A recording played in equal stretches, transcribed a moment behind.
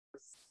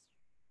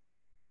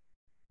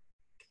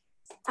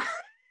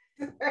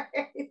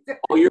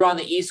Oh, you're on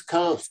the East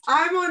Coast.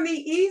 I'm on the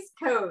East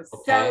Coast.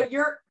 Okay.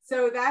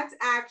 So that's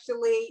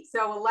actually,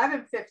 so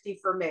 11:50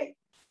 for me.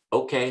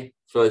 Okay.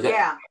 So is that?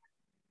 Yeah.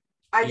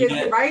 I did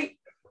it right?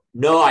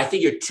 No, I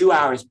think you're 2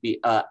 hours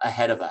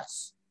ahead of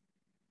us.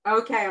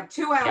 Okay, I'm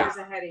 2 hours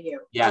ahead of you.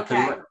 Yeah,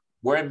 okay.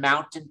 We're in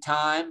Mountain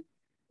Time,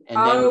 and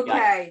then we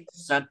got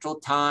Central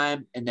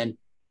Time, and then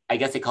I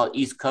guess they call it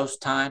East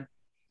Coast Time.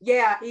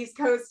 Yeah, East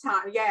Coast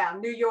time. Yeah,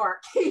 New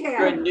York. Yeah,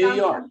 you're in New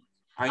York.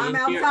 I'm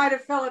outside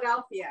of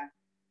Philadelphia.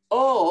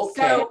 Oh,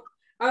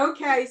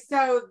 okay.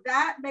 So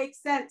that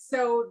makes sense.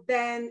 So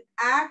then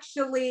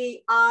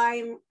actually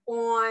I'm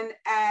on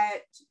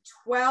at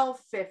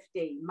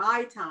 12:50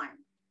 my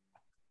time.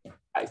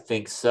 I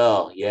think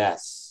so.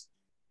 Yes.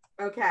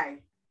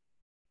 Okay.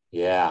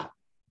 Yeah.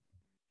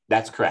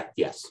 That's correct.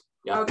 Yes.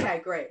 Yep. Okay,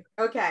 great.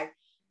 Okay.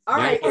 All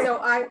right.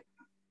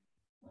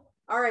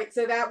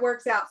 So that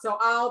works out. So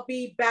I'll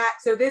be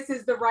back. So this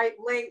is the right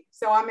link.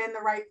 So I'm in the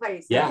right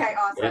place. Yeah. Okay,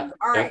 awesome. Yeah,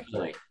 all right.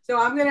 Definitely. So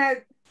I'm going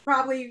to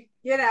probably,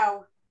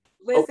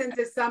 listen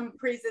to some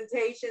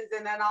presentations,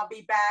 and then I'll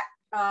be back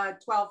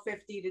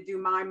 12:50 to do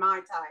my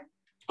time.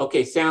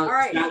 Okay.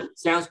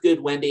 Sounds good,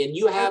 Wendy. And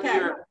you have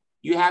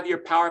your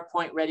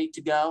PowerPoint ready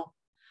to go?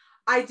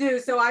 I do,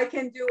 so I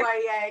can do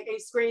a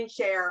screen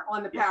share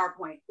on the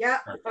PowerPoint.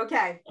 Yep.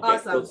 Okay.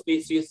 Awesome. We'll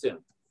see you soon.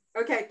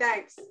 Okay.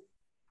 Thanks.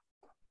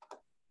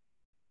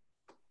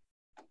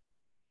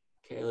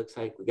 Okay. Looks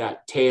like we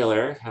got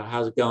Taylor.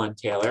 How's it going,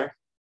 Taylor?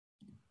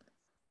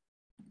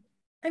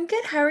 I'm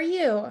good. How are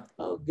you?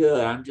 Oh,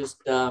 good. I'm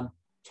just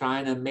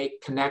trying to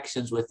make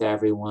connections with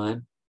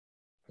everyone.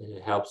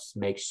 It helps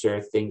make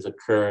sure things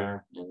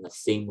occur in a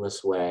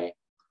seamless way.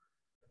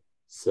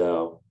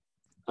 So,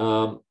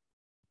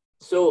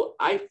 so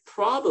I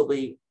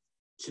probably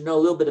should know a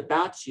little bit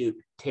about you,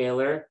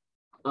 Taylor,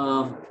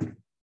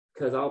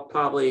 because I'll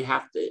probably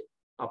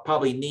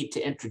need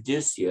to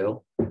introduce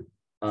you.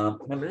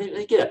 Let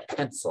me get a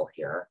pencil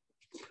here.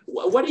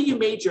 What are you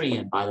majoring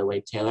in, by the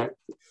way, Taylor?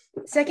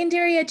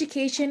 Secondary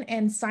education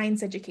and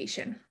science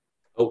education.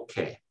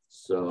 Okay,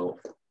 so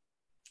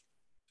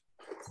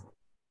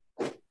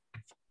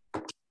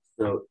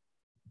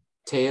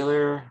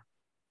Taylor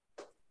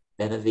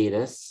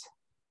Benavides.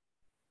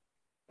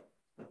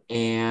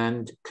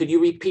 And could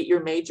you repeat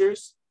your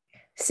majors?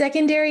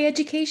 Secondary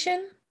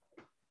education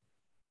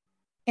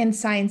and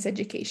science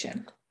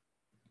education.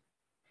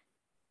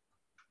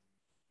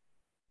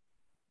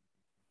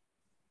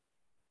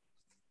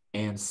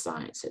 And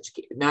science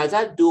education. Now, is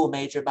that a dual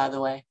major, by the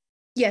way?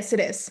 Yes, it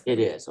is. It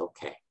is,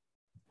 okay.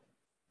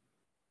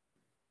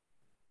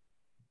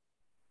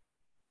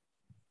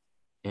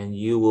 And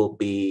you will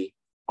be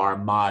our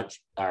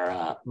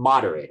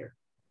moderator.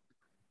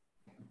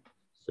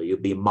 So you'll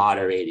be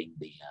moderating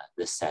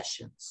the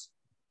sessions.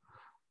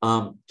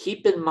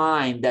 Keep in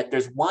mind that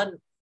there's one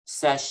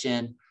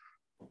session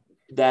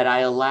that I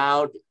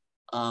allowed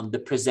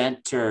the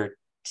presenter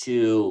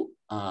to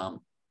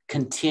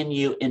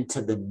continue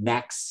into the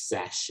next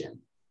session.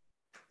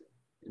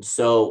 And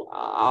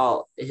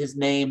so his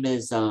name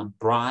is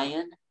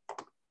Brian,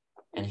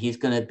 and he's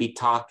going to be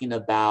talking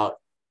about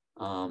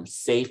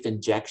safe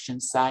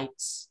injection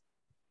sites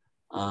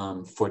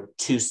for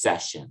 2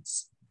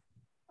 sessions.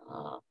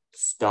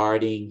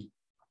 Starting,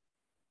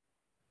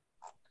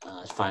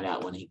 let's find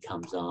out when he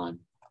comes on.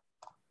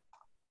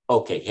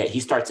 Okay, yeah, he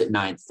starts at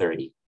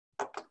 9:30.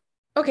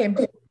 Okay.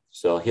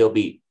 So he'll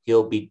be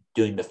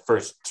doing the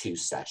first 2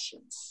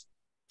 sessions.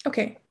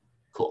 Okay.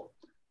 Cool.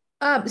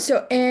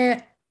 So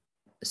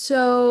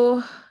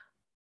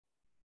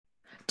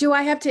do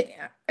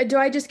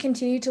I just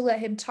continue to let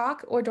him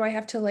talk, or do I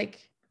have to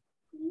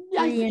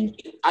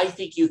I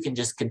think you can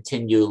just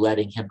continue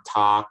letting him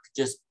talk.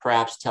 Just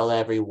perhaps tell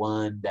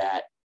everyone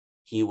that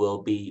he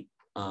will be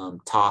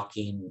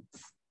talking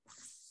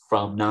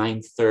from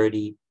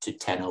 9:30 to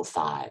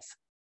 10:05.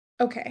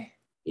 Okay.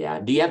 Yeah.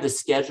 Do you have the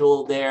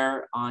schedule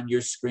there on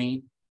your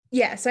screen?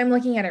 Yes, I'm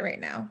looking at it right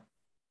now.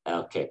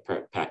 Okay,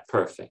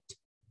 perfect.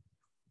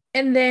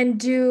 And then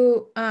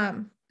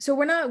so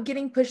we're not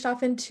getting pushed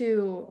off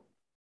into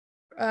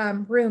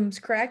rooms,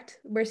 correct?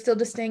 We're still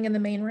just staying in the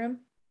main room?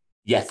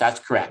 Yes, that's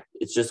correct.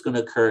 It's just going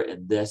to occur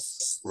in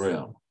this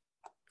room.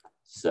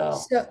 So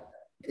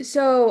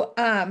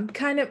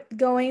kind of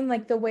going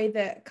like the way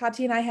that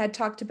Katya and I had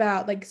talked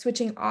about, like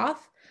switching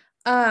off.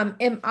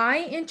 Am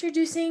I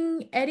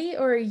introducing Eddie,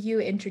 or are you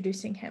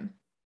introducing him?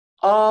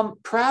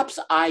 Perhaps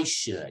I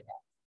should.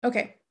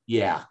 Okay.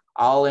 Yeah,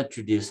 I'll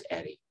introduce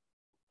Eddie.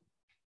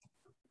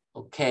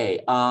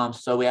 Okay.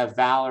 So we have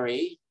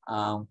Valerie.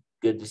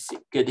 Good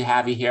to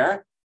have you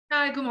here.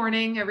 Hi. Good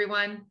morning,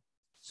 everyone.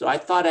 So I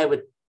thought I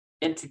would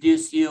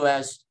introduce you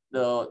as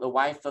the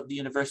wife of the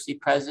university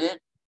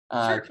president,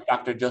 Sure.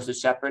 Dr. Joseph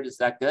Shepard. Is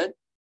that good?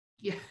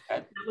 Yeah, okay,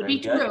 that would be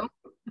true.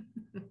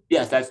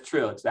 Yes, that's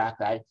true.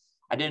 Exactly.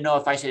 I didn't know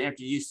if I should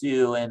introduce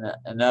you in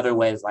another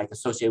ways, like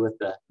associated with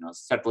the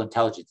Central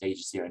Intelligence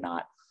Agency or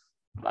not.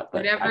 But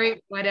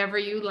whatever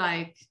you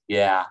like.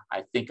 Yeah,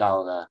 I think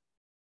I'll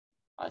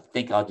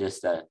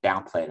just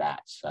downplay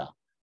that. So,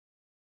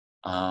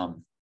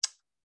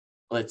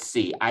 let's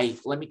see.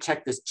 Let me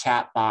check this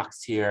chat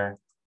box here.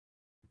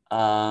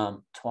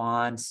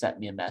 Tuan sent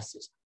me a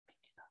message.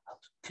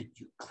 Could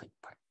you click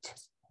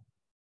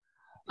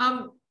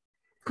participate?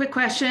 Quick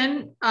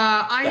question.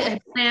 I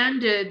had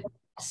planned to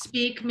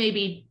speak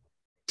maybe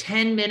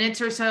 10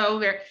 minutes or so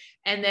there,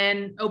 and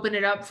then open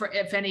it up for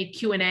if any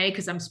Q&A,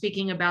 because I'm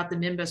speaking about the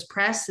Nimbus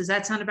Press. Does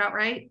that sound about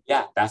right?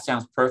 Yeah, that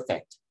sounds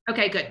perfect.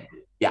 Okay, good.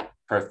 Yeah,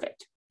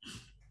 perfect.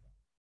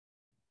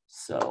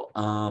 So,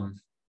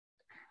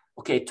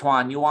 okay,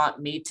 Tuan, you want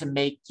me to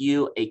make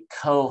you a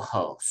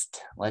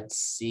co-host? Let's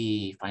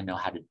see if I know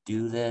how to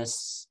do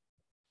this.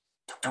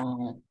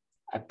 Tuan,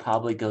 I'd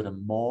probably go to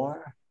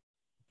more.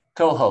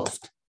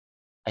 Co-host.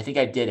 I think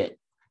I did it.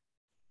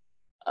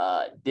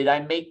 Did I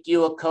make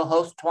you a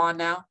co-host, Tuan,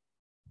 now?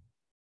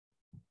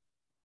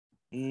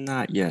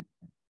 Not yet.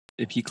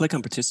 If you click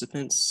on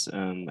participants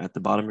at the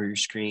bottom of your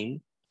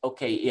screen.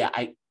 Okay, yeah,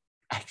 I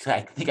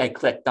think I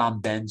clicked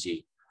on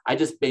Benji. I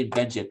just made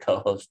Benji a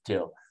co-host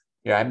too.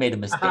 Here, I made a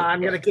mistake.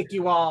 I'm gonna kick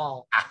you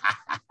all.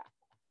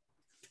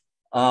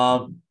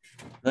 Let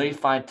me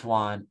find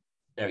Tuan.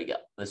 There we go.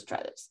 Let's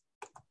try this.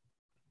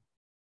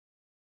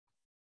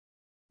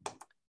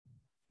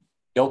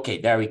 Okay,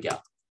 there we go.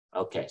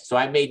 Okay, so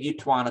I made you,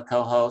 Tuan, a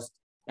co-host,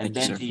 and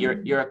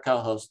Benji, you're a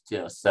co-host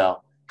too.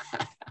 So,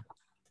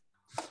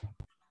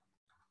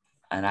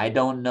 and I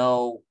don't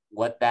know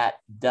what that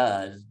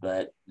does,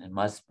 but it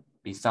must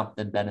be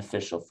something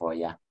beneficial for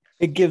you.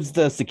 It gives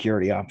the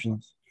security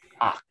options.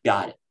 Ah,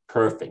 got it.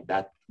 Perfect.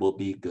 That will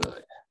be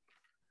good.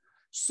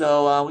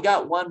 So we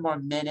got one more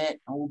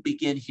minute, and we'll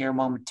begin here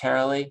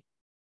momentarily.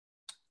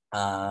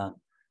 I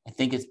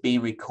think it's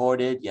being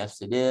recorded.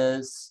 Yes, it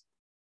is.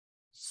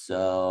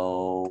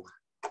 So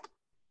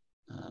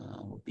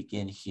we'll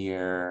begin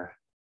here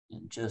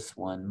in just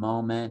one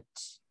moment.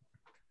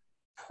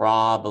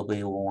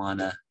 Probably we'll want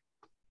to.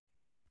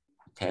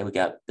 Okay, we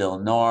got Bill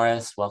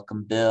Norris.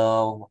 Welcome,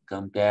 Bill.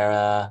 Welcome,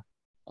 Dara.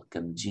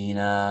 Welcome,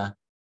 Gina.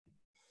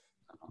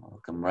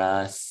 Welcome,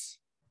 Russ.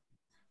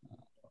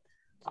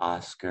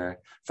 Oscar.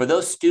 For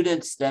those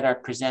students that are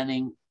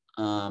presenting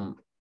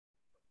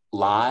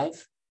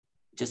live,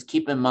 just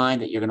keep in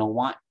mind that you're going to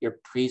want your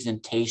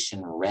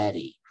presentation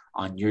ready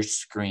on your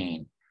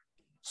screen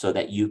so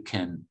that you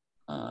can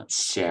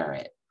share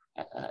it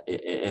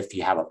if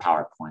you have a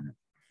PowerPoint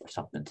or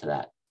something to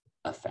that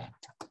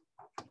effect.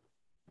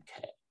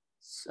 Okay,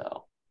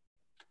 so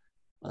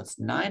well, it's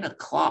 9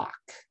 o'clock.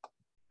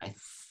 I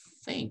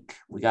think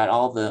we got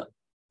all the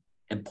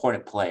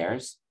important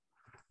players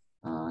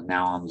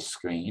now on the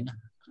screen,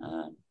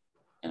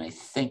 and I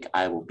think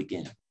I will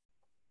begin.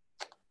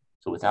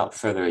 So without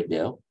further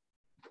ado,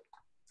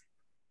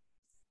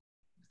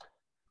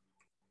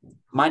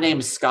 my name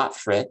is Scott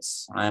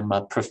Fritz. I'm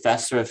a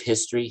professor of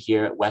history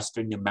here at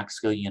Western New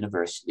Mexico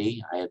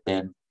University. I have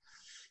been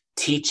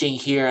teaching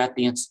here at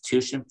the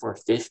institution for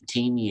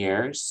 15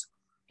 years,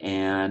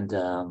 and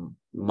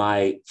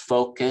my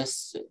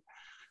focus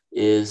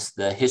is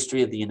the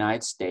history of the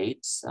United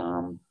States.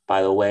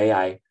 By the way,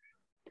 I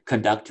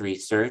conduct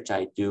research.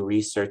 I do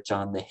research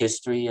on the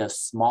history of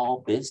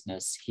small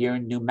business here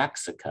in New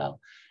Mexico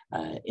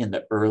in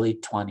the early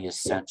 20th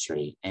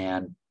century.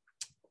 And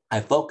I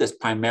focus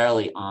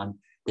primarily on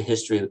the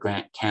history of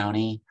Grant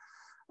County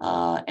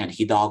and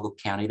Hidalgo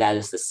County. That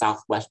is the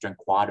southwestern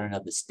quadrant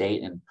of the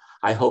state. And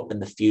I hope in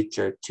the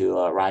future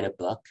to write a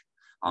book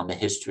on the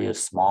history of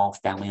small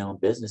family-owned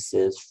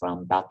businesses from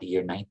about the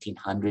year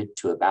 1900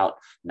 to about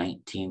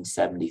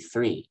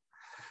 1973.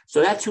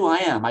 So that's who I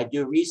am. I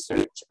do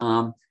research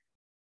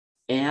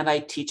and I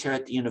teach here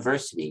at the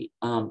university.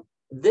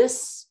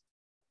 This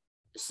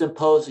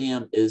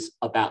symposium is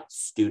about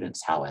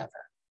students, however,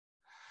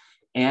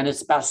 and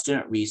it's about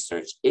student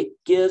research. It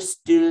gives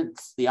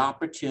students the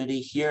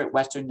opportunity here at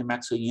Western New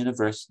Mexico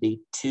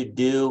University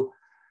to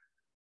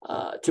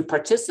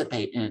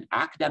participate in an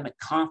academic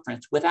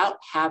conference without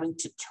having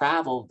to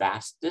travel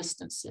vast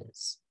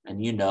distances.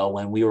 And you know,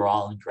 when we were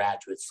all in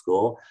graduate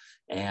school,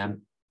 and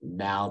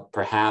now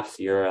perhaps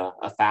you're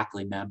a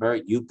faculty member,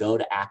 you go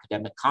to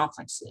academic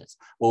conferences.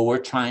 Well, we're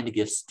trying to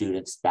give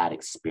students that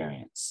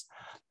experience.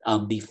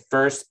 The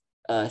first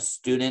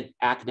student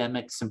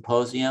academic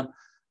symposium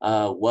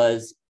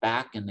was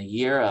back in the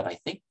year of, I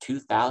think,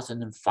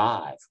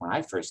 2005, when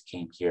I first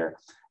came here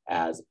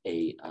as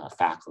a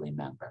faculty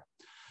member.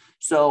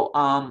 So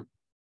I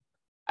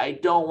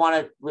don't want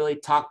to really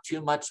talk too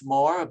much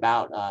more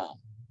about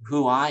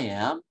who I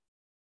am,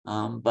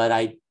 but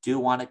I do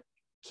want to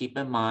keep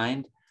in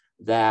mind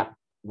that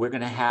we're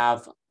going to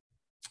have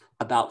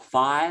about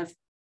 5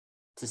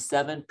 to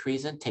 7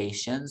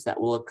 presentations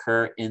that will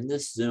occur in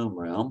this Zoom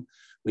room.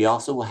 We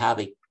also will have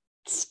a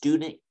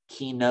student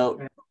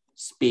keynote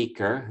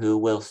speaker who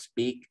will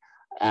speak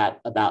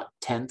at about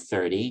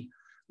 10:30.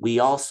 We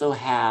also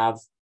have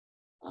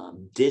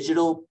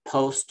digital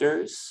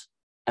posters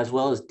as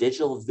well as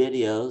digital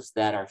videos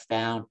that are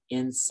found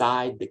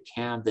inside the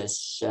Canvas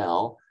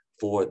shell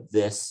for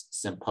this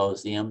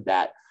symposium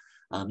that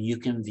you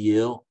can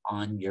view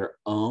on your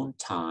own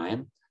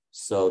time.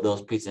 So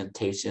those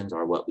presentations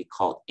are what we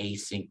call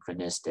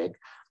asynchronistic.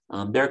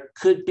 There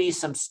could be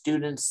some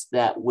students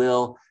that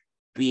will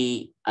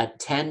be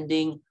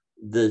attending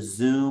the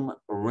Zoom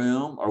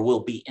room or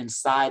will be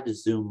inside the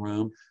Zoom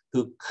room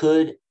who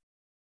could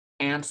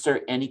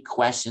answer any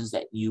questions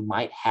that you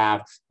might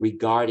have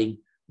regarding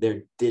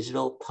their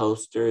digital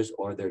posters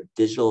or their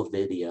digital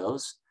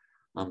videos.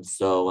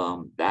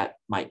 That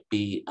might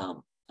be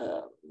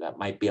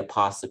a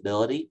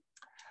possibility.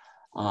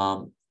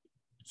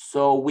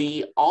 So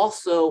we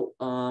also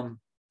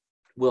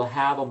will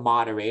have a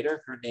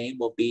moderator. Her name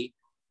will be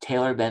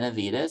Taylor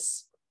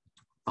Benavides.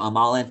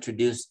 I'll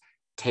introduce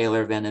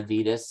Taylor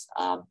Benavides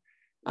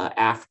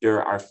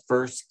after our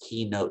first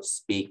keynote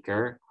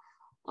speaker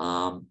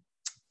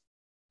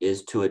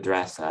is to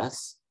address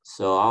us.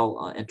 So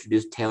I'll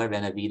introduce Taylor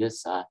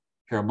Benavides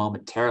here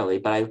momentarily,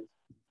 but I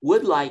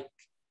would like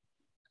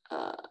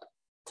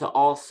to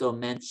also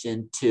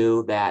mention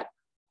too that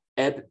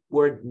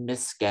Edward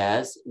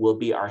Misquez will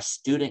be our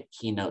student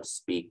keynote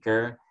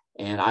speaker,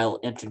 and I'll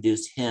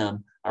introduce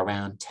him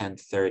around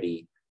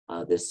 10:30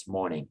 this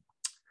morning.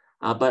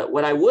 But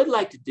what I would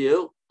like to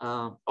do,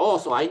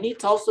 also, I need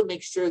to also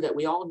make sure that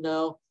we all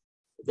know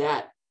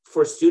that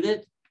for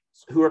students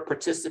who are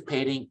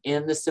participating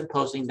in the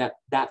symposium,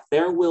 that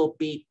there will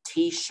be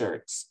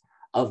t-shirts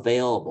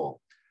available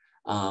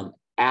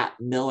at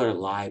Miller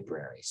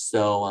Library.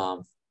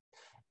 So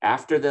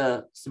after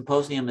the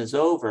symposium is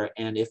over,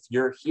 and if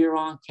you're here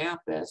on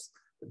campus,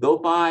 go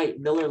by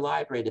Miller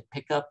Library to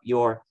pick up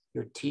your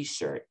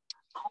t-shirt.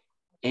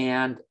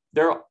 And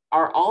there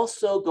are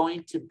also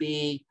going to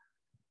be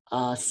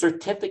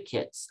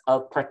certificates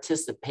of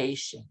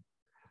participation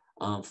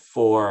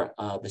for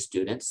the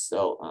students.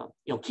 So,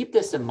 keep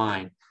this in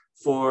mind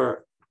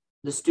for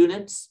the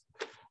students,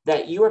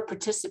 that you are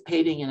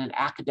participating in an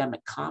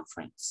academic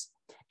conference,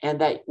 and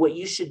that what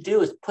you should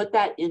do is put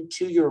that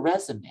into your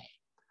resume,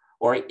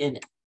 or in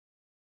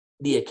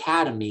the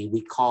academy,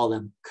 we call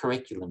them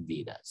curriculum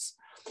vitas.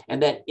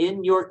 And that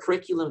in your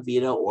curriculum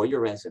vita or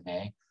your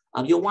resume,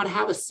 you'll want to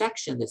have a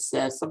section that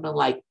says something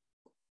like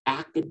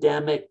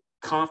academic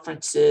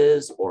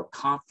conferences or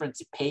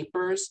conference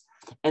papers,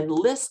 and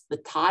list the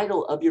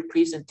title of your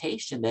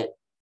presentation that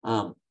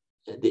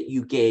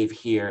you gave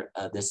here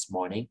this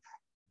morning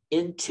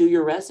into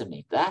your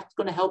resume. That's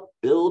going to help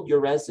build your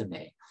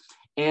resume.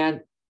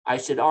 And I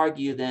should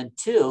argue then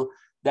too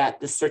that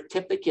the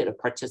certificate of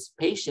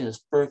participation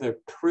is further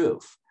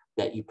proof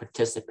that you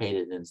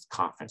participated in this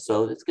conference.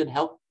 So it's going to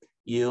help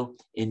you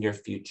in your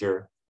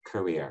future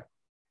career.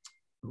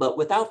 But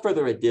without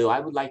further ado, I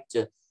would like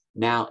to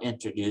now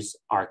introduce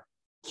our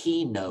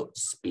keynote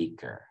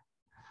speaker.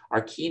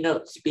 Our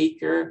keynote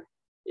speaker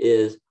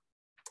is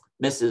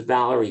Mrs.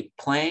 Valerie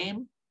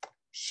Plame.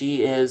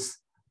 She is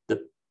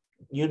the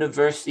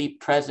university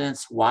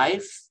president's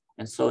wife.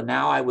 And so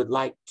now I would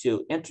like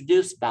to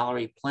introduce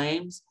Valerie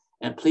Plame,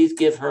 and please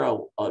give her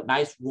a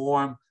nice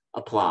warm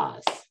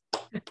applause.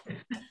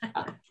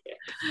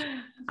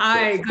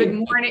 Hi, good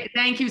morning.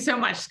 Thank you so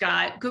much,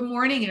 Scott. Good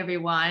morning,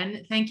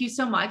 everyone. Thank you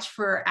so much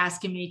for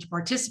asking me to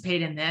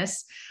participate in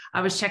this.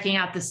 I was checking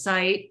out the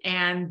site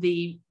and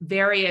the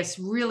various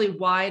really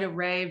wide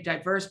array of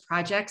diverse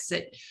projects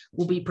that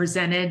will be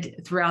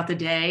presented throughout the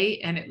day,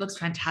 and it looks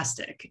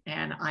fantastic.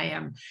 And I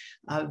am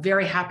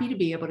very happy to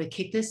be able to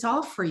kick this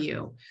off for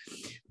you.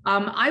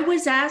 I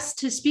was asked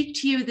to speak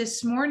to you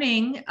this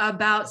morning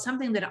about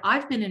something that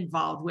I've been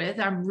involved with.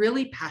 I'm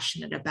really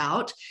passionate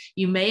about.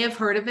 You may have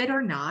heard of it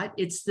or not.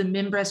 It's the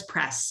Misquez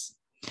Press.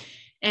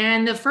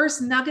 And the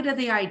first nugget of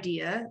the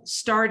idea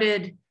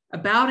started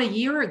about a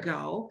year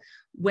ago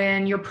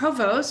when your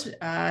provost,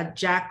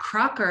 Jack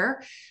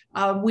Crocker,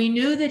 we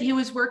knew that he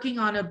was working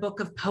on a book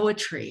of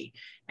poetry.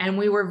 And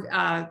we were,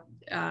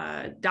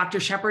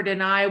 Dr. Shepard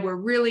and I were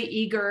really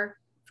eager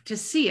to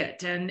see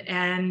it. And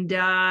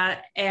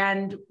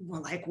we're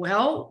like,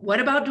 well, what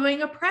about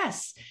doing a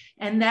press?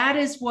 And that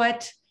is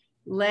what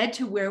led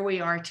to where we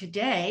are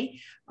today.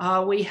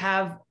 We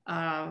have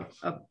the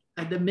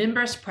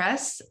Misquez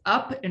Press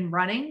up and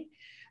running.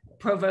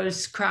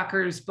 Provost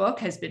Crocker's book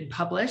has been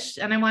published,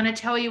 and I want to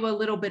tell you a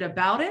little bit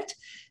about it,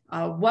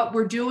 what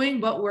we're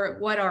doing,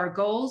 what our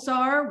goals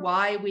are,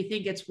 why we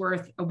think it's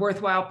a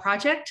worthwhile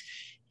project,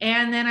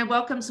 and then I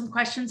welcome some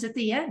questions at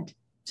the end.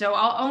 So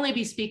I'll only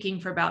be speaking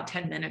for about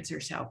 10 minutes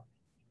or so.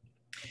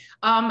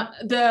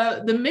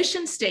 The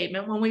mission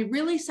statement, when we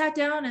really sat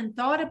down and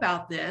thought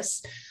about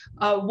this,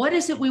 what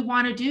is it we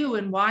want to do,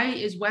 and why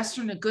is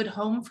Western a good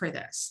home for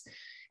this?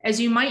 As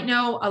you might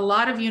know, a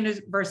lot of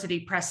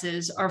university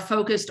presses are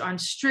focused on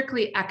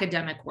strictly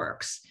academic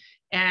works.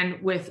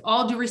 And with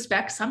all due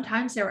respect,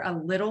 sometimes they're a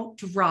little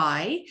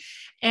dry.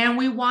 And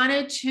we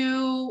wanted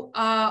to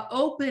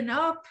open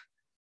up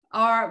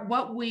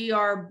what we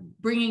are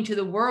bringing to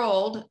the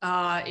world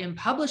in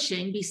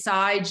publishing,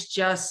 besides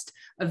just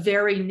a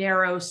very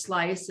narrow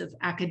slice of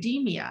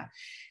academia.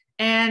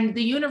 And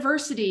the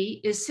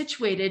university is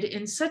situated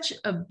in such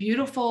a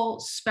beautiful,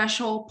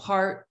 special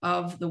part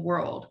of the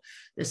world,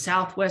 the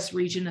Southwest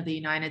region of the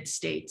United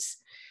States.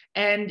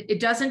 And it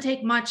doesn't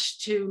take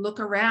much to look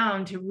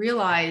around to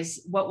realize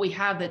what we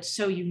have that's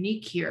so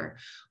unique here,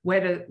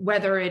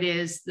 whether it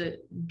is the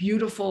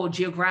beautiful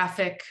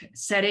geographic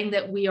setting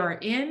that we are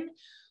in,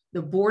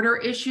 the border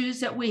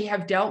issues that we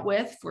have dealt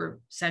with for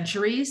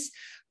centuries,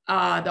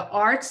 the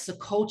arts, the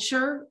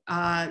culture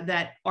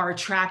that are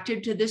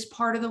attracted to this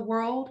part of the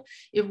world.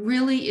 It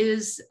really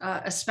is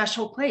a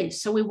special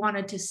place. So we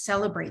wanted to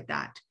celebrate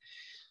that.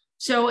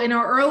 So in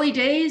our early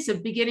days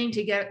of beginning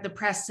to get the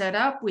press set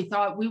up, we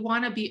thought we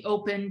want to be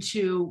open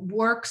to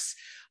works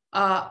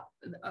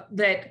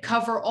that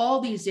cover all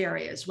these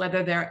areas,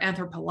 whether they're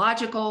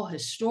anthropological,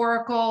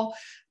 historical,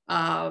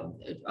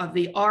 of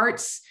the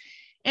arts.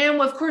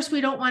 And of course,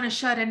 we don't want to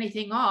shut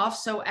anything off.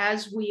 So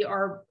as we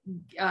are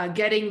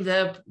getting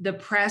the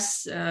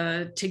press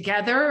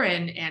together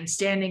and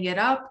standing it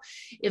up,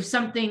 if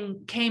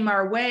something came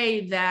our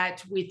way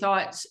that we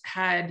thought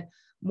had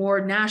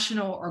more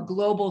national or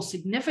global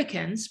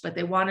significance, but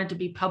they wanted to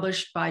be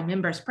published by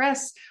Misquez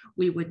Press,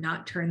 we would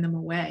not turn them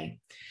away.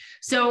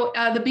 So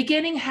the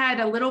beginning had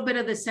a little bit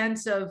of the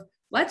sense of,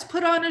 let's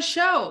put on a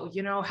show,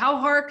 you know, how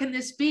hard can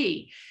this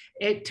be?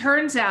 It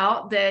turns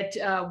out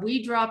that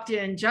we dropped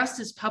in just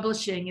as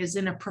publishing is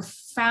in a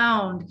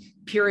profound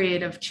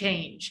period of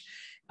change.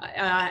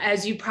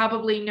 As you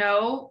probably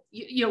know,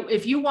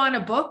 if you want a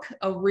book,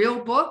 a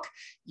real book,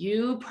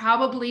 you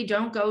probably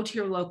don't go to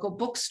your local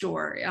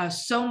bookstore.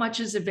 So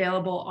much is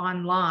available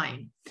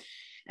online.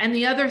 And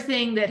the other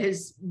thing that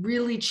has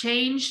really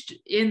changed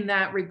in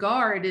that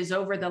regard is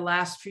over the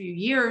last few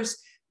years,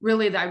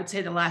 really, I would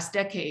say the last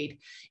decade,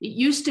 it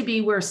used to be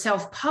where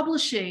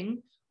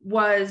self-publishing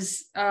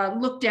was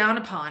looked down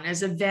upon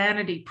as a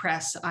vanity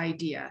press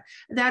idea.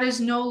 That is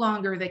no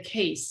longer the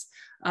case.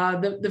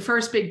 The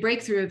first big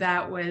breakthrough of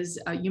that was,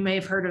 you may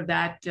have heard of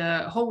that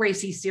whole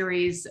racy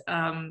series,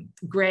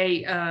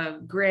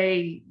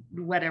 Gray,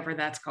 whatever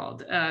that's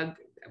called,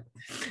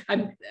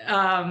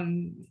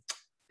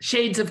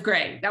 Shades of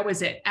Gray. That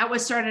was it. That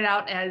was started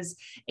out as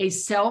a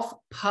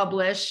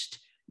self-published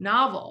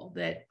novel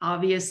that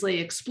obviously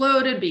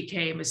exploded,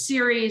 became a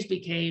series,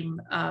 became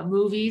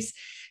movies.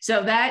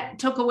 So that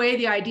took away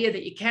the idea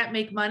that you can't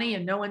make money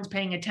and no one's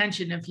paying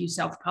attention if you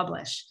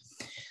self-publish.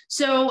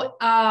 So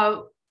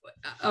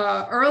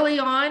early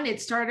on,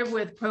 it started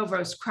with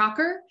Provost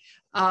Crocker.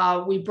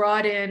 We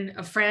brought in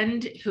a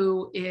friend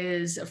who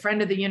is a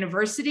friend of the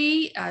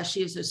university.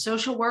 She is a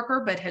social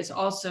worker, but has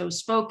also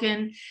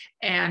spoken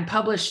and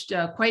published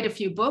quite a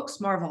few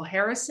books, Marvel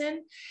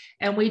Harrison.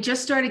 And we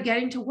just started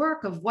getting to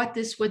work of what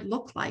this would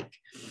look like.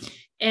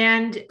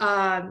 And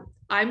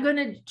I'm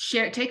going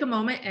to take a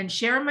moment and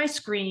share my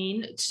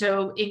screen.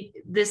 So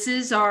this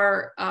is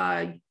our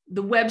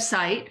the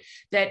website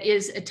that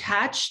is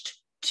attached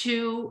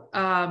to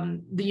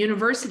the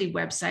university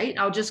website.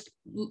 I'll just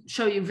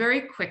show you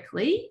very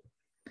quickly.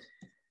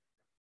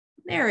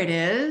 There it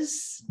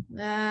is.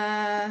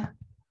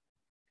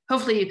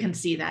 Hopefully you can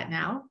see that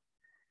now.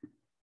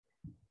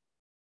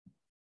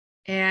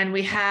 And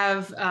we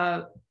have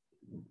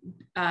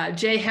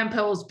Jay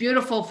Hemphill's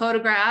beautiful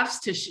photographs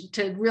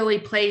to really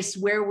place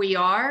where we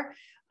are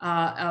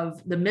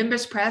of the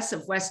Misquez Press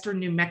of Western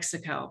New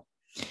Mexico.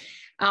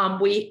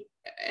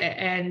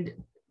 And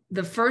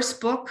the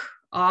first book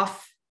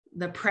off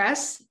the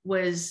press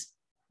was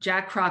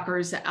Jack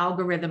Crocker's The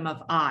Algorithm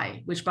of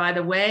I, which, by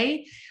the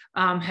way,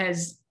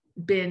 has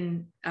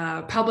been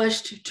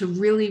published to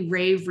really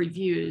rave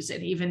reviews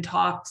and even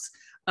talks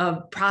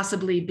of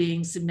possibly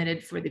being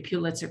submitted for the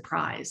Pulitzer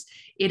Prize.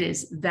 It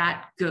is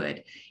that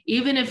good.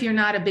 Even if you're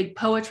not a big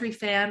poetry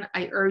fan,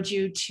 I urge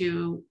you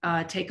to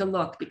take a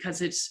look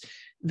because it's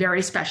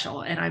very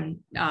special. And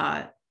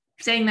I'm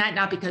saying that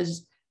not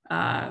because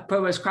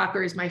Provost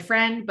Crocker is my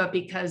friend, but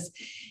because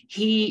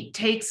he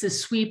takes the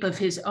sweep of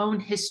his own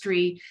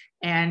history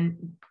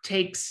and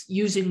takes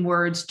using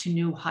words to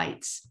new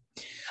heights.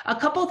 A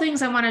couple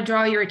things I want to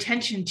draw your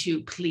attention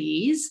to,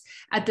 please.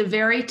 At the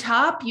very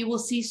top, you will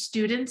see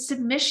student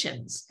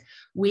submissions.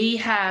 We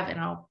have, and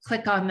I'll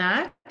click on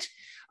that.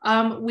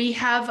 We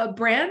have a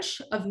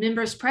branch of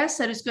Misquez Press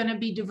that is going to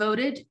be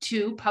devoted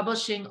to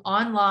publishing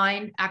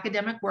online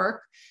academic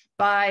work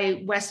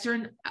by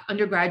Western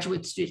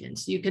undergraduate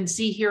students. You can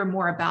see here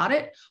more about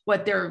it,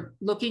 what they're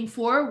looking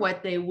for,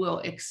 what they will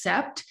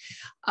accept,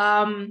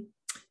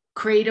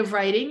 creative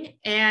writing,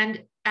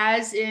 and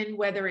as in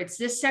whether it's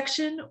this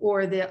section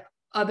or the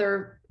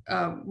other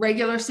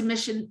regular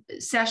submission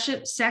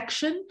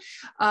section,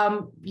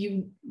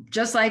 you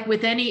just like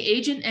with any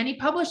agent, any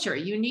publisher,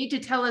 you need to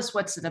tell us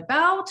what's it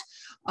about,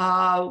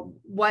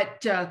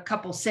 what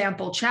couple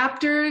sample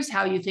chapters,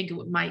 how you think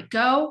it might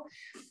go.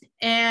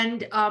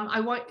 And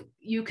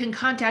you can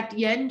contact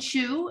Yen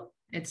Chu.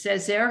 It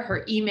says there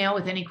her email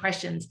with any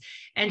questions.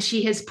 And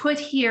she has put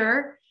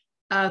here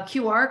a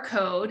QR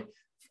code,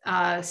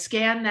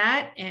 scan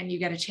that, and you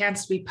get a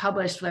chance to be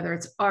published, whether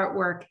it's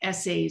artwork,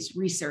 essays,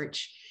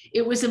 research.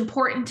 It was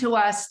important to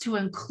us to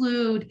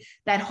include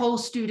that whole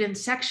student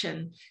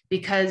section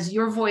because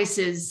your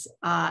voices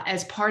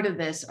as part of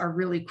this are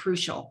really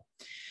crucial.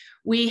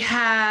 We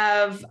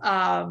have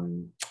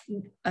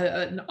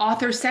an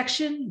author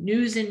section,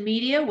 news and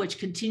media, which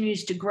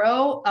continues to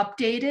grow,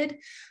 updated.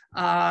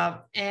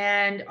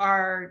 And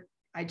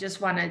I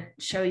just want to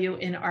show you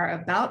in our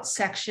about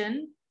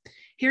section,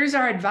 here's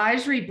our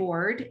advisory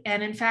board.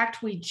 And in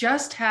fact, we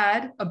just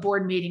had a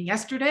board meeting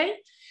yesterday.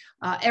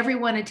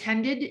 Everyone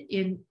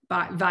attended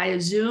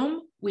via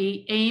Zoom.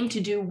 We aim to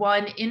do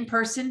one in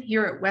person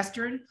here at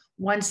Western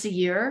once a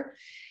year.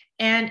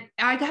 And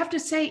I have to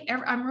say,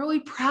 I'm really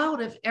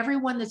proud of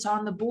everyone that's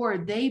on the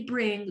board. They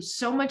bring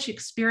so much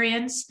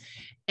experience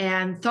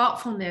and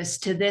thoughtfulness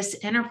to this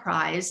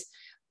enterprise.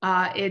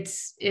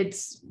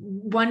 It's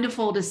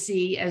wonderful to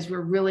see as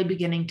we're really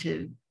beginning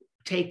to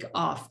take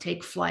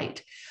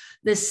flight.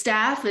 The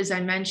staff, as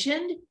I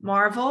mentioned,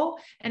 Marvel,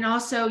 and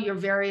also your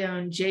very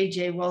own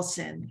JJ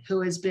Wilson,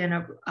 who has been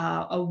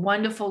a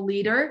wonderful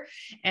leader,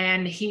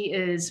 and he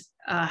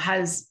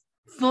has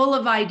full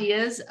of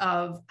ideas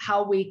of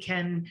how we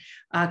can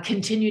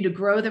continue to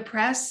grow the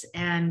press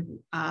and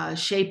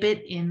shape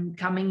it in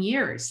coming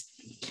years.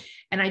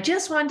 And I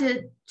just wanted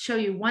to show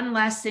you one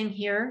last thing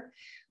here.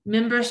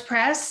 Members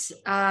Press,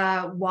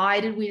 why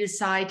did we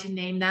decide to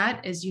name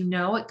that? As you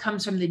know, it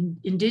comes from the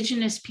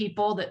indigenous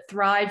people that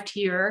thrived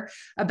here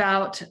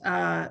about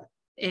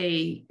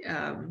a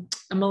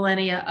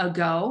millennia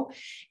ago.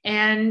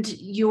 And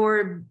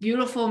your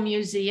beautiful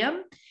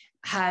museum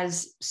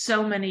has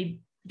so many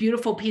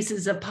beautiful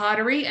pieces of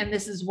pottery, and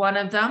this is one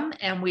of them.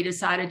 And we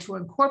decided to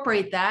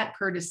incorporate that,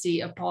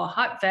 courtesy of Paul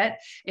Hotvet,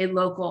 a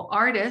local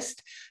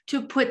artist,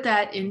 to put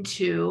that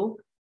into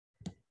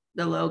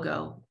the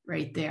logo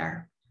right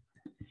there.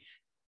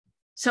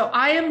 So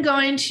I am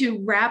going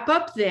to wrap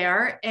up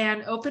there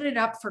and open it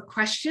up for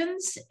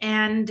questions.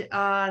 And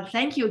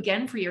thank you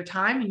again for your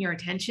time and your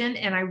attention.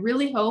 And I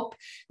really hope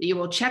that you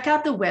will check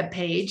out the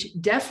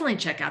webpage, definitely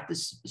check out the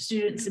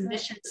student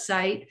submission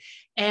site,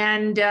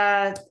 and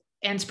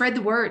spread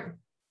the word.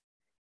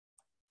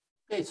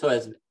 Okay, so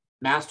as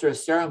Master of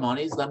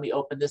Ceremonies, let me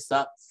open this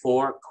up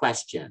for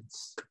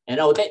questions. And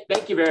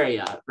thank you very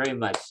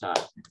much,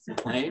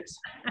 Plame.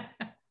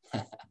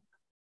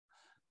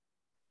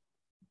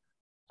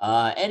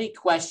 Any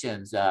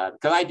questions? Because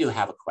I do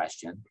have a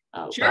question.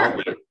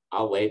 Sure.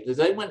 I'll wait. Does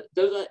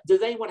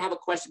anyone have a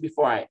question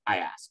before I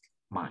ask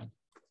mine?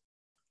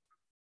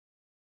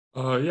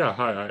 Yeah,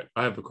 hi,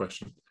 I have a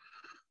question.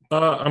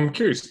 I'm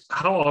curious,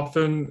 how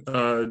often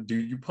do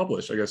you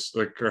publish? I guess,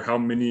 or how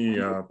many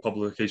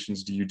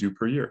publications do you do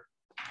per year?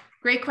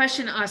 Great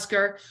question,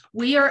 Oscar.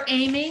 We are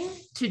aiming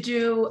to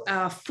do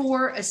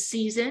 4 a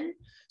season.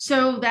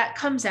 So that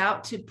comes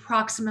out to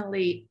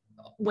approximately,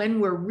 when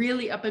we're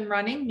really up and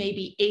running,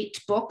 maybe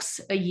 8 books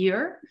a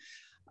year.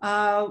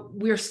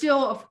 We're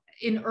still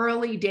in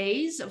early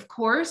days, of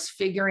course,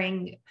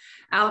 figuring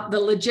out the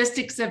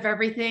logistics of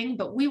everything,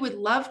 but we would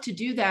love to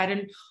do that.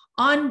 And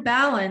on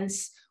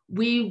balance,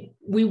 we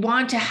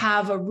want to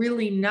have a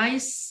really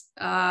nice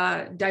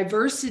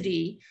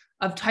diversity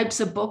of types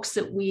of books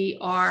that we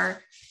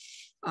are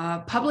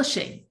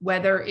publishing,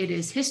 whether it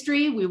is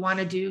history. We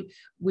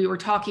were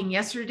talking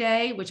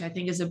yesterday, which I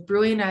think is a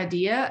brilliant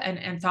idea, an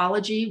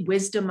anthology,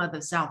 Wisdom of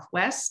the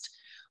Southwest.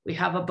 We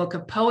have a book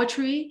of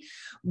poetry.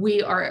 We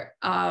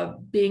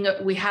have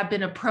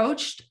been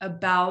approached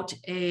about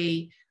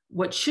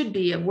what should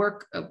be a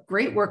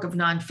great work of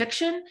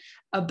nonfiction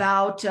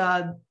about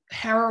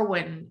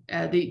heroin,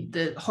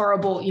 the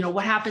horrible,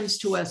 what happens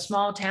to a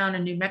small town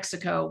in New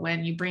Mexico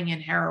when you bring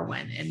in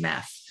heroin and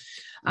meth.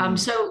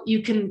 So you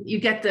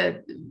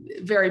get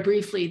very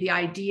briefly the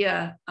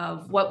idea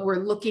of what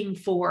we're looking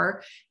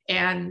for,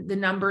 and the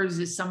numbers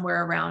is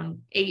somewhere around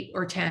 8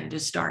 or 10 to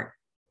start.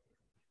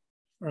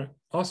 All right,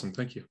 awesome,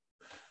 thank you.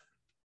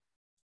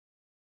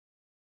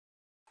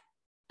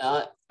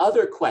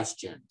 Other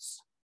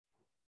questions?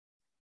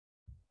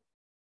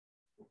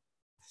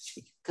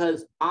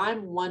 Because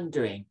I'm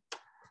wondering,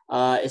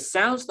 it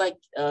sounds like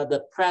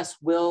the press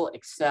will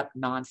accept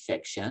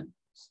nonfiction.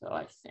 So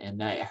I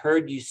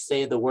heard you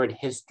say the word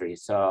history.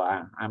 So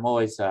I'm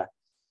always a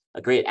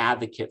great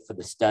advocate for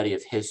the study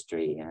of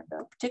history, and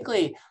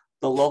particularly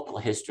the local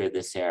history of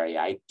this area.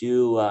 I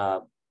do,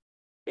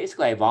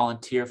 basically I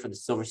volunteer for the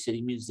Silver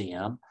City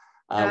Museum.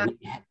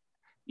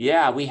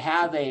 We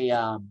have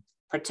a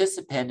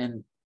participant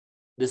in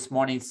this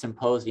morning's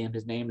symposium.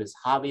 His name is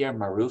Javier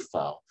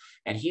Marufo,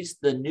 and he's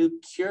the new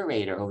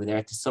curator over there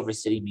at the Silver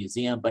City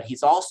Museum, but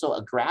he's also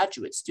a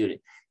graduate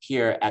student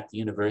here at the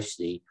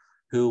university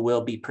who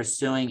will be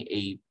pursuing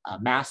a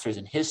master's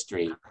in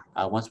history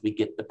once we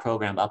get the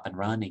program up and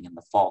running in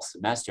the fall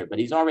semester. But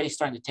he's already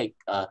starting to take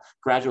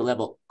graduate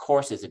level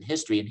courses in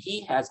history, and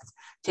he has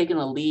taken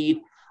a lead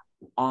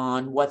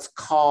on what's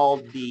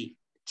called the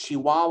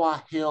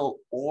Chihuahua Hill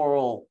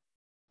Oral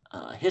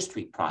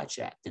History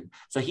Project. And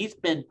so he's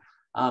been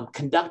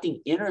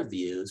conducting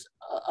interviews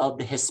of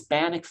the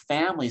Hispanic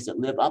families that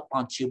live up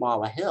on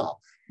Chihuahua Hill.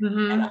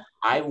 Mm-hmm. And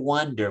I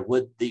wonder,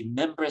 would the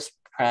Members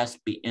Press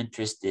be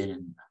interested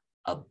in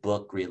a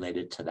book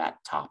related to that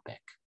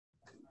topic?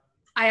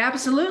 I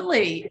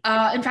absolutely.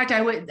 In fact, I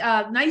would.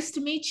 Nice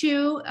to meet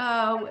you,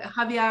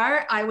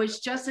 Javier. I was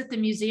just at the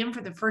museum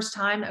for the first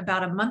time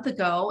about a month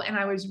ago, and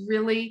I was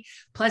really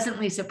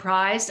pleasantly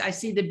surprised. I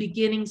see the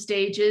beginning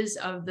stages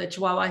of the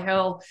Chihuahua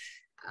Hill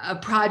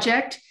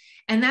project,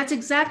 and that's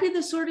exactly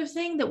the sort of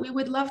thing that we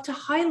would love to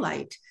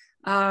highlight.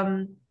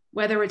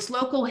 Whether it's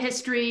local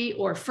history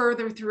or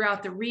further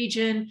throughout the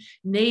region,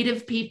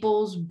 Native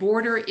peoples,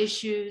 border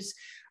issues.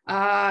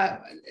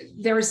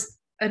 There's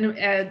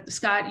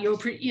Scott,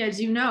 as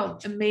you know,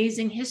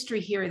 amazing history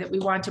here that we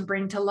want to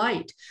bring to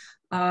light,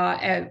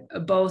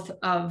 both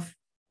of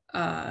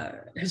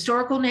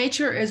historical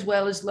nature as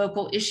well as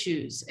local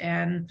issues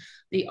and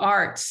the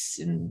arts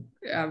and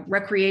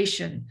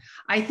recreation.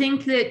 I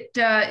think that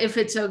if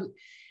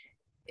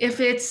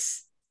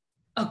it's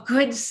a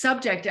good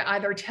subject that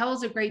either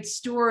tells a great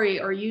story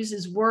or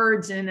uses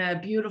words in a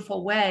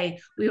beautiful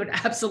way, we would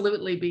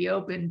absolutely be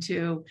open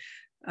to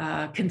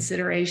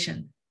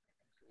consideration.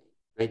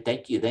 Great,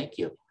 thank you, thank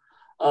you.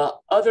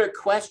 Other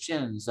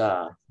questions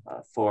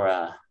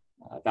for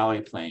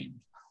Valerie Plame?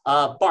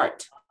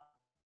 Bart.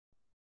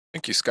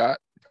 Thank you, Scott,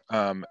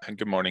 and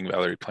good morning,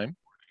 Valerie Plame.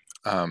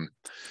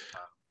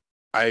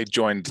 I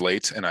joined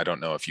late, and I don't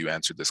know if you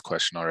answered this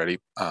question already,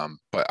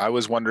 but I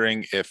was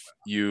wondering if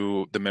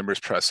the Members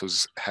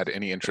Press had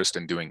any interest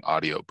in doing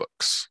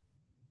audiobooks.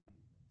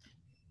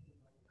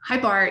 Hi,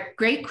 Bart.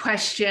 Great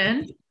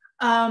question.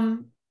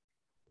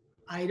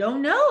 I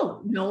don't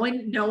know. No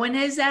one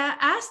has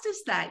asked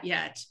us that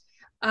yet.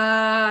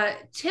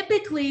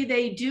 Typically,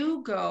 they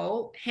do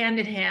go hand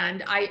in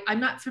hand. I'm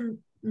not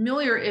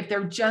familiar if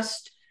they're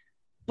just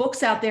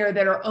books out there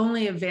that are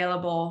only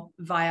available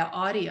via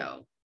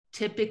audio.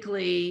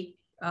 Typically,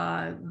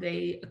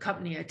 they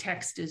accompany a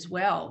text as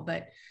well.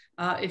 But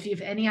if you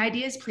have any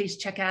ideas, please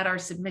check out our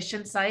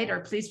submission site, or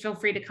please feel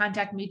free to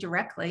contact me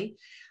directly.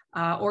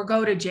 Or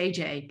go to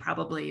JJ,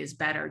 probably is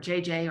better,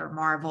 JJ or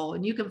Marvel,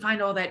 and you can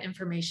find all that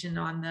information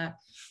on the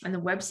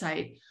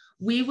website.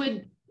 We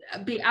would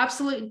be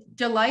absolutely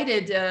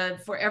delighted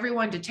for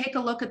everyone to take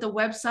a look at the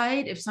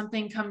website. If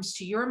something comes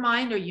to your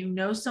mind, or you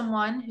know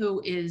someone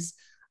who is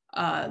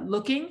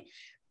looking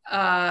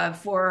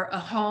for a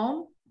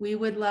home, we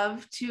would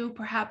love to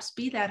perhaps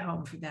be that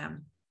home for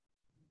them.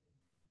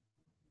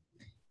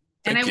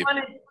 And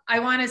I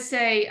want to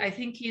say, I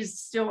think he's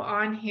still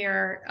on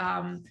here.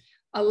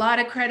 A lot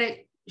of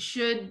credit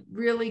should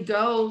really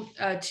go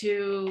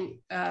to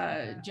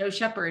Joe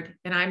Shepard.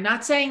 And I'm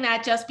not saying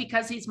that just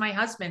because he's my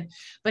husband,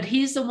 but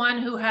he's the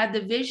one who had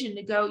the vision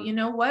to go, you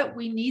know what,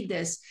 we need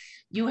this.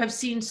 You have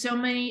seen so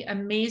many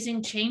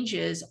amazing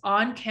changes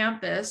on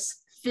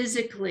campus,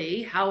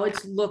 physically, how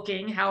it's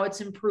looking, how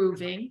it's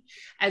improving,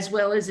 as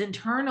well as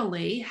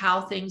internally,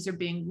 how things are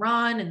being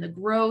run and the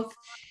growth.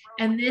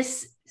 And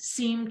this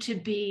seemed to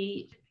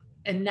be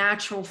a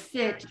natural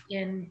fit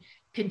in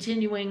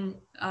continuing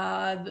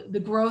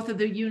the growth of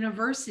the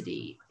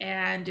university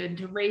and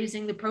into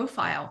raising the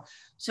profile.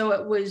 So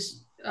it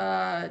was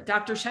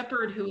Dr.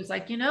 Shepard who was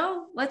like, you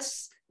know,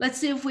 let's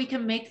see if we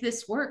can make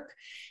this work.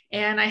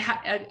 And I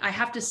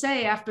have to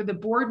say, after the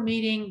board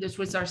meeting, this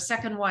was our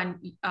second one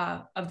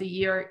of the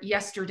year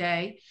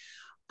yesterday,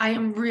 I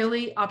am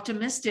really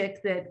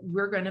optimistic that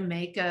we're going to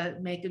make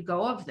a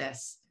go of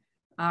this.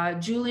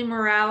 Julie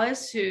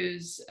Morales,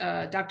 who's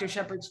Dr.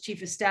 Shepard's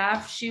chief of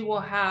staff, she will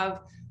have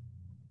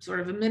sort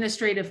of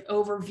administrative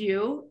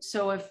overview.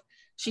 So if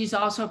she's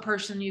also a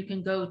person you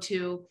can go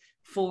to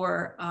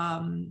for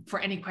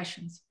any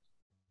questions.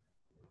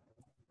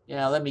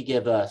 Yeah, let me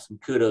give some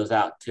kudos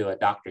out to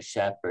Dr.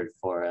 Shepard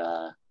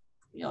for,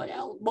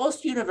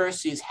 most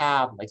universities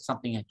have like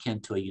something akin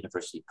to a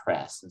university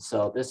press. And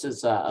so this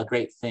is a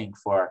great thing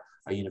for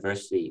our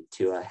university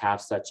to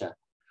have such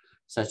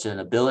an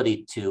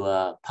ability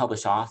to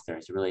publish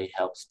authors. It really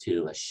helps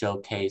to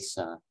showcase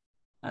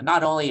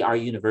not only our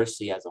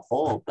university as a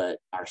whole, but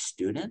our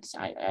students.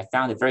 I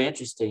found it very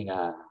interesting,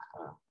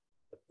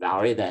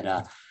 Valerie,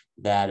 that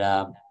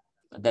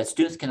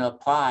students can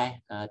apply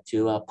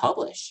to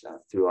publish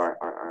through our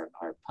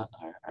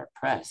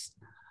press.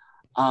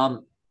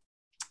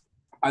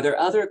 Are there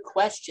other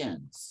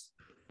questions?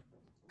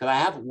 Because I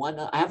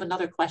have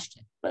another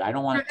question, but I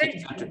don't want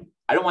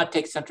to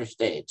take center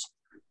stage.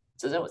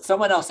 So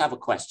someone else have a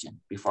question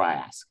before I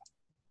ask.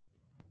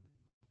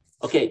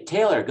 Okay,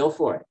 Taylor, go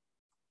for it.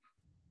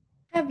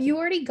 Have you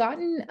already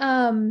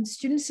gotten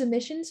student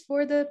submissions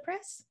for the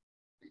press?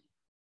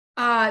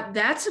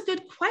 That's a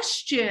good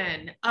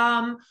question.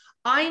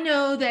 I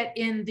know that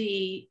in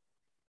the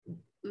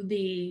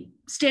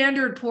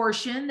standard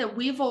portion that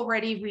we've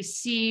already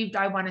received,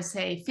 I want to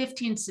say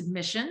 15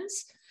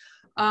 submissions.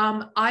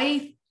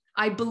 I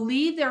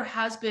believe there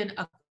has been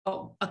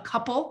a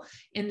couple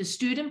in the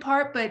student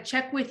part, but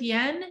check with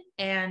Yen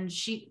and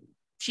she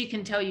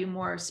can tell you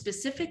more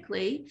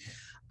specifically.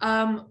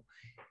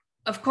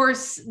 Of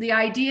course, the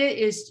idea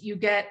is you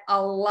get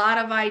a lot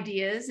of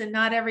ideas and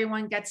not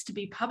everyone gets to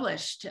be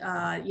published.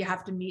 You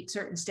have to meet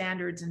certain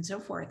standards and so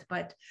forth.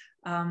 But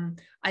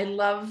I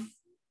love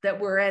that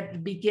we're at the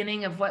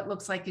beginning of what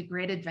looks like a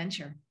great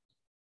adventure.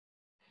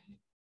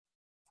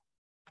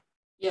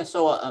 Yeah,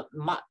 so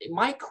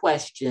my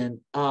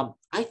question,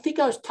 I think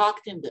I was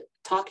talking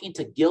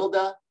to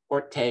Gilda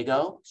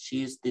Ortego.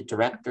 She's the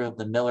director of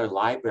the Miller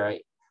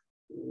Library.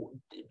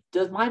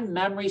 Does my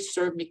memory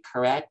serve me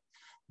correct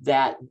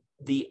that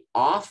the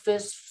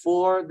office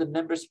for the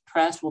Members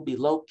Press will be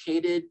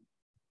located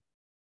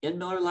in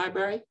Miller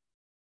Library?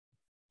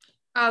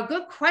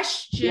 Good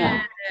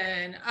question.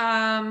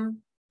 Yeah.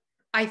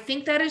 I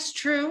think that is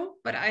true,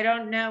 but I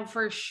don't know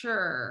for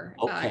sure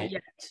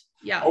yet.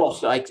 Yeah. Oh,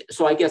 so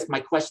I guess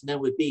my question then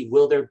would be,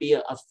 will there be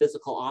a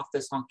physical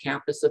office on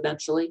campus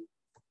eventually?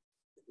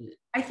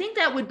 I think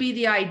that would be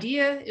the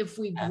idea if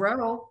we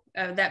grow.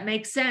 That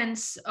makes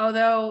sense.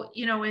 Although,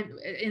 you know,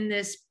 in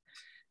this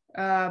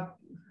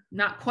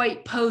not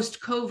quite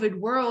post-COVID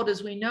world,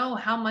 as we know,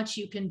 how much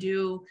you can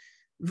do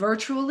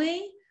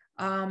virtually,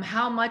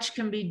 how much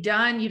can be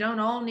done. You don't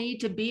all need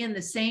to be in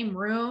the same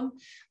room,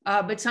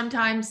 but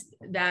sometimes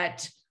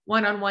that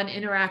one-on-one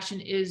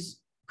interaction is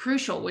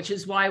crucial, which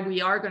is why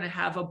we are going to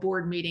have a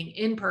board meeting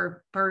in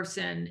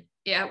person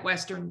at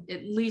Western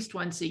at least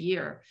once a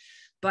year.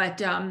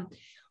 But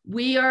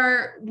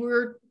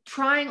we're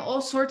trying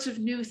all sorts of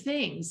new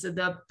things.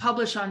 The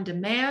publish on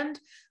demand,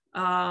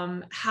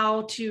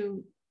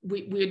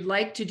 we'd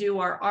like to do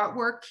our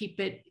artwork, keep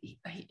it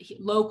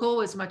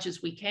local as much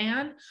as we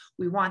can.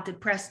 We want the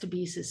press to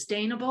be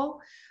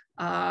sustainable.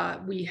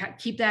 We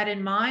keep that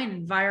in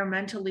mind,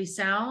 environmentally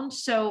sound.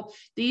 So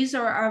these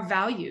are our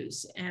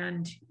values,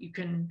 and you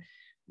can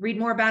read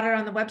more about it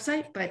on the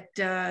website, but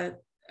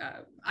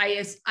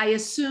I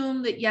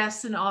assume that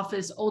yes, an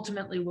office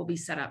ultimately will be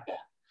set up.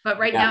 But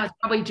right now it's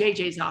probably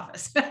JJ's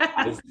office.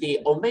 I see.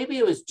 Or maybe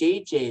it was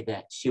JJ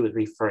that she was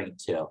referring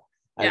to.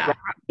 Yeah.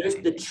 There's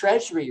the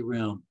treasury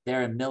room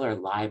there in Miller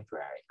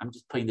Library. I'm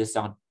just putting this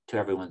on to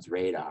everyone's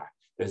radar.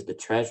 There's the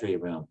treasury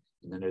room,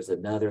 and then there's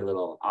another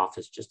little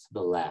office just to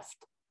the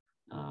left.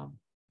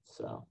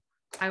 So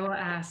I will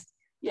ask.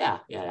 Yeah,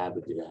 I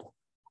would do that.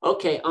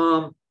 Okay.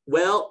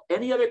 Well,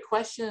 any other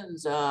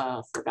questions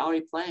for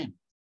Valerie Plame?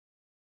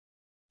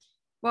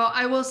 Well,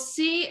 I will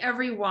see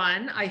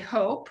everyone, I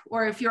hope,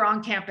 or if you're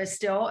on campus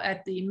still,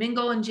 at the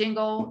Mingle and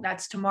Jingle.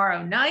 That's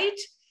tomorrow night.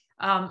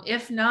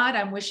 If not,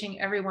 I'm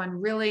wishing everyone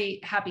really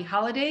happy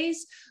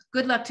holidays.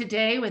 Good luck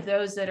today with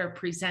those that are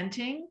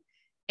presenting.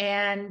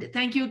 And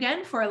thank you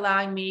again for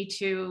allowing me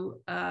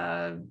to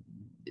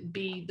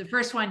be the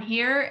first one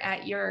here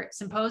at your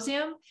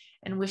symposium,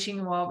 and wishing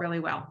you all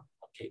really well.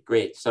 Okay,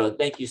 great. So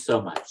thank you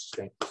so much.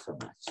 Thank you so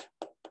much.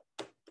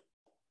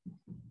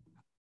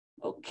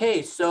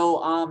 Okay,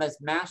 so as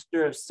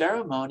master of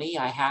ceremony,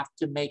 I have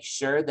to make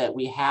sure that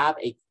we have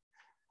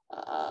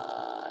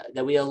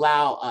that we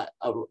allow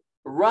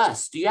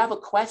Russ. Do you have a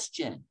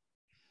question?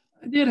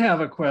 I did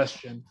have a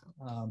question.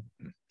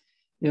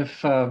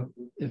 If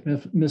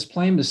Ms.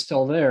 Plame is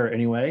still there,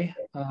 anyway,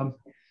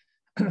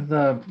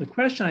 the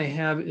question I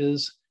have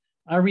is,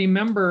 I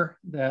remember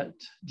that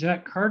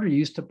Jack Carter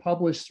used to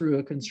publish through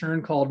a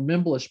concern called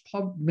Mimbris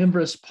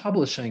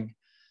Publishing,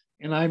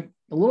 and I'm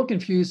a little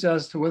confused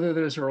as to whether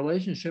there's a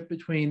relationship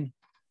between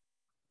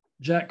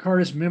Jack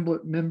Carter's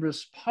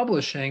Mimbris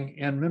Publishing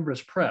and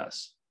Mimbris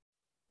Press.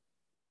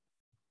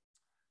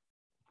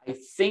 I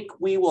think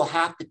we will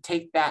have to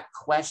take that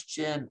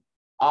question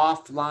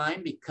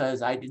offline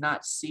because I do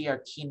not see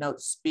our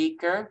keynote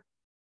speaker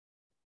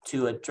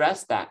to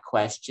address that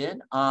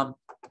question.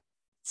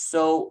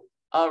 So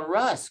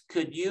Russ,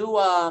 could you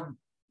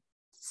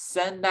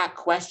send that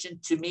question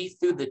to me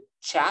through the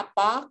chat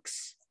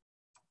box?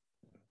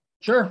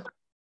 Sure.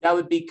 That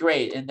would be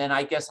great. And then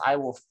I guess I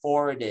will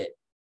forward it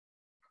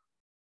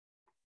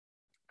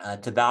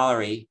to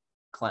Valerie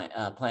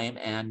Plame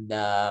and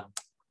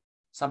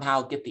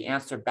somehow get the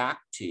answer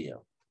back to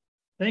you.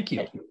 Thank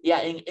you.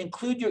 Yeah,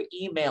 include your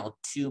email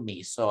to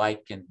me so I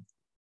can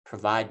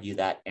provide you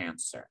that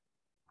answer.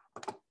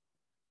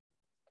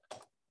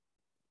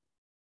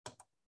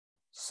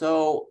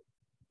 So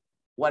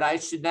what I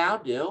should now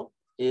do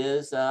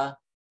is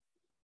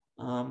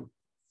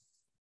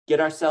get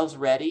ourselves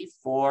ready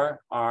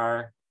for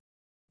our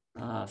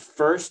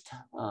first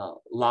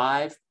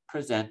live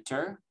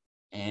presenter.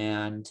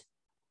 And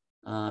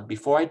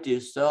before I do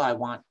so, I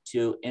want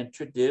to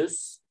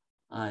introduce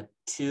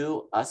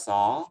to us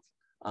all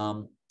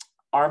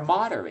our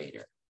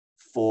moderator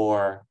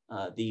for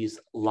these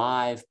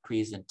live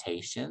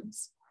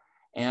presentations.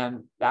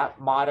 And that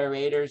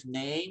moderator's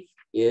name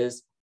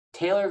is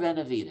Taylor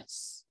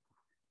Benavides.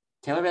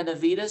 Taylor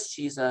Benavides,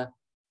 she's an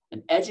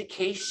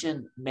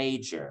education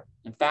major.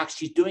 In fact,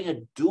 she's doing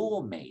a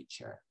dual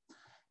major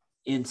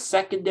in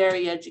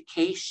secondary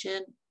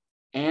education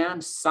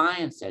and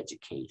science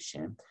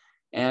education.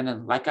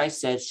 And like I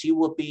said, she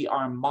will be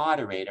our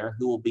moderator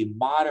who will be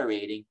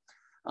moderating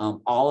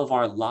all of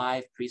our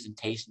live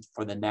presentations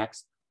for the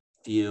next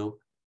few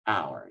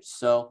hours.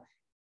 So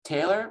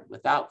Taylor,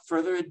 without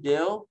further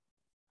ado,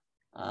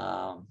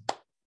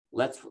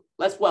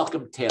 let's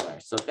welcome Taylor.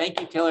 So thank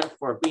you, Taylor,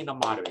 for being a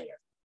moderator.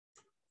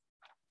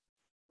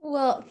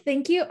 Well,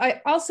 thank you.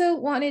 I also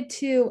wanted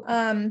to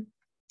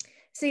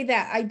say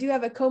that I do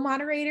have a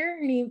co-moderator.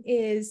 Her name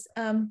is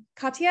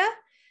Katya,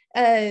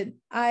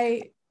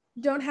 I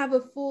don't have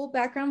a full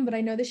background, but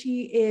I know that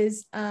she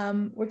is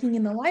working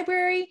in the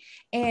library,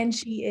 and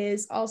she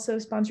is also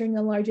sponsoring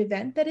a large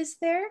event that is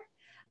there.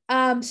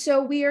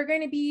 So we are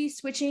going to be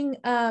switching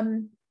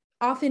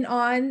off and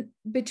on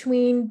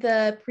between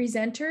the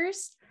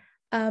presenters,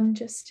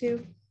 just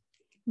to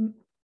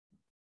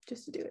do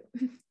it.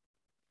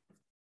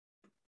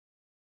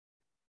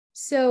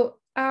 So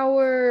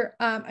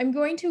I'm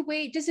going to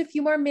wait just a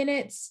few more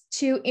minutes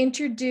to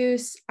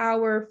introduce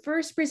our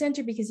first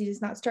presenter, because he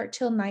does not start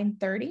till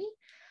 9:30.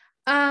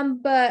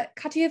 But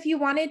Katya, if you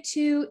wanted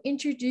to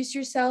introduce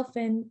yourself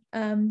and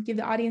give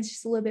the audience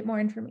just a little bit more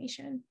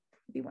information,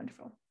 it'd be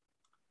wonderful.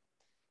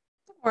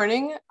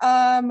 Morning.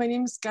 My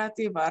name is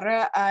Katya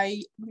Ibarra.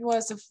 I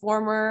was a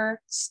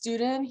former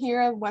student here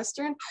at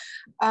Western.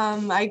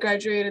 I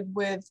graduated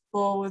with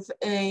both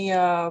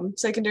a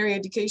secondary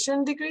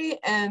education degree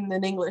and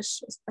an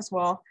English as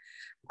well.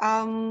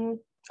 I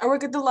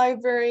work at the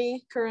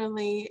library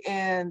currently,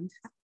 and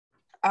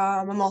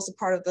I'm also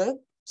part of the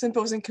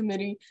Symposium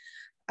committee.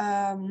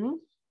 I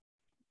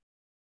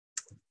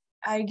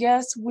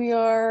guess we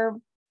are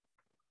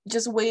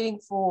just waiting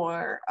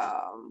for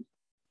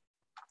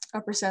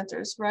our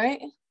presenters,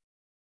 right?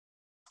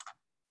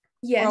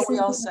 Yes. Or are we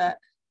all set?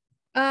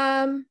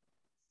 Let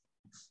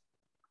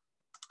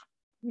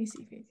me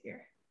see if he's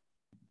here.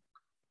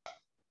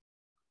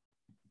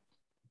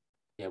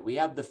 Yeah, we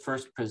have the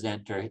first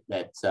presenter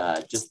that's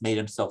just made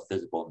himself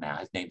visible now.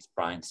 His name's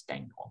Brian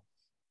Stengel.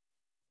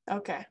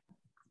 Okay.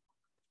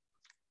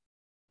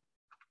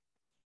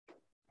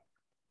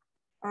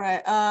 All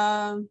right,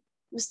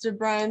 Mr.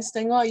 Brian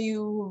Stengel, are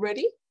you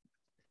ready?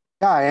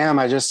 Yeah, I am.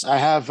 I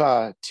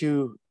have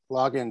two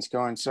logins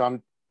going, so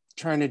I'm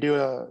trying to do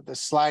the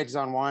slides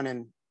on one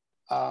and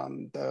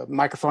the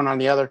microphone on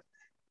the other.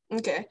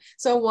 Okay,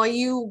 so while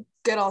you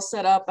get all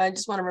set up, I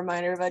just want to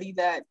remind everybody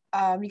that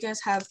you guys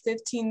have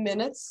 15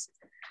 minutes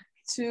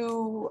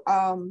to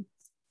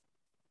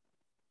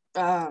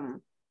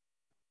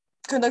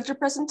conduct your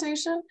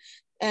presentation.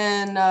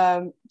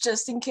 And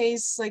just in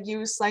case like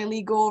you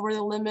slightly go over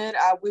the limit,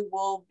 we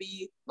will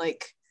be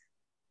like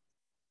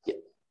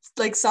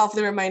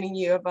softly reminding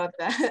you about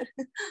that.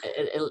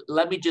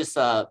 Let me just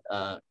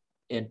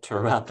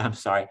interrupt. I'm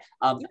sorry.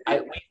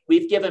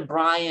 We've given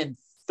Brian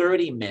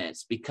 30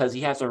 minutes because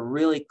he has a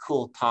really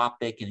cool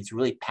topic and he's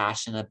really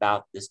passionate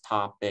about this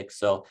topic.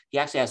 So he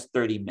actually has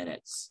 30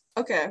 minutes.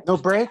 Okay. No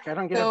break? I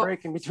don't get a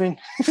break in between.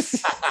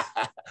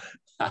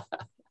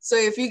 So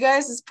if you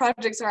guys'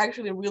 projects are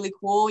actually really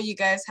cool, you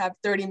guys have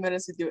 30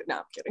 minutes to do it. No,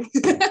 I'm kidding.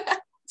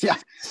 Yeah.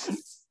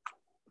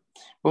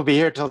 We'll be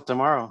here till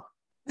tomorrow.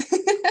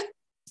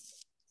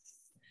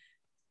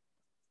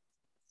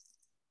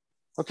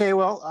 Okay,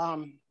 well,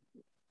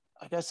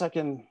 I guess I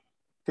can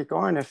get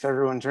going if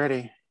everyone's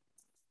ready.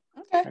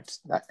 Okay.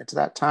 It's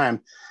that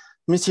time.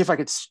 Let me see if I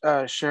could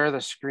share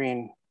the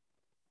screen.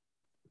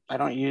 I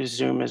don't use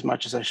Zoom as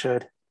much as I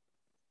should.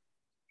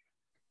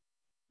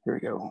 Here we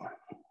go.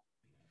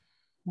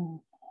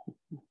 All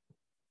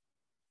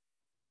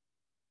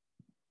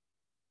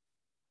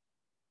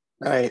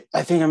right,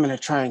 I think I'm gonna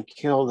try and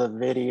kill the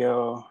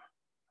video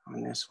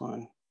on this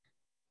one,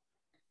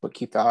 but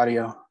keep the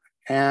audio,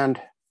 and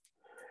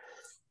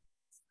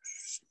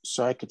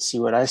so I could see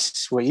what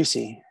you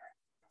see.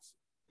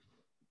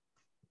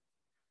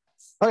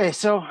 Okay,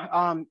 so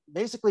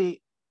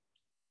basically,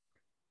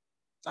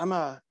 I'm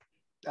a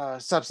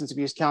substance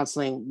abuse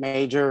counseling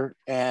major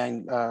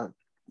and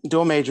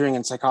dual majoring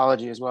in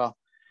psychology as well.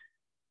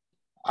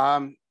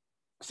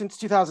 Since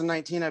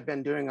 2019, I've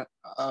been doing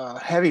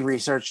heavy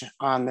research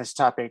on this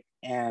topic,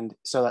 and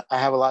so I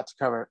have a lot to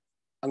cover.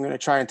 I'm going to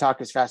try and talk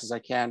as fast as I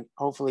can.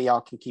 Hopefully,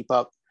 y'all can keep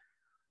up.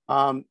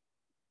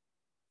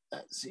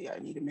 Let's see, I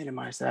need to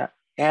minimize that.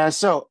 And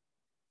so,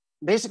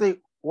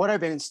 basically, what I've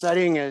been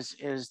studying is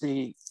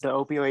the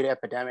opioid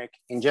epidemic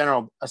in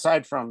general,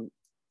 aside from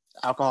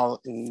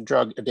alcohol and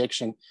drug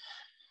addiction.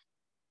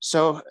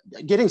 So,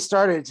 getting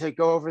started to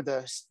go over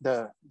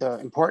the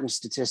important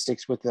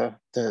statistics with the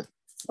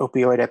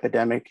opioid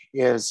epidemic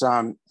is,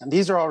 and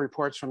these are all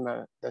reports from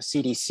the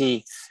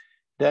CDC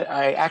that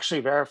I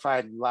actually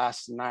verified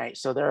last night.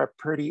 So they're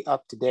pretty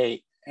up to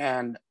date.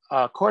 And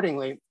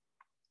accordingly,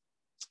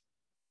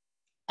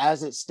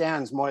 as it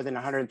stands, more than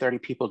 130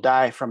 people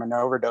die from an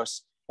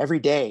overdose every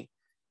day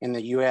in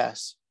the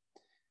US.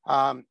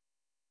 At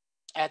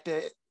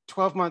the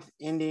 12-month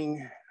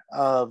ending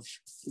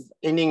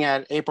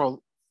at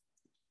April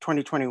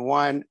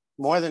 2021,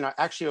 more than,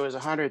 actually it was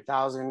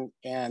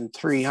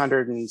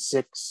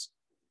 100,306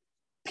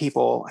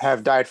 people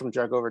have died from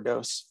drug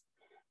overdose.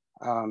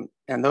 And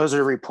those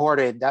are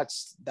reported,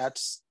 that's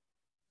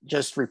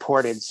just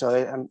reported.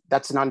 So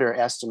that's an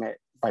underestimate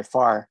by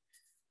far.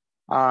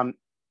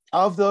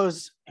 Of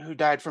those who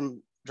died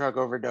from drug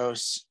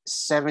overdose,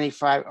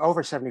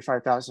 over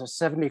 75,000,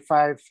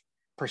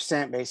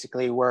 75%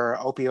 basically were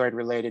opioid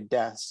related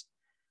deaths.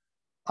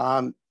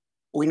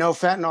 We know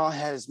fentanyl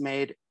has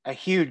made a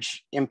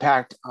huge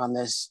impact on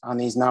these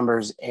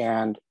numbers,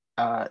 and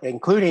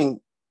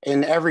including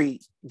in every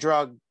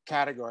drug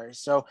categories.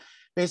 So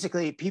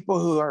basically people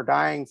who are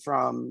dying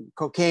from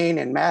cocaine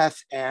and meth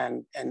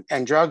and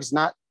drugs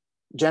not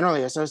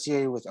generally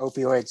associated with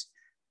opioids,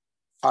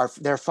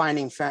 they're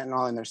finding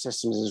fentanyl in their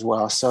systems as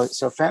well. So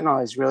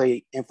fentanyl is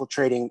really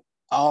infiltrating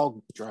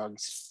all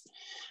drugs.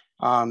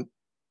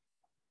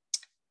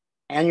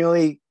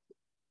 Annually,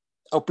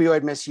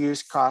 opioid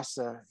misuse costs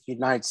the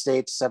United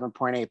States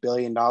 $7.8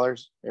 billion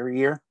every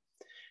year.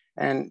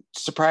 And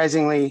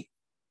surprisingly,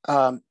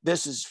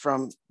 this is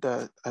from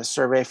a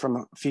survey from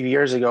a few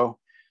years ago,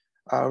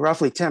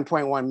 roughly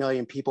 10.1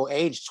 million people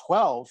aged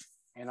 12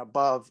 and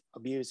above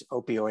abuse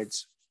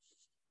opioids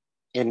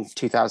in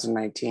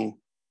 2019.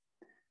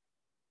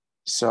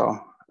 So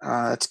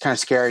it's kind of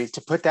scary.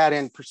 To put that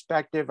in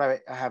perspective, I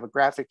have a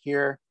graphic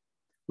here.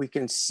 We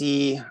can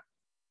see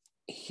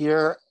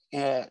here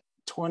at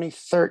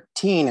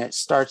 2013, it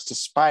starts to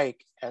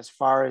spike as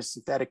far as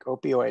synthetic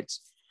opioids.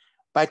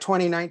 By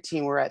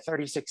 2019, we're at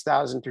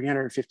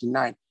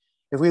 36,359.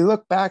 If we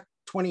look back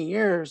 20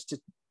 years to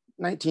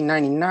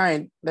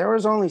 1999, there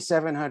was only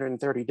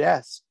 730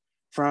 deaths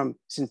from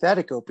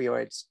synthetic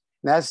opioids.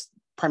 And that's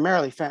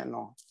primarily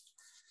fentanyl.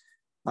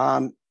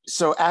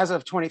 So as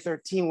of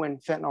 2013, when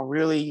fentanyl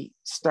really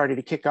started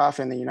to kick off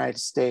in the United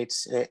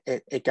States,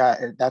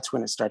 that's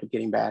when it started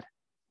getting bad.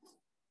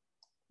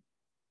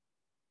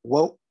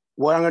 Well,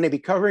 what I'm going to be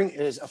covering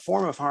is a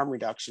form of harm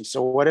reduction.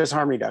 So what is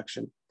harm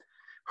reduction?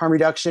 Harm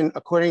reduction,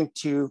 according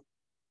to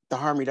the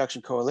Harm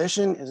Reduction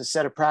Coalition, is a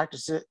set of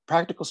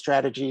practical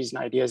strategies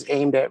and ideas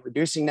aimed at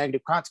reducing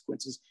negative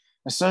consequences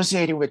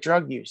associated with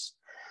drug use.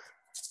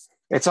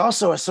 It's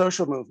also a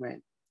social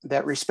movement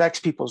that respects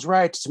people's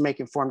rights to make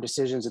informed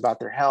decisions about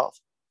their health.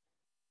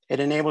 It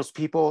enables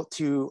people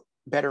to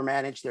better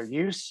manage their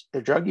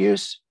drug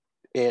use.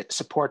 It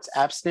supports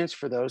abstinence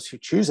for those who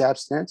choose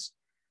abstinence.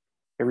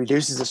 It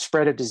reduces the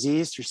spread of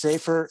disease through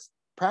safer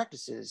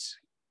practices.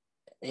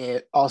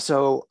 It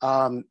also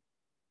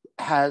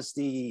has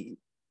the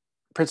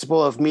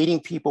principle of meeting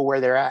people where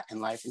they're at in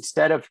life.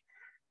 Instead of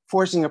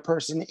forcing a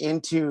person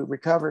into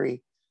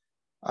recovery,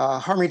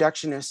 harm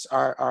reductionists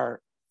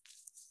are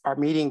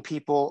meeting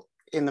people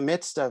in the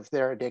midst of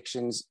their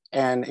addictions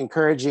and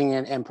encouraging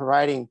and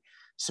providing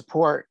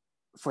support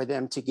for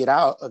them to get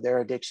out of their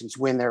addictions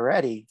when they're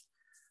ready.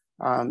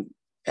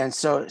 And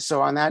so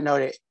on that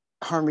note,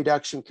 harm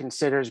reduction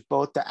considers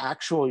both the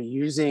actual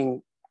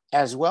using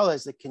as well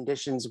as the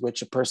conditions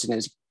which a person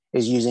is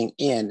using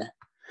in.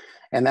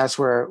 And that's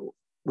where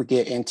we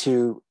get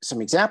into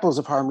some examples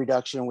of harm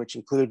reduction, which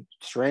include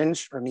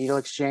syringe or needle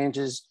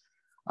exchanges,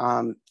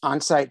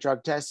 on-site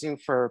drug testing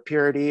for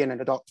purity and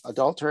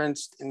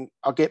adulterants. And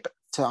I'll get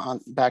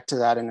back to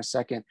that in a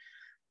second.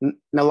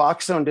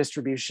 Naloxone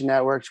distribution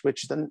networks,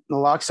 which the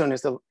naloxone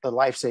is the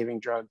life-saving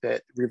drug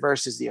that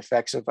reverses the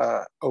effects of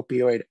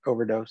opioid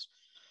overdose.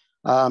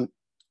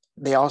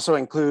 They also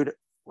include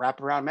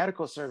wraparound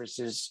medical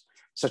services,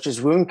 such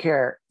as wound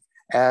care,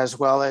 as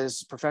well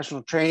as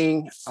professional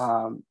training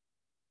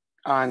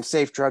on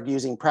safe drug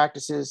using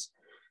practices,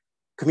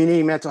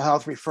 community mental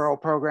health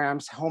referral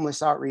programs,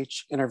 homeless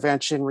outreach,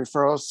 intervention,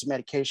 referrals to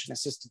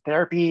medication-assisted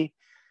therapy,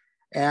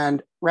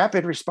 and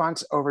rapid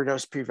response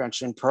overdose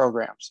prevention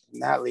programs.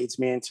 And that leads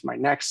me into my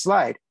next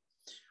slide.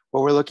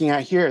 What we're looking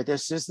at here,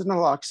 this is the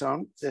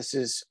naloxone. This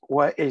is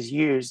what is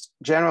used,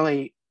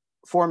 generally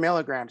 4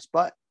 milligrams,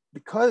 but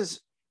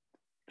because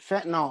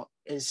fentanyl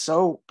is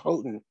so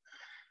potent,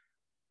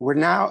 we're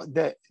now,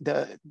 the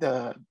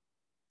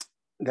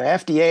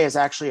FDA has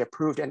actually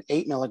approved an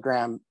 8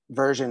 milligram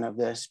version of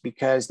this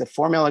because the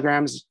 4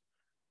 milligrams,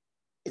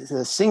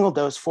 the single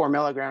dose 4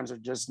 milligrams are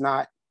just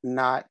not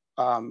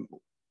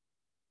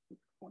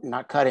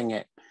cutting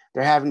it.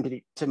 They're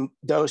having to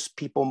dose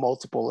people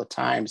multiple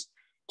times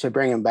to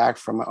bring them back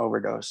from an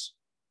overdose.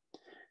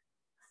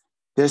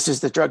 This is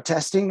the drug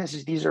testing.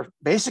 These are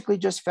basically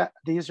just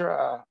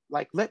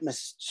like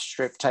litmus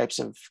strip types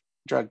of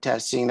drug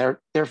testing. They're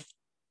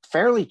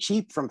fairly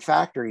cheap from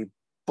factory,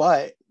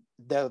 but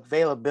the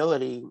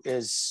availability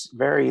is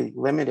very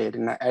limited.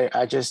 And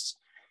I just,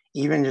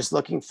 even just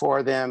looking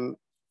for them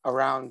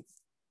around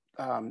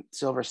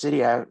Silver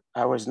City, I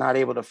was not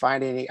able to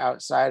find any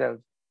outside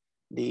of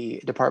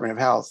the Department of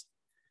Health.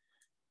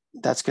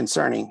 That's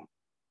concerning.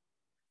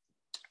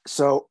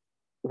 So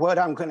what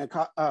I'm going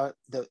to,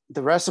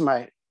 the rest of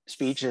my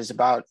speech is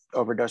about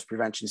overdose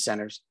prevention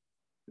centers.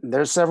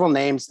 There's several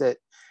names that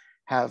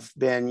have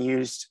been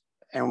used,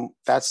 and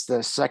that's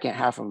the second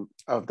half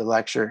of the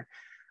lecture.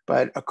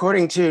 But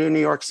according to New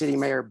York City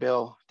Mayor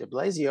Bill de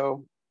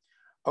Blasio,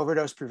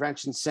 overdose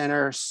prevention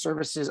center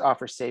services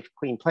offer safe,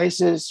 clean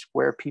places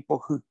where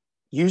people who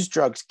use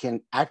drugs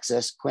can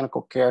access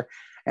clinical care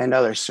and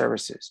other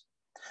services.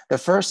 The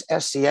first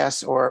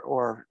SCS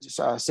or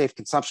safe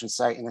consumption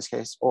site in this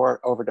case, or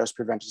overdose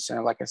prevention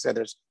center, like I said,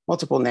 there's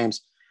multiple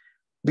names,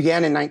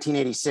 began in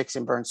 1986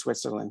 in Bern,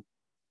 Switzerland.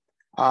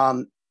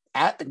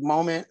 At the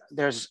moment,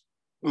 there's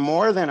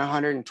more than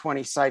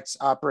 120 sites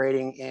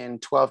operating in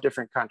 12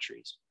 different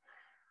countries.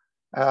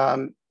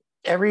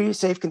 every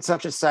safe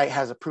consumption site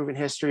has a proven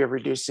history of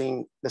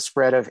reducing the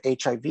spread of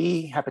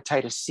HIV,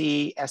 hepatitis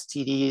C,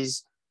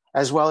 STDs,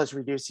 as well as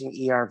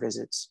reducing ER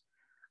visits.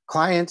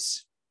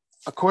 Clients,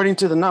 according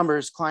to the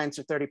numbers, clients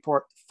are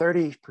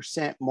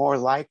 30% more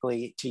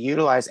likely to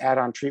utilize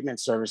add-on treatment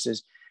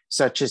services,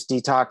 such as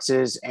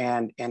detoxes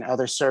and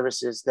other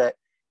services that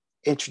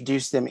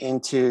introduce them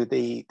into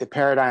the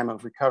paradigm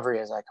of recovery,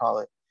 as I call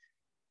it.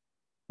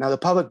 Now, the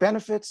public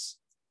benefits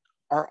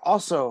are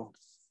also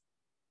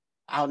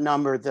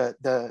outnumber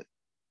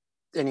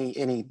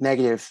any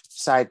negative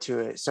side to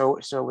it.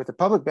 So with the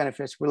public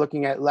benefits, we're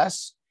looking at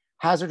less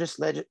hazardous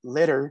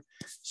litter.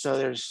 So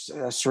there's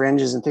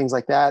syringes and things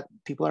like that.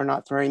 People are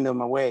not throwing them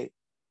away.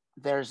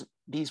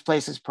 These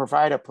places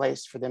provide a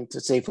place for them to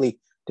safely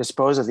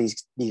dispose of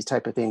these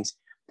type of things.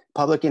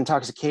 Public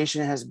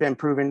intoxication has been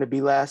proven to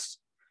be less.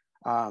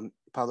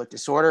 Public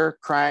disorder,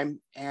 crime,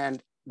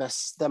 and the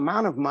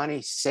amount of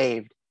money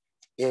saved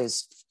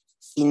is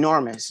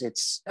enormous.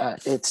 It's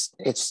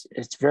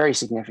very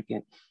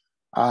significant.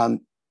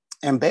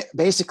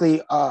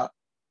 Basically,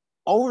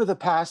 over the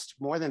past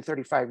more than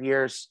 35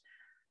 years,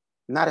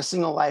 not a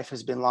single life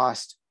has been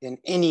lost in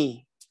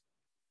any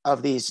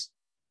of these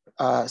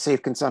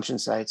safe consumption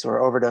sites or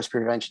overdose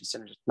prevention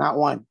centers, not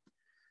one.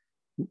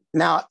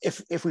 Now,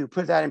 if we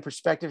put that in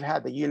perspective,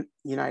 had the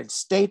United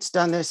States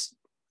done this,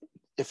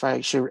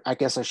 I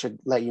guess I should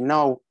let you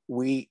know,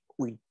 we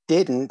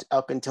didn't,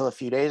 up until a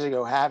few days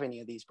ago, have any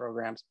of these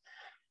programs.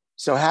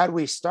 So had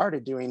we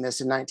started doing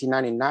this in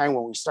 1999,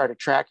 when we started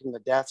tracking the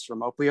deaths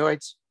from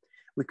opioids,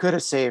 we could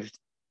have saved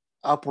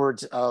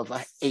upwards of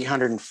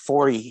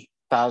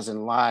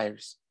 840,000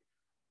 lives.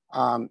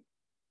 Some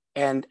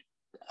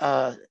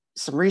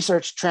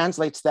research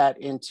translates that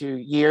into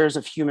years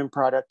of human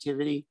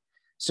productivity.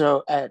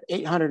 So at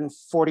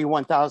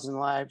 841,000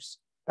 lives,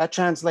 that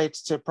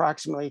translates to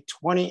approximately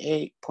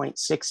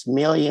 28.6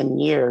 million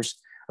years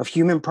of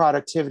human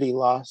productivity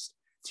lost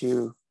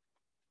to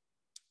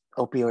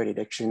opioid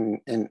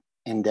addiction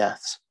and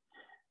deaths.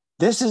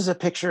 This is a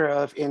picture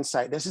of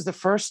Insight. This is the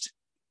first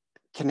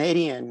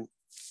Canadian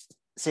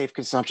safe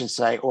consumption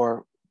site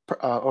or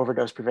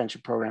overdose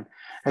prevention program.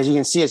 As you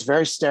can see, it's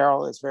very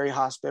sterile. It's very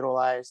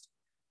hospitalized.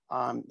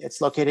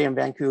 It's located in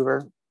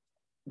Vancouver,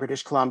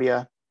 British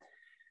Columbia.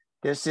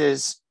 This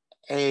is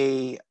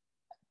a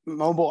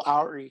mobile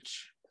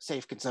outreach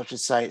safe consumption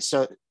site.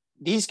 So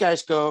these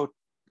guys go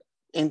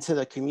into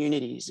the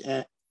communities.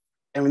 And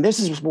this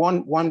is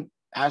one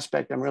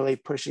aspect I'm really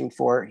pushing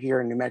for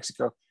here in New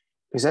Mexico,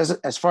 because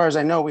as far as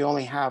I know, we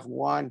only have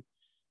one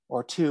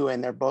or two,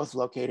 and they're both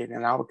located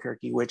in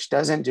Albuquerque, which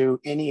doesn't do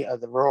any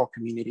of the rural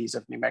communities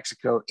of New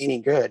Mexico any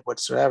good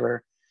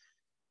whatsoever.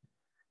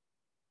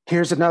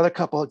 Here's another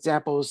couple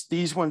examples.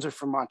 These ones are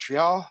from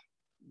Montreal.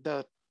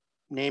 The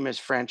name is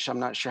French. I'm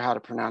not sure how to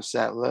pronounce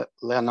that.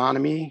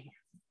 L'Anonyme.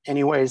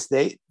 Anyways,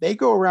 they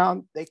go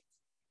around,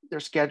 their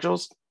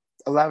schedules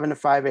 11 to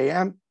 5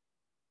 a.m.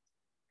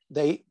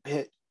 They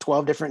hit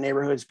 12 different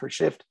neighborhoods per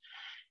shift,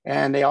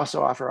 and they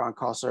also offer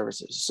on-call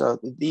services. So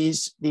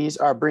these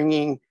are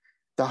bringing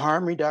the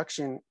harm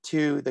reduction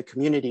to the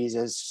communities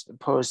as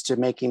opposed to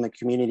making the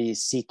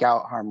communities seek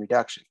out harm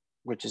reduction,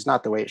 which is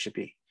not the way it should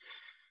be.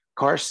 Of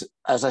course,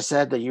 as I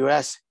said, the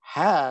US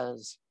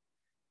has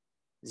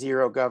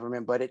zero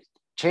government, but it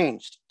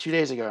changed 2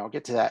 days ago. I'll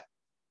get to that.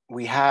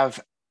 We have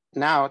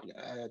now,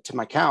 to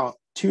my count,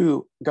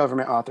 2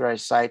 government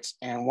authorized sites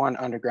and 1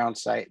 underground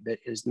site that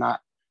is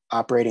not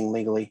operating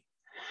legally.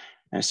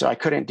 And so I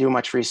couldn't do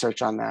much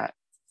research on that.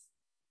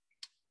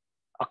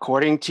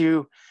 According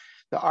to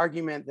the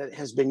argument that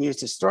has been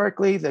used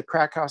historically, the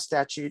crack house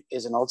statute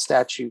is an old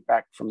statute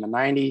back from the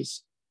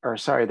 80s.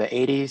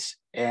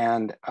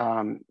 And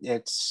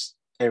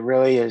it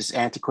really is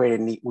antiquated,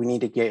 and we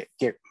need to get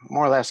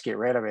more or less get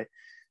rid of it.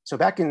 So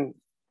back in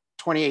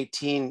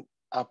 2018,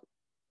 a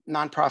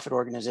nonprofit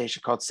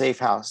organization called Safe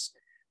House,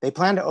 they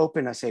plan to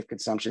open a safe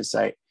consumption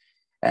site.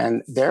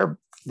 And they're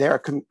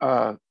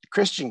a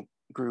Christian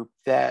group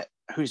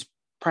whose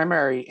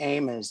primary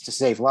aim is to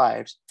save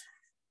lives.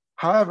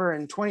 However,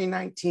 in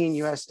 2019,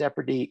 U.S.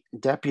 Deputy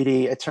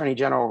Attorney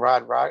General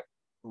Rod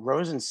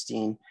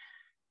Rosenstein,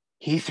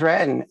 he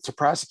threatened to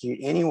prosecute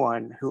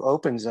anyone who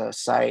opens a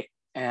site,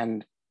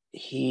 and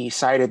he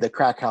cited the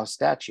crack house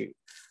statute.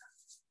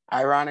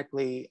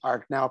 Ironically,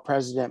 our now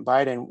President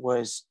Biden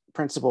was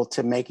principal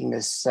to making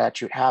this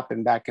statute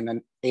happen back in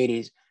the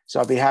 80s. So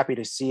I'll be happy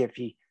to see if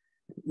he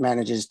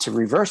manages to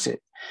reverse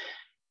it.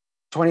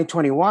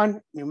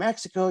 2021, New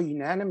Mexico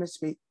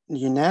unanimously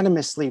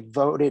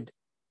voted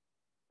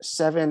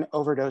 7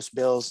 overdose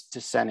bills to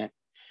Senate.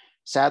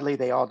 Sadly,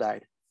 they all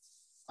died.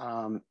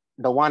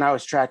 The one I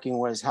was tracking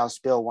was House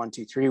Bill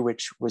 123,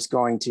 which was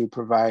going to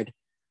provide,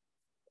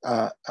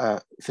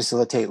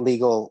 facilitate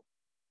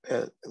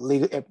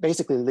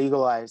basically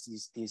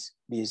legalize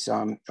these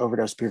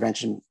overdose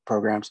prevention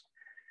programs.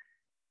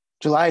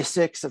 July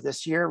 6th of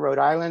this year, Rhode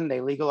Island,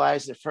 they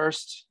legalized the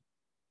first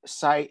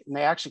site, and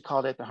they actually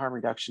called it the harm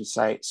reduction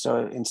site.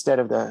 So instead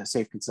of the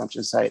safe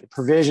consumption site, the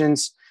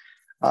provisions,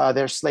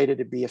 they're slated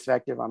to be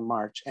effective on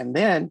March. And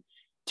then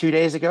 2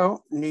 days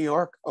ago, New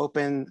York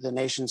opened the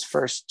nation's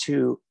first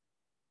two,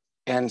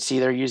 and see,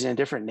 they're using a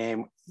different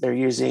name. They're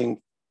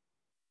using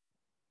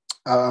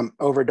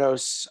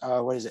overdose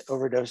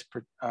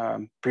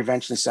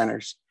prevention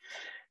centers.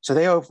 So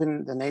they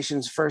opened the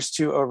nation's first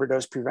two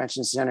overdose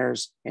prevention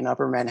centers in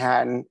Upper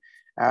Manhattan.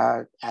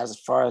 As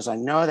far as I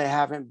know, they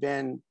haven't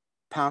been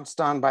pounced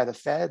on by the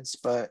feds,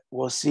 but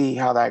we'll see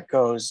how that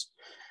goes.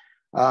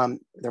 The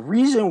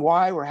reason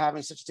why we're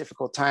having such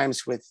difficult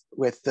times with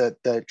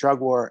the drug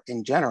war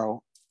in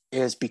general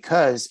is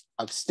because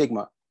of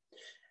stigma.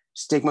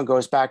 Stigma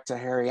goes back to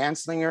Harry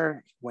Anslinger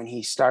when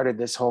he started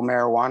this whole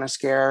marijuana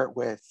scare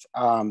with,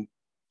 and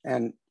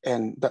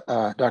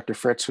Dr.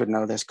 Fritz would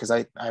know this because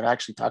I've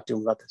actually talked to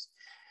him about this.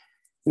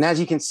 And as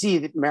you can see,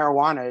 that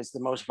marijuana is the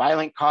most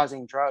violent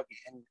causing drug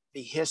in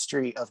the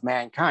history of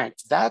mankind.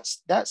 That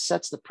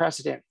sets the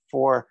precedent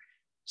for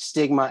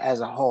stigma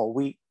as a whole.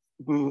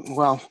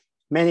 Well,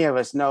 many of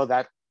us know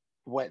that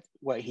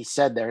what he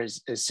said there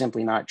is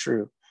simply not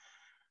true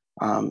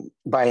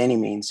by any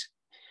means.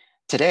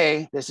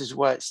 Today, this is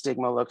what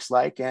stigma looks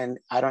like. And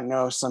I don't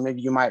know, some of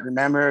you might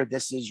remember,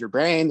 this is your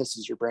brain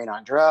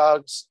on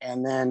drugs.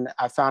 And then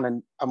I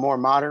found a more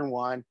modern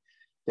one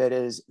that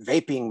is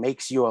vaping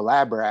makes you a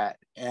lab rat.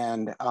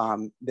 And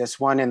this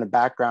one in the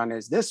background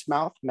is this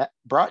mouth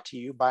brought to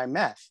you by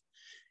meth.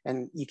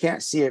 And you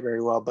can't see it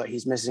very well, but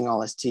he's missing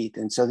all his teeth.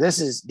 And so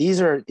these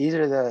are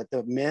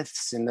the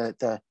myths and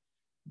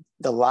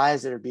the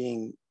lies that are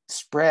being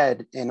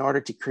spread in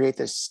order to create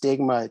this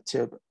stigma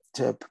to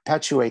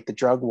perpetuate the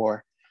drug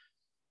war.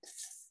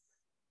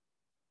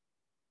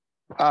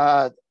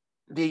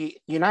 The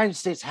United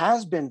States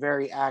has been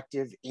very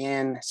active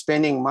in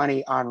spending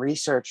money on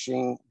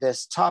researching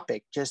this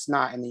topic, just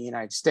not in the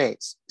United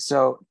States.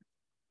 So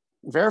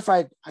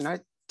verified,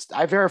 and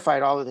I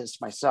verified all of this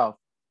myself,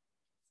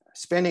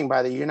 spending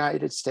by the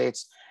United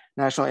States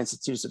National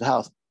Institutes of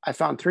Health. I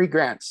found 3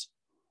 grants.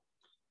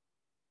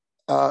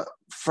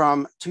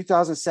 From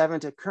 2007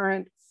 to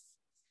current,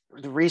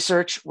 the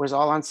research was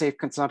all on safe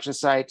consumption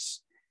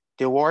sites.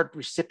 The award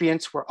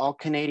recipients were all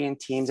Canadian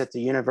teams at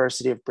the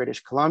University of British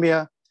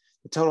Columbia.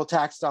 The total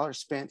tax dollars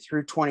spent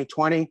through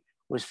 2020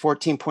 was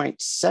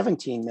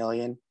 $14.17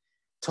 million.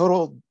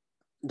 Total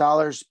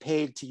dollars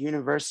paid to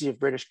University of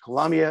British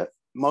Columbia,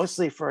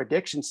 mostly for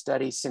addiction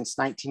studies since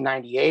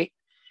 1998,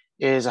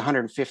 is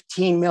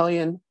 $115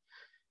 million.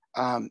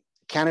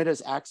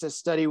 Canada's Access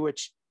Study,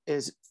 which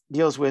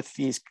deals with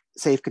these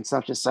safe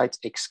consumption sites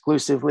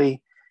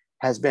exclusively,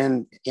 has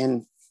been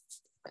in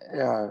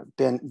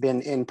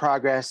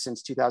progress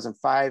since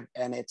 2005,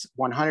 and it's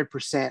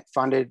 100%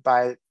 funded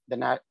by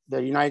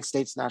the United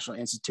States National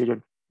Institute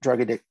of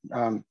Drug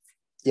Addiction.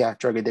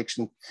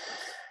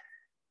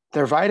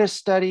 Their VITAS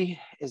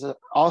study is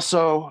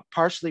also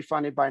partially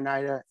funded by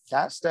NIDA.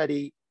 That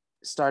study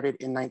started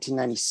in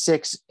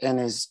 1996 and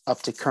is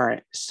up to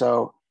current.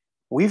 So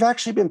we've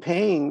actually been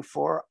paying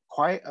for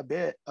quite a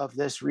bit of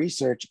this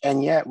research,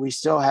 and yet we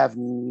still have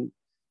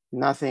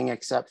nothing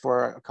except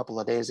for a couple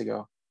of days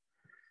ago.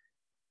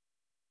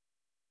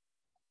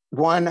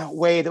 One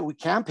way that we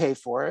can pay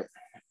for it,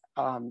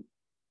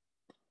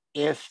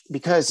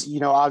 because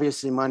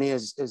obviously money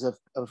is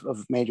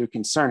of major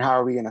concern. How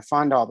are we going to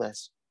fund all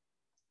this?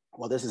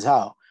 Well, this is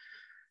how.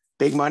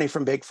 Big money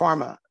from Big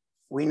Pharma.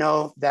 We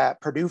know that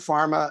Purdue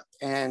Pharma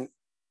and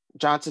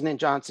Johnson &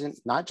 Johnson,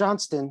 not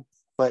Johnston,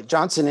 but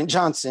Johnson &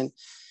 Johnson,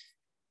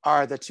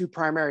 are the 2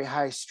 primary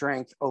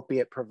high-strength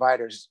opiate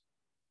providers.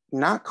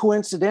 Not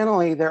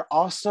coincidentally, they're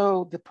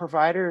also the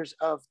providers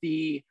of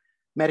the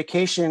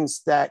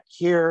medications that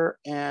cure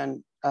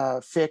and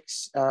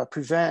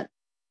prevent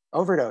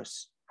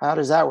overdose. How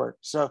does that work?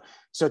 So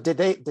did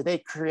they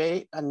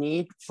create a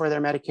need for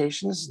their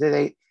medications?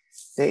 They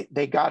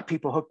got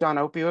people hooked on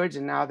opioids,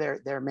 and now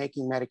they're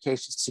making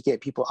medications to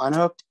get people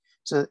unhooked.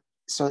 So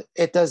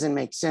it doesn't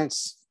make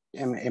sense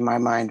in my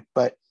mind.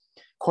 But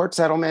court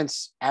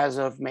settlements as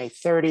of May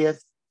 3rd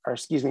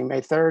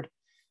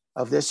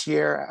of this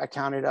year, I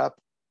counted up,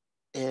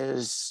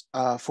 is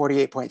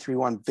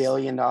 $48.31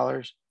 billion.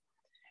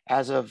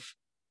 As of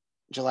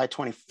July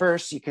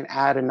 21st, you can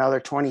add another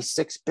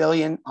 26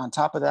 billion on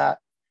top of that.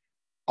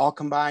 All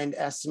combined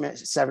estimate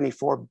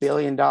 $74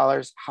 billion.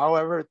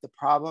 However, the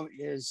problem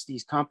is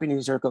these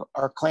companies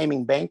are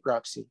claiming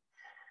bankruptcy.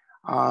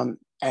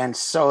 And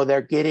so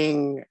they're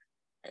getting,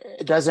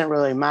 it doesn't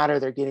really matter,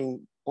 they're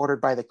getting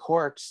ordered by the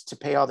courts to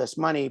pay all this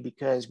money,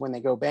 because when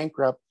they go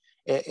bankrupt,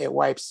 it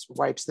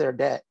wipes their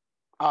debt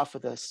off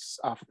of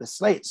the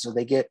slate, so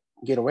they get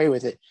away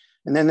with it.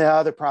 And then the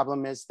other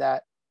problem is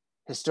that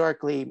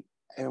historically,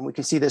 and we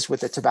can see this with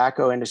the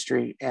tobacco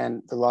industry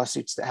and the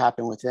lawsuits that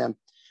happen with them,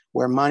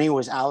 where money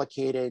was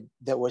allocated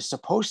that was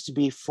supposed to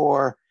be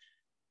for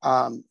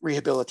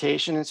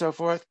rehabilitation and so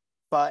forth,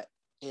 but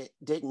it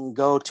didn't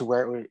go to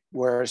where it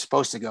was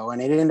supposed to go.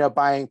 And it ended up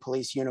buying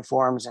police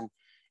uniforms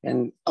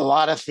and a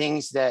lot of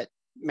things that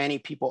many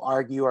people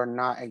argue are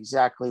not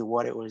exactly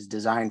what it was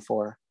designed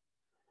for.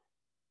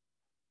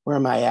 Where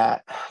am I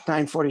at?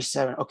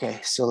 9:47. Okay,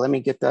 so let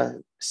me get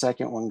the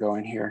second one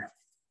going here.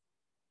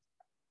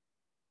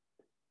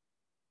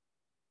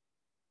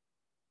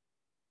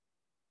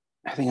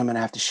 I think I'm gonna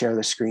have to share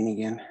the screen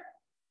again.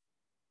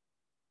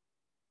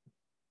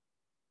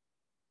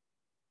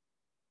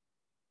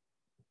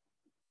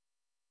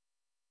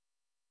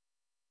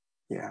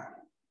 Yeah.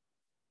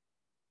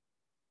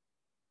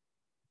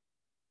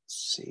 Let's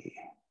see,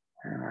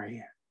 where are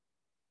you?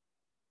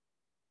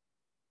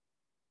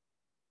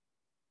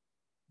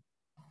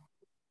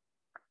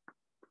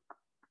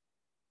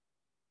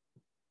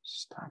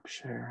 Stop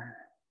share,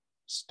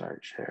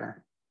 start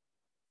share.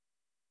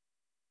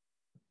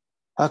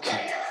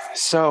 Okay,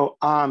 so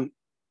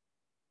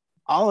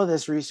all of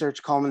this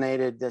research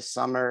culminated this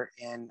summer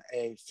in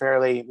a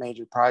fairly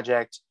major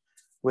project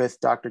with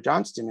Dr.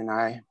 Johnston and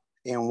I,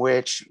 in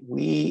which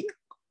we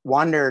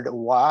wondered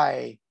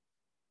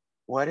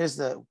what is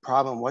the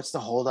problem? What's the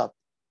holdup?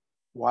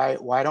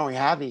 Why don't we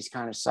have these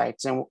kind of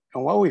sites? And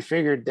what we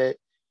figured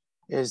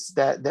is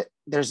that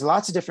there's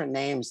lots of different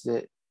names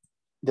that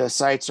the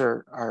sites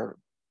are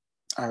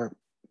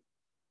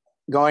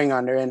going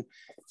under, and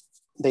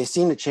they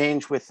seem to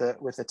change with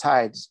the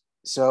tides.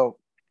 So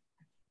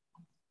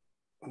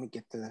let me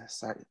get the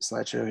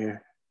slideshow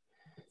here.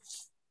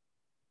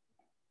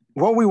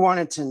 What we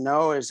wanted to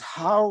know is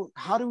how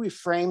do we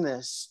frame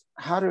this?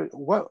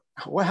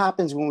 What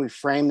happens when we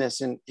frame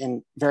this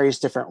in various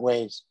different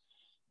ways?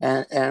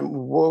 And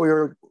what we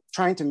were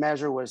trying to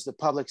measure was the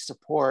public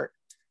support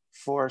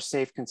for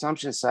safe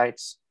consumption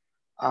sites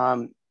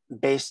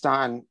based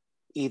on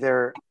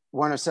either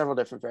one of several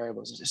different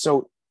variables.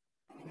 So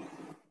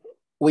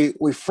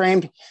we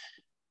framed,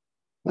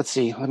 let's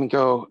see, let me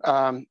go.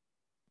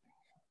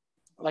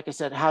 Like I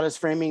said, how does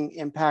framing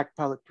impact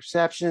public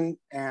perception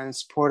and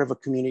support of a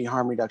community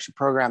harm reduction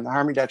program? The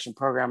harm reduction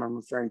program I'm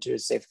referring to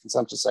is safe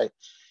consumption site.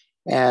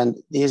 And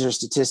these are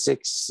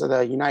statistics. So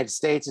the United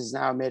States is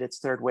now amid its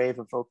third wave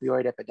of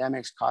opioid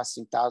epidemics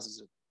costing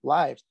thousands of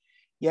lives.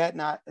 Yet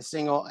not a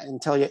single,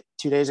 until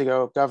 2 days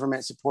ago,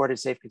 government supported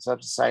safe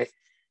consumption site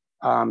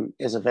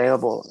is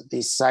available.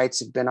 These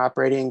sites have been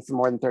operating for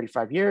more than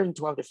 35 years in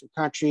 12 different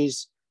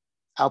countries,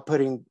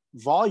 outputting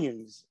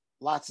volumes,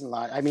 lots and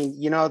lots. I mean,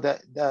 you know,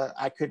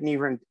 I couldn't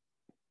even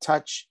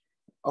touch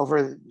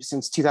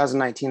since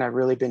 2019. I've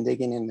really been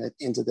digging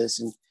into this,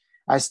 and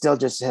I still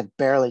just have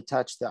barely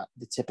touched the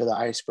tip of the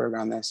iceberg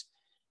on this.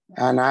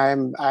 And I've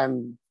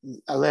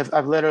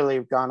literally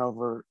gone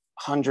over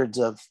hundreds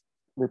of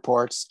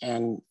reports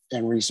and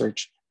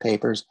research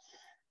papers.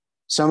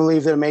 Some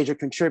believe that a major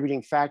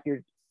contributing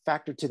factor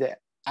to the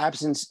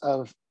absence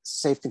of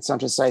safe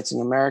consumption sites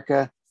in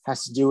America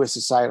has to do with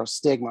societal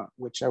stigma,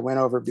 which I went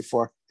over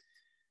before.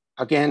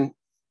 Again,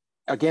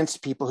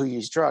 against people who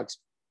use drugs.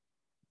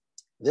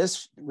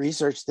 This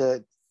research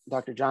that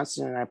Dr.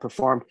 Johnston and I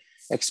performed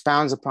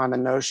expounds upon the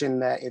notion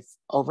that if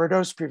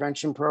overdose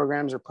prevention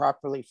programs are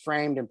properly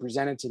framed and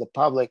presented to the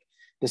public,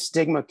 the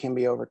stigma can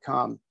be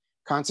overcome.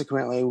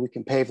 Consequently, we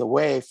can pave the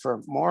way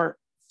for more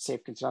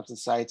safe consumption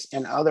sites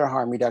and other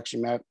harm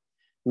reduction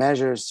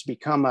measures to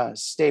become a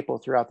staple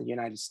throughout the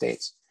United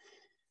States.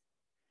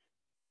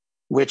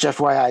 Which,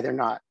 FYI, they're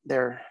not.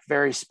 They're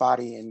very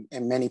spotty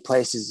in many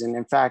places. And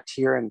in fact,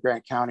 here in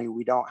Grant County,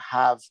 we don't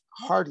have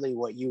hardly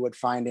what you would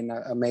find in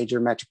a major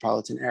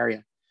metropolitan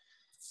area.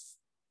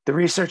 The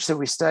research that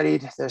we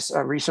studied, this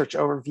research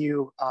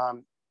overview,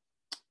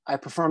 I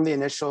performed the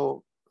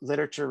initial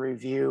literature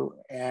review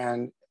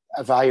and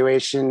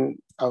evaluation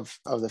of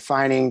the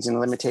findings and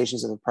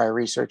limitations of the prior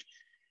research.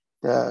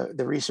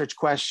 The research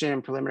question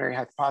and preliminary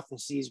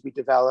hypotheses we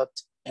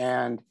developed,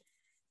 and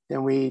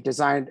then we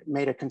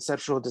made a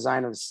conceptual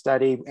design of the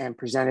study and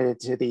presented it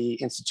to the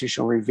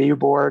Institutional Review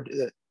Board.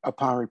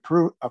 Upon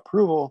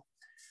approval,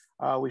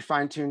 we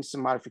fine-tuned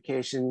some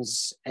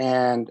modifications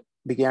and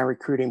began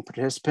recruiting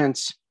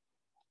participants.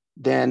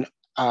 Then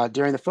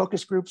during the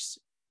focus groups,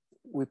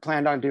 we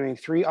planned on doing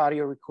 3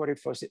 audio recorded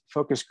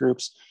focus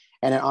groups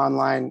and an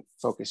online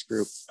focus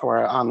group, or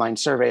an online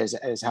survey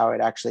is how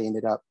it actually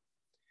ended up.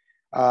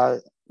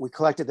 We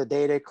collected the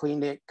data,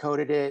 cleaned it,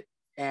 coded it,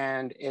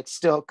 and it's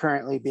still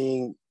currently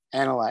being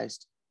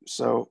analyzed.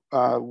 So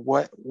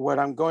what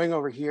I'm going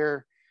over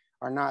here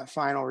are not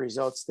final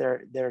results.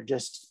 They're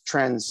just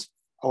trends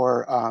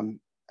or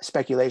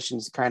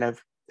speculations, kind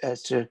of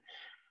as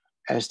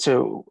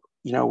to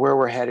where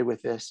we're headed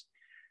with this.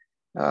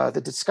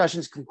 The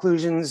discussions,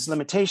 conclusions,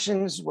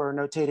 limitations were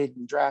notated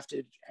and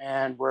drafted,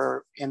 and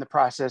we're in the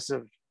process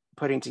of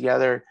putting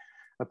together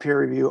a peer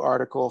review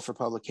article for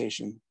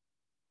publication.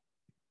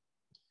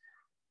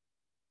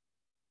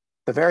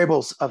 The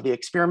variables of the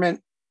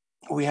experiment,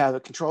 we have the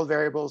control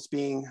variables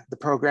being the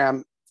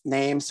program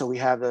name. So we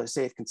have the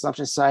safe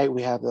consumption site,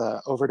 we have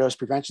the overdose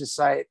prevention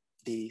site,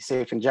 the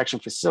safe injection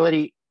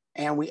facility,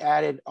 and we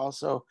added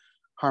also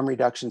harm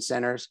reduction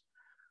centers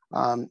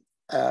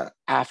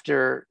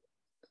after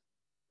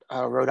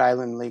Rhode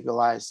Island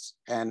legalized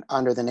and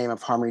under the name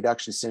of harm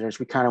reduction centers.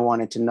 We kind of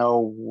wanted to know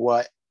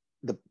what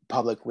the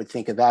public would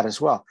think of that as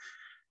well.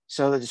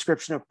 So the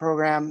description of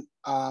program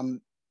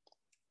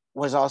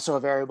was also a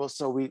variable.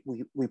 So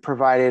we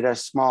provided a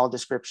small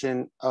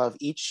description of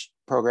each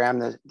program,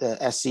 the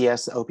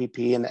SCS, the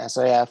OPP, and the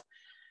SIF.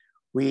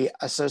 We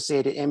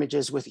associated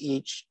images with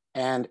each,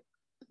 and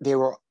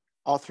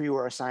all three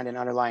were assigned an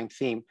underlying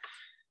theme.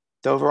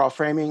 The overall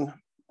framing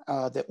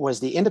that was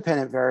the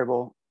independent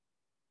variable,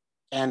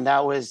 and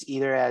that was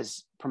either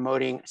as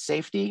promoting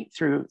safety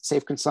through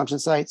safe consumption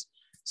sites,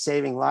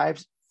 saving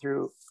lives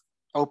through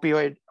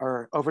opioid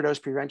or overdose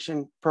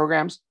prevention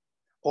programs,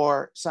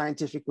 or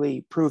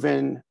scientifically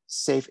proven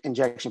safe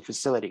injection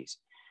facilities.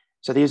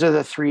 So these are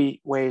the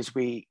three ways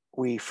we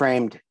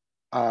framed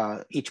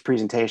each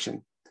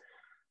presentation.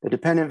 The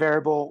dependent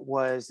variable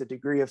was the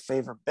degree of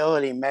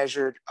favorability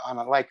measured on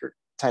a Likert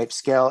type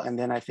scale, and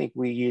then I think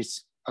we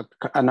used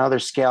another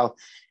scale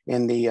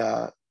in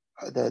the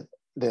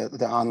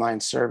online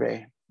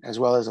survey, as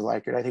well as a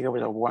Likert. I think it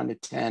was a 1 to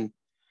 10.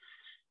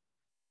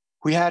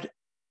 We had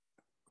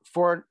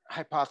 4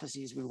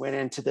 hypotheses we went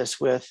into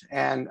this with,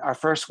 and our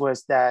first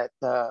was that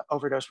the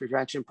overdose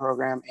prevention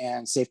program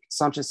and safe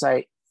consumption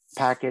site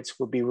packets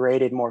would be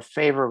rated more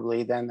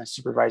favorably than the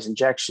supervised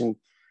injection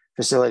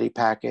facility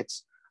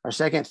packets. Our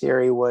second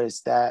theory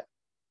was that,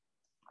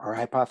 our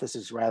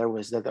hypothesis rather,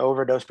 was that the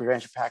overdose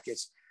prevention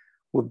packets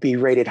would be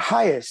rated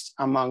highest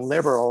among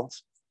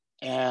liberals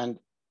and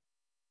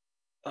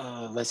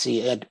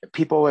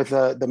people with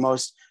the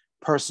most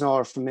personal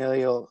or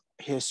familial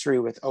history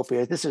with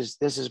opioids.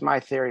 This is my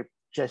theory,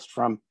 just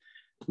from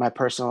my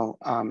personal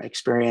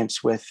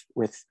experience with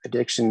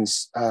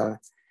addictions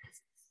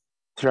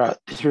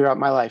throughout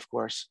my life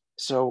course.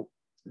 So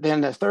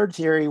then the third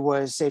theory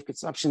was safe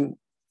consumption.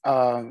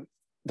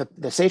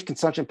 The safe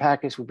consumption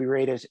package would be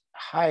rated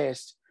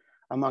highest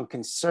among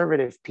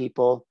conservative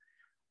people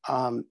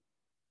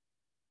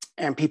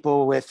and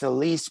people with the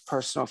least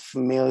personal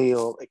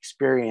familial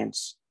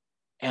experience.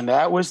 And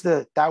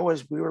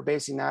we were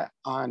basing that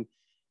on,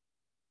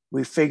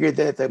 we figured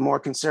that the more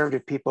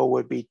conservative people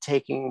would be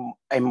taking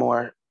a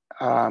more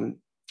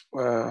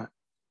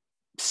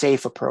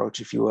safe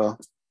approach, if you will.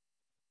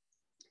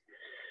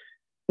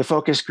 The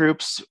focus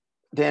groups,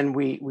 then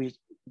we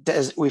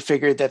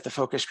figured that the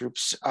focus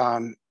groups,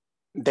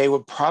 they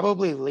would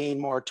probably lean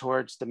more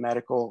towards the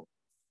medical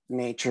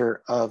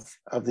nature of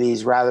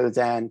these rather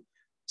than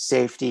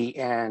safety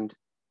and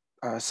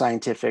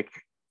scientific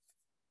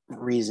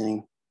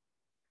reasoning.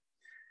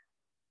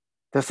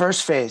 The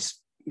first phase,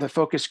 the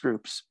focus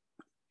groups,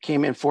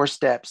 came in 4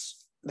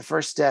 steps. The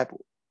first step,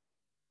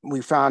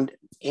 we found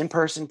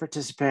in-person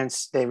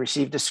participants. They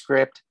received a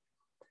script,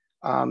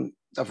 a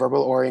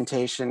verbal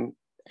orientation,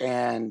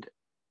 and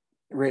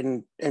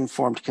written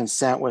informed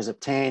consent was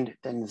obtained.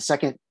 Then the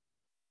second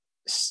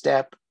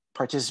step,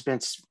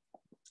 participants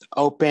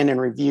opened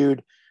and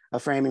reviewed a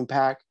framing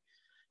pack.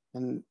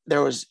 And that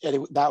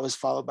was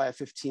followed by a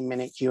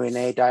 15-minute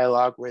Q&A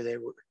dialogue where they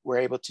were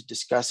able to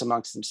discuss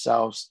amongst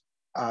themselves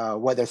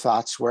what their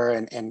thoughts were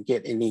and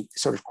get any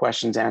sort of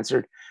questions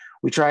answered.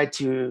 We tried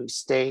to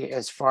stay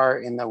as far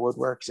in the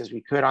woodworks as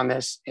we could on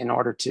this in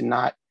order to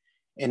not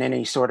in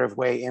any sort of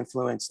way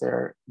influence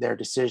their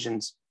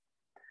decisions.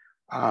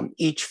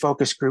 Each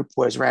focus group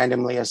was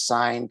randomly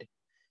assigned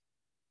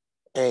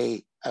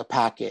a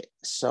packet.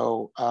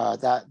 So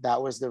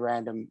that was the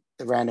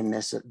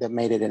randomness that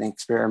made it an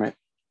experiment.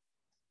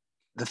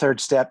 The third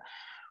step,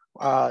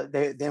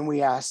 then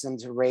we asked them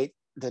to rate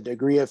the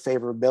degree of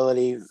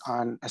favorability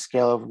on a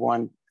scale of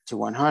 1 to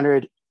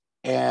 100.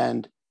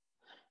 And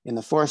in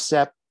the fourth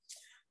step,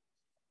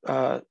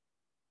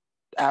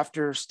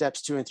 after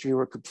steps 2 and 3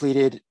 were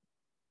completed,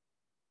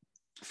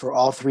 for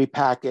all 3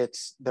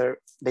 packets,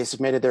 they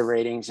submitted their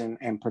ratings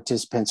and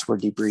participants were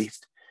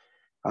debriefed.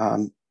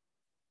 And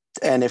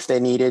if they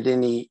needed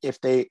any,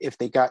 if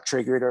they got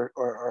triggered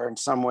or in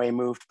some way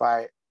moved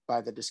by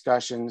the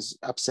discussions,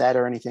 upset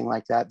or anything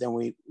like that, then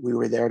we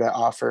were there to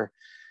offer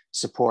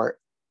support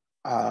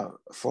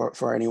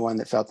for anyone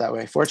that felt that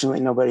way. Fortunately,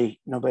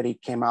 nobody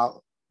came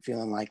out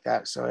feeling like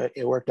that, so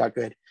it worked out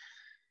good.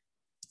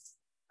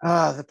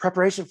 The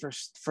preparation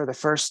for the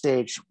first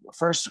stage.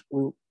 First,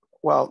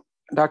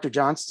 Dr.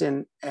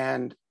 Johnston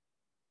and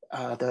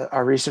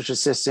our research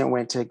assistant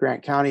went to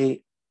Grant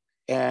County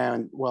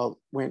and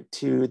went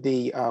to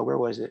the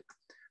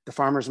the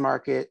farmers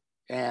market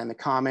and the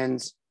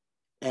Commons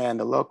and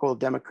the local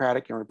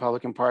Democratic and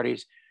Republican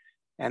parties,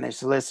 and they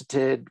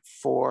solicited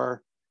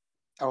for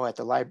at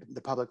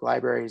the public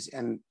libraries,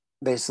 and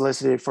they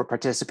solicited for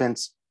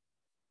participants.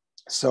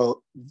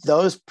 So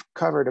those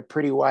covered a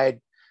pretty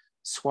wide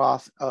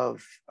swath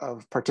of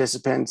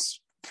participants,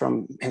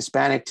 from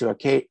Hispanic to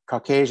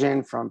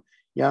Caucasian, from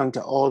young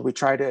to old. We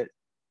try to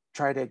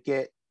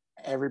get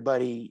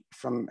everybody,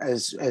 from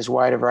as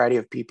wide a variety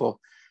of people,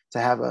 to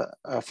have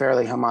a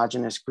fairly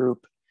homogeneous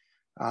group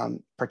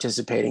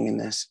participating in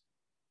this.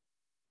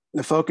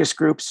 The focus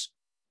groups,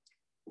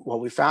 what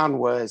we found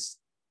was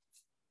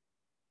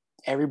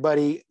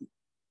everybody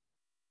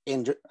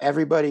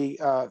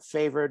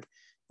favored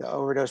the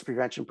overdose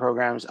prevention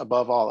programs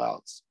above all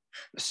else.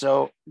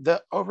 So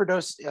the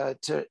overdose,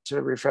 to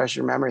refresh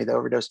your memory, the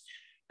overdose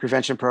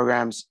prevention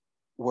programs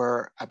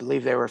were, I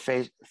believe they were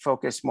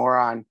focused more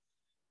on,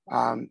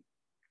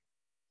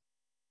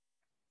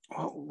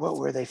 what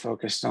were they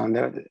focused on?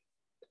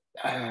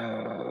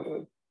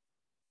 I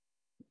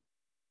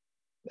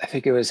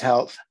think it was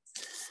health.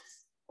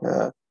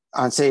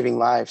 on saving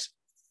lives.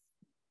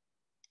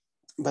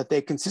 But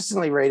they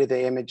consistently rated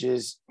the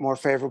images more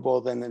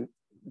favorable than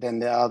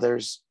the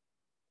others,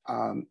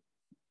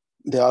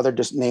 the other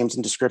names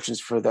and descriptions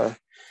for the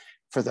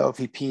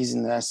OPPs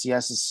and the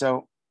SCSs.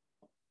 So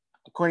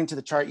according to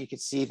the chart, you can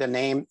see the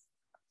name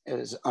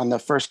is on the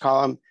first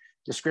column.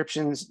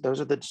 Descriptions, those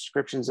are the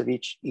descriptions of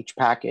each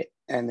packet.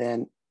 And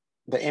then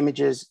the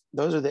images,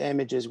 those are the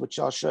images, which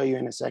I'll show you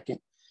in a second.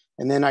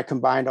 And then I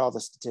combined all the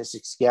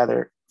statistics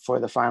together for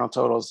the final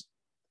totals.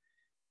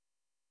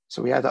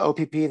 So we have the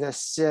OPP, the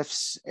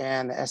SIFs,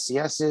 and the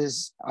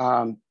SCSs.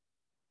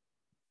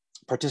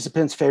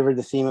 Participants favored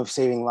the theme of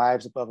saving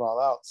lives above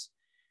all else,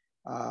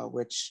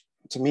 which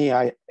to me,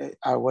 I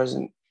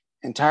wasn't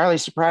entirely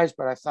surprised,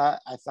 but I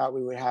thought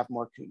we would have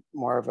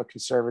more of a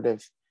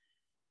conservative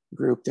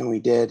group than we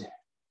did.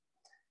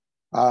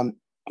 The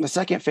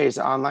second phase,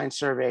 the online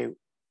survey,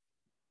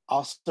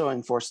 also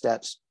in 4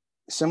 steps,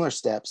 similar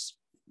steps.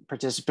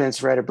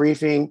 Participants read a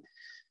briefing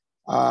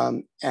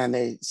and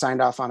they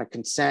signed off on a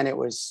consent. It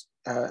was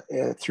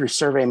through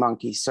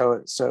SurveyMonkey. So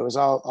it was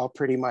all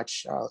pretty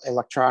much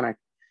electronic,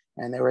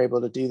 and they were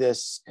able to do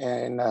this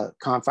in the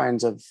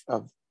confines of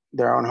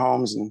their own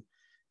homes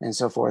and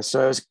so forth.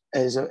 So it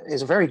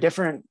was a very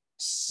different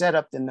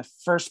setup than the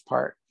first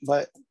part.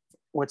 But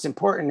what's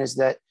important is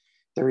that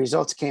the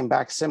results came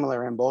back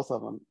similar in both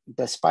of them,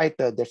 despite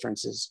the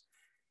differences.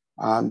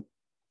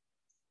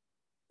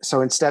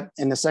 So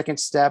in the second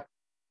step,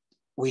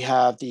 we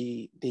have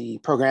the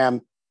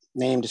program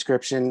name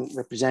description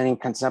representing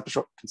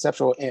conceptual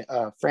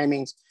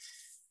framings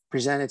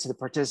presented to the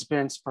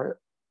participants.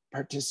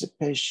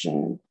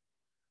 Participation.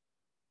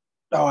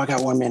 Oh, I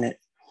got 1 minute.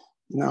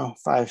 No,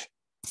 5.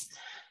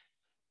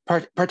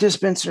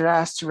 Participants are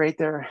asked to rate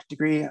their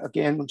degree,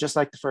 again, just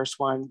like the first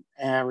one,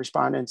 and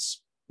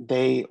respondents,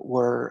 they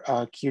were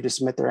cued to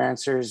submit their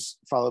answers,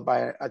 followed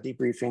by a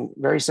debriefing,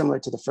 very similar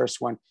to the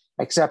first one,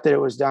 except that it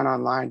was done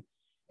online,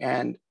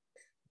 and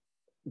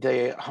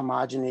the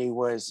homogeny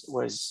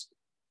was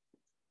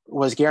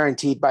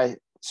guaranteed by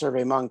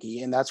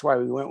SurveyMonkey, and that's why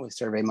we went with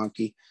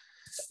SurveyMonkey,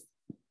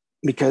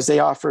 because they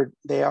offered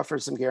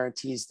some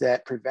guarantees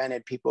that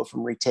prevented people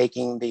from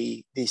retaking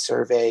the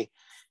survey,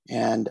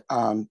 and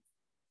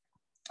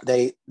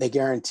they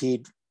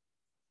guaranteed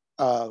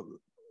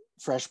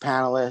fresh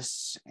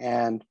panelists,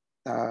 and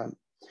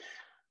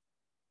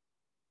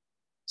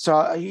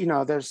so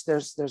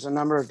there's a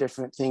number of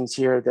different things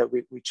here that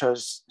we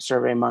chose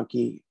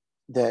SurveyMonkey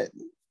that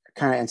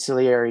kind of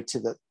ancillary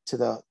to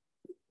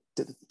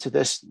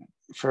this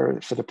for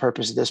the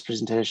purpose of this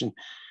presentation.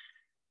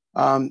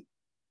 And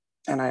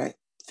I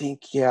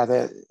think,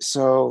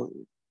 so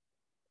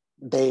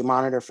they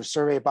monitor for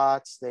survey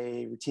bots,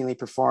 they routinely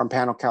perform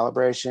panel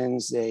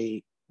calibrations,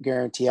 they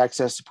guarantee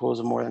access to pools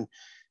of more than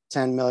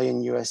 10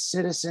 million US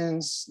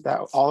citizens. That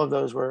all of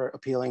those were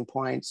appealing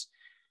points.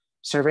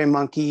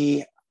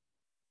 SurveyMonkey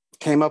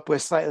came up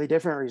with slightly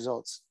different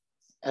results.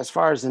 As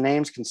far as the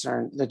names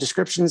concerned, the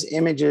descriptions,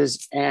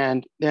 images,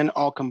 and then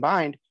all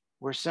combined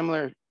were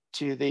similar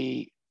to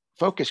the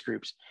focus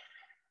groups.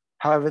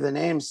 However, the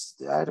names,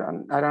 I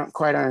don't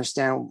quite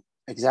understand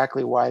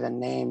exactly why the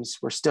names,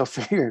 we're still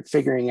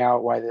figuring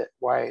out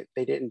why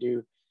they didn't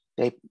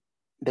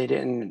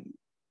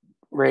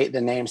rate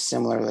the names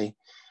similarly.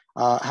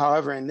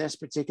 However, in this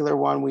particular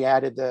one, we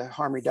added the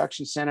harm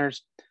reduction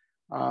centers.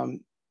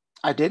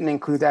 I didn't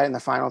include that in the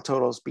final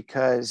totals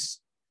because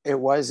it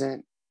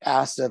wasn't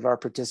asked of our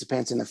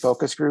participants in the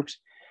focus groups.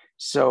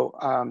 So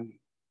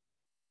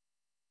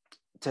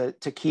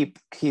to keep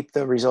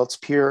the results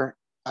pure,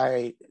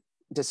 I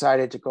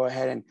decided to go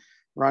ahead and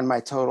run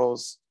my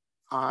totals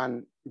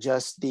on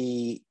just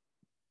the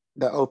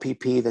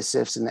OPP, the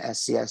SIFs, and the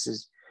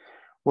SCSs.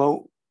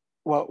 Well,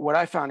 what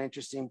I found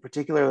interesting,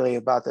 particularly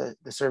about the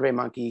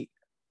SurveyMonkey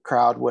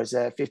crowd, was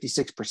that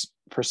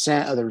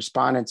 56% of the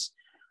respondents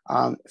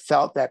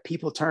felt that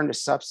people turn to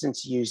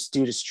substance use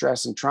due to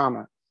stress and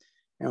trauma.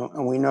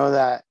 And we know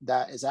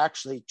that is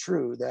actually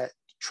true, that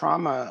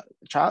trauma,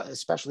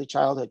 especially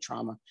childhood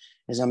trauma,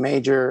 is a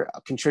major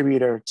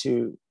contributor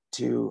to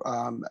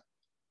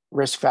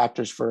risk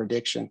factors for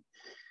addiction.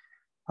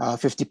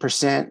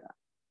 50%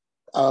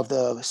 of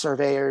the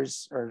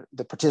surveyors or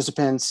the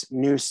participants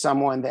knew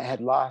someone that had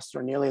lost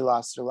or nearly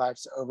lost their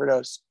lives to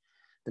overdose.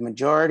 The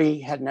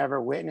majority had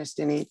never witnessed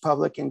any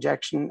public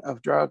injection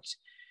of drugs,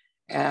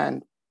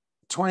 and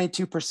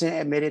 22%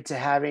 admitted to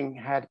having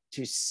had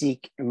to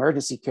seek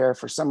emergency care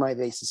for somebody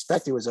they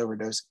suspected was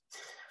overdosing.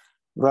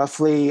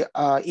 Roughly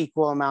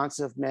equal amounts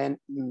of men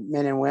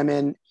and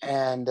women,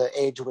 and the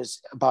age was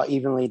about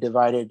evenly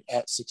divided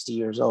at 60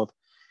 years old.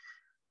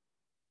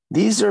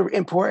 These are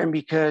important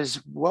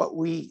because what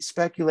we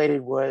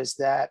speculated was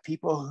that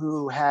people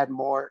who had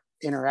more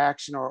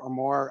interaction or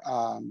more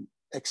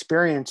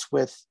experience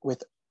with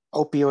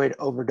opioid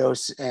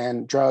overdose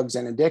and drugs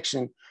and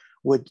addiction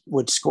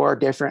would score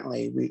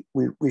differently.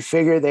 We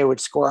figured they would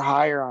score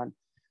higher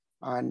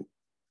on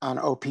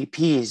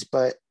OPPs,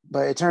 but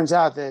it turns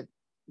out that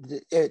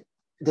it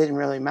didn't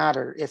really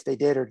matter if they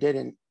did or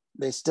didn't.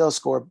 They still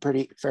scored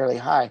fairly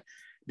high.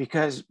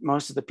 because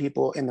most of the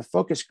people in the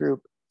focus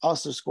group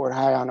also scored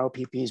high on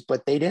OPPs,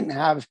 but they didn't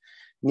have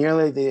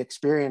nearly the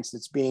experience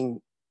that's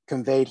being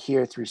conveyed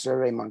here through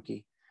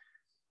SurveyMonkey.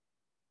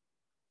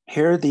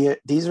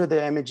 These are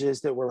the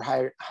images that were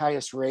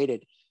highest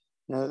rated.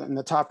 In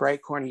the top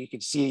right corner, you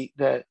can see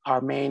that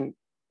our main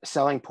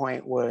selling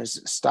point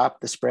was stop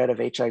the spread of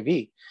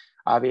HIV.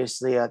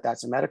 Obviously,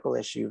 that's a medical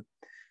issue.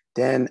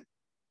 Then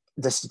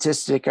the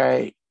statistic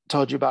I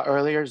told you about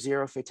earlier,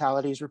 0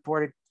 fatalities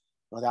reported.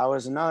 Well,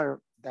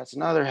 that's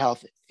another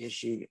health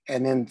issue.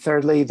 And then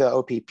thirdly, the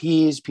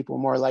OPPs, people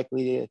more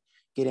likely to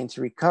get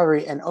into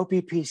recovery, and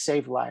OPPs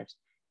save lives.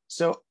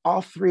 So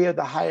all 3 of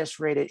the highest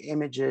rated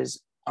images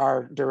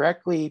are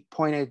directly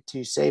pointed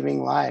to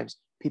saving lives.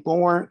 People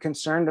weren't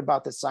concerned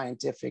about the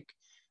scientific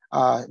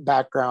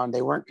background.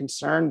 They weren't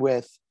concerned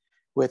with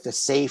the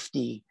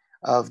safety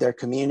of their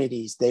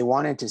communities. They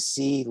wanted to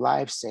see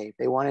lives saved.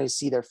 They wanted to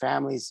see their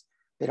families.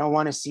 They don't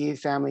want to see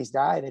families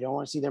die. They don't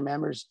want to see their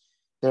members,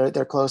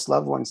 their close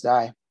loved ones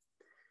die.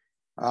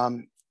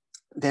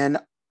 Then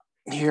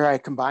here I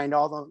combined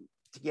all them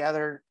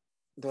together.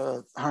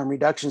 The Harm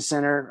Reduction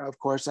Center, of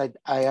course,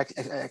 I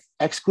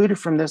excluded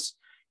from this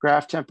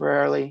graph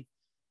temporarily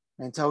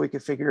until we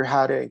could figure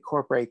how to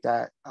incorporate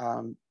that.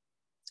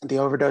 The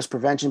overdose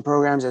prevention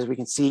programs, as we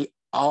can see,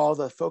 all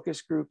the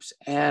focus groups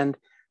and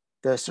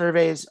the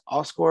surveys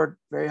all scored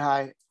very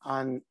high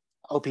on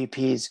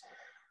OPPs.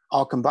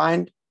 All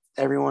combined,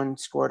 everyone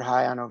scored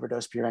high on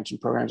overdose prevention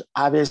programs.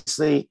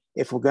 Obviously,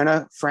 if we're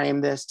gonna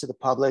frame this to the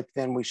public,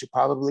 then we should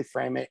probably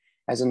frame it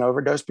as an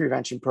overdose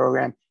prevention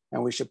program,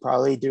 and we should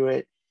probably do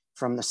it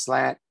from the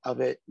slant of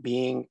it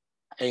being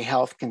a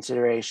health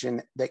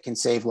consideration that can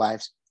save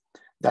lives.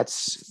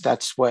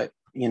 That's what,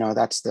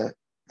 that's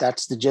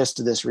the gist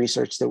of this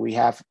research that we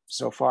have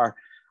so far.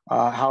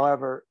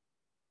 However,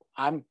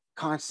 I'm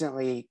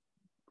constantly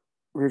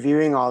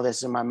reviewing all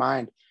this in my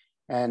mind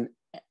and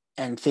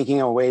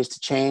thinking of ways to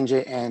change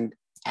it and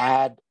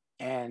add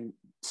and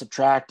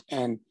subtract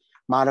and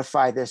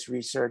modify this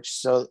research.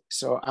 So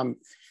I'm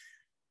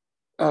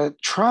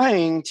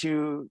trying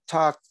to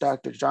talk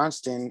Dr.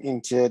 Johnston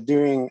into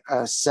doing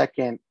a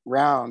second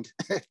round,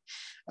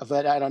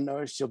 but I don't know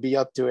if she'll be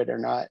up to it or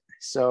not.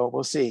 So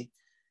we'll see.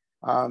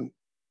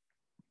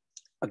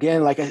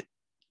 Again, like I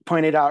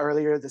pointed out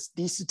earlier,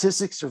 these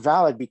statistics are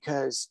valid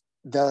because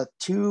the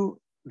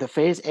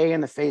phase A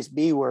and the phase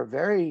B were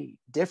very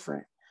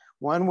different.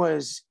 One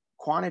was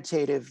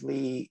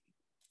quantitatively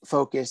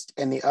focused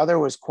and the other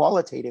was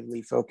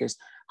qualitatively focused.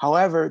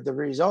 However, the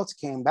results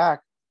came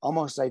back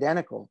almost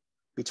identical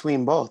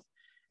between both.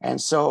 And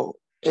so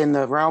in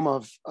the realm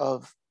of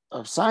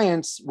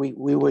science, we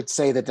would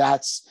say that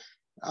that's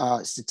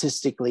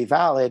statistically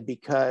valid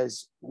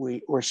because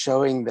we're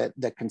showing that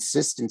the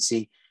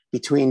consistency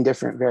between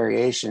different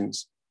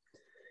variations.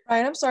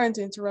 Ryan, I'm sorry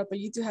to interrupt, but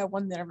you do have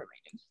 1 minute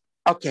remaining.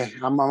 Okay,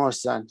 I'm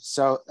almost done.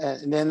 So,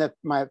 and then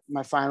my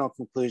final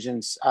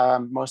conclusions,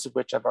 most of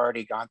which I've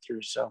already gone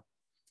through. So,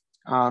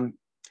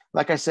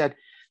 like I said,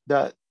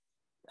 the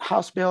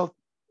House Bill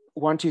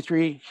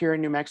 123 here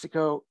in New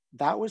Mexico,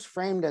 that was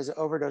framed as an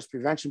overdose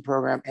prevention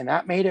program, and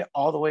that made it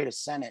all the way to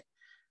Senate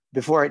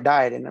before it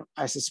died. And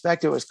I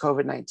suspect it was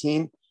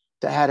COVID-19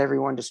 that had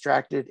everyone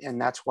distracted,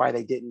 and that's why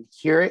they didn't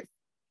hear it.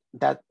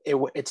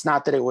 It's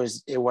not that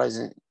it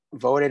wasn't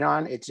voted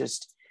on. It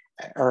just,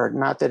 or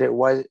not that it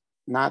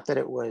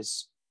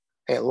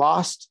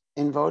lost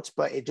in votes,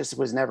 but it just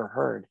was never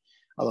heard,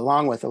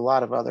 along with a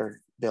lot of other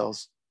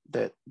bills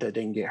that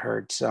didn't get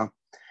heard. So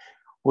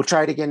we'll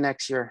try it again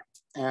next year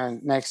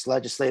and next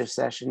legislative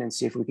session and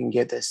see if we can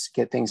get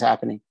things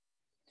happening.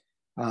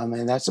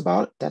 And that's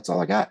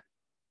all I got.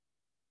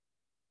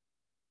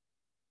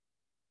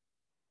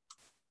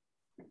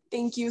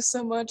 Thank you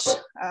so much.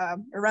 A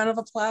round of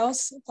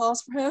applause for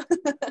him.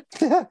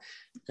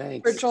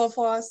 Thanks. Virtual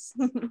applause.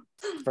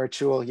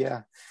 Virtual,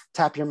 yeah.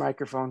 Tap your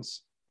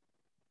microphones.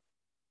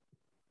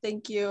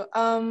 Thank you.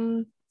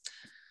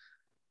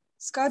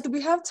 Scott, do we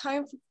have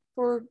time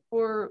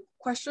for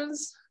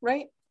questions,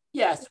 right?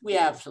 Yes, we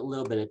have a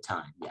little bit of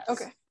time, yes.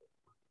 Okay.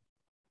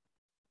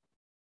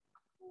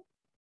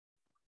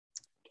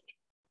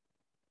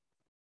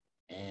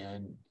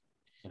 And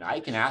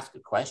I can ask a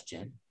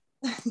question.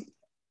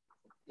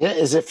 Yeah,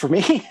 is it for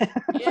me?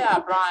 Yeah,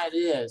 Brian, it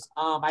is.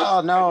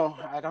 Oh no,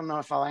 I don't know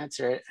if I'll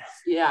answer it.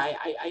 Yeah,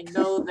 I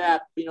know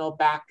that,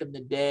 back in the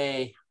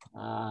day,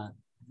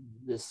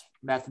 this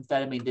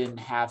methamphetamine didn't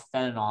have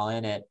fentanyl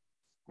in it.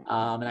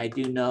 And I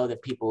do know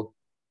that people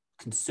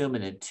consume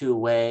it in 2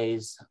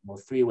 ways,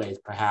 well, 3 ways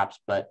perhaps,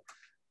 but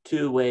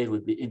 2 ways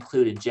would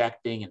include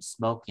injecting and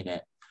smoking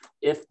it.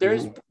 If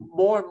there's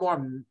more and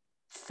more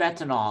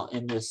fentanyl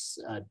in this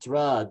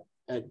drug,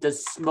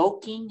 does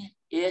smoking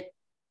it,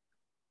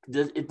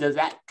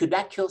 could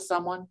that kill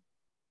someone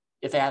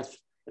if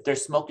they're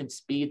smoking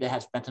speed that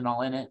has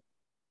fentanyl in it?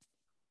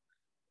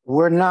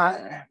 We're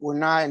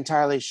not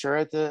entirely sure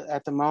at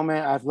the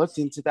moment. I've looked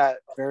into that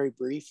very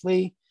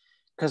briefly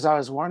because I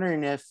was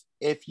wondering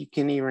if you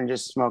can even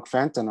just smoke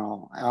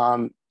fentanyl.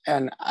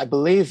 And I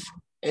believe,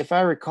 if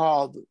I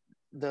recall,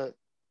 the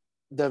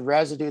the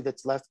residue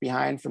that's left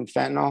behind from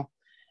fentanyl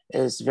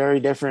is very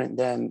different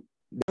than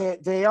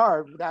they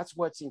are. That's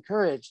what's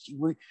encouraged.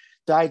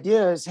 The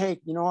idea is, hey,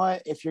 you know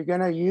what? If you're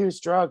going to use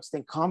drugs,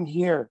 then come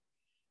here.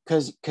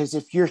 Because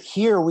if you're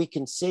here, we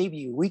can save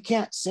you. We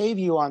can't save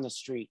you on the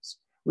streets.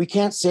 We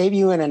can't save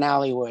you in an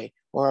alleyway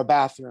or a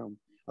bathroom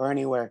or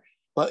anywhere.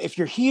 But if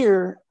you're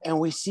here and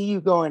we see you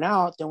going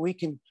out, then we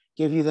can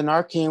give you the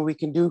Narcan. We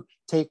can do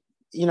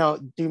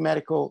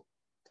medical,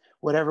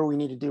 whatever we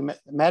need to do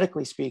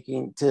medically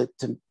speaking to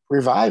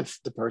revive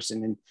the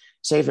person and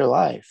save their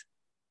life.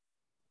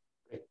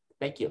 Great.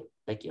 Thank you.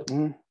 Thank you.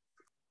 Mm-hmm.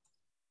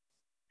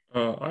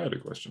 I had a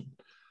question.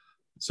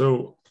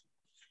 So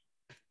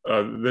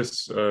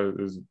this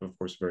is, of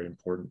course, a very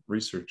important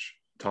research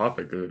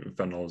topic.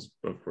 Fentanyl is,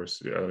 of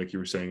course, like you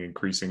were saying,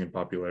 increasing in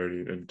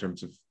popularity in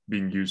terms of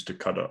being used to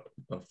cut up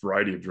a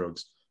variety of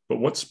drugs. But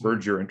what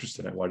spurred your interest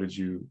in it? Why did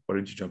you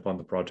jump on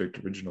the project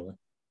originally?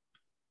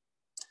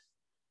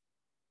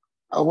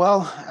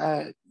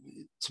 To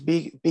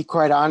be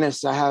quite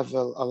honest, I have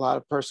a lot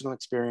of personal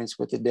experience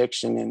with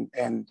addiction,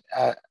 and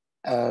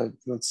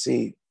let's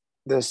see,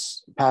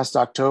 this past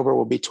October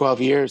will be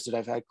 12 years that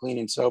I've had clean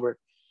and sober,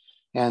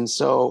 and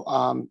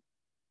so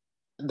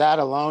that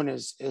alone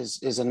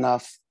is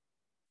enough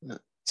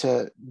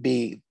to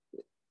be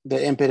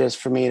the impetus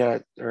for me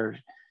or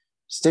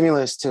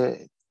stimulus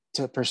to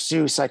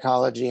pursue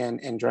psychology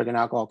and drug and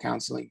alcohol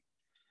counseling.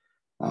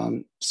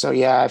 So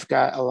yeah, I've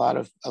got a lot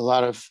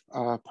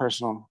of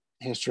personal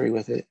history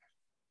with it.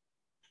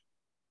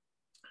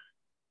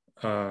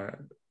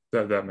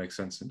 That makes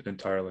sense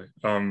entirely.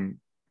 I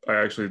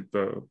actually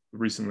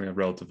recently a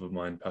relative of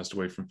mine passed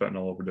away from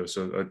fentanyl overdose.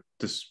 So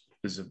this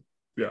is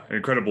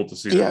incredible to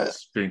see that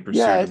it's being pursued.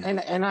 Yeah,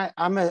 and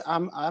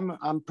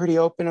I'm pretty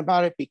open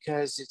about it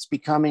because it's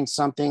becoming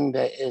something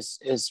that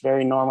is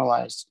very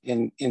normalized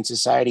in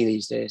society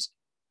these days.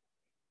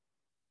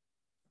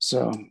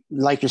 So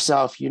like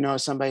yourself,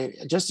 somebody,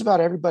 just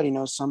about everybody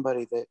knows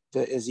somebody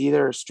that is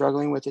either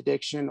struggling with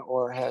addiction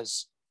or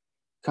has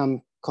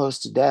come close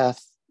to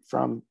death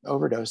from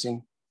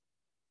overdosing.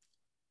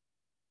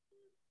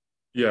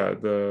 Yeah,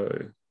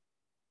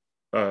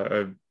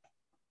 I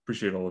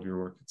appreciate all of your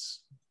work.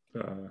 It's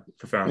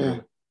profound. Yeah.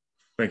 Really.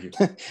 Thank you.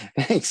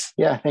 Thanks.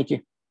 Yeah, thank you.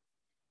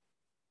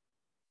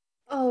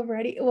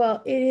 Alrighty.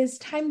 Well, it is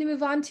time to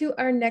move on to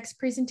our next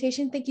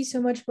presentation. Thank you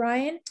so much,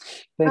 Brian.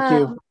 Thank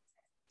you.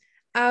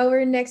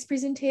 Our next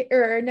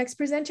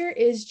presenter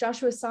is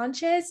Joshua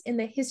Sanchez in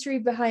the history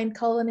behind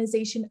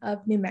colonization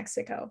of New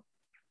Mexico.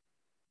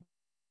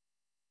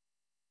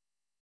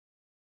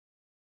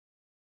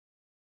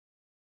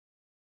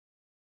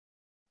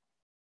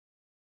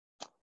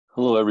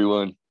 Hello,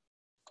 everyone.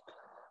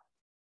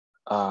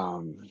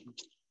 I'm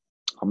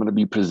going to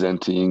be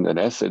presenting an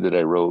essay that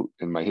I wrote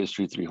in my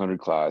History 300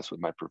 class with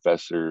my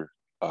professor,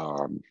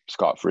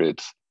 Scott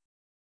Fritz.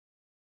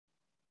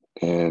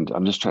 And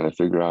I'm just trying to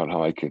figure out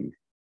how I can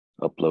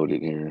upload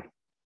it here.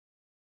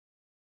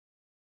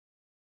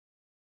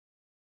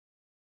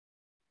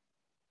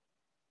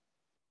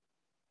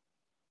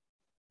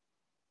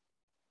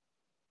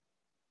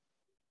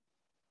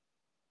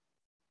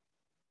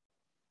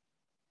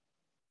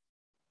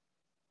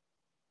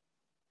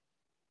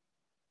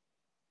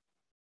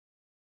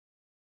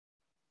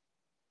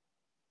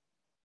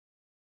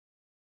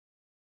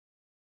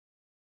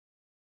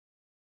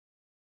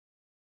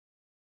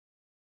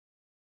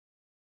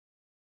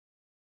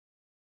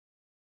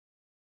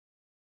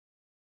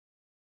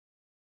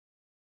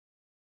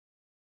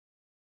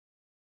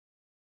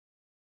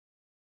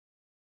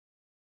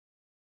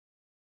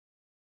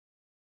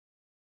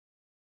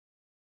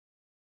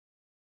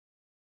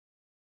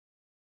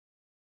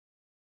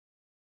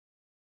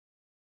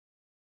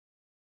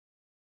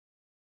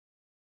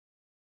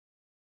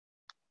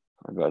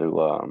 I got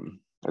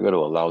to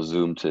allow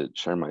Zoom to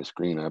share my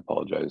screen. I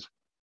apologize.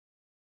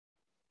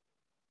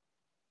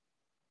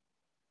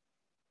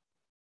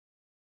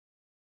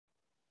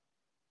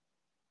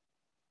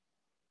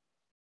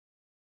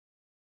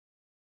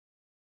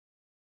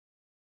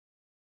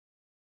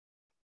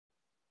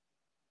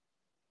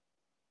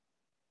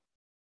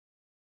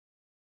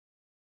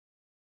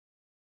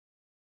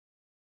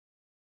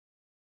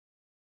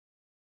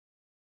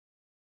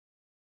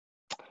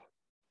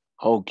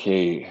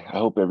 Okay, I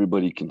hope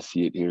everybody can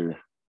see it here.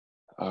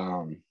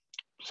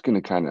 Just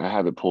gonna I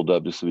have it pulled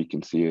up just so we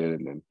can see it,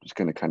 and then just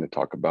gonna kind of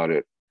talk about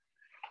it.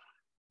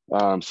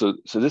 So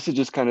this is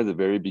just kind of the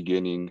very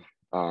beginning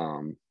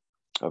of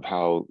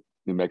how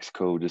New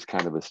Mexico just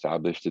kind of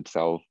established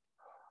itself,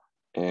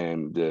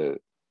 and the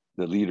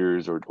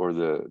leaders or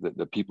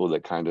the people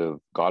that kind of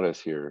got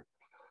us here.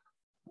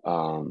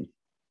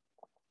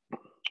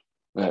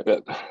 There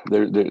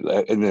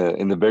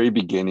in the very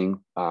beginning,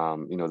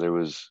 there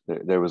was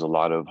a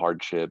lot of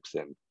hardships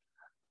and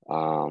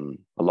a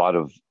lot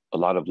of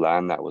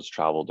land that was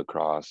traveled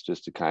across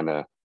just to kind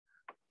of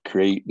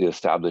create the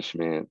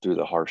establishment through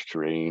the harsh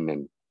terrain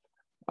and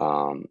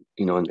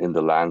in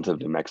the lands of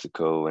New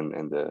Mexico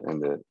and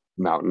the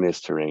mountainous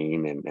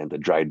terrain and the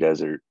dry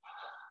desert.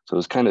 So it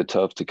was kind of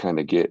tough to kind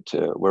of get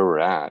to where we're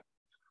at.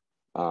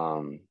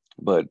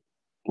 But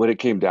what it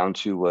came down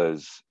to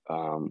was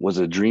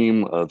a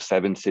dream of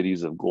 7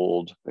 cities of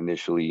gold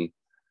initially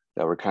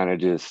that were kind of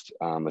just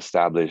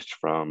established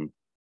from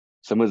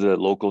some of the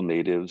local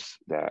natives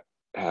that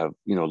have,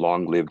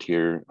 long lived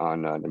here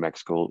on New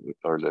Mexico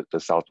or the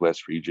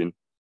Southwest region.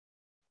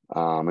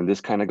 And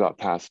this kind of got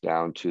passed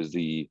down to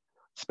the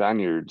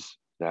Spaniards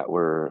that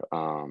were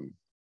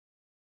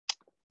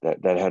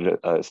that had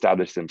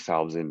established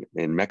themselves in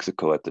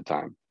Mexico at the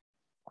time.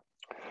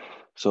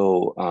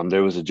 So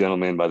there was a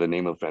gentleman by the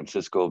name of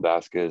Francisco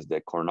Vasquez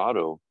de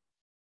Coronado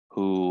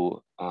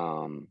who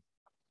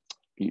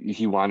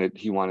he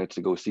wanted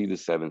to go see the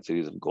 7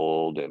 cities of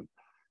gold, and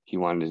he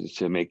wanted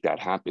to make that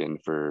happen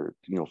for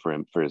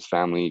him, for his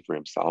family, for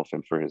himself,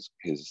 and for his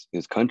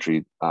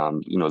country.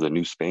 The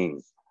New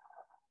Spain,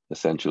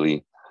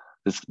 essentially.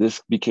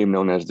 This became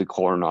known as the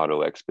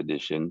Coronado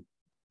Expedition.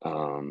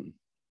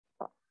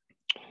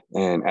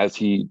 And as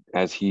he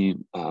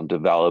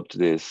developed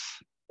this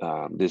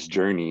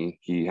journey,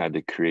 he had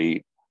to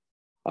create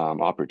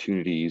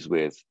opportunities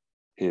with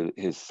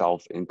his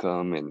self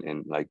income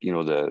and like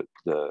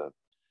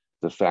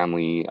the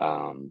family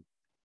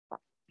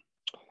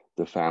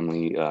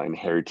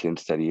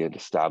inheritance that he had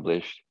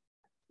established,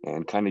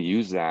 and kind of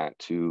use that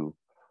to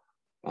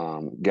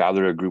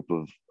gather a group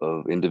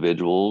of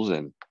individuals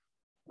and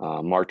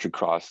march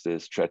across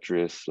this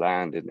treacherous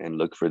land and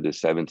look for the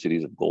 7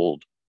 cities of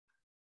gold.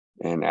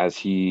 And as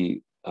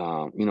he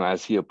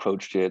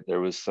approached it,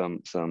 there was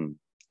some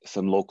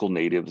local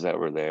natives that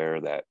were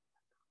there that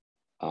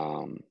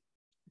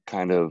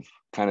kind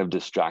of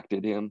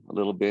distracted him a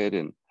little bit,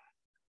 and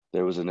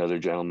there was another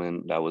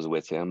gentleman that was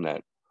with him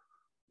that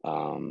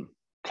kind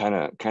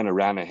of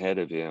ran ahead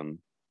of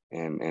him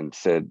and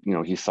said,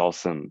 he saw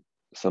some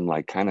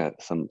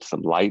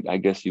light, I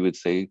guess you would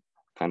say,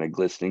 kind of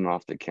glistening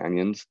off the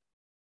canyons,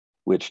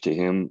 which to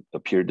him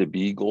appeared to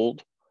be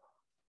gold.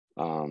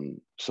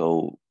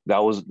 So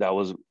that was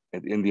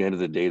in the end of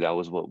the day, that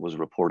was what was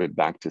reported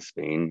back to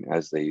Spain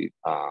as they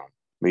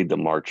made the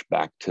march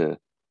back to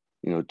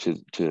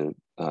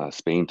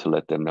Spain to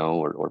let them know,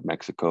 or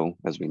Mexico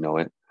as we know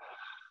it.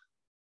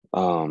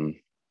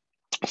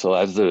 So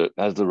as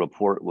the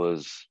report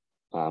was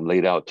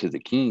laid out to the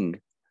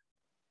king,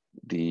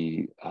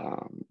 the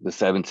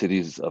 7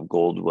 cities of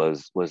gold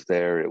was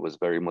there. It was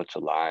very much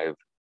alive,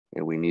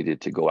 and we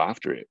needed to go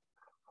after it.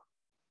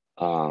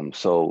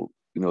 So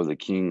the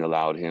king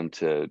allowed him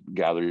to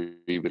gather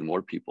even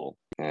more people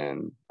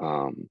and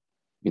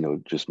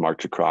just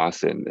march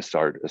across and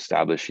start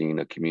establishing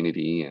a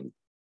community and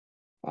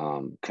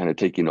kind of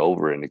taking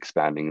over and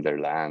expanding their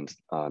lands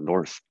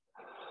north.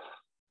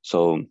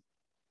 So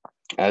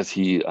as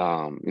he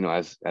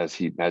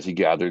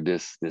gathered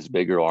this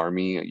bigger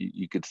army,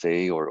 you could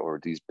say, or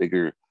these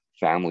bigger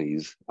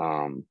families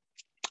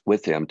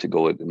with him to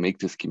go and make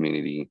this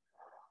community,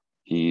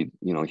 he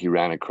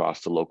ran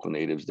across the local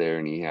natives there,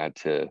 and he had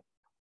to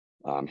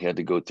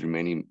go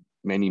through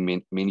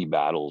many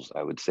battles,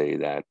 I would say,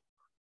 that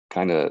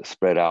kind of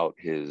spread out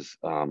his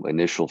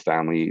initial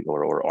family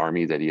or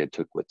army that he had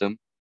took with him.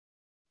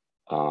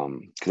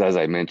 Because as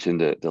I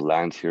mentioned, the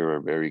lands here are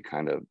very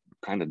kind of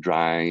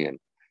dry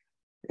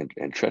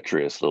and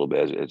treacherous a little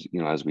bit,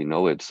 as we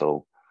know it.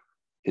 So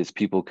his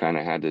people kind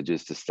of had to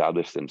just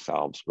establish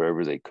themselves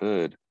wherever they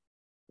could.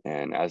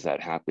 And as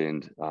that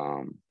happened,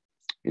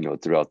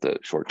 throughout the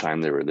short time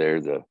they were there,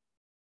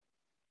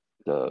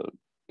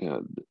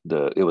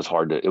 it was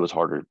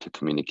harder to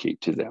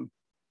communicate to them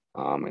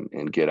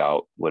and get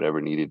out whatever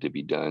needed to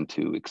be done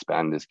to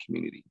expand this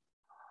community.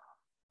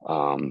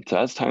 So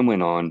as time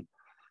went on,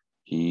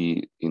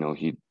 he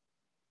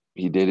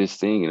did his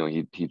thing.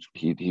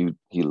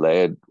 He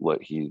led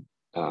what he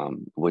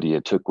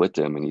had took with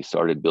him, and he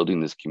started building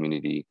this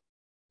community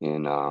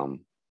in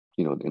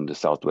the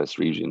Southwest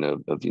region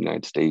of the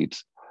United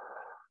States.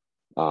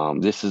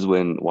 This is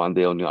when Juan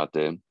de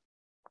Oñate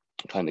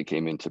kind of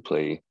came into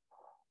play,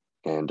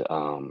 and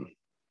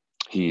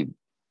he's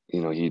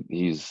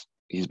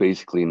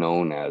basically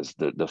known as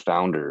the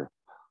founder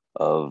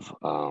of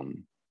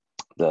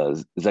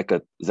the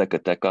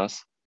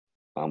Zacatecas,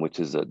 which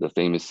is the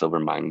famous silver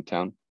mining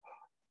town.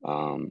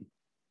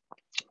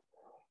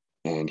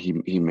 And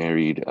he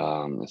married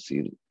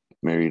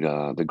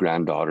the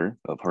granddaughter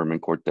of Herman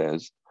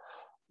Cortez.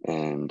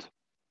 And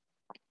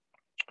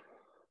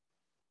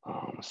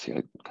let's see,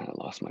 I kind of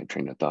lost my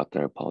train of thought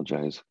there. I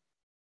apologize.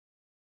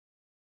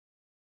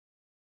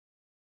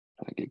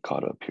 I get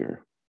caught up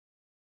here.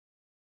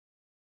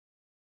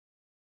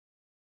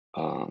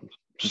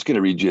 Just going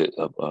to read you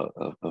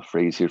a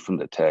phrase here from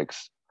the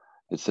text.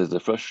 It says, the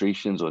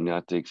frustrations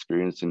Oñate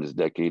experienced in his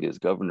decade as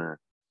governor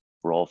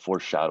were all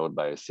foreshadowed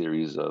by a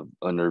series of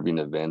unnerving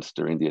events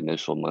during the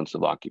initial months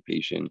of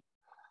occupation.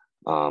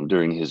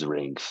 During his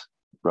reigns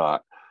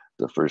brought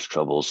the first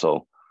trouble.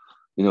 So,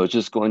 it's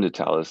just going to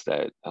tell us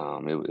that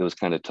it was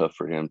kind of tough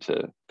for him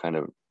to kind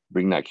of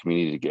bring that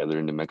community together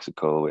into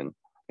Mexico and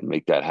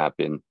make that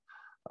happen.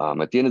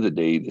 At the end of the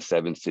day, the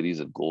 7 cities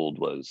of gold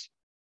was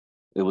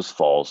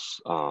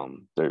false.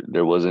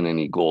 There wasn't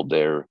any gold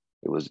there.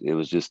 It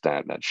was just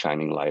that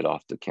shining light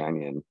off the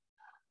canyon.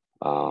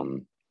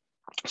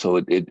 So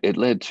it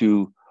led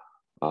to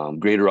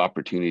greater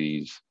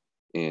opportunities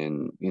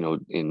in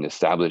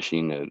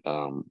establishing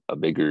a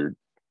bigger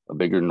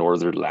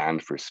northern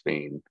land for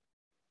Spain.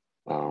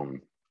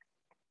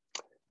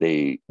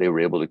 They were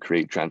able to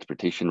create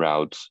transportation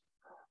routes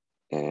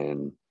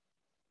and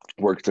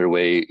work their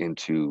way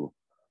into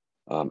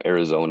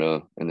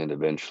Arizona, and then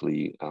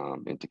eventually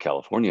into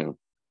California,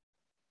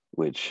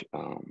 which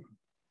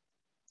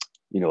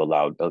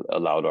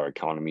allowed our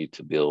economy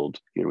to build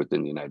here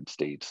within the United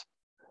States.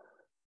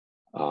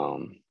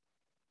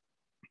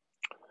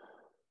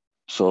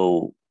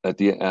 So at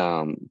the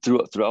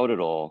throughout it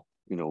all,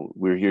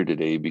 we're here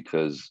today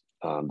because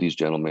these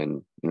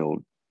gentlemen,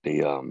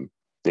 they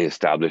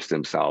established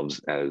themselves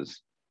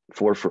as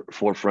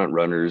forefront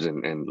runners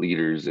and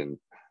leaders, and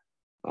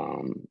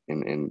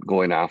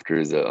going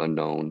after the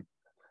unknown,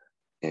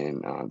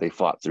 and they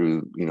fought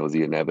through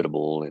the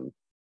inevitable, and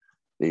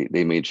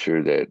they made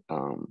sure that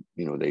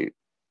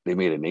they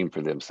made a name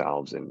for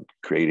themselves and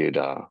created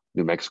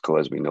New Mexico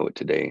as we know it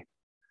today.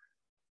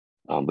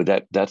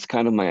 But that's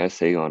kind of my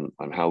essay on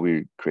how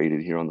we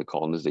created here on the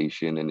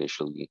colonization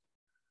initially.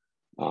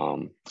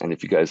 And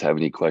if you guys have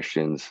any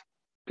questions,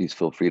 please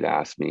feel free to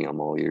ask me. I'm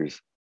all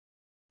ears.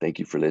 Thank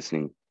you for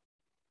listening.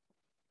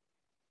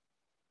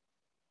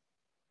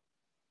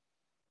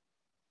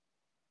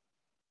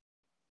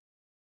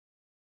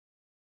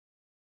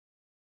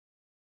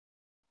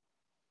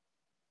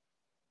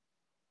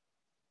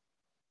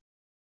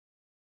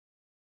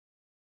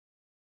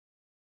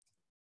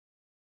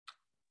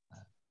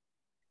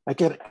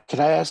 Could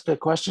I ask a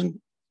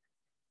question?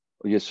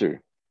 Oh, yes,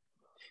 sir.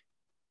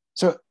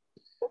 So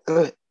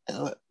let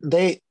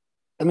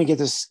me get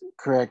this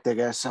correct, I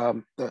guess.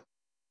 The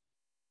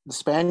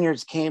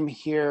Spaniards came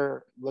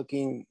here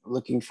looking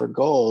for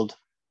gold,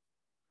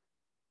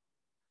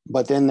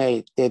 but then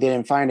they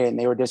didn't find it and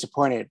they were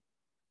disappointed.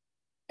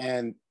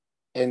 And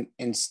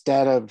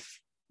instead of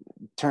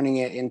turning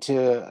it into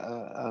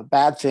a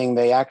bad thing,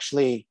 they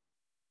actually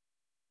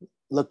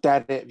looked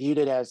at it, viewed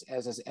it as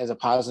a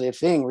positive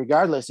thing,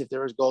 regardless if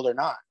there was gold or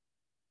not.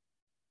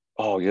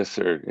 Oh, yes,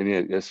 sir. And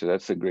yes, sir.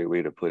 That's a great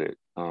way to put it.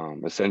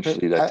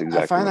 Essentially, that's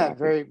exactly. I find what that happened.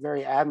 very,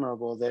 very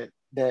admirable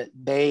that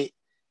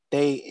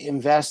they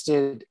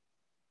invested.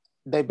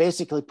 They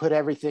basically put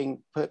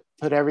everything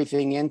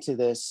into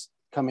this,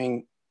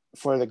 coming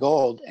for the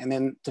gold, and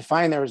then to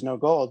find there was no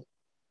gold,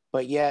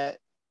 but yet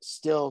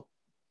still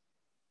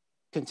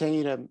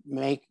continue to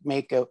make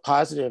a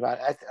positive.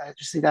 I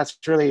just think that's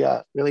really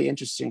really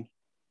interesting.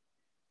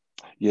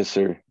 Yes,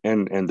 sir.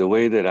 And the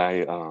way that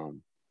I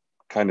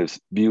kind of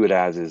view it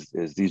as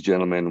is these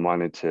gentlemen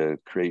wanted to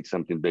create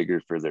something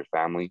bigger for their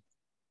family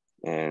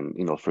and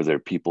for their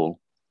people,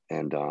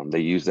 and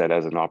they use that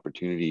as an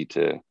opportunity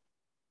to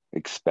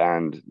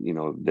expand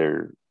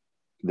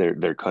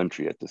their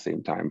country at the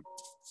same time.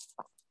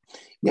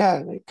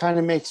 Yeah, it kind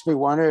of makes me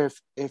wonder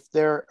if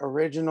their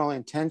original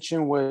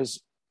intention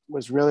was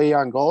really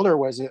on gold, or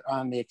was it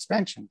on the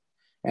expansion,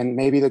 and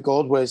maybe the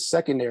gold was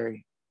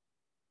secondary.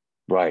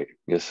 Right.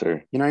 Yes,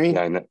 sir. You know what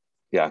I mean?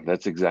 Yeah,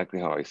 that's exactly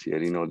how I see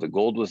it. The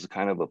gold was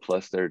kind of a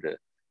plus there. At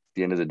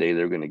the end of the day,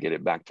 they're going to get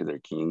it back to their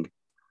king.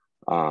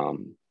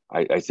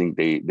 I think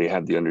they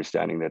had the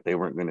understanding that they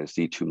weren't going to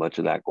see too much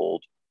of that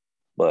gold,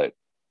 but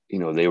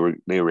they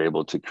were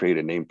able to create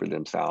a name for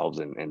themselves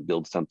and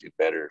build something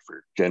better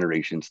for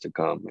generations to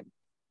come, and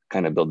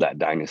kind of build that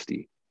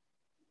dynasty.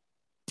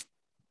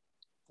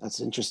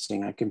 That's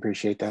interesting. I can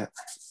appreciate that.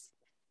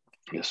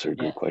 Yes, sir.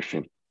 Good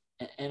question.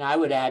 And I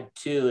would add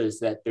too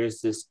is that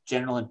there's this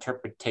general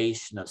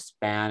interpretation of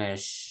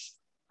Spanish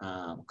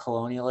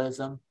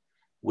colonialism,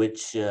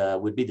 which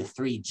would be the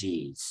 3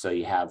 G's. So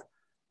you have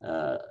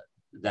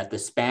that the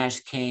Spanish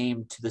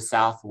came to the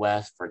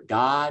Southwest for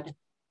God,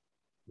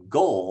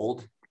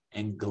 gold,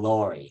 and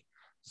glory.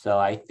 So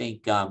I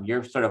think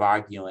you're sort of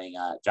arguing,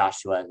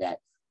 Joshua, that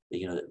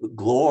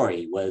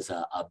glory was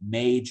a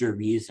major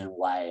reason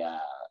why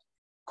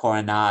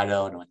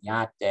Coronado and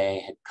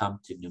Oñate had come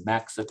to New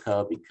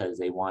Mexico, because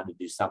they wanted to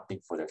do something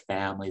for their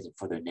families and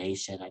for their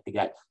nation. I think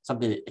that's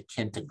something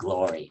akin to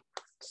glory.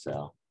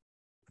 So,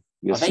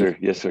 yes, sir.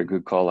 Yes, sir.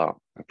 Good call out.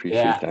 I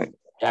appreciate that.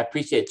 I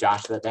appreciate it,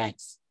 Joshua.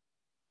 Thanks.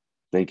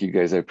 Thank you,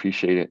 guys. I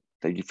appreciate it.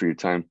 Thank you for your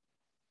time.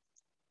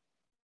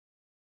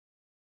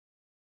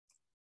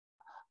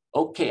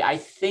 Okay, I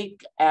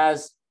think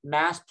as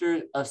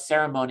Master of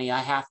Ceremony, I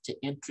have to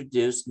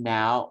introduce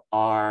now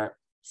our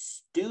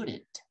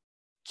student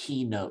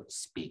keynote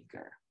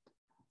speaker.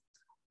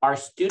 Our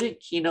student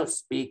keynote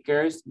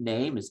speaker's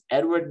name is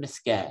Edward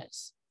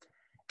Misquez.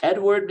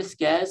 Edward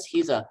Misquez,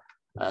 he's a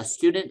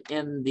student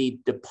in the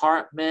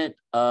Department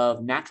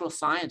of Natural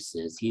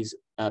Sciences. He's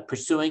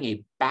pursuing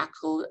a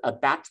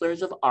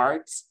Bachelor's of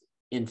Arts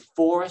in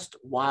Forest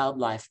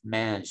Wildlife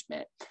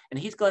Management. And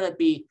he's going to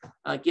be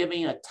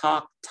giving a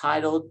talk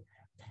titled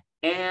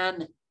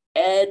An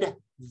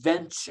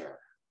Adventure.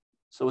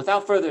 So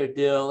without further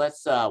ado,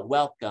 let's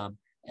welcome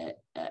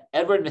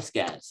Edward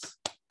Misquez.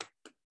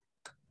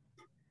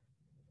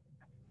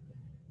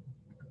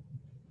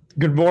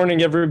 Good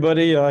morning,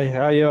 everybody.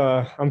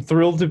 I'm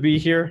thrilled to be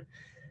here.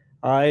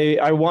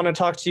 I want to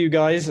talk to you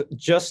guys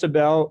just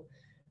about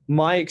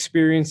my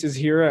experiences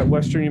here at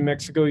Western New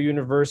Mexico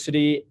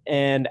University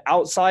and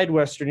outside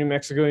Western New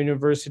Mexico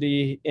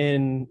University,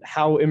 and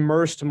how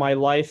immersed my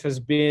life has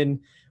been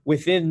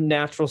within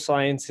natural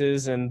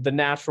sciences and the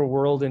natural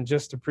world, and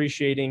just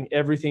appreciating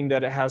everything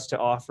that it has to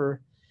offer.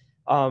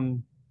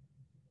 Um,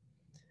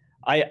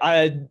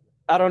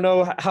 I don't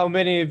know how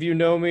many of you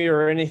know me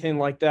or anything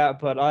like that,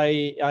 but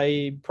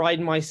I pride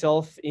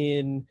myself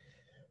in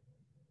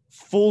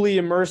fully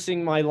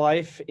immersing my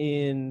life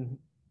in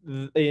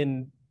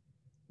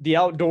the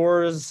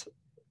outdoors,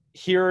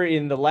 here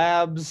in the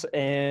labs,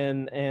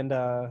 and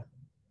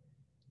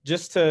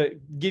just to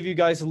give you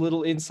guys a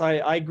little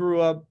insight, I grew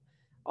up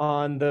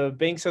on the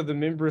banks of the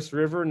Misquez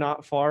River,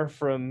 not far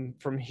from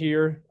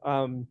here.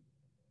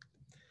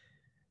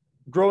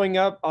 Growing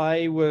up,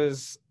 I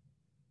was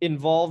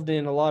involved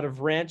in a lot of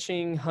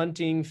ranching,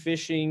 hunting,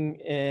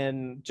 fishing,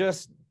 and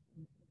just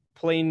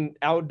plain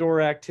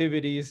outdoor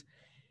activities.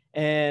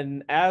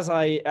 And as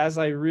I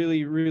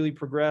really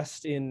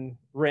progressed in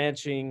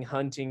ranching,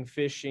 hunting,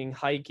 fishing,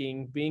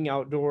 hiking, being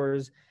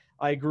outdoors,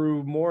 I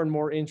grew more and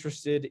more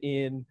interested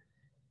in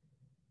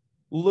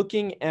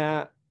looking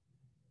at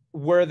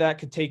where that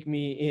could take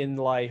me in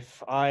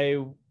life.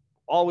 I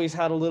always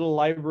had a little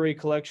library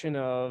collection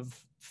of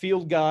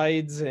field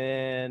guides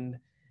and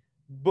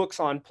books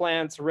on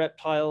plants,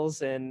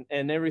 reptiles, and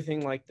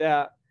everything like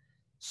that.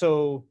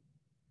 So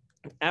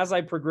as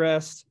I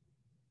progressed,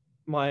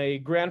 my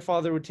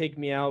grandfather would take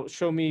me out,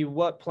 show me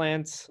what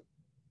plants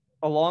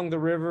along the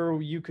river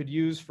you could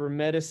use for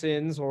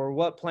medicines, or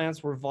what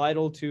plants were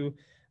vital to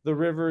the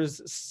river's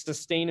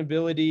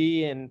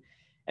sustainability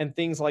and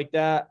things like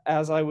that.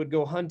 As I would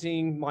go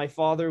hunting, my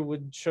father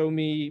would show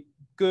me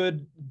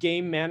good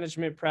game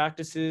management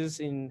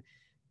practices in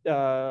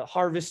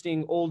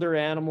harvesting older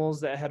animals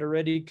that had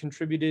already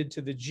contributed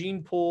to the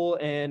gene pool,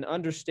 and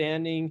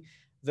understanding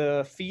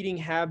the feeding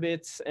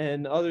habits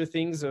and other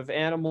things of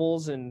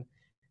animals, and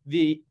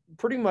the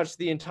pretty much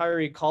the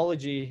entire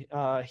ecology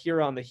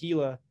here on the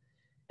Gila.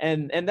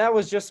 And that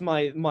was just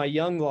my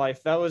young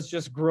life. That was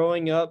just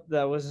growing up.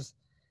 That was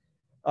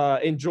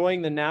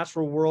enjoying the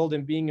natural world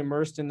and being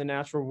immersed in the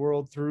natural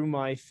world through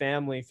my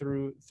family,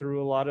 through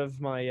a lot of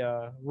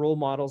my role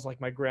models,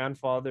 like my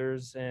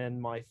grandfathers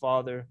and my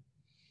father.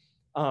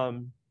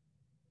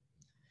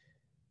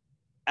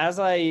 As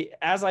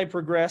I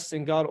progressed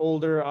and got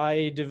older,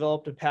 I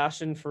developed a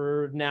passion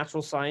for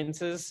natural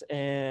sciences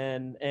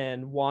and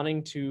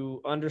wanting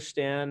to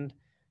understand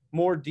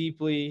more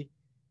deeply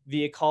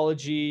the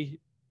ecology,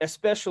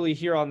 especially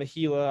here on the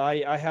Gila.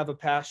 I have a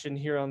passion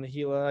here on the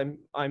Gila.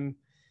 I'm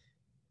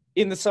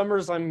in the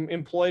summers, I'm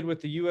employed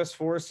with the U.S.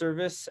 Forest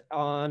Service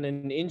on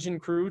an engine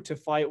crew to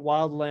fight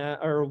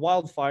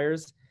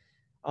wildfires.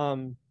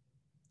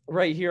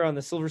 Right here on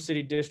the Silver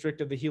City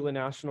district of the Gila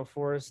National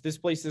Forest. This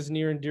place is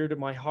near and dear to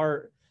my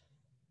heart.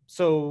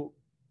 So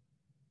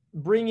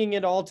bringing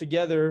it all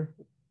together,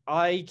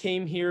 I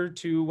came here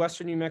to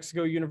Western New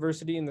Mexico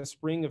University in the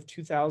spring of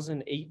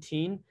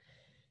 2018.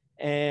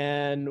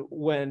 And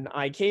when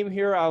I came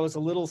here, I was a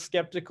little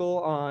skeptical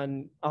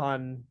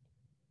on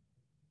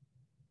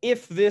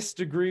if this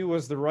degree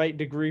was the right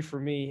degree for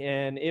me,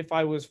 and if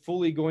I was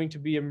fully going to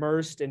be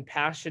immersed and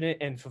passionate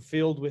and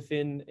fulfilled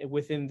within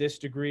this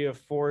degree of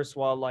forest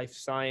wildlife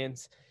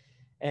science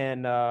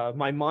and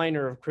my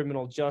minor of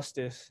criminal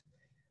justice.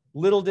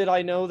 Little did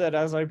I know that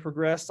as I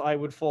progressed, I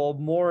would fall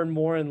more and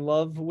more in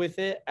love with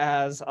it,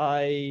 as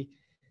I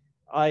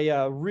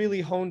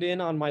really honed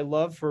in on my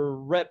love for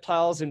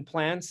reptiles and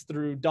plants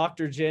through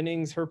Dr.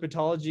 Jennings'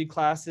 herpetology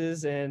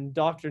classes and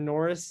Dr.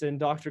 Norris and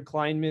Dr.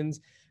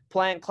 Kleinman's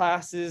plant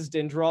classes,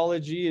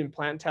 dendrology and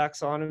plant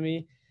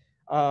taxonomy,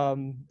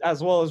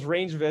 as well as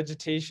range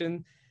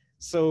vegetation.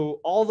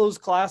 So all those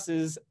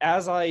classes,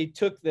 as I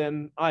took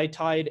them, I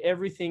tied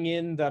everything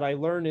in that I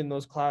learned in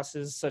those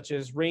classes, such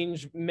as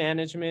range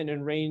management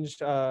and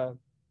range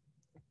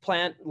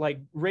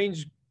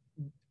range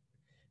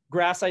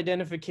grass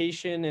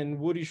identification and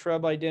woody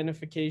shrub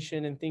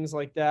identification and things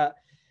like that.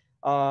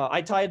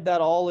 I tied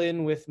that all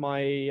in with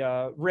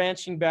my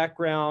ranching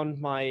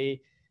background, my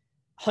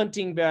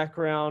hunting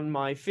background,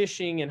 my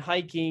fishing and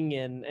hiking,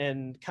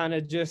 and kind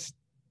of just,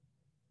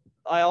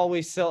 I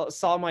always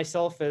saw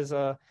myself as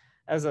a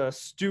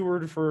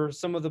steward for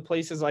some of the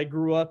places I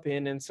grew up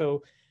in. And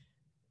so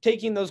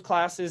taking those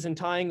classes and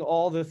tying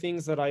all the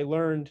things that I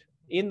learned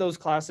in those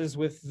classes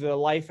with the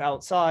life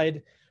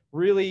outside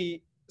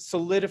really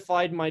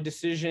solidified my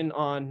decision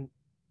on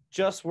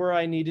just where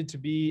I needed to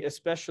be,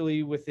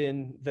 especially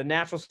within the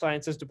natural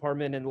sciences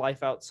department and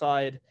life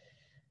outside.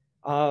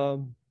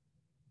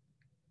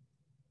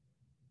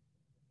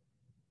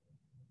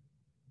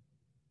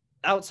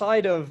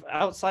 Outside of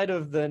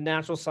the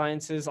natural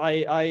sciences,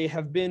 I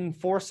have been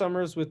 4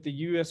 summers with the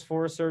U.S.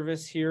 Forest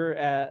Service here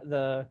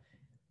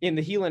in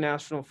the Gila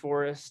National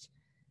Forest.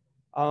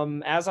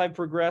 As I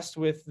progressed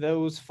with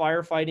those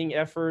firefighting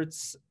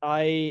efforts,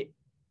 I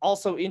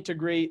also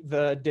integrate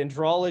the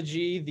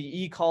dendrology,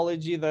 the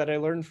ecology that I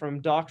learned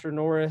from Dr.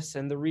 Norris,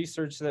 and the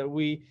research that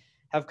we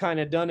have kind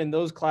of done in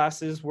those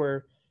classes,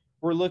 where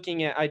we're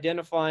looking at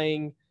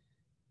identifying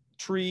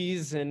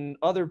trees and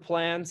other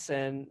plants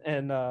and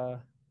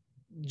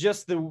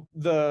just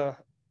the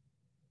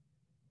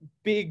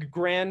big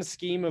grand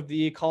scheme of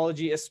the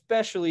ecology,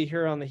 especially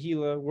here on the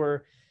Gila,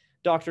 where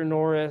Dr.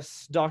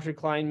 Norris, Dr.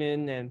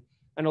 Kleinman,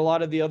 and a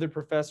lot of the other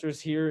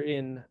professors here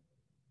in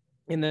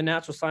the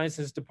natural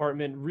sciences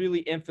department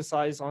really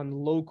emphasize on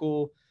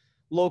local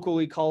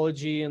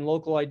ecology and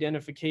local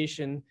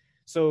identification.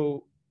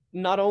 So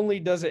not only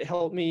does it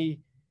help me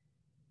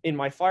in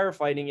my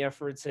firefighting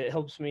efforts, it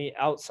helps me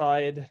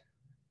outside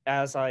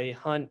as I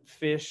hunt,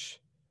 fish,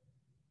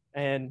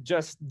 and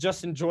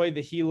just enjoy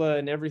the Gila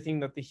and everything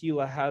that the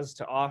Gila has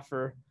to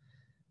offer.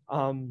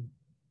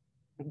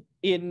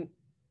 In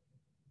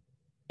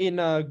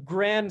a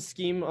grand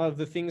scheme of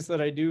the things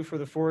that I do for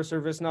the Forest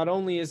Service, not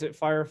only is it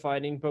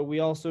firefighting, but we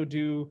also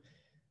do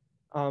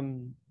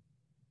wildland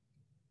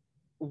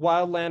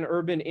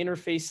urban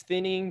interface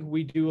thinning.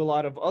 We do a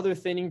lot of other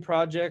thinning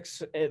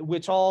projects,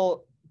 which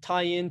all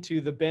tie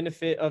into the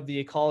benefit of the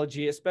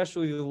ecology,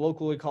 especially the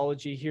local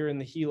ecology here in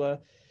the Gila.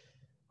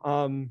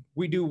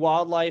 We do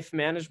wildlife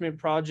management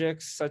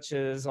projects such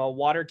as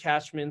water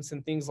catchments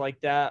and things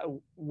like that,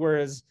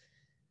 whereas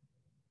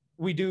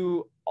we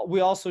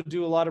also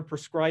do a lot of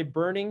prescribed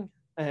burning,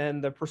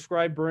 and the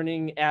prescribed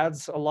burning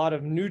adds a lot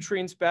of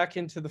nutrients back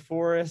into the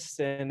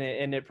forest, and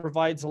it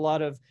provides a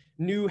lot of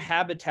new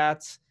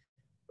habitats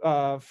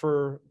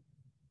for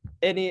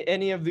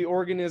any of the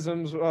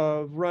organisms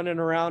running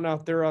around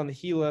out there on the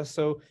Gila.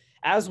 So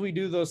as we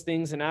do those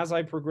things, and as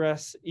I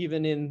progress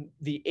even in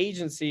the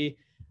agency,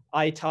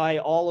 I tie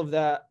all of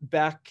that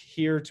back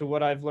here to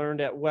what I've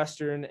learned at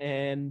Western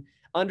and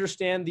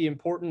understand the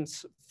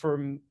importance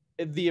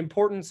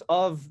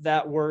of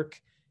that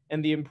work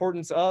and the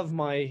importance of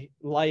my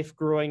life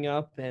growing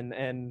up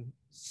and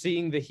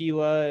seeing the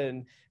Gila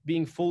and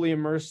being fully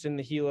immersed in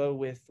the Gila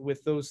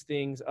with those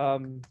things.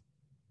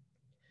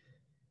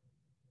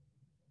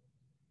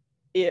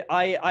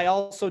 I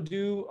also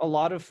do a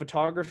lot of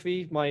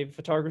photography. My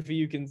photography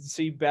you can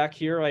see back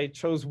here. I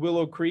chose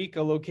Willow Creek,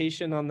 a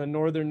location on the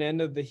northern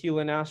end of the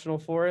Gila National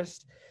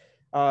Forest.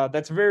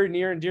 That's very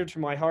near and dear to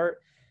my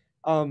heart.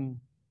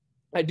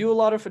 I do a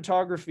lot of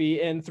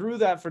photography, and through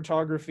that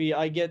photography,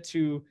 I get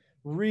to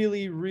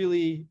really,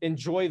 really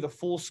enjoy the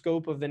full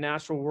scope of the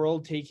natural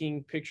world,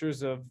 taking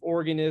pictures of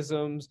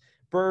organisms,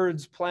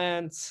 birds,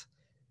 plants,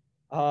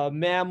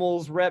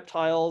 mammals,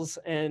 reptiles,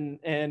 and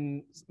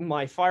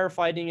my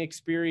firefighting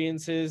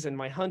experiences and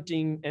my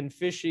hunting and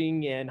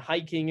fishing and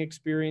hiking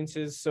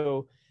experiences.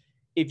 So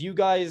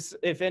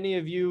if any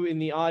of you in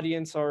the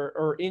audience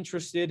are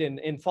interested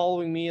in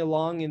following me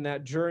along in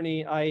that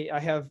journey, I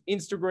have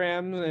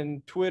Instagram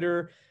and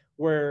Twitter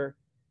where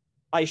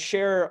I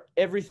share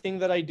everything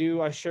that I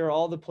do. I share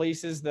all the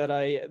places that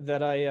I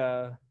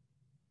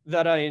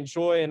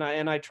enjoy,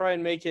 and I try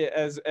and make it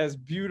as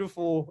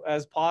beautiful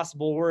as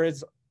possible, where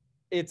it's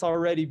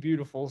already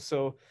beautiful.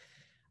 So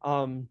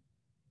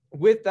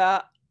with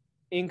that,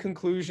 in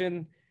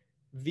conclusion,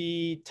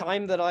 the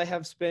time that I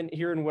have spent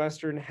here in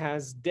Western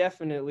has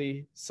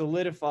definitely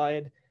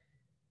solidified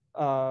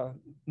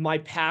my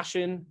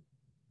passion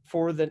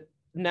for the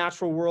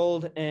natural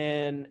world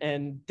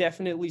and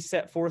definitely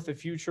set forth a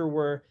future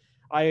where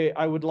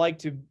I would like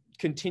to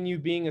continue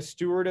being a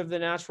steward of the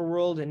natural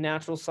world and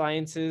natural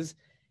sciences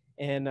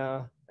and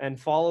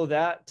follow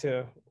that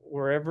to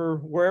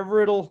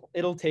wherever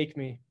it'll take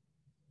me.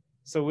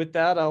 So with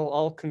that,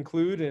 I'll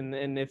conclude,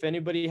 and if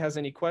anybody has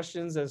any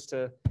questions as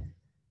to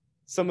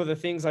some of the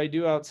things I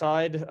do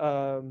outside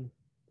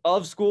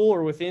of school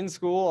or within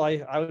school,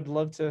 I would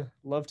love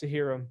to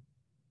hear them.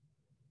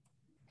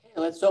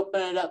 Okay, let's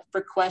open it up for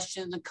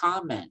questions and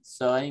comments.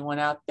 So anyone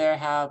out there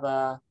have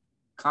a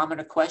comment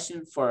or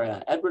question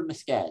for Edward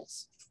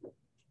Misquez?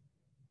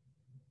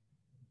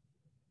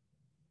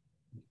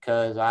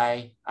 Because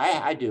I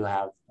do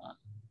have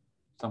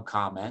some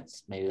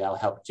comments. Maybe that'll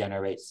help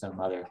generate some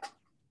other.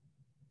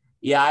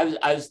 Yeah,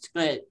 I was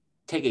gonna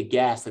take a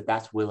guess that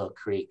that's Willow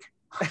Creek.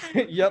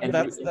 Yep,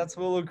 that's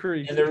Willow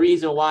Creek. And the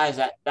reason why is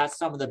that's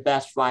some of the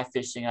best fly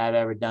fishing I've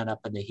ever done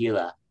up in the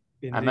Gila.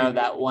 Indeed. I remember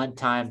that one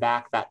time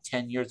back about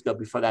 10 years ago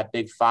before that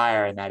big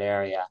fire in that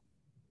area.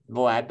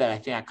 Boy, I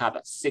think I caught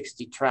about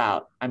 60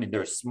 trout. I mean,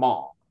 they're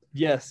small.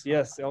 Yes.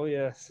 Oh,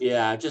 yes.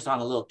 Yeah, just on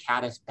a little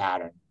caddis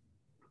pattern.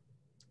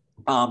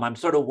 I'm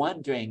sort of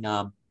wondering,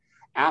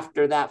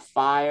 after that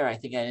fire, I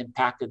think it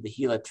impacted the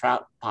Gila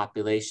trout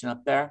population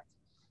up there.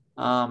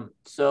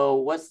 So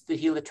what's the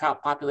Gila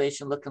trout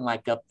population looking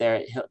like up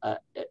there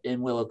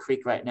in Willow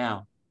Creek right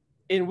now?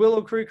 In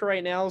Willow Creek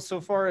right now,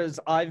 so far as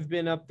I've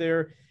been up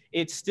there,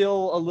 it's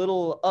still a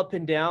little up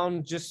and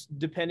down, just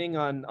depending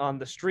on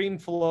the stream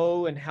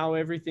flow and how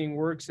everything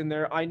works in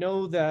there. I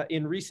know that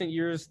in recent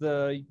years,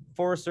 the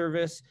Forest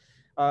Service,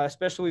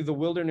 especially the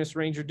Wilderness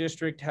Ranger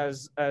District,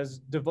 has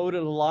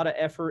devoted a lot of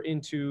effort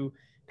into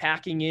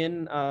packing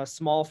in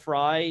small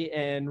fry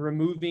and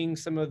removing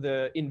some of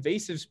the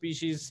invasive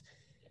species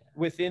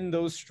within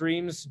those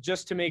streams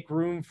just to make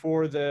room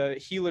for the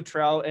Gila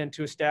trout and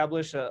to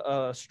establish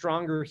a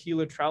stronger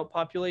Gila trout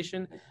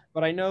population.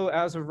 But I know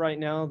as of right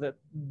now that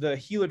the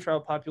Gila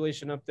trout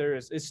population up there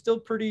is still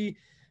pretty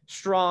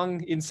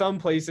strong in some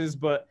places,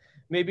 but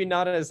maybe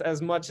not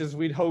as much as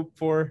we'd hope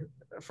for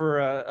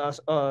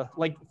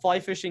like fly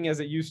fishing as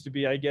it used to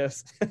be, I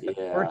guess,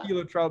 or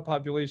Gila trout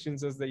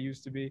populations as they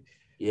used to be.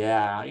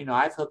 Yeah, you know,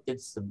 I've hooked in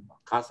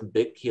caught some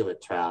big Gila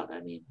trout. I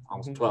mean,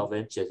 almost 12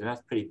 inches, and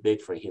that's pretty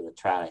big for a Gila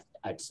trout,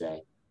 I'd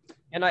say.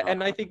 And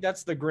I think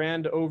that's the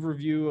grand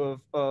overview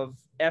of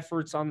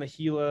efforts on the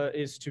Gila,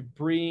 is to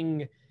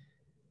bring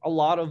a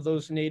lot of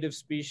those native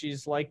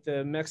species like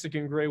the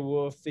Mexican gray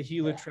wolf, the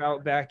Gila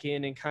trout back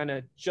in, and kind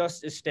of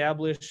just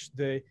establish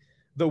the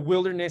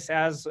wilderness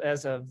as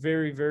a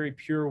very, very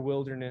pure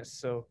wilderness.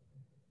 So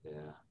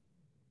yeah.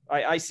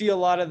 I see a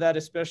lot of that,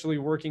 especially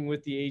working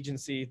with the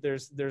agency.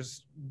 There's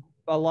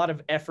a lot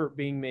of effort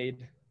being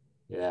made.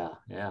 Yeah,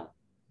 yeah.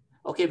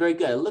 Okay, very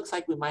good. It looks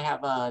like we might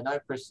have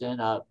another person.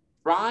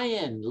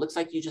 Brian, looks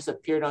like you just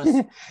appeared on.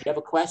 You have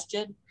a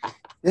question?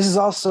 This is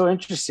also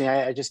interesting.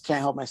 I just can't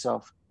help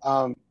myself.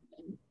 I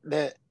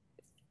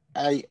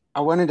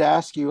wanted to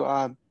ask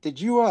you,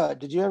 did you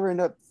ever end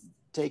up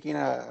taking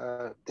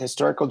a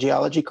historical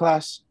geology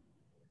class?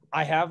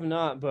 I have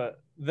not,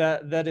 but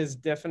that is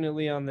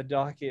definitely on the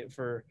docket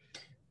for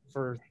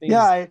things.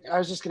 Yeah, I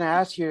was just going to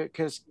ask you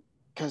because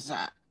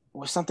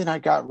was something I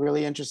got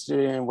really interested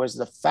in was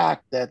the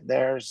fact that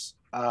there's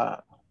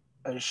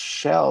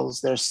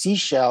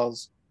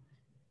seashells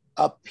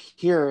up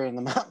here in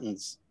the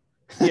mountains.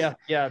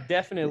 yeah,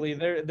 definitely.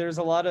 There's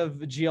a lot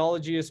of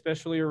geology,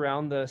 especially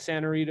around the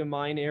Santa Rita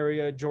mine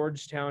area,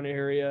 Georgetown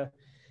area.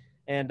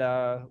 And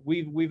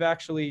we've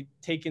actually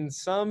taken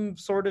some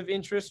sort of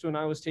interest when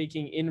I was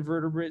taking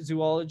invertebrate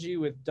zoology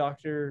with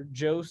Dr.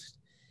 Jost.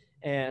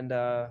 And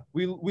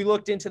we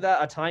looked into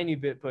that a tiny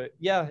bit, but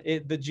yeah,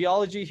 the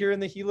geology here in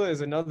the Gila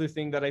is another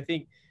thing that I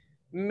think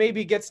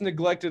maybe gets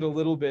neglected a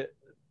little bit.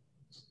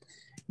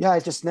 Yeah, I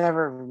just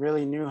never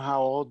really knew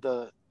how old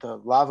the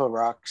lava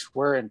rocks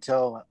were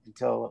until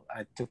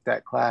I took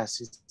that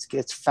class.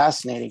 It's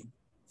fascinating.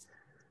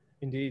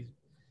 Indeed.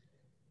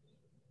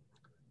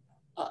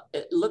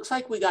 It looks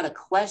like we got a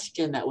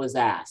question that was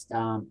asked.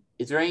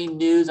 Is there any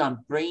news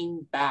on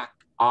bringing back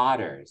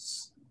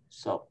otters?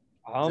 So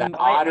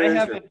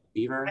otters or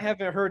beaver? I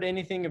haven't heard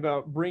anything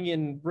about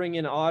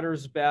bringing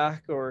otters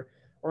back or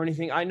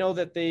anything. I know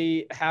that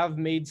they have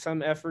made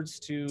some efforts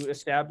to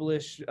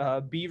establish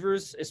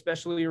beavers,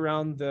 especially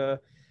around the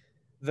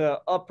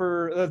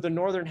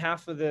northern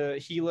half of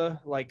the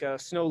Gila, like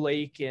Snow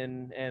Lake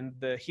and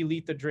the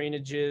Gilita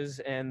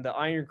drainages and the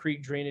Iron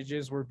Creek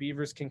drainages, where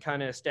beavers can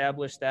kind of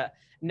establish that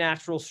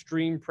natural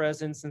stream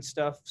presence and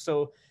stuff.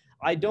 So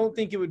I don't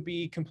think it would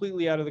be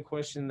completely out of the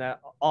question that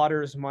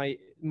otters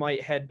might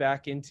head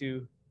back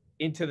into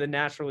the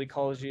natural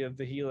ecology of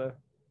the Gila.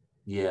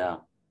 Yeah.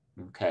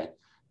 Okay.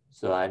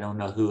 So I don't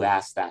know who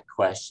asked that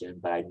question,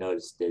 but I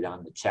noticed it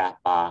on the chat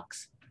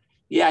box.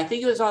 Yeah, I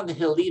think it was on the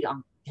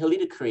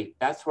Gilita Creek.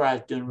 That's where I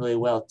was doing really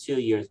well 2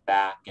 years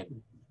back. And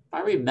if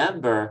I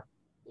remember,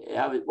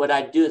 what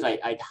I'd do is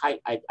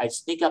I'd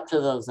sneak up to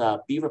those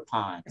beaver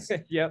ponds.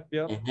 Yep.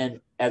 And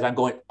then as I'm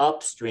going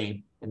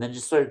upstream, and then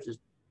just sort of just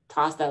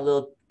toss that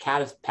little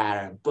caddis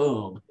pattern,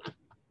 boom.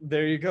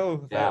 There you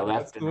go. Yeah,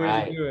 that's the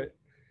way to do it.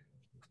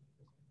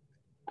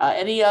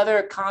 Any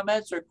other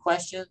comments or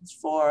questions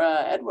for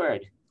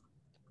Edward?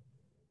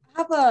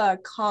 I have a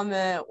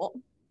comment, well,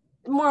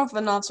 more of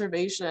an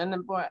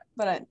observation, but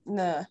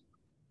a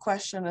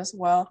question as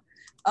well.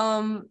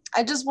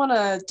 I just want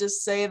to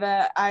say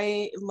that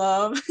I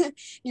love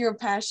your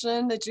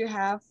passion that you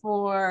have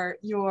for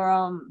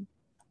your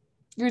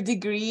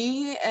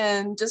degree,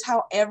 and just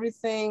how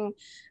everything,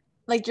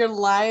 like your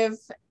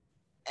life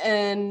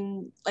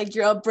and like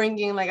your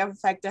upbringing, like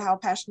affected how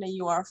passionate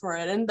you are for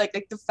it. And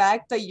like the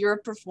fact that you're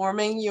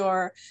performing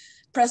your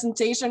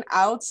presentation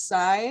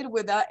outside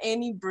without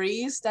any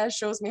breeze, that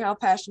shows me how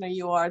passionate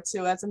you are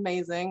too. That's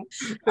amazing.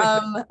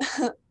 I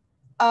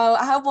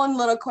have one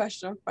little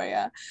question for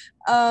you.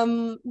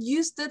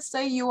 You did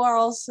say you are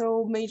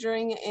also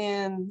majoring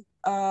in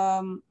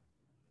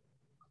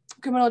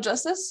criminal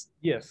justice?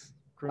 Yes,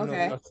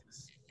 criminal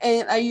justice.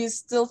 And are you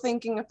still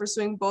thinking of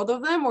pursuing both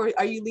of them, or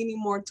are you leaning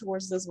more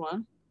towards this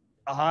one?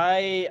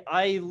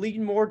 I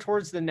lean more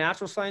towards the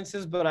natural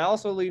sciences, but I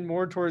also lean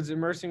more towards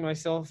immersing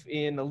myself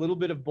in a little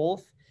bit of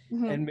both,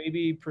 and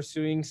maybe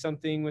pursuing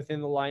something within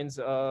the lines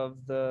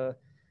of the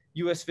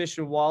U.S. Fish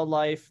and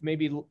Wildlife,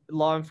 maybe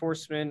law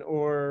enforcement,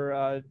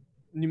 or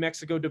New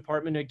Mexico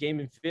Department of Game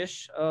and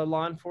Fish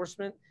law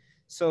enforcement.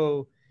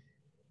 So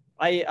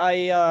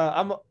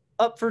I'm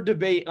up for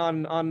debate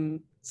on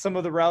some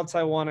of the routes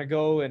I want to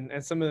go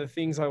and some of the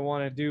things I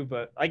want to do,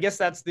 but I guess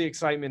that's the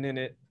excitement in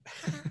it.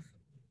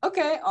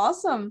 Okay,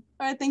 awesome.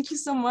 All right, thank you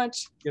so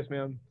much. Yes,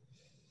 ma'am.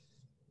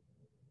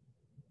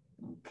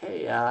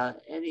 Okay,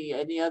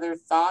 any other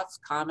thoughts,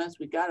 comments?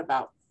 We got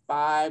about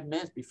 5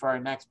 minutes before our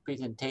next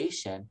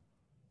presentation.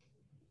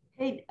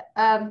 Hey,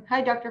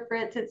 hi, Dr.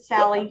 Fritz. It's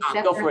Sally.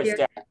 Go for it,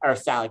 or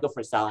Sally. Go for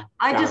it, Sally.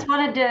 I just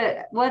wanted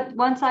to,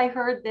 once I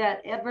heard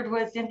that Edward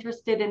was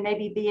interested in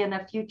maybe being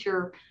a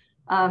future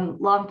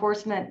law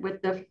enforcement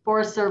with the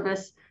Forest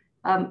Service,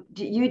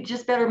 you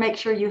just better make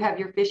sure you have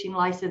your fishing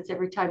license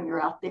every time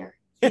you're out there.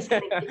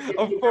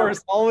 Of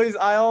course, always.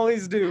 I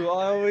always do.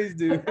 I always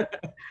do.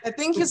 I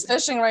think he's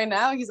fishing right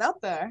now. He's out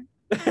there.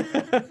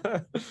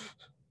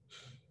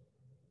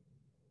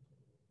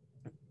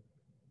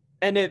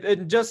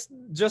 And just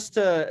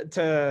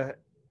to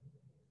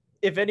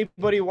if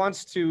anybody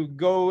wants to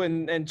go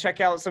and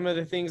check out some of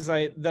the things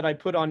that I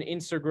put on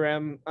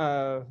Instagram,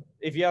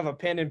 if you have a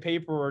pen and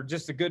paper or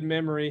just a good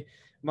memory,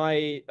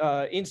 my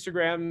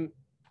Instagram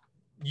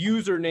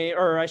username,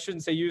 or I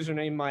shouldn't say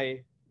username,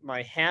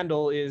 my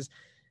handle is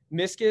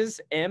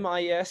Misquez,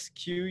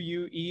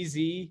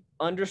 MISQUEZ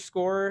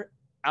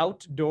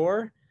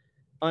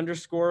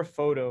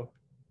 _outdoor_photo.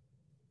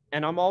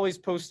 And I'm always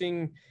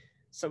posting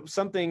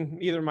something,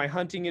 either my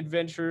hunting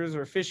adventures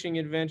or fishing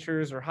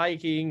adventures or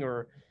hiking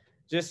or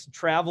just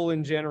travel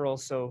in general.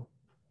 So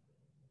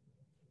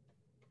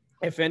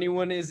if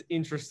anyone is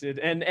interested,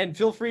 and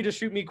feel free to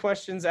shoot me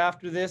questions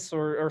after this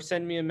or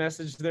send me a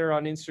message there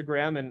on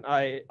Instagram, and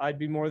I'd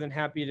be more than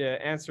happy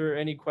to answer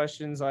any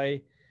questions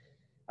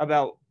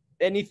about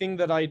anything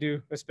that I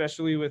do,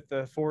 especially with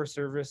the Forest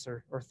Service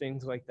or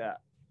things like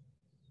that.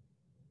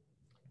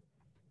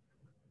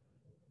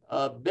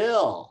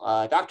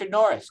 Bill, Dr.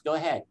 Norris, go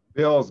ahead.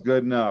 Bill's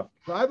good enough.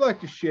 So I'd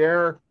like to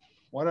share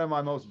one of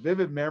my most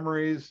vivid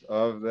memories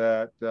of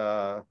that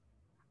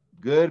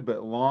good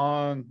but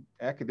long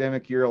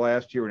academic year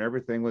last year when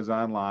everything was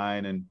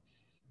online. And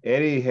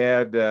Eddie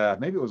had,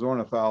 maybe it was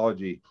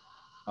ornithology.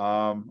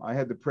 I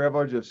had the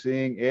privilege of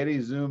seeing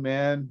Eddie zoom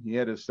in. He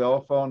had his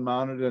cell phone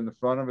mounted in the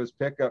front of his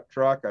pickup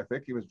truck. I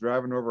think he was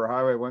driving over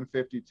Highway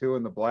 152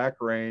 in the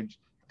Black Range,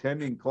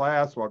 attending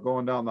class while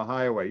going down the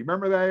highway. You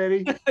remember that,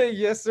 Eddie?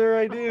 Yes, sir,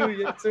 I do.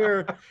 Yes,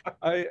 sir.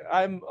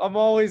 I'm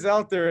always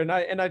out there, and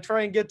I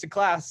try and get to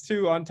class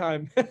too on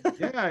time.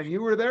 Yeah, and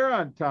you were there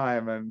on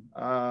time. And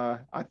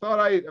I thought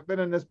I've been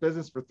in this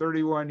business for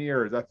 31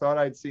 years. I thought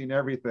I'd seen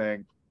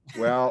everything.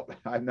 Well,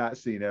 I've not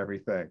seen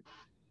everything.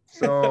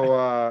 So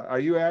are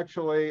you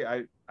actually,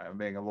 I'm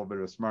being a little bit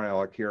of a smart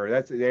aleck here.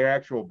 That's the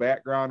actual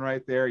background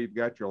right there. You've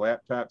got your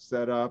laptop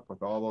set up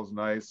with all those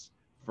nice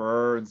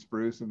fir and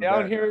spruce in the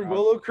down here in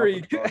Willow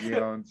Creek.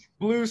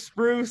 Blue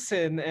spruce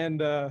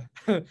and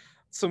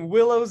some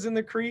willows in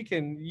the creek,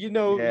 and you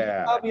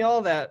taught me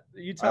all that.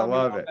 You taught me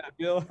all that,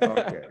 Bill.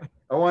 Okay.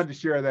 I wanted to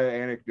share that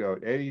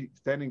anecdote. Eddie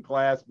attending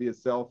class via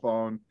cell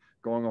phone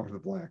going over the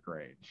Black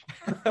Range.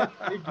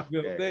 Thank you,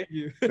 Bill. Okay. Thank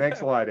you.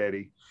 Thanks a lot,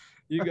 Eddie.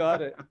 You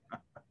got it.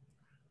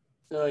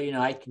 So,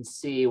 I can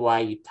see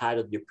why you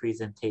titled your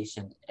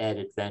presentation Ed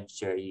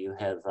Adventure. You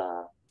have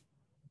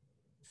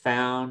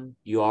found,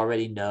 you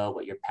already know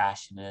what your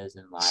passion is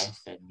in life,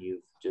 and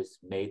you've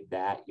just made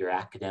that your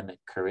academic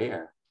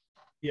career.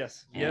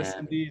 Yes, yes,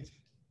 indeed.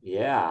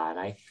 Yeah, and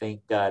I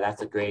think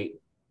that's a great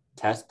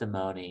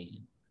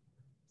testimony.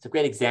 It's a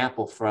great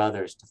example for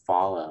others to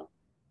follow.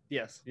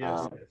 Yes,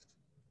 yes.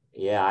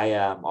 Yeah, I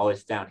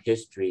always found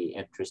history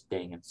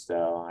interesting, and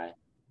so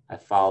I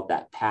followed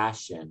that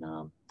passion.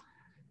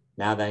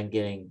 Now that I'm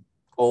getting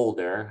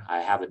older, I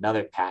have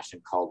another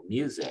passion called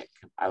music.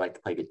 I like to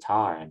play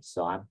guitar, and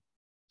so I'm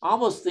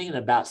almost thinking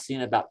about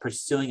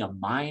pursuing a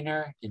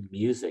minor in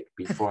music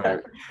before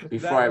I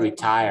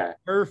retire.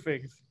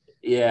 Perfect.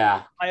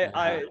 Yeah.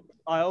 I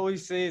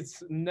always say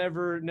it's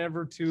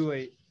never too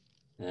late.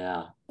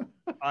 Yeah.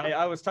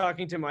 I was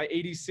talking to my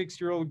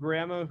 86-year-old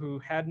grandma who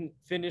hadn't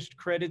finished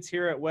credits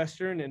here at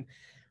Western, and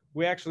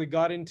we actually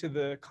got into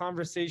the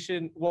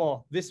conversation.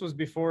 Well, this was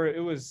before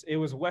it was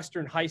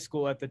Western High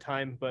School at the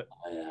time, but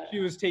she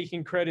was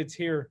taking credits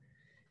here.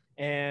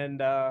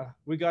 And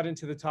we got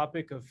into the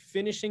topic of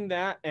finishing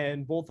that,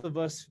 and both of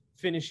us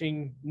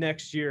finishing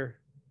next year.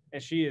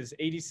 And she is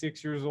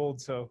 86 years old,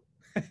 so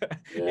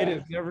it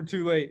is never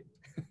too late.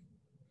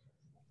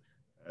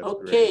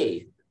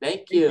 Okay,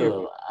 thank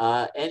you.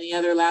 Any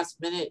other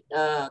last minute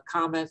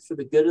comments for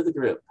the good of the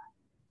group?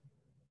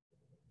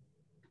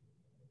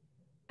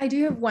 I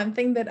do have one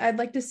thing that I'd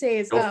like to say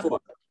is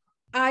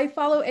I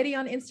follow Eddie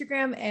on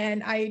Instagram,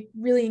 and I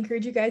really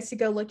encourage you guys to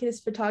go look at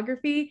his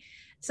photography.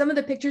 Some of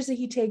the pictures that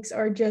he takes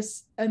are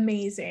just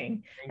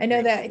amazing. I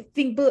know that I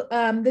think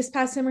this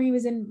past summer he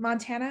was in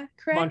Montana,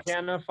 correct?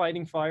 Montana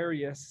fighting fire,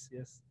 yes,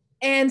 yes.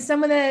 And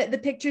some of the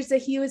pictures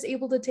that he was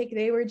able to take,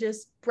 they were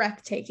just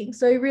breathtaking.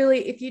 So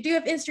really, if you do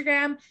have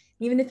Instagram,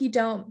 even if you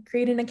don't,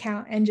 create an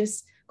account and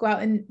just go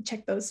out and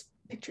check those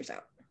pictures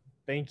out.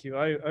 Thank you.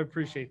 I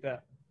appreciate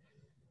that.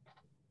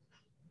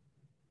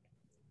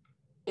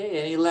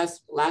 Okay, any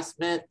last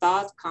minute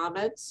thoughts,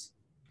 comments?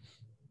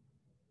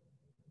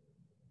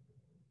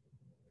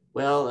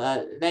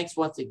 Well, thanks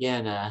once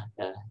again,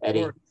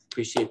 Eddie.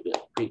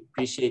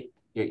 Appreciate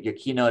your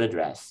keynote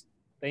address.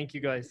 Thank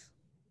you, guys.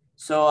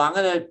 So I'm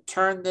going to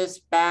turn this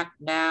back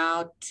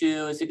now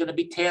to, is it going to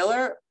be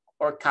Taylor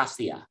or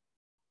Cassia?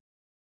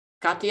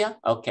 Katya?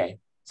 Okay.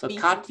 So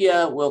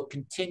Katya will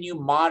continue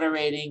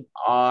moderating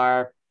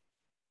our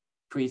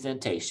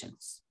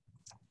presentations.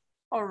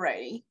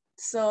 Alrighty.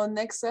 So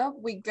next up,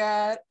 we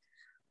got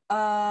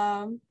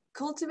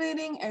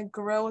Cultivating a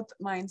Growth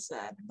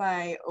Mindset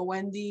by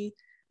Wendy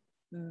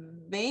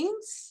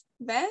Vance.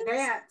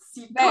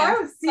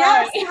 Close.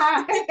 Yes.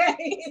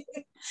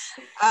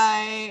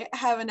 I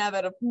have an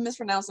habit of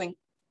mispronouncing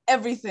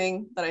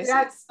everything that I say.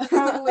 That's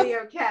totally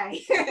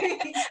okay.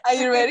 Are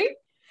you ready?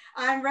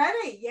 I'm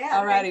ready.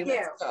 Yeah. Alrighty, thank you.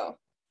 let's go.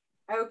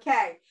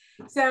 Okay.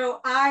 So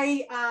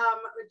I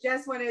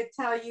just want to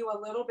tell you a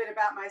little bit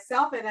about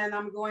myself, and then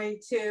I'm going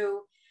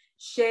to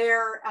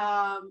share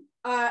a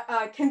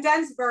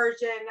condensed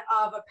version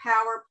of a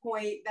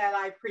PowerPoint that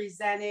I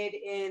presented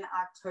in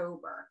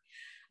October.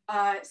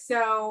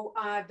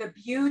 The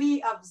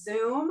beauty of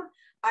Zoom,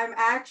 I'm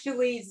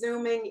actually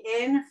Zooming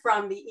in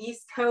from the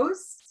East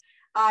Coast.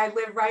 I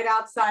live right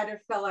outside of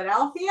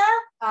Philadelphia.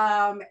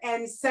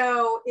 And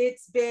so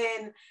it's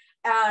been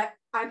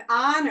an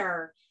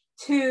honor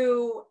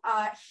to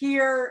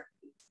hear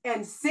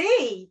and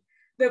see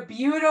the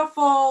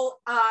beautiful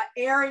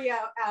area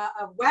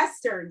of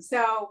Western.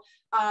 So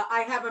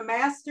I have a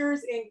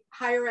master's in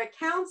higher ed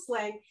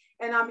counseling,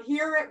 and I'm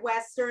here at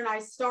Western. I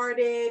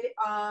started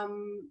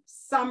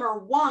summer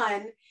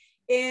 1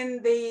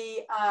 in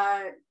the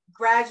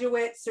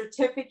graduate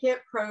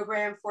certificate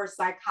program for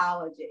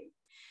psychology.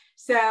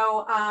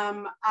 So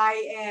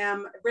I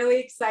am really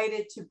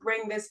excited to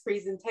bring this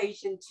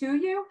presentation to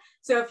you.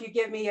 So if you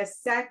give me a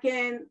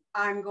second,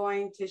 I'm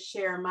going to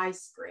share my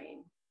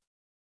screen.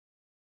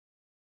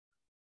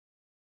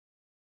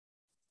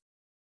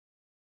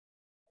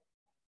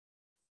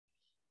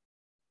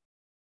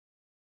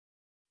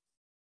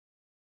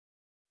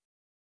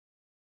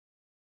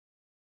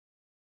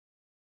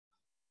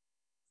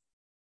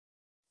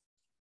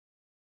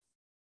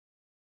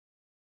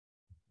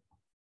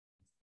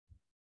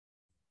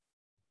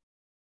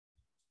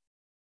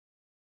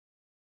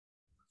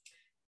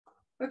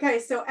 Okay,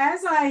 so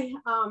as I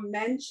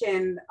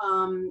mentioned,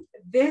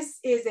 this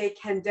is a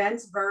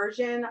condensed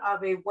version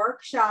of a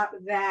workshop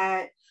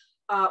that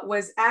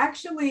was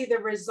actually the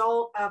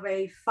result of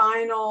a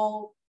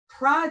final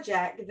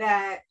project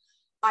that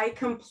I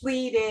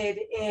completed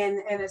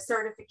in a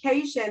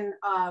certification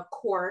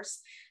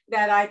course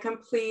that I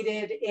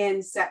completed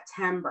in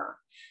September.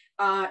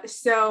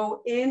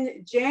 So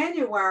in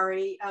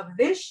January of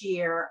this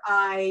year,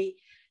 I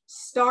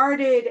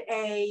started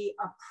a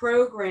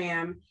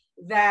program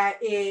that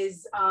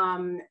is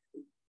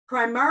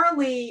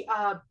primarily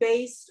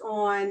based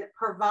on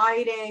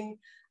providing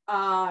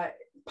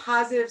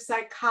positive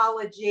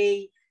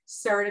psychology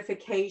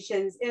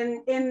certifications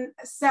in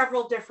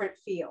several different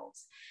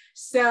fields.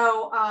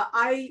 So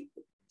I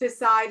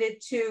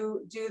decided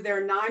to do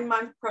their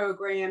 9-month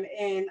program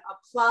in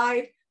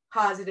applied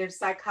positive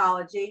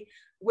psychology,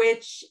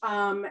 which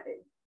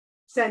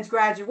since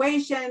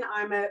graduation,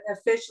 I'm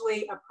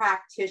officially a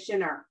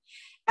practitioner.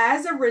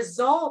 As a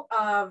result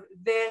of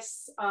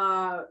this,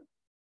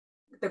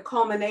 the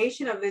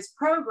culmination of this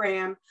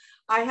program,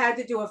 I had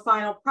to do a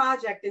final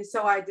project. And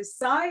so I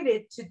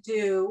decided to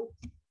do,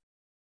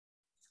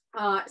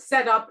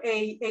 set up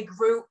a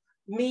group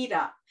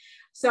meetup.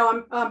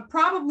 So I'm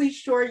probably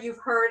sure you've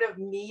heard of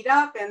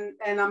Meetup,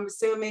 and I'm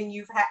assuming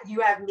you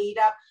have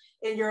Meetup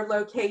in your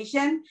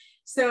location.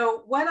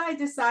 So what I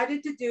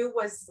decided to do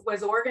was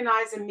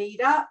organize a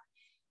meetup,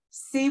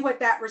 see what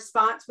that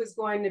response was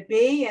going to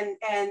be. And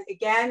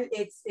again,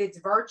 it's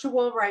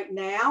virtual right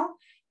now.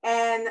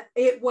 And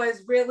it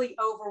was really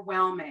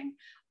overwhelming.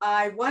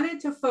 I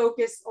wanted to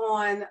focus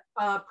on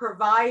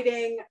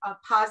providing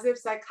positive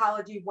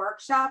psychology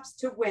workshops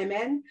to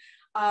women,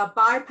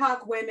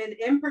 BIPOC women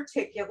in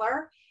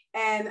particular.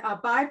 And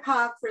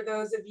BIPOC, for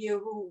those of you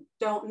who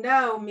don't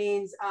know,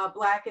 means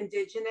Black,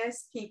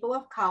 Indigenous, people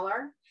of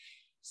color.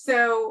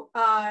 So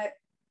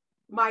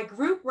my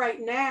group right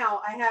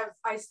now,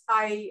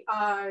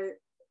 I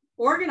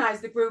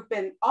organized the group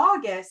in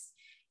August,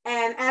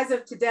 and as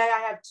of today, I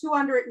have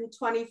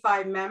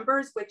 225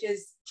 members, which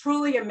is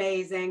truly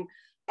amazing,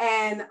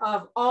 and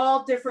of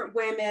all different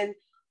women,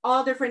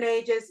 all different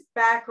ages,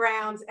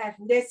 backgrounds,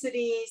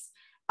 ethnicities,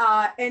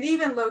 and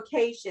even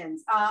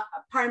locations.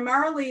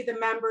 Primarily, the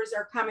members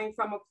are coming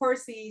from, of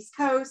course, the East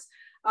Coast,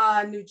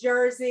 New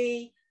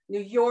Jersey, New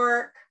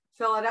York,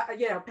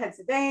 Philadelphia,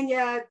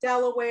 Pennsylvania,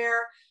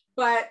 Delaware.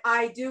 But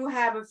I do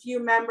have a few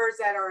members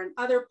that are in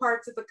other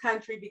parts of the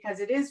country because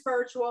it is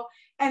virtual,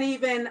 and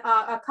even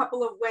a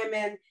couple of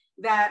women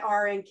that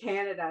are in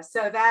Canada.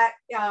 So that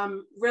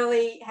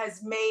really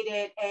has made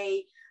it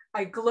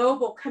a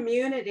global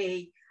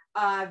community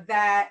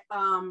that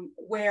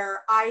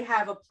where I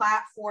have a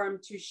platform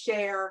to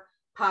share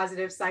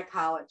positive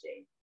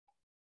psychology.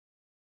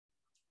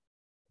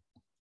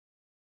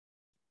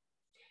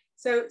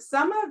 So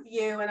some of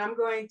you, and I'm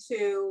going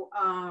to,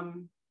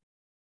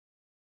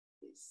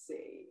 let's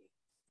see.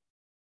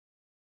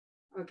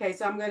 Okay,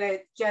 so I'm going to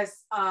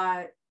just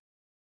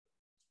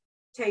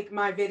take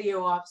my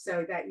video off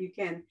so that you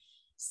can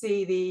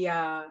see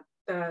the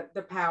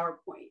the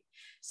PowerPoint.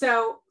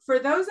 So for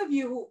those of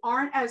you who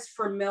aren't as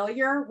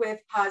familiar with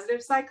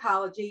positive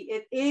psychology,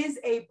 it is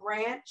a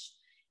branch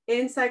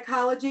in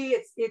psychology.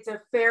 It's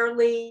a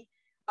fairly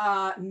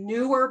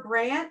newer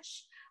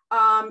branch,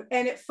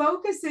 and it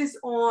focuses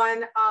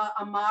on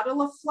a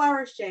model of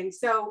flourishing.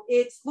 So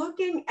it's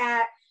looking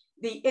at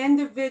the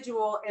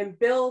individual and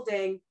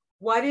building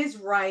what is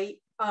right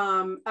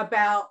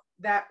about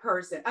that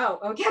person. Oh,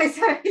 okay.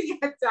 So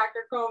yes,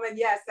 Dr. Coleman,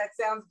 yes, that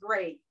sounds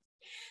great.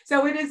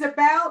 So it is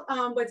about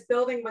what's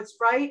building what's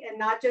right and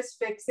not just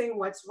fixing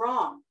what's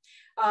wrong.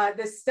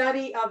 The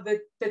study of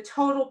the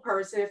total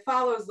person, it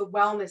follows the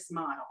wellness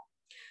model.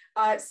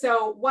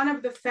 So one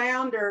of the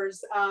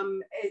founders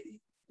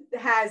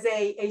has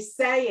a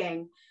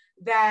saying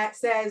that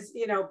says,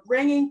 you know,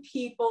 bringing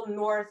people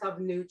north of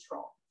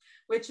neutral,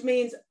 which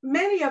means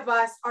many of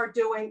us are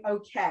doing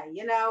okay.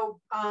 You know,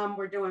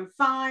 we're doing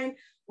fine.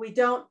 We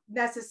don't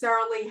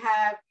necessarily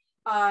have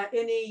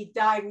any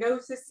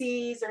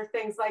diagnoses or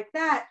things like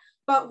that,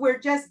 but we're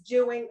just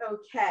doing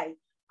okay.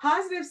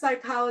 Positive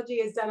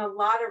psychology has done a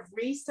lot of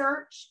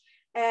research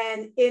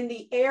and in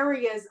the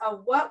areas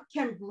of what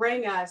can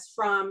bring us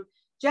from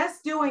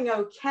just doing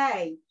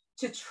okay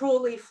to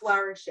truly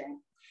flourishing.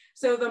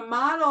 So the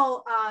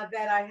model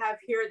that I have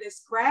here,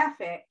 this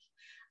graphic,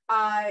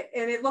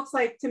 and it looks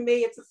like to me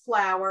it's a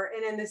flower,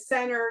 and in the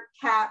center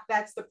cap,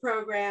 that's the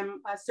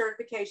program,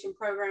 certification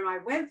program I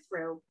went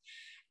through.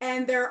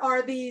 And there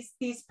are these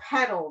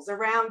petals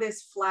around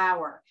this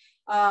flower: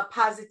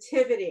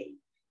 positivity,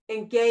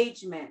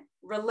 engagement,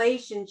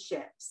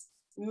 relationships,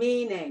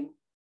 meaning,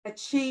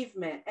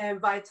 achievement, and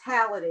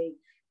vitality.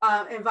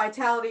 And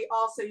vitality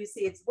also, you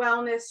see, it's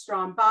wellness,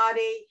 strong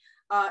body.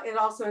 It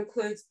also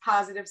includes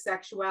positive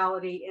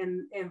sexuality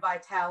and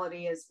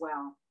vitality as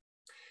well.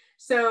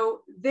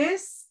 So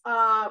this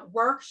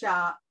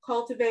workshop,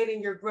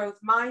 Cultivating Your Growth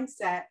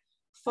Mindset,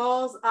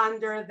 falls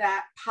under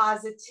that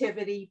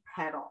positivity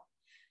petal: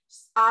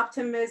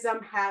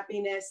 optimism,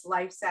 happiness,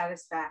 life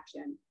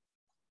satisfaction.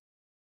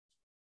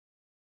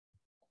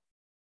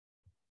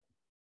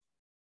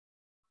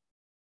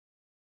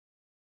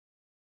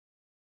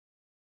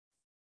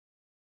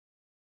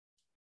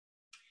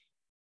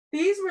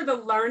 These were the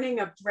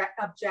learning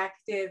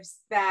objectives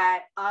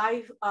that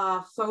I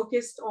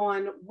focused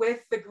on with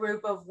the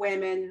group of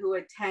women who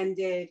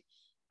attended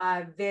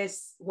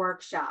this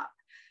workshop.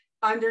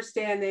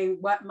 Understanding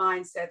what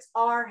mindsets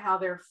are, how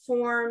they're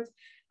formed,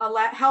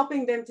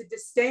 helping them to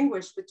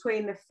distinguish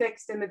between the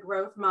fixed and the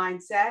growth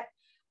mindset,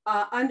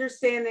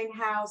 understanding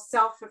how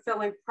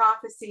self-fulfilling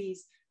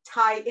prophecies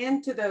tie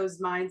into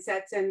those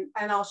mindsets, and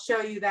I'll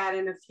show you that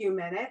in a few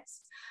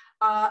minutes.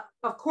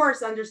 Of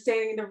course,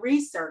 understanding the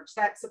research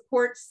that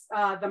supports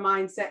the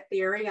mindset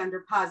theory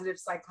under positive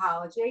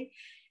psychology,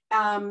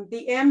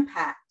 the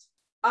impact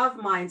of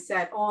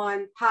mindset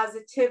on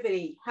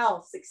positivity,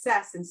 health,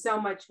 success, and so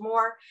much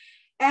more.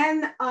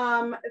 And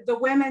the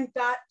women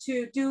got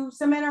to do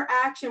some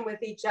interaction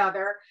with each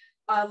other,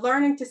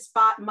 learning to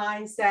spot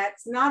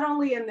mindsets, not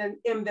only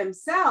in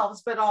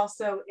themselves, but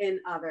also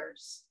in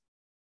others.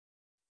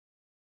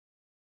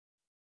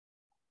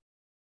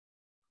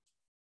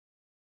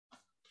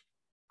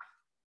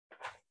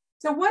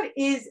 So what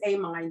is a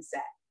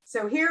mindset?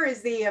 So here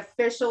is the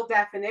official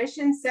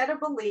definition: set of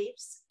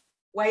beliefs,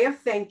 way of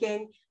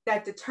thinking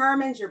that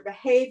determines your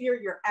behavior,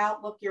 your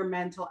outlook, your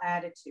mental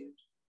attitude.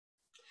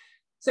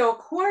 So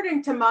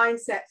according to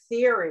mindset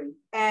theory,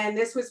 and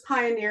this was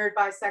pioneered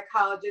by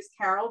psychologist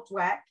Carol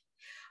Dweck,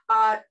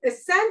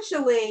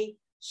 essentially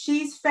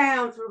she's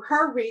found through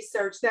her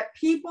research that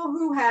people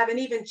who have, and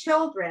even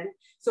children,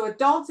 so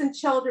adults and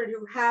children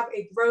who have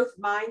a growth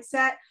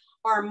mindset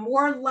are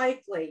more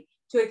likely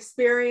to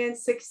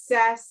experience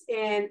success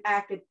in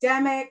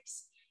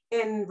academics,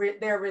 in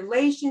their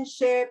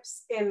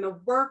relationships, in the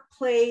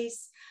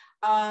workplace.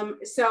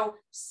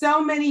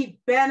 So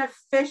many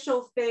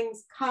beneficial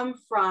things come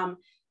from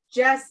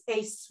just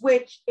a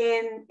switch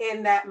in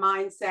that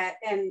mindset.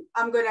 And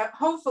I'm gonna,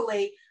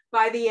 hopefully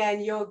by the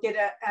end, you'll get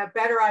a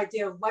better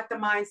idea of what the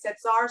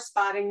mindsets are,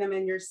 spotting them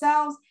in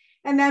yourselves,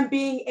 and then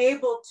being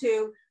able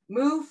to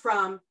move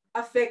from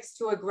a fixed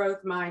to a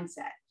growth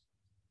mindset.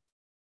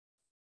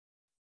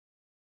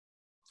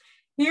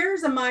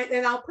 Here's a mind,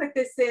 and I'll put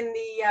this in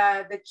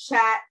the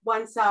chat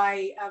once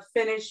I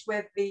finish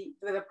with the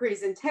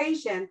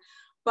presentation,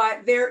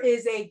 but there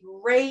is a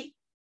great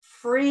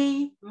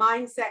free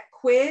mindset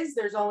quiz.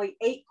 There's only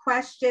 8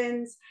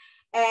 questions.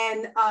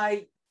 And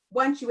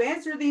once you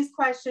answer these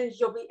questions,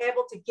 you'll be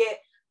able to get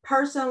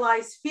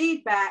personalized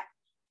feedback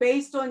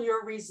based on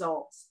your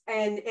results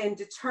and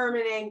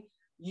determining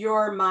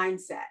your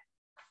mindset.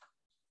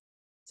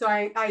 So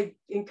I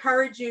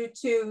encourage you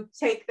to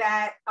take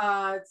that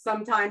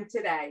sometime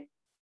today.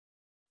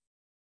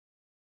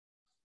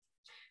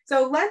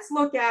 So let's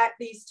look at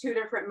these 2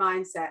 different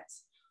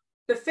mindsets.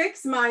 The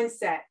fixed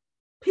mindset.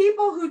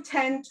 People who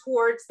tend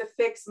towards the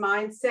fixed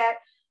mindset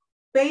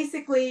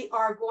basically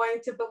are going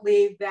to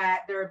believe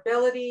that their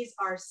abilities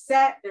are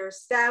set, they're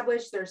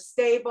established, they're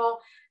stable,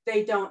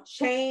 they don't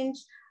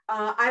change.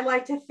 I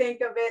like to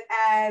think of it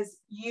as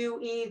you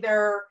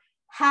either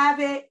have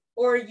it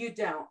or you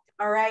don't,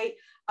 all right?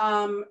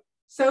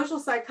 Social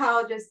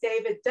psychologist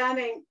David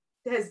Dunning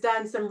has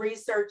done some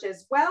research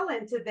as well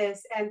into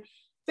this, and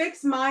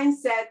fixed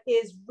mindset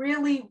is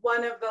really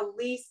one of the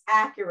least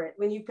accurate.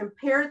 When you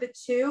compare the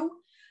two,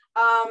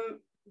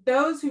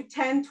 those who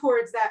tend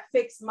towards that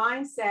fixed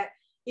mindset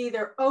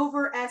either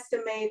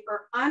overestimate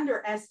or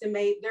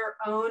underestimate their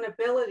own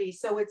ability.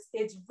 So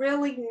it's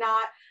really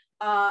not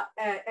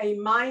a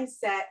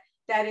mindset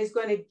that is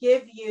going to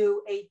give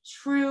you a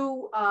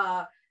true,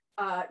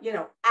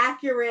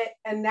 accurate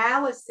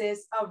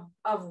analysis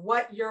of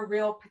what your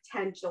real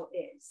potential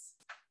is.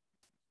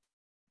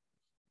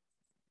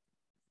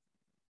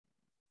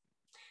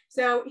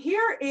 So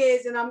here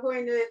is, and I'm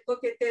going to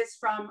look at this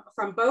from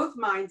both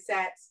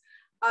mindsets.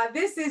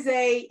 This is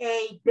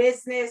a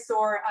business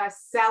or a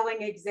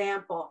selling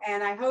example.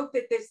 And I hope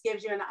that this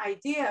gives you an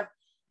idea of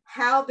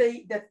how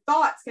the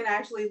thoughts can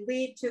actually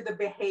lead to the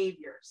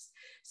behaviors.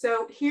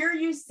 So here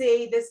you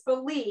see this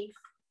belief,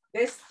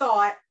 this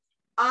thought,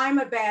 I'm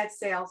a bad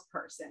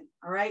salesperson,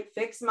 all right,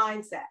 fixed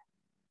mindset.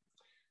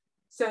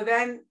 So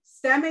then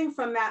stemming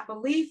from that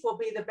belief will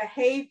be the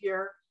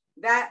behavior.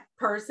 That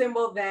person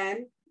will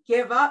then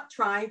give up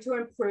trying to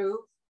improve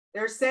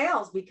their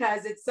sales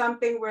because it's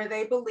something where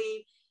they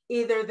believe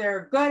either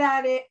they're good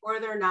at it or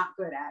they're not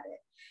good at it.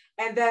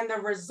 And then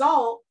the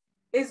result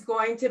is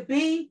going to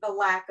be the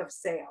lack of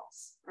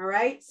sales, all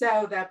right?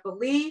 So that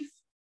belief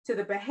to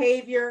the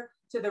behavior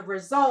to the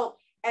result,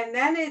 and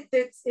then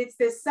it's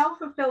this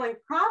self-fulfilling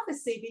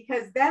prophecy,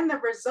 because then the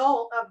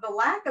result of the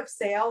lack of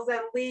sales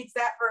then leads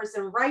that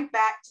person right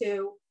back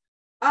to,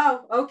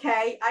 oh,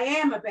 okay, I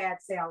am a bad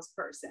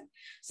salesperson.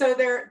 So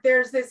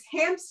there's this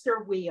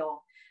hamster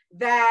wheel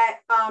that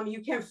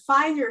you can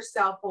find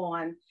yourself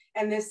on,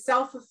 and this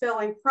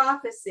self-fulfilling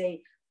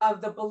prophecy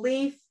of the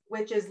belief,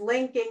 which is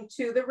linking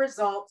to the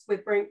results,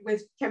 which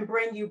can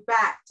bring you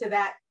back to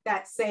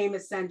that same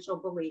essential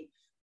belief.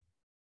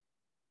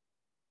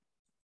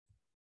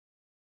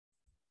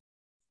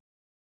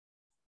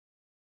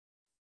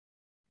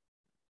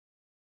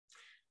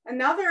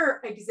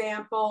 Another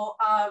example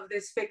of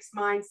this fixed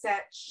mindset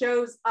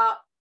shows up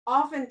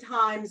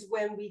oftentimes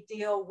when we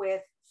deal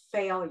with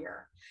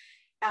failure.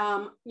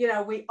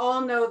 We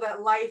all know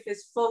that life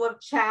is full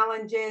of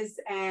challenges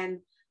and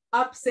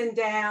ups and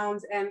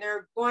downs, and there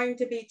are going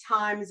to be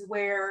times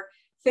where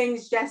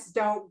things just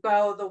don't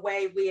go the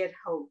way we had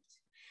hoped.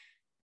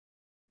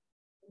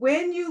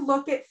 When you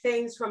look at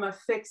things from a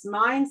fixed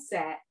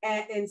mindset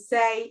and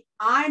say,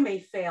 I'm a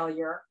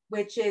failure,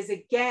 which is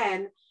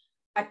again,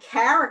 a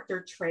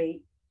character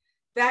trait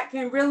that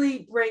can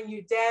really bring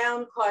you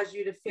down, cause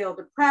you to feel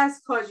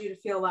depressed, cause you to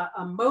feel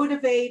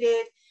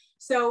unmotivated.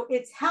 So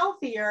it's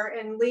healthier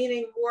and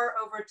leaning more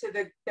over to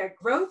the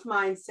growth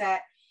mindset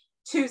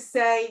to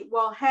say,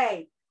 well,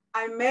 hey,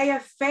 I may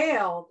have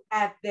failed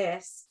at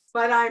this,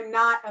 but I'm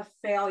not a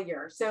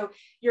failure. So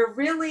you're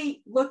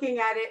really looking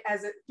at it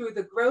as through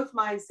the growth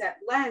mindset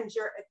lens.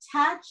 You're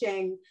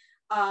attaching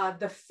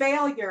the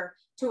failure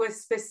to a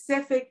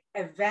specific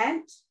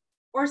event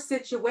or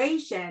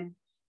situation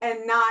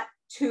and not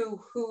to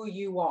who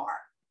you are.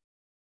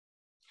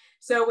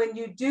 So when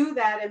you do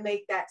that and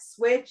make that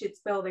switch,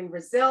 it's building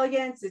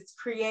resilience, it's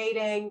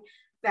creating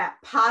that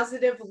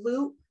positive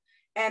loop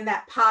and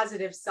that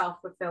positive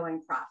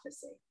self-fulfilling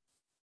prophecy.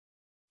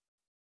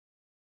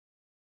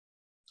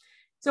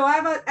 So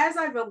as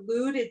I've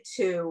alluded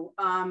to,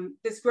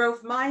 this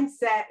growth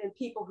mindset and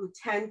people who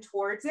tend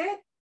towards it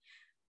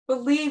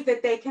believe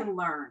that they can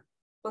learn,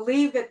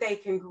 believe that they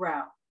can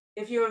grow.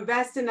 If you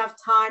invest enough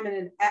time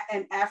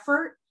and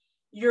effort,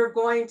 you're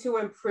going to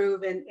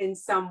improve in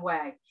some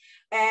way.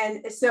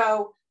 And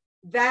so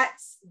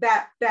that's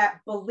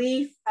that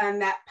belief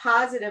and that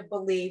positive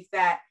belief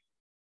that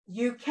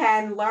you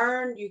can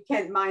learn,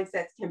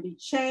 mindsets can be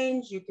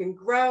changed, you can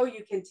grow,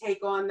 you can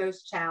take on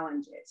those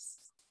challenges.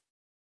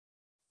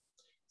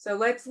 So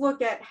let's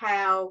look at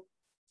how,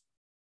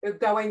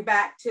 going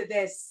back to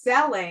this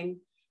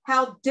selling,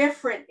 how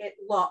different it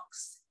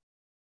looks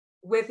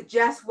with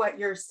just what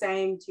you're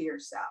saying to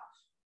yourself.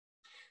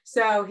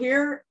 So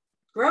here,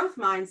 growth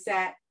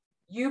mindset,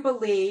 you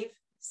believe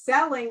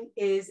selling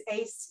is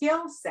a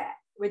skill set,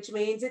 which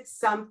means it's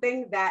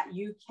something that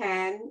you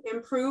can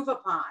improve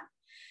upon.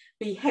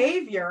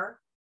 Behavior,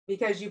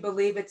 because you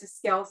believe it's a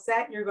skill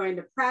set, you're going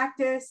to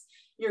practice,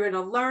 you're going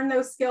to learn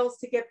those skills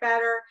to get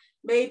better.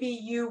 Maybe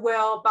you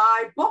will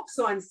buy books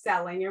on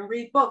selling and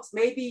read books.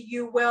 Maybe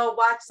you will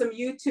watch some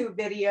YouTube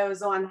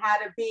videos on how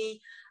to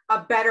be a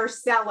better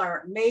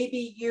seller.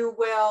 Maybe you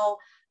will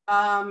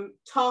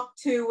talk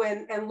to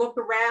and look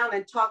around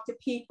and talk to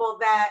people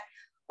that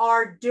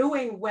are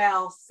doing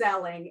well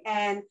selling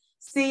and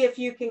see if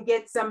you can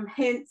get some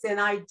hints and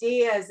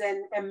ideas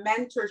and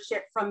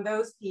mentorship from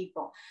those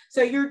people.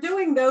 So you're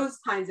doing those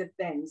kinds of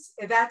things.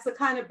 That's the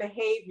kind of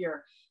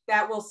behavior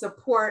that will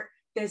support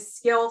this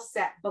skill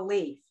set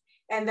belief.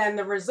 And then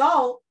the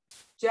result,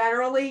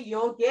 generally,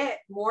 you'll get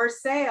more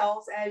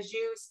sales as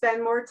you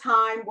spend more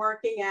time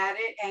working at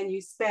it and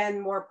you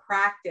spend more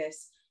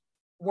practice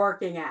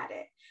working at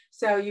it.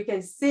 So you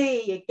can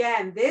see,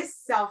 again, this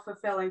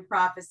self-fulfilling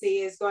prophecy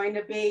is going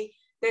to be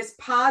this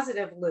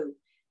positive loop.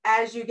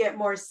 As you get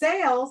more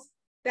sales,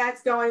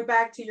 that's going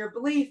back to your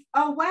belief,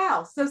 oh,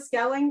 wow, so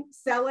selling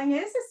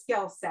is a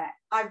skill set.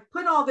 I've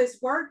put all this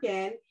work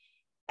in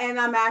and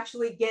I'm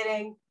actually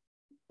getting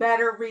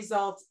better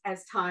results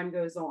as time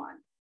goes on.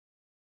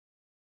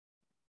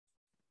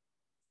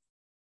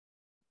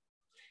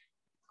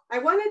 I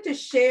wanted to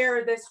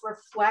share this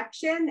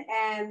reflection,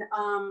 and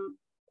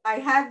I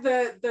had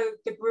the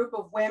group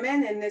of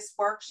women in this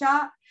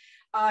workshop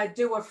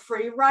do a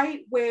free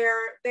write where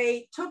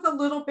they took a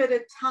little bit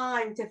of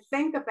time to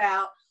think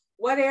about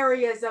what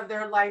areas of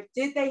their life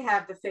did they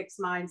have the fixed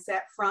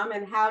mindset from,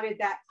 and how did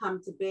that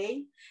come to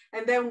be?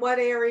 And then what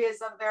areas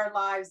of their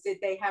lives did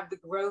they have the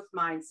growth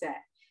mindset,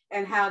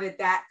 and how did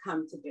that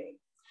come to be?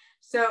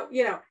 So,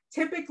 you know,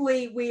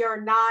 typically we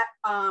are not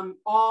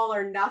all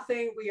or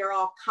nothing. We are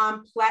all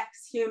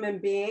complex human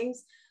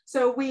beings.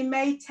 So we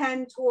may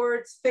tend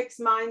towards fixed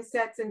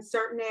mindsets in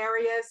certain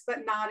areas,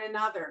 but not in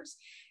others.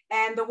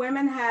 And the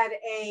women had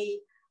a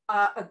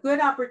good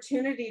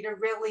opportunity to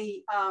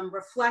really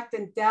reflect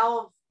and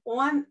delve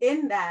on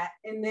in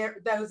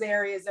those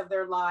areas of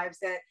their lives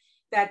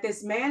that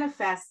this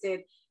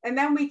manifested. And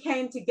then we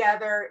came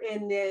together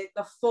in the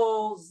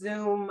full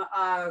Zoom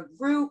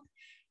group,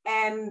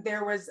 and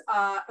there was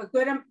a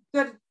good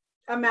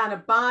amount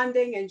of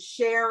bonding and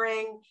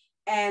sharing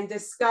and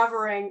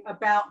discovering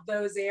about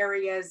those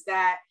areas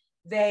that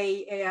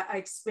they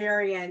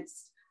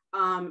experienced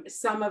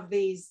some of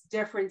these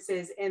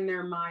differences in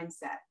their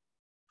mindset.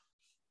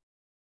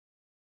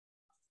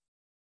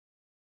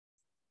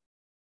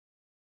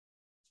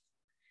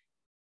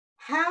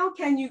 How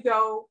can you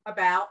go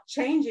about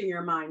changing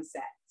your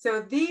mindset?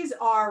 So these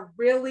are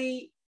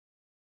really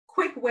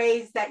quick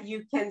ways that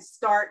you can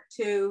start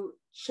to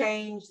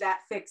change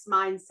that fixed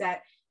mindset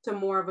to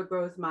more of a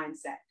growth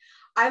mindset.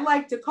 I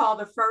like to call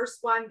the first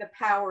one the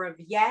power of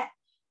yet.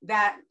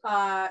 That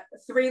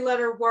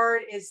three-letter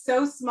word is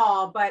so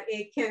small, but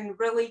it can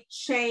really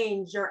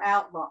change your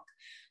outlook.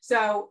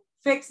 So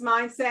fixed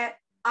mindset,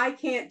 I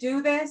can't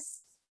do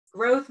this.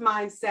 Growth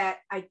mindset,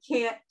 I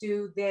can't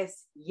do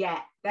this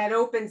yet. That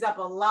opens up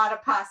a lot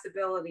of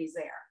possibilities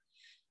there.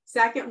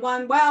 Second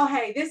one, well,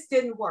 hey, this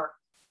didn't work.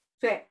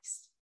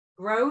 Fixed.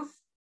 Growth,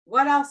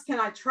 what else can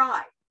I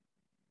try?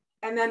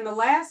 And then the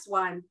last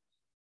one,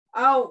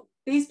 oh,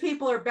 these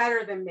people are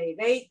better than me.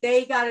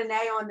 They got an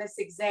A on this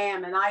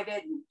exam and I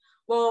didn't.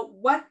 Well,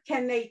 what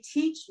can they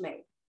teach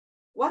me?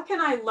 What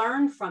can I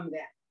learn from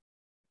them?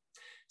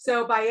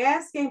 So by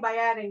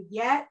adding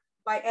yet,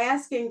 by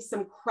asking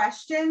some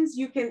questions,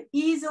 you can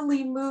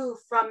easily move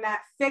from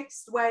that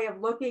fixed way of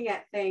looking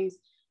at things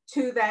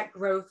to that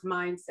growth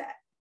mindset.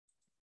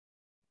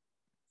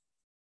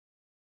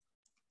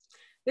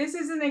 This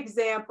is an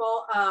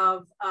example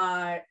of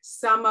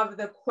some of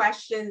the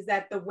questions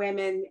that the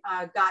women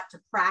got to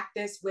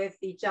practice with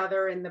each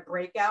other in the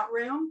breakout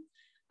room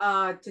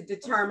to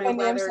determine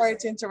whether— I'm sorry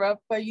to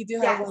interrupt, but you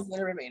do have 1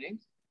 minute remaining.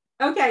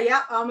 Okay,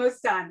 yeah,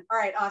 almost done. All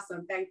right,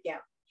 awesome, thank you.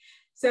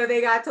 So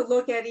they got to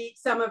look at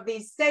some of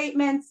these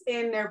statements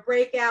in their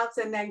breakouts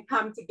and then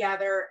come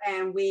together,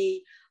 and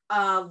we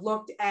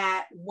looked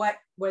at what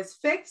was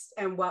fixed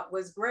and what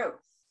was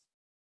growth.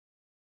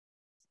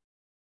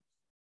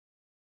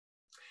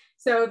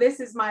 So this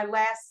is my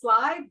last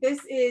slide. This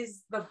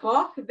is the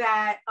book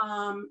that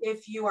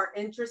if you are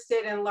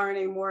interested in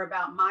learning more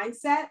about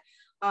mindset,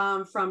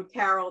 from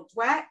Carol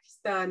Dweck,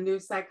 The New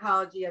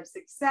Psychology of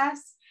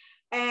Success.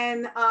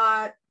 And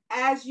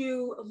as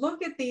you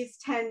look at these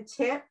 10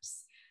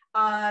 tips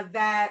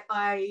that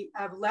I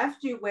have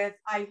left you with,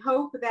 I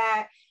hope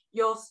that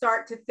you'll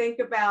start to think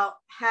about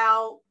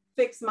how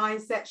fixed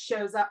mindset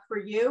shows up for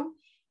you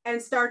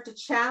and start to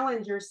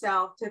challenge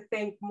yourself to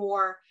think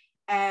more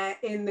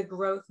in the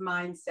growth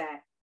mindset.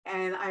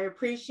 And I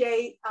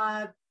appreciate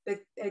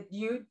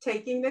you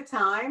taking the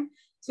time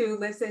to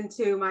listen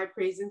to my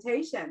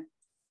presentation.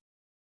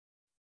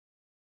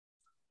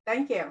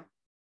 Thank you.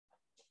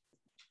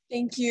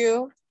 Thank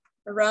you.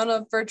 A round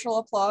of virtual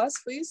applause,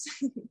 please.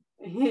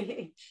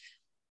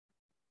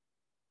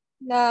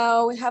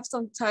 Now we have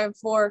some time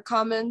for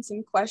comments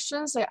and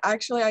questions.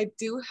 I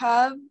do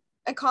have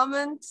a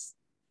comment.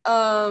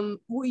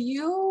 Will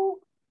you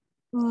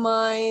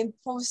mind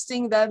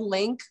posting that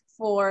link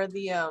for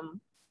the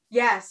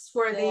yes,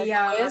 for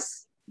the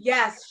quiz?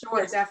 Yes, sure,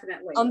 yes.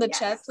 Definitely. On the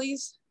chat,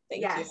 please.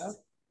 Thank you.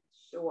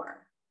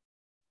 Sure.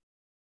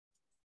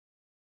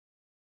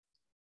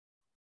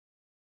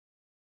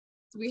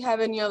 Do we have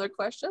any other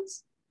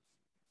questions?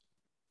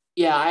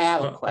 Yeah, I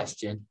have a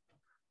question.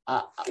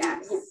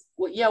 Yes.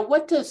 Yeah,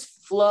 what does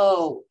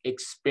flow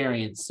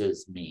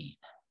experiences mean?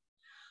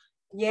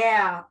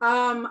 Yeah,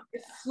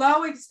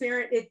 flow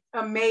experience, it's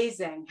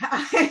amazing.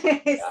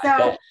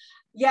 So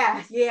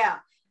yeah.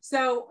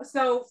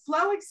 So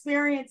flow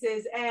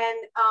experiences, and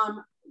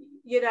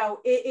you know,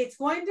 it's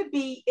going to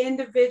be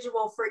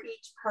individual for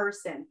each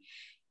person.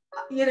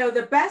 You know,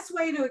 the best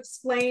way to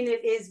explain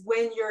it is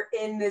when you're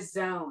in the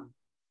zone.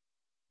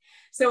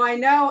 So I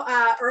know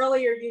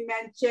earlier you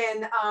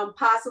mentioned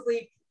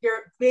possibly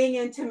you're being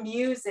into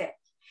music.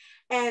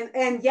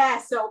 And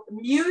yes, so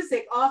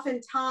music,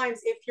 oftentimes,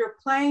 if you're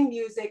playing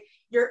music,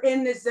 you're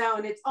in the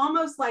zone. It's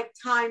almost like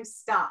time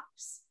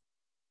stops.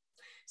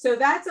 So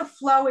that's a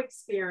flow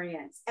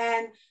experience.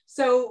 And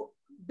so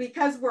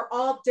because we're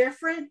all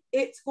different,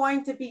 it's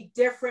going to be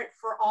different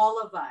for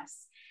all of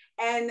us.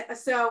 And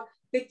so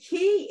the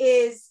key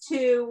is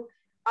to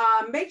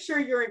make sure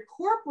you're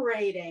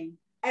incorporating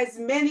as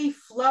many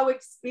flow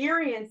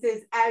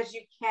experiences as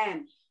you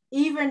can,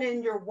 even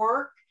in your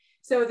work.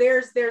 So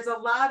there's a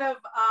lot of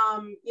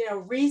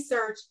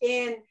research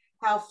in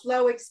how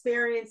flow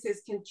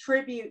experiences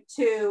contribute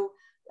to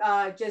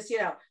just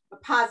a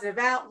positive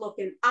outlook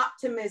and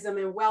optimism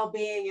and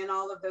well-being and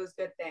all of those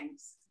good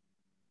things.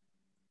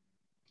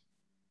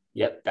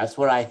 Yep, that's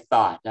what I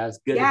thought. That was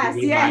good Yes, to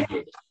be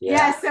reminded. Yeah.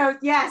 Yeah. So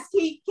yes,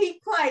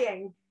 keep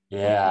playing.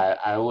 Yeah,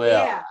 I will.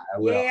 Yeah, I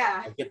will.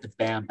 Yeah. I'll get the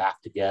band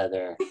back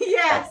together.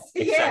 Yes.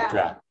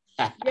 Etc.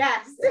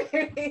 Yes.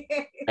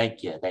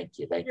 Thank you.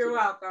 You're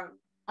welcome.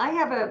 I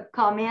have a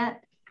comment.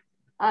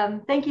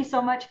 Thank you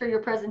so much for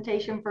your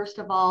presentation, first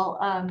of all.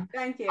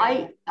 Thank you.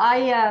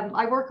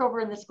 I work over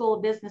in the School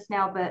of Business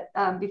now, but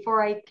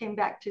before I came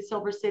back to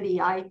Silver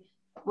City, I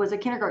was a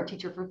kindergarten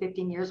teacher for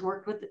 15 years,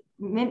 worked with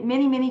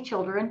many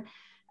children.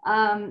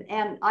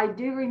 And I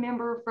do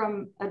remember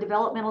from a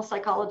developmental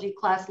psychology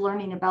class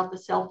learning about the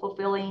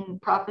self-fulfilling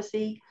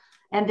prophecy.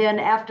 And then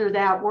after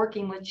that,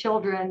 working with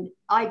children,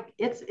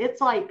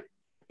 it's like,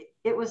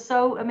 it was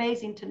so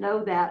amazing to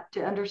know that,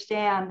 to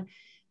understand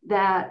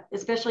that,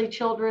 especially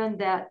children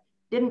that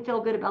didn't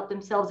feel good about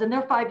themselves, and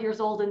they're 5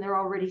 years old and they're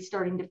already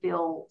starting to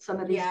feel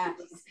some of these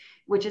things,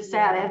 which is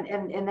sad.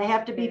 And they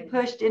have to be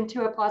pushed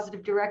into a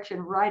positive direction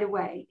right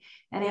away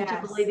and into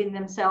believing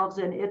themselves.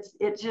 And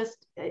it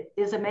just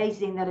is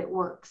amazing that it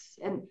works.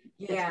 And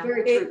it's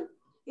very true.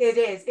 It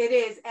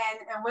is.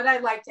 And what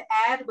I'd like to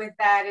add with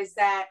that is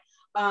that,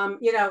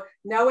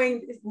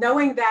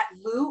 knowing that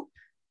loop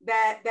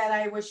that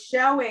I was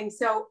showing.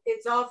 So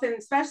it's often,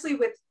 especially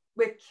with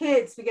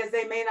kids, because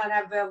they may not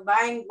have the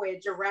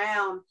language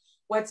around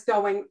what's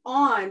going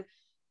on,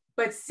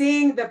 but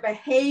seeing the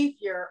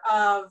behavior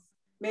of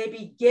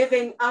maybe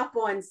giving up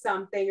on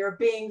something or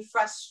being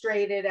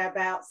frustrated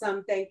about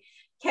something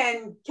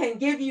can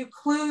give you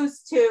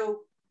clues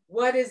to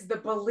what is the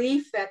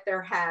belief that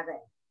they're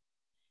having.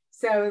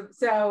 So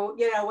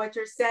what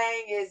you're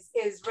saying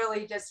is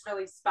really just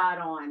really spot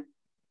on.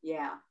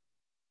 Yeah.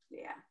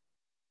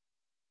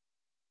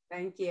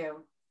 Thank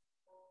you.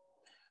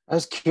 I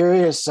was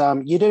curious.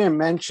 You didn't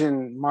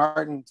mention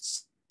Martin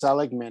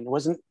Seligman.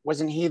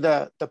 Wasn't he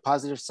the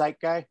positive psych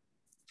guy?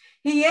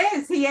 He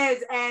is,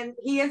 and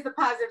he is the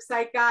positive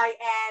psych guy.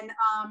 And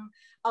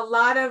a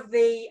lot of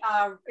the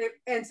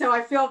and so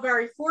I feel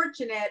very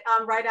fortunate.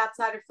 I'm right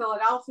outside of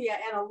Philadelphia,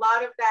 and a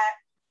lot of that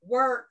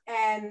work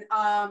and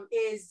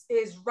is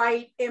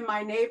right in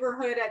my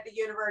neighborhood at the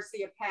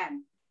University of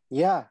Penn.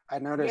 Yeah, I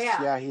noticed.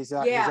 Yeah, he's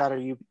out of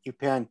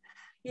UPenn.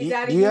 He's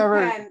out of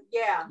UPenn.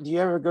 Do you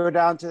ever go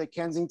down to the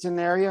Kensington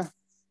area?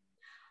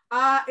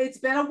 It's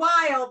been a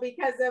while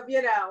because of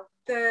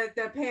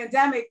the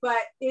pandemic, but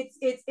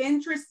it's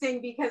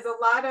interesting because a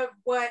lot of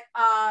what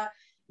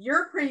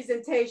your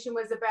presentation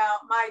was about,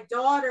 my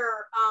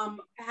daughter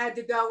had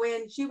to go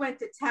in. She went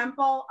to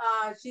Temple.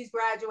 She's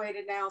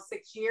graduated now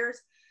 6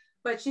 years,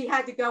 but she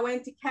had to go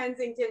into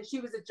Kensington. She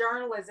was a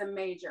journalism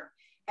major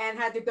and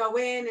had to go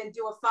in and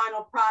do a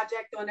final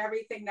project on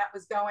everything that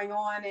was going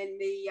on in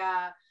the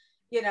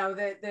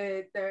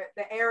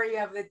the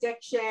area of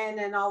addiction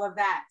and all of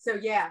that. So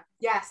yes,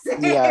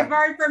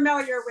 very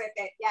familiar with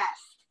it.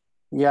 Yes.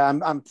 Yeah,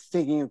 I'm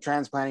thinking of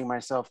transplanting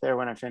myself there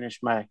when I finish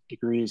my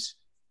degrees.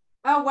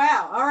 Oh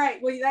wow! All right.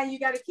 Well, then you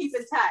got to keep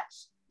in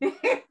touch.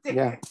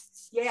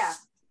 Yeah.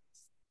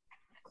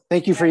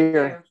 Thank you for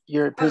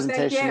your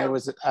presentation.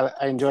 Thank you.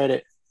 I enjoyed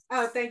it.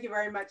 Oh, thank you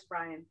very much,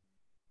 Brian.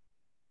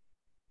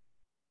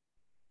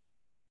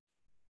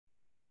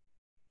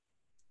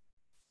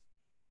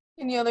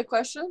 Any other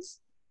questions?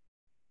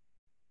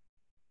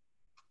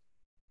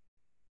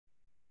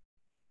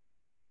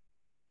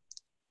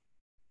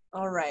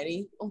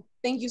 Alrighty. Well,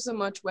 thank you so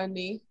much,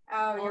 Wendy.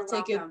 Oh, you're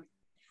welcome.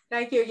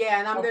 Thank you. Yeah,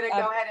 and I'm going to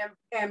go ahead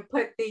and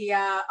put the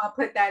I'll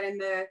put that in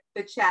the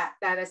chat,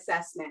 that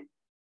assessment.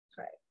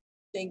 Right.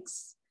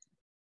 Thanks.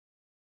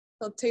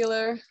 So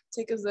Taylor,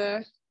 take us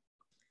there.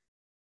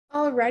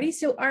 Alrighty.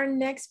 So our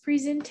next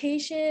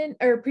presentation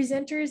or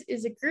presenters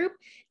is a group,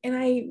 and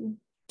I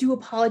do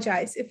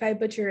apologize if I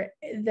butcher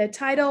the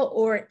title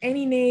or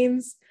any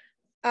names.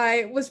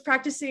 I was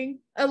practicing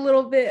a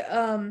little bit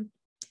a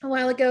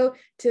while ago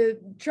to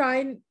try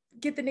and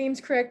get the names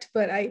correct,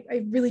 but I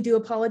really do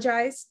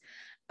apologize.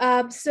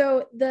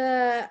 So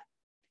the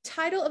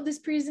title of this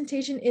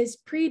presentation is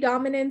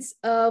Predominance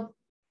of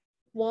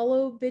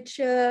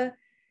Wallowichia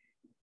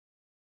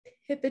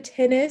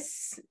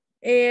hippotenus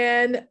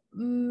and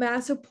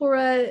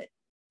Massopora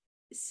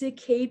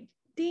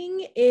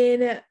cicading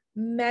in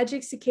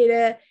magic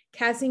cicada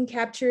casting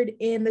captured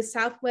in the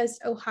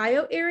Southwest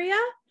Ohio area.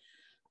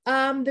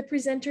 The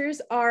presenters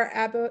are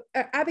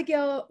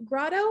Abigail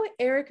Grotto,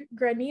 Eric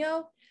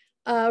Granillo,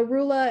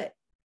 Rula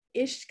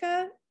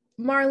Ishka,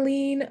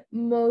 Marlene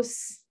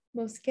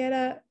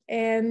Mosqueda,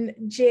 and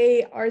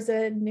Jay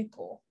Arza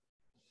Nicole.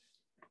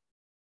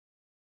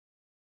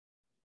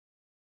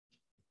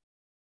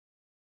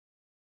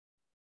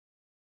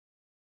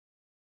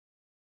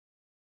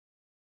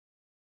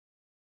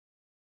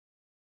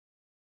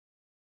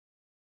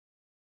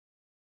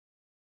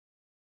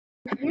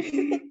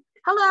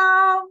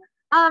 Hello.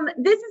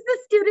 This is the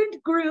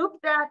student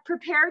group that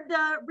prepared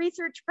the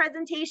research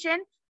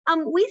presentation.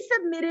 We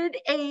submitted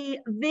a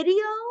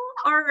video.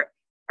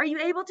 Are you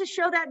able to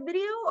show that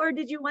video, or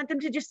did you want them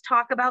to just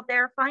talk about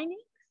their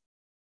findings?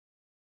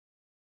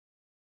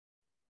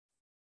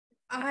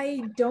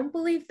 I don't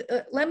believe,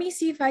 let me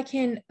see if I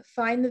can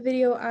find the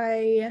video.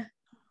 I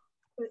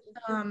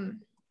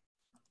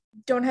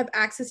don't have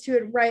access to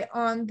it right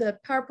on the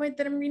PowerPoint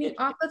that I'm reading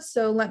off of,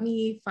 so let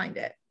me find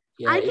it.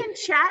 Yeah, I can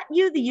chat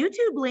you the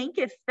YouTube link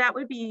if that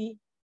would be.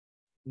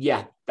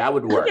 Yeah, that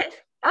would work.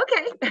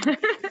 Okay.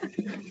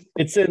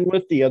 It's in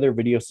with the other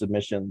video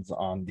submissions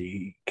on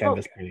the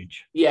Canvas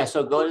page. Yeah,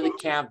 so go to the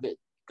Canvas,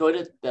 go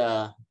to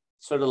the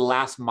sort of the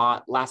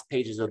last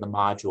pages of the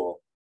module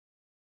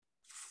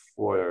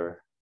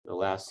for the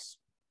last.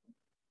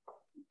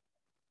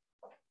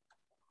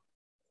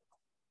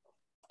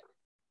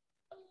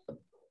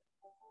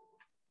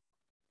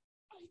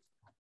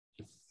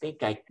 I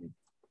think I can.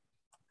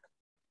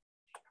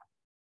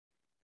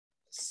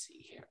 Let's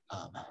see here.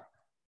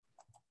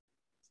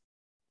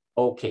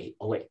 Okay.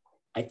 Oh wait.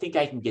 I think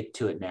I can get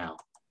to it now.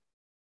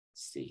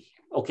 Let's see.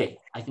 Okay,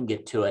 I can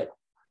get to it.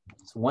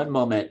 So one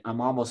moment.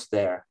 I'm almost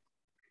there.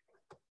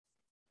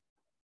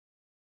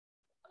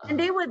 And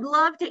they would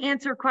love to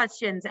answer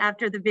questions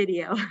after the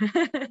video. Yeah,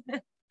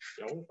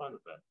 we'll find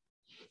it then.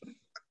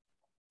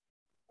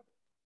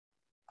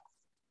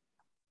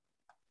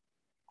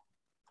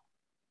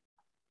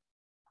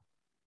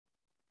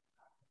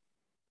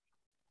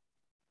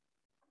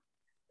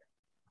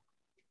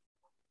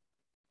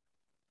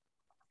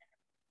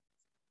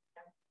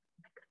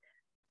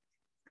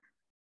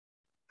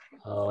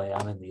 Oh, wait,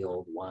 I'm in the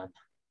old one.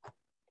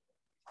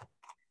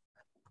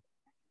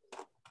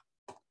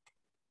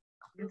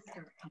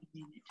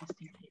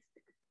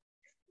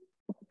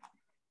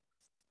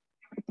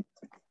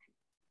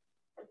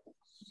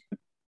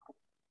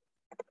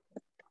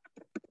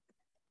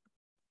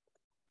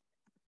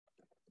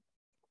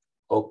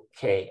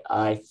 Okay,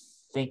 I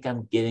think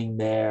I'm getting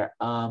there.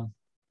 Let's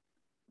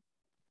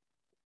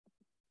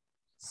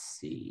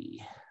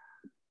see.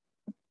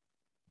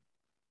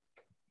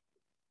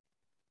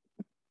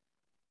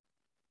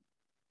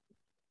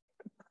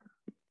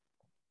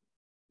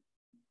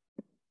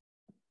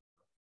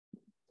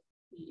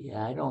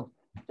 Yeah, I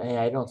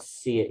don't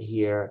see it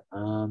here.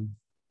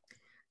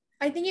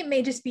 I think it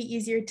may just be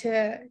easier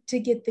to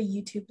get the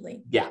YouTube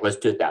link. Yeah, let's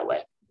do it that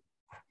way.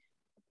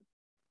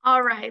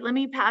 All right, let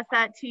me pass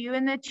that to you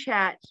in the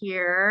chat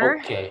here.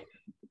 Okay.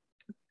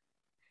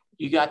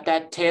 You got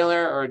that,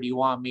 Taylor, or do you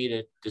want me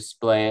to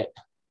display it?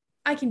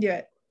 I can do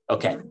it.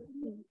 Okay.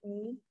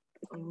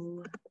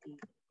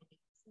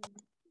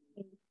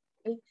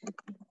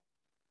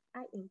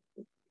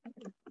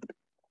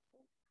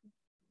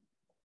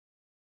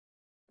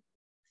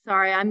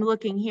 Sorry, I'm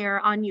looking here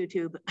on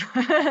YouTube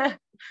to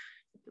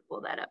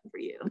pull that up for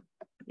you.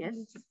 Yes.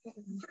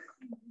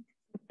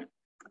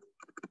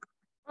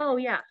 Oh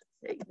yeah,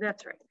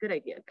 that's right. Good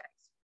idea, guys.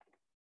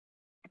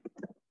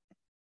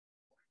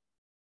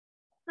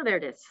 Oh, there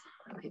it is.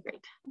 Okay,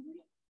 great.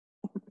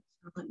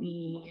 So let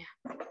me.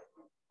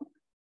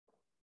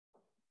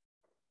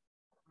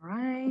 All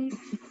right.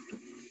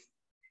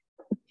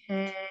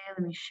 Okay,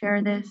 let me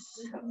share this.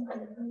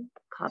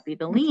 Copy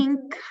the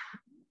link.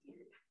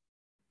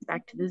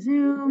 Back to the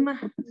Zoom.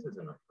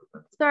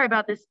 Sorry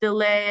about this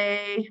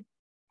delay.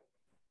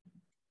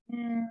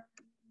 And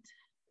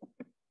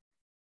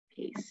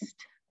paste.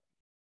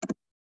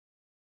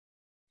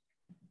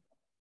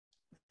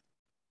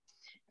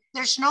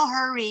 There's no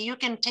hurry. You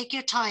can take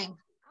your time.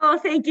 Oh,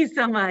 thank you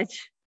so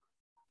much.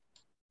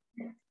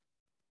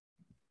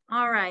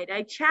 All right,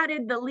 I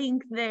chatted the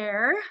link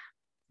there.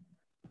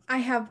 I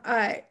have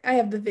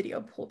the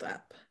video pulled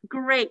up.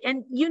 Great,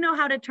 and you know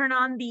how to turn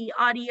on the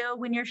audio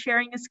when you're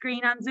sharing a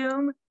screen on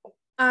Zoom?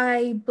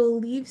 I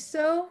believe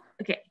so.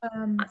 Okay,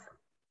 awesome.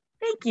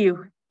 Thank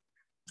you.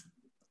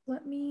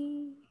 Let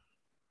me.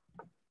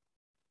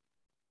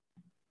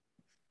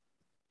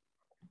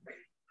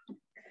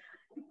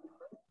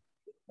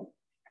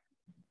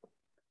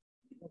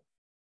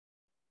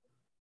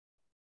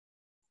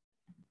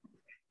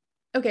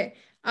 Okay,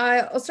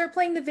 I'll start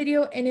playing the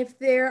video, and if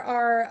there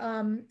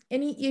are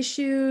any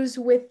issues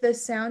with the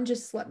sound,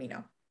 just let me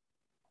know.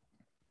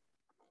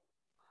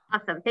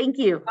 Awesome, thank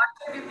you.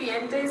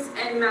 Recipientes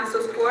and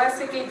Masospora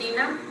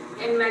cicadina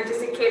and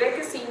Magicicada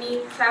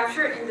cassini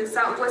captured in the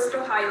Southwest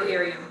Ohio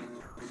area.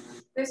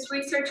 This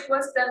research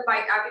was done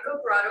by Abigail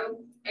Grotto,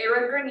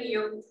 Eric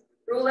Granillo,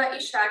 Rula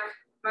Ishak,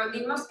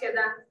 Marlene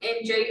Mosqueda,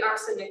 and J.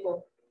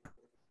 Arsenical.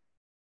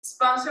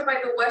 sponsored by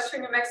the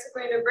Western New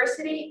Mexico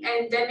University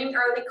and Deming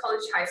Early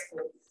College High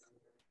School.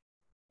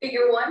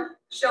 Figure 1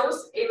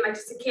 shows a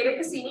Magicicada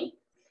cassini,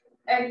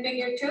 and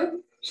figure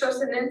 2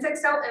 shows an insect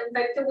cell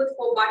infected with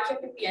Wolbachia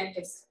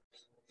pipientis.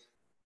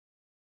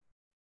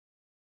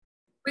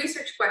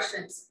 Research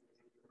questions.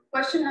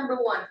 Question number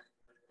 1.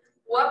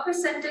 What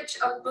percentage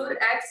of food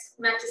X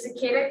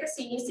Magicicada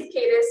cassini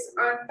cicadas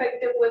are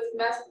infected with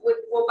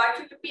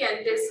Wolbachia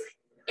pipientis,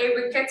 a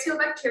rickettsial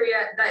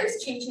bacteria that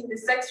is changing the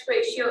sex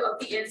ratio of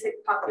the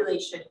insect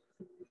population?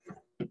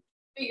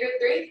 Figure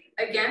 3,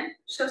 again,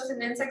 shows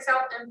an insect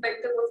cell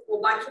infected with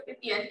Wolbachia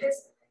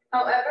pipientis.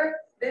 However,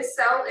 this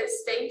cell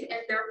is stained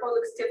and therefore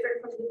looks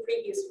different from the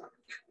previous one.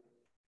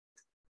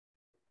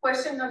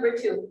 Question number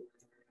 2.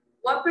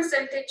 What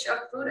percentage of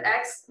food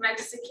X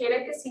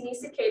Magicicada cassini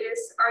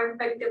cicadas are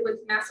infected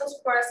with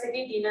Massospora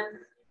citidina,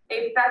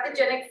 a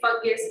pathogenic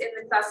fungus in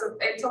the class of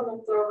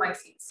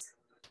Entomophloromycetes?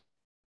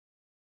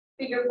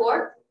 Figure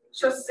 4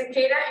 shows a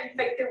cicada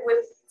infected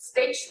with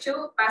stage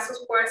 2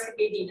 Massospora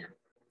citidina.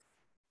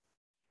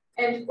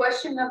 And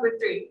question number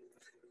 3.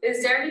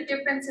 Is there any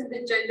difference in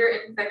the gender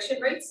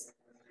infection rates?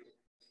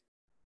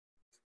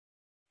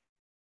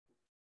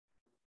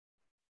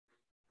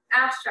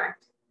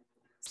 Abstract.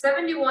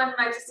 71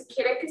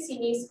 Magicicada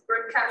cassinis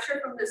were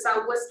captured from the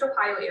Southwest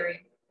Ohio area.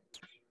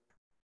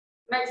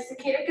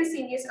 Magicicada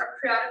cassinis are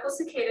periodical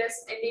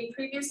cicadas and they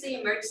previously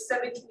emerged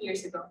 17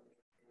 years ago.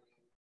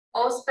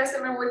 All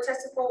specimens were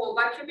tested for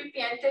Wolbachia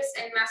pipientis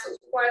and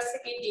Massospora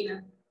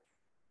citidina.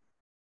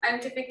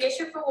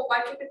 Identification for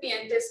Wolbachia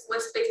pipientis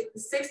was based on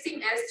the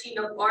 16S gene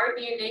of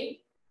rDNA,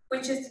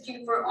 which is the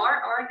gene for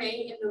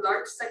rRNA in the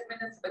large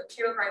segment of the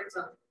bacterial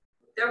ribosome.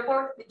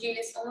 Therefore, the gene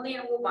is only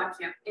in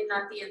Wolbachia and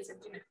not the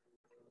insect genome.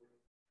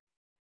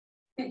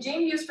 The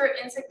gene used for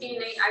insect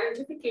DNA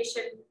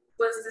identification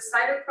was the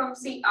cytochrome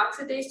C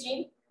oxidase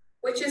gene,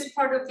 which is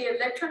part of the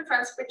electron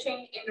transport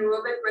chain in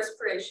aerobic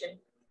respiration.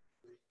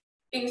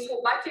 Because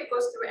Wolbachia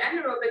goes through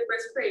anaerobic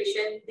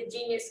respiration, the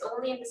gene is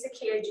only in the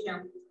cicada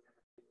genome.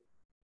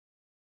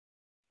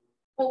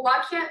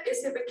 Wolbachia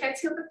is a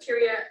rickettsial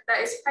bacteria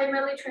that is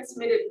primarily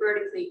transmitted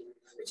vertically,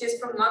 which is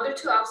from mother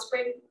to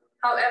offspring.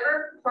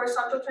 However,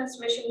 horizontal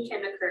transmission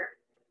can occur.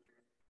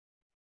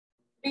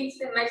 Because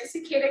the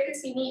Magicicada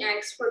cassini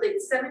X were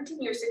laid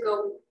 17 years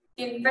ago,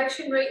 the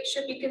infection rate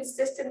should be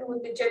consistent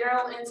with the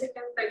general insect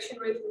infection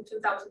rate from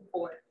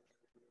 2004.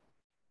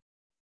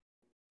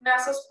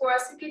 Massospora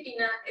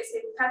citidina is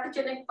a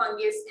pathogenic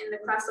fungus in the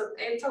class of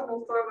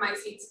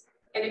Entomophloromycetes,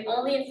 and it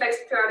only infects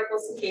periodical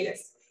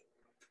cicadas.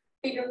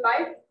 Figure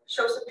 5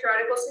 shows a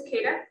periodical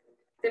cicada,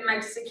 the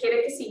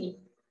Magicicada cassini.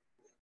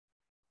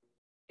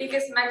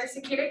 Because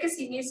Magicicada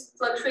cassinis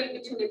fluctuate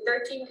between the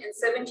 13 and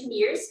 17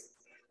 years,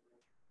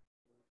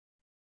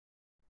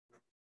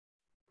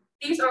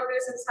 these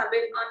organisms have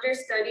been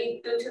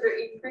understudied due to their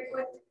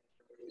infrequent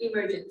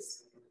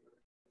emergence.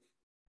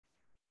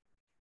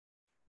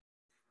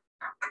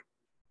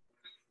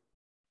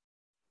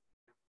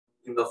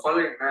 In the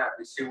following map,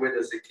 we see where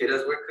the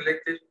cicadas were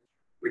collected,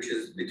 which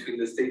is between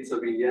the states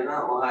of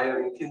Indiana, Ohio,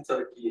 and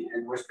Kentucky,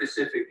 and more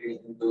specifically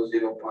in those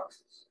yellow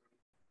boxes.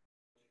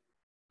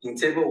 In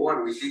table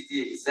 1, we see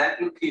the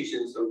exact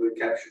locations of the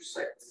captured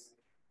sites.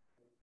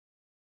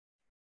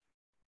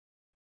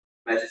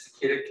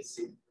 Magicicada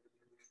cassini.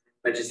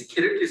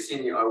 Magicicada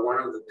cassini are one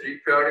of the 3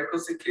 periodical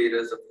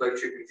cicadas that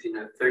fluctuate between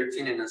a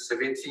 13 and a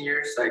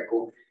 17-year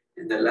cycle,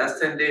 and the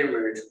last time they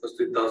emerged was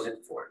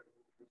 2004.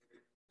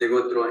 They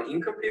go through an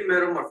incomplete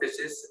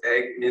metamorphosis,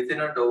 egg, nymph,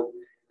 and adult,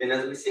 and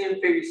as we see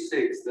in figure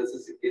 6, that's a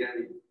cicada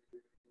name.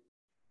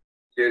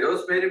 The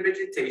adults mate in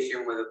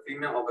vegetation where the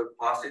female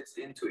oviposits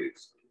in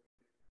twigs.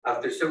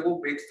 After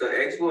several weeks, the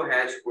eggs will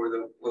hatch or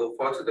will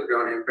fall to the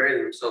ground and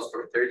bury themselves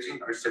for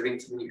 13 or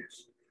 17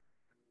 years.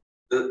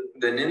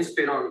 The nymphs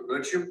feed on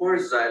nutrient-poor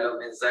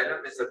xylem, and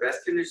xylem is the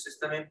vascular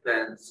system in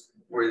plants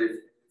where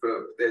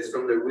it's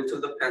from the roots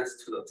of the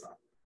plants to the top.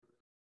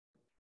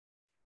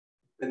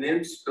 The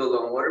nymphs build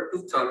on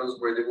waterproof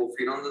tunnels where they will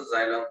feed on the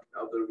xylem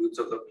of the roots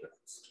of the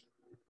plants.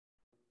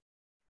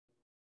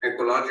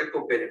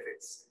 Ecological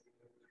benefits.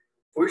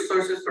 Food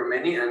sources for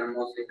many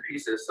animals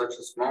increases, such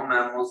as small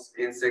mammals,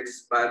 insects,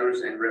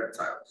 spiders, and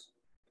reptiles.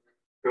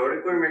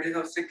 Periodical emergence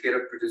of cicada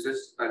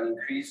produces an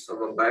increase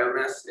of a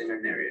biomass in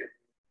an area.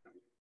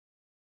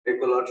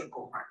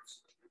 Ecological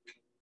harms.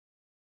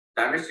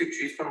 Damage to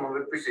trees from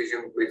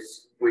oviposition,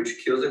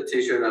 which kills the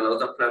tissue and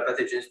allows the plant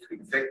pathogens to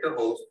infect the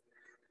host.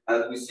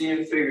 As we see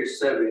in figure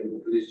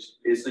 7, which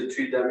is the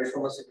tree damage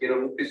from a cicada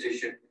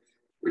oviposition,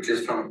 which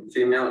is from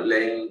female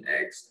laying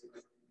eggs.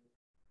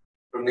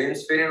 From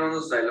nymphs feeding on the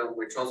xylem,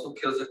 which also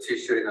kills the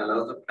tissue and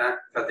allows the plant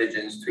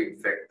pathogens to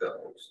infect the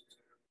host.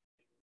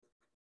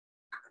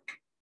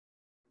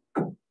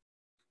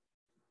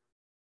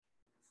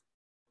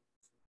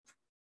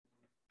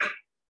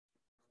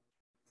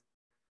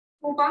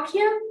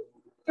 Wolbachia,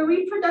 the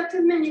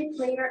reproductive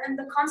manipulator, and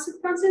the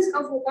consequences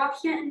of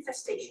Wolbachia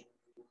infestation.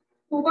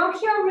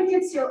 Wolbachia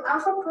rickettsial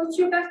alpha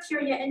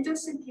proteobacteria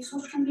endosynthes,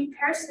 which can be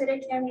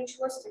parasitic and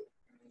mutualistic.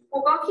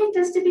 Wolbachia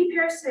tends to be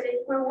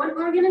parasitic, where one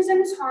organism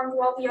is harmed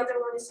while the other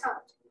one is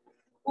helped.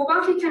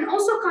 Wolbachia can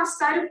also cause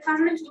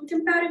cytoplasmic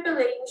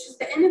incompatibility, which is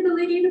the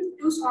inability to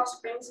produce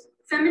offspring,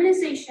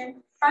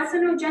 feminization,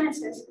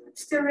 parthenogenesis,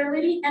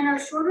 sterility, and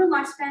a shorter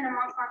lifespan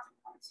among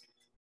arthropods.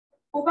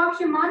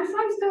 Wolbachia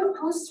modifies the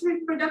host's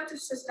reproductive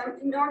system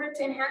in order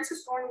to enhance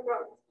its own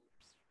growth.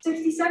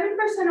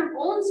 67% of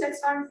all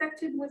insects are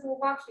infected with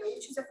Wolbachia,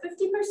 which is a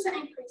 50%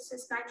 increase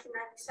since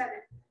 1997.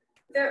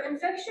 The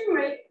infection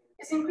rate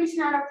is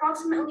increasing at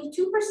approximately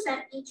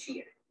 2% each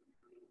year.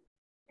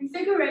 In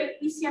Figure 8,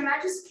 we see a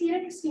magic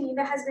cicada cassini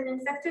that has been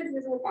infected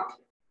with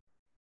Wolbachia.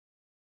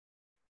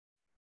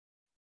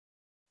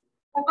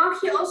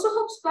 Wolbachia also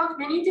helps block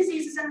many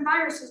diseases and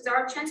viruses that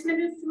are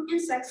transmitted through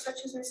insects such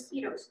as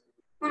mosquitoes.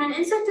 When an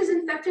insect is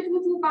infected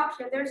with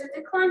Wolbachia, there is a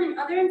decline in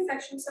other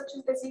infections such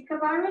as the Zika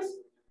virus,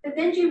 the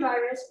dengue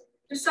virus,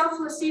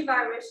 Drosophila C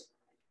virus,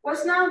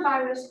 West Nile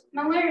virus,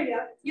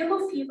 malaria,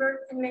 yellow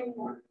fever, and many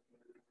more.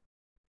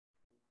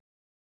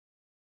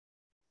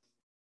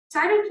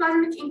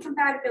 Cytoplasmic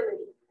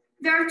incompatibility.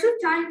 There are two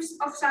types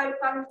of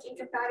cytoplasmic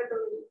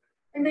incompatibility.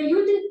 In the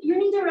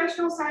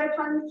unidirectional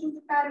cytoplasmic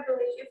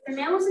incompatibility, if the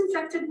male is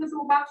infected with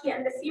Wolbachia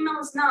and the female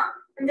is not,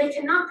 then they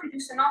cannot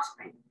produce an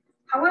offspring.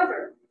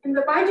 However, in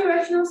the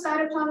bidirectional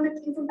cytoplasmic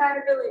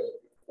incompatibility,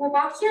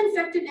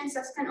 Wolbachia-infected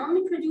insects can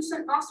only produce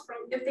an offspring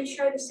if they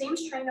share the same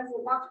strain of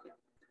Wolbachia.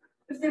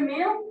 If the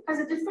male has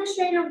a different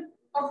strain of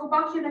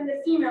Wolbachia than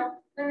the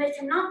female, then they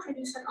cannot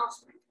produce an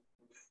offspring.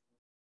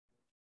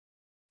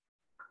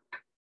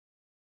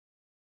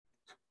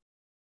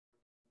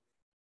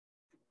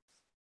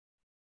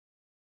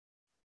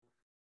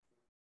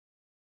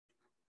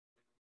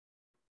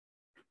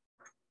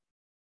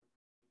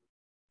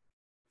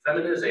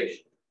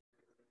 Feminization.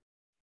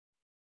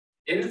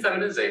 In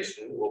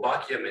feminization,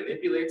 Wolbachia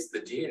manipulates the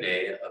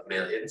DNA of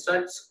male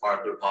insects,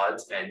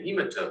 arthropods, and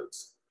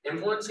nematodes,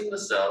 influencing the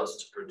cells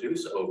to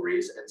produce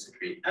ovaries and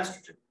secrete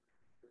estrogen.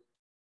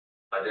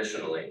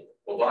 Additionally,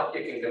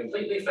 Wolbachia can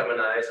completely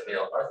feminize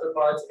male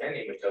arthropods and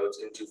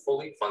nematodes into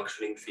fully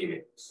functioning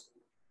females.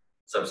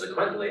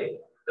 Subsequently,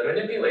 the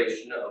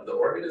manipulation of the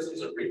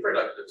organism's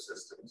reproductive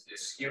systems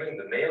is skewing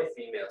the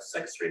male-female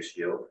sex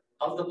ratio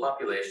of the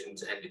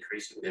populations and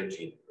decreasing their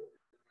gene pool.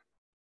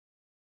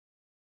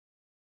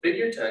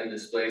 Figure 10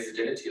 displays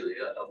the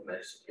genitalia of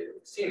Mesquez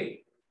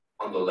cassini.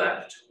 On the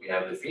left, we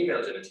have the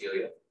female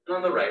genitalia, and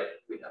on the right,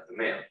 we have the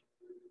male.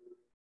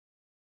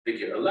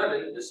 Figure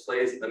 11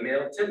 displays the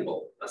male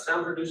timbal, a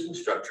sound-producing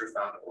structure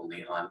found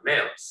only on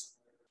males.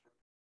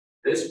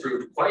 This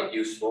proved quite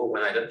useful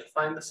when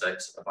identifying the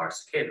sex of our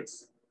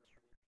cicadas.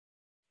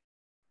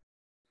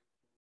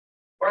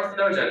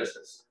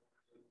 Parthenogenesis.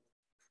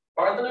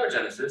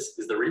 Parthenogenesis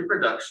is the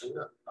reproduction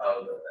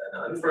of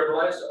an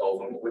unfertilized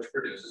ovum which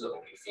produces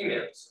only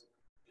females.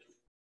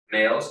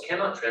 Males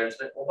cannot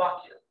transmit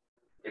Wolbachia.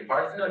 In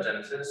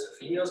parthenogenesis,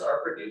 females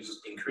are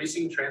produced,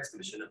 increasing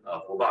transmission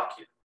of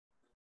Wolbachia.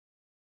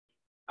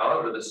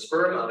 However, the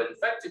sperm of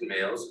infected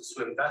males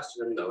swim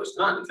faster than those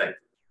not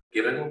infected,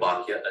 giving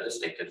Wolbachia a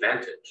distinct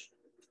advantage.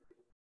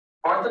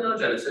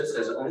 Parthenogenesis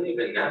has only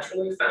been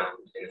naturally found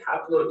in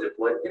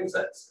haplodiploid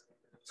insects,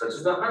 such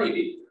as the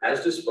honeybee,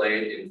 as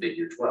displayed in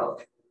Figure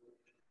 12.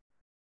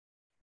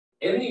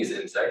 In these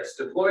insects,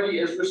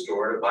 diploidy is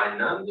restored by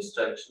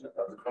non-distension of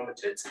the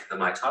chromatids in the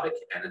mitotic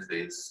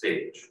anaphase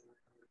stage.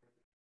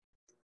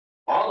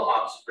 All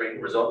offspring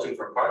resulting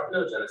from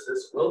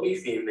parthenogenesis will be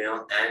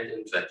female and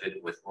infected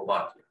with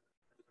Wolbachia.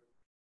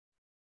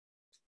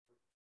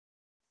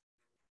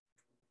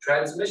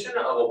 Transmission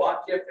of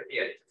Wolbachia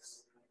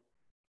pipientis.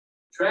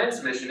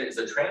 Transmission is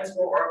a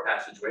transport or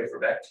passageway for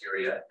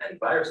bacteria and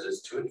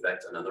viruses to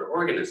infect another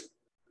organism.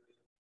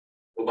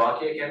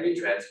 Wolbachia can be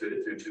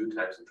transmitted through two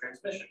types of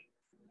transmission,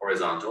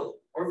 horizontal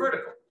or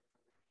vertical.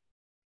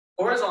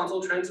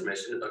 Horizontal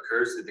transmission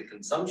occurs through the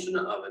consumption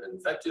of an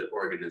infected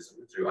organism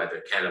through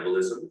either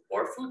cannibalism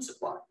or food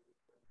supply.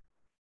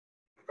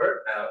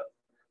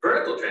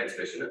 Vertical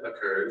transmission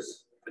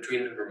occurs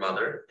between her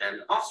mother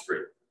and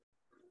offspring.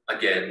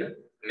 Again,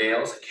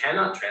 males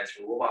cannot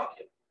transfer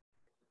Wolbachia.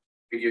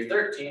 Figure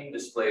 13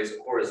 displays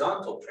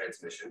horizontal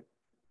transmission,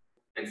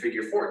 and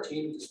Figure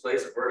 14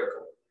 displays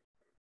vertical.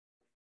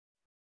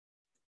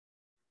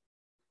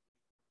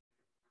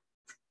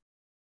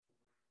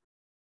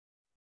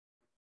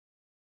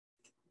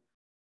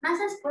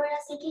 Massasporia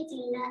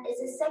cicatina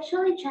is a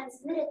sexually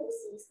transmitted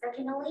disease that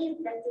can only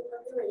infect the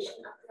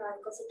population of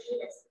theoretical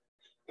cicadas,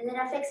 and it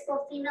affects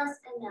both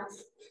females and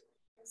males.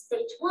 In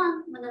stage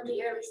 1, one of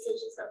the early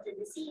stages of the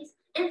disease,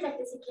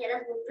 infected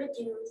cicadas will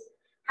produce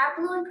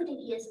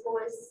haploincodidia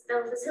spores that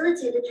will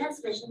facilitate the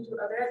transmission to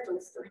other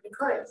adults during the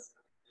chorus.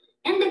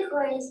 In the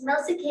chorus,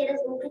 male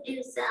cicadas will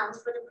produce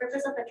sounds for the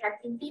purpose of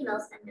attracting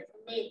females and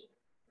therefore mating.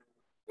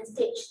 In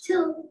stage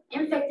 2,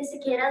 infected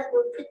cicadas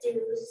will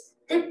produce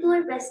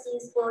diploid resting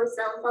spores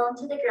that will fall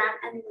into the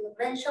ground and will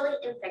eventually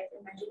infect the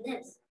emerging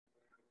nymphs.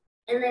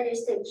 In later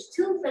stage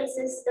 2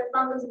 phases, the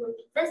fungus will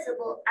be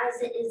visible as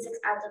the insect's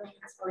abdomen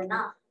has fallen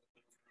off.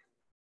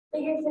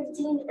 Figure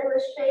 15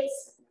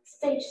 illustrates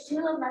Stage 2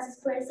 of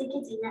Misquez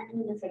cicadina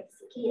and unaffected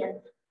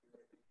cicada.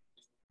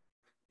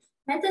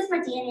 Methods for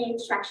DNA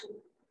extraction.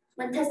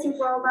 When testing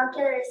for Wolbachia,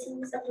 there are a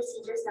series of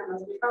procedures that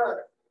must be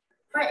followed.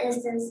 For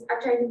instance,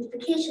 after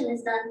identification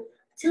is done,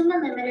 2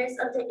 millimeters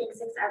of the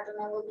insect's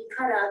abdomen will be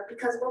cut out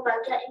because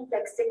Wolbachia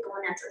infects the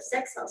gonads or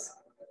sex cells.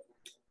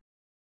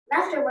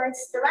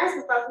 Afterwards, the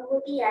lysis buffer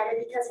will be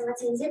added because it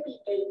maintains a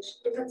pH,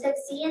 it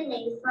protects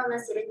DNA from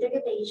acidic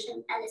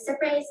degradation, and it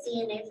separates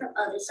DNA from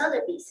other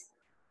cellular beads.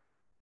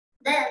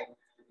 Then,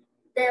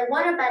 the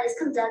water bath is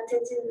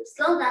conducted to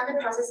slow down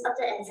the process of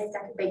the insects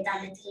that can break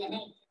down the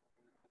DNA.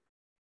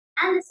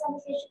 And the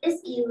centrifuge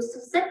is used to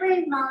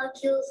separate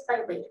molecules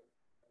by weight.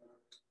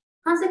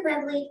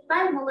 Consequently,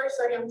 5 molar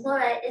sodium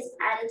chloride is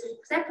added to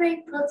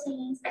separate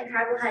proteins and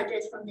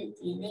carbohydrates from the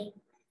DNA.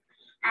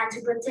 And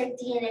to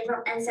protect DNA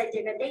from enzyme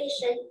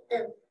degradation,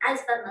 the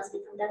ice bath must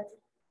be conducted.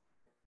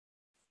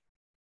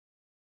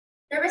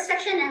 The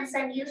restriction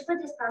enzyme used for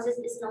this process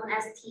is known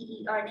as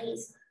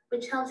tRNase,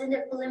 which helps in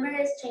the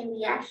polymerase chain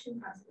reaction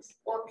process,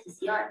 or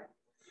PCR.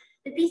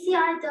 The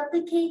PCR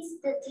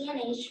duplicates the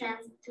DNA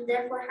strands to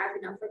therefore have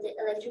enough for the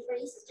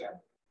electrophoresis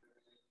gel.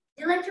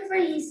 The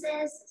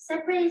electrophoresis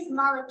separates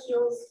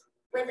molecules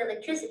with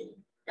electricity.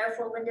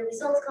 Therefore, when the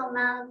results come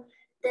out,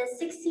 the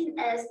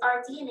 16S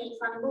rDNA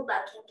found in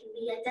Wolbachia can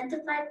be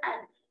identified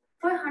at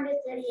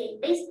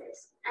 438 base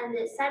pairs, and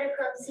the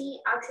cytochrome C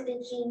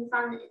oxidant gene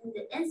found in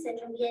the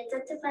insect can be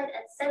identified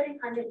at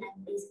 709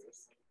 base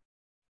pairs.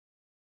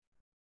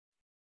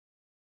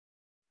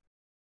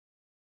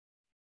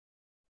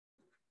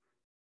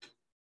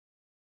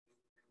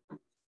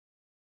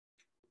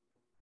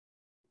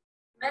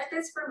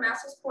 Methods for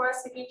Massospora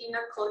cicadina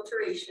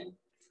culturation.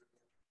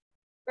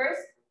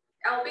 First,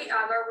 LB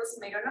agar was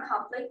made on a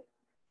hot plate.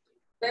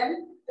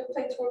 Then the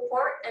plates were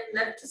poured and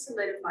left to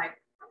solidify.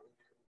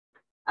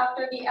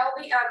 After the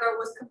LB agar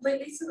was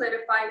completely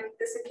solidified,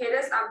 the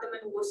cicada's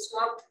abdomen was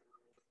swabbed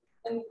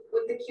and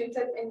with the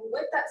Q-tip, and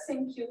with that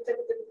same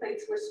Q-tip, the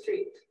plates were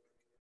streaked.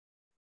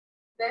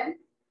 Then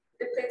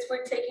the plates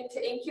were taken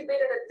to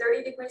incubate at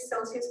 30 degrees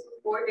Celsius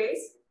for 4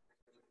 days.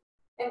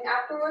 And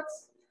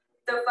afterwards,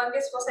 the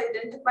fungus was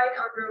identified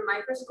under a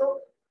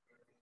microscope.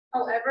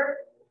 However,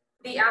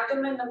 the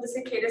abdomen of the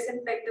cicadas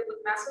infected with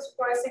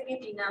Massospora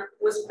cicadina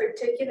was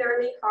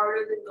particularly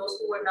harder than those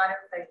who were not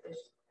infected.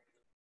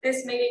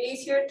 This made it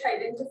easier to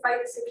identify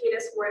the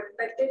cicadas who were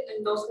infected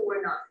and those who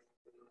were not.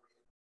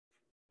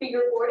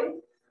 Figure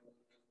 40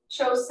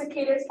 shows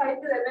cicadas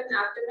 511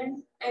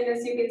 abdomen, and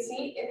as you can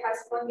see, it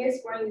has fungus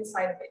growing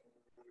inside of it.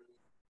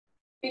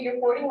 Figure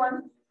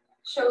 41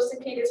 shows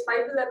cicadas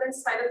 511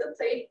 side of the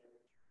plate,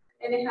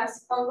 and it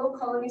has fungal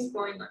colonies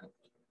growing on it.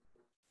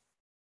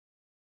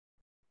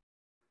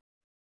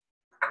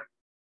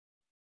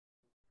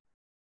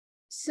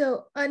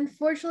 So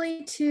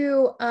unfortunately,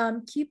 to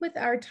keep with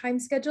our time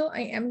schedule,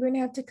 I am going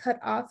to have to cut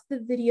off the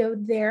video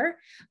there,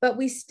 but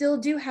we still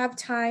do have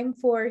time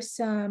for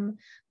some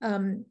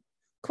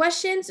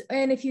questions.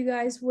 And if you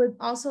guys would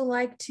also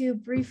like to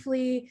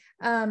briefly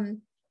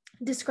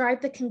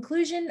describe the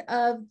conclusion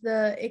of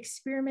the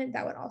experiment,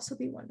 that would also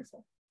be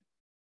wonderful.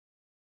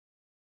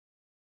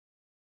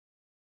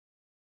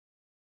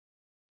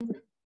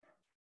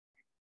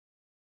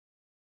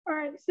 All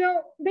right,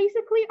 so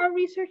basically our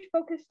research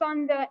focused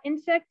on the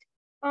insect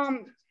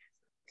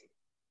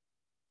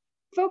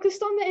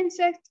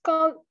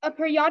called a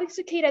periodic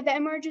cicada that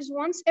emerges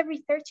once every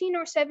 13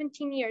 or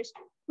 17 years.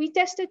 We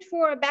tested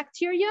for a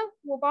bacteria,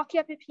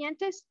 Wolbachia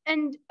pipientis,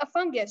 and a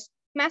fungus,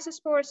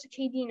 Massospora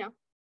cicadina.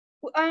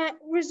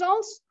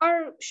 Results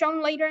are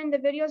shown later in the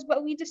videos,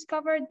 but we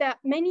discovered that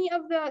many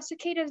of the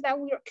cicadas that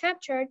we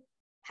captured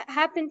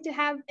happened to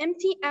have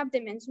empty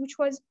abdomens, which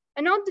was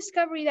an odd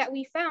discovery that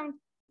we found,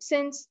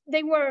 since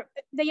they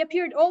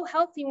appeared all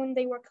healthy when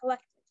they were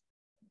collected.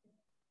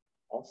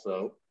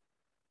 Also,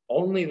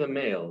 only the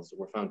males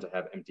were found to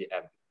have empty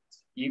abdomens.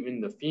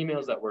 Even the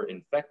females that were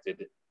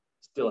infected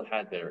still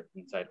had their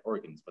inside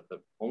organs, but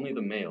only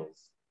the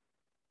males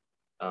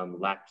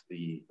lacked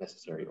the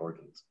necessary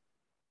organs.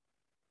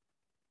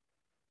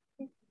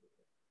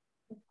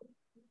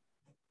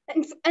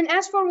 And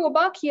as for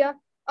Wolbachia,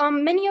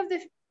 many of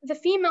the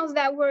females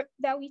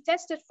that we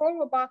tested for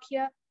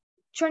Wolbachia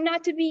turned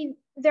out to be,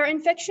 their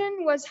infection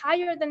was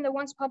higher than the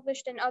ones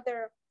published in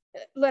other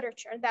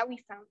literature that we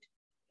found.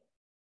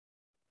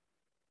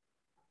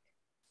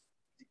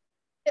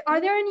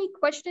 Are there any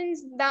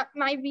questions that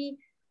we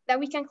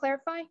can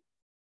clarify?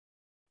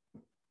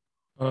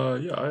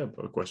 Yeah, I have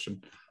a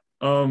question.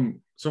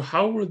 So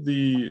how were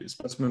the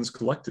specimens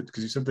collected?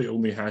 Because you said they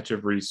only hatch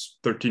every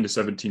 13 to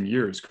 17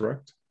 years,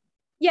 correct?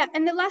 Yeah,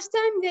 and the last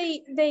time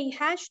they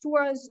hatched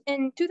was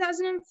in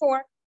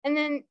 2004. And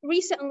then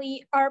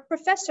recently, our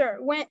professor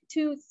went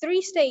to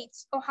 3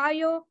 states,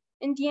 Ohio,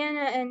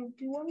 Indiana, and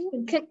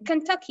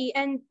Kentucky,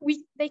 and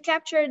they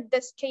captured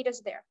the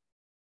cicadas there.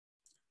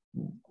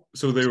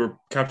 So they were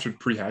captured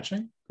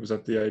pre-hatching? Was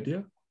that the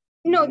idea?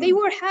 No, they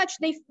were hatched.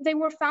 They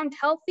were found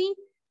healthy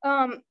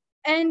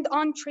and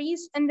on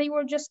trees, and they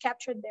were just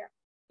captured there.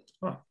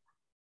 Huh.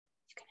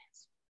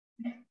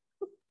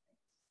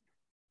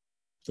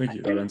 Thank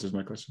you. That answers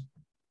my question.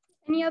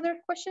 Any other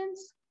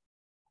questions?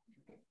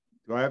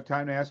 Do I have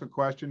time to ask a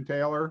question,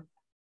 Taylor?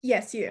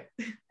 Yes, you.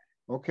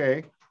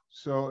 Okay.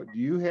 So do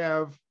you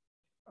have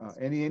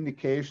any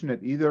indication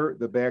that either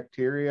the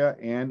bacteria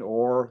and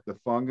or the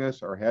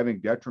fungus are having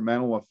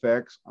detrimental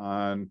effects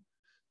on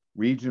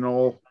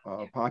regional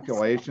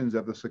populations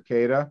of the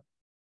cicada?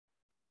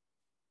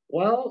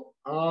 Well,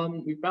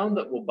 we found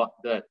that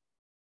that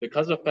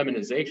because of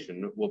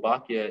feminization,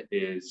 Wolbachia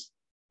is,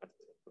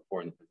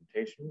 before in the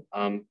presentation,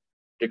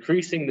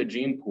 decreasing the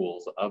gene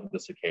pools of the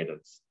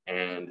cicadas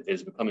and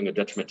is becoming a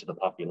detriment to the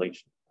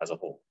population as a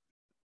whole.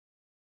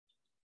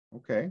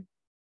 Okay,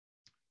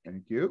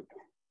 thank you.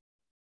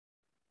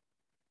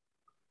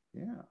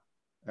 Yeah,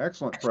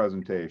 excellent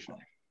presentation.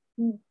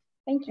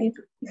 Thank you.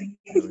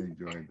 Really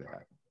enjoyed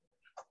that.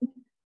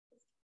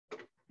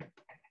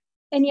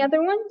 Any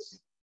other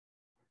ones?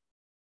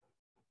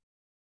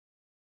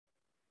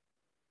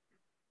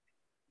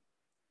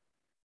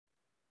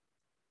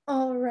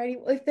 Alrighty.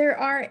 Well, if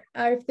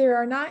there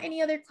are not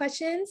any other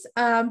questions,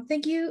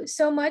 thank you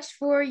so much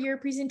for your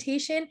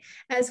presentation,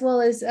 as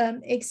well as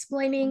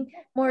explaining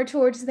more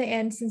towards the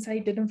end, since I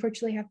did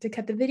unfortunately have to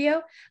cut the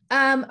video.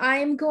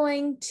 I'm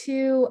going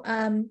to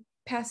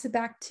pass it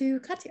back to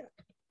Katya.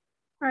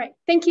 All right.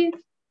 Thank you.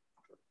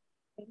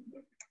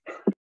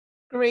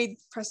 Great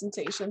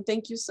presentation.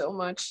 Thank you so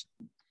much.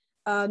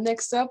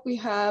 Next up, we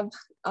have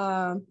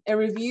a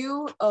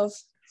review of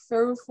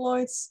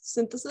ferrofluids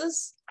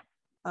synthesis.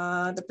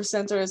 The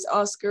presenter is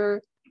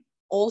Oscar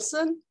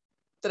Olson.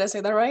 Did I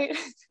say that right?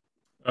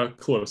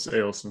 Close,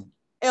 Ailson.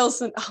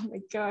 Ailson. Oh my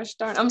gosh,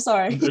 darn. I'm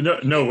sorry.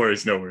 No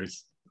worries, no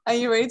worries. Are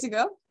you ready to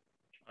go?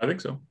 I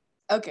think so.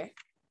 Okay.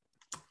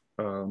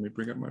 Let me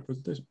bring up my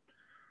presentation.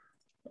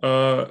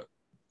 My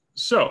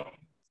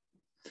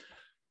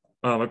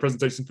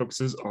presentation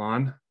focuses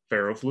on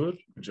ferrofluid,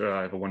 which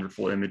I have a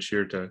wonderful image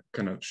here to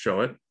kind of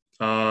show it.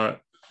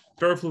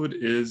 Ferrofluid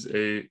is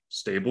a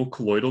stable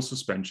colloidal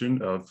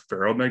suspension of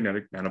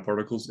ferromagnetic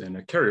nanoparticles in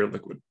a carrier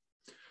liquid.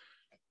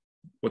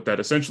 What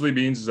that essentially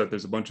means is that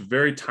there's a bunch of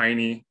very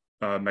tiny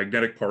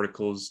magnetic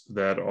particles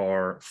that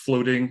are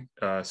floating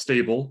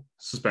stable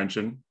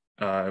suspension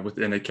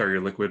within a carrier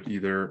liquid,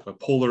 either a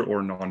polar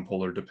or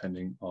non-polar,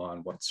 depending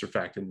on what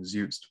surfactant is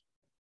used.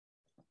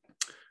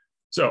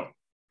 So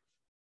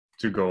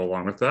to go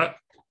along with that,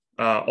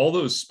 all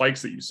those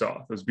spikes that you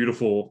saw, those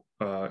beautiful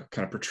kind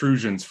of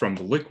protrusions from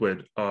the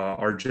liquid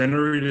are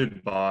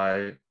generated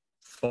by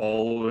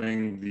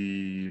following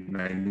the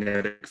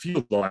magnetic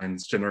field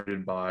lines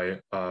generated by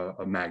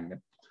a magnet.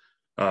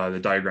 The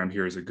diagram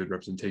here is a good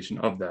representation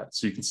of that.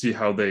 So you can see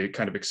how they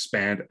kind of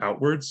expand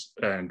outwards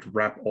and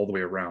wrap all the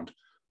way around.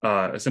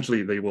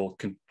 Essentially, they will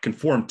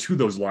conform to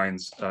those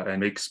lines and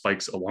make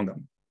spikes along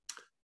them,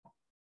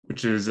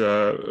 which is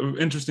an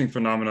interesting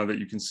phenomenon that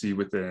you can see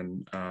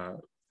within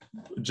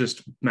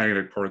just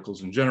magnetic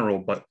particles in general,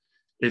 but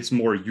it's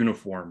more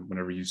uniform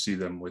whenever you see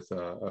them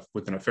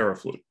within a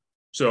ferrofluid.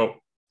 So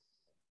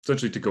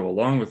essentially, to go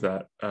along with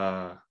that,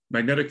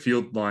 magnetic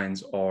field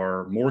lines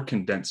are more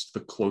condensed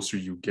the closer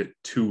you get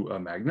to a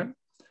magnet,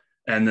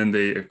 and then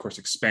they of course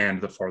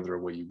expand the farther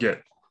away you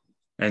get.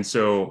 And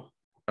so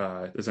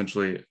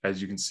essentially,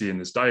 as you can see in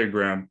this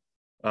diagram,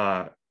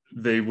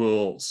 they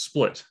will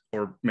split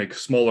or make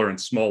smaller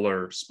and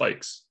smaller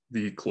spikes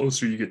the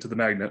closer you get to the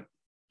magnet,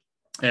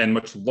 and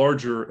much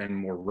larger and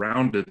more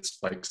rounded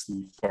spikes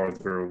the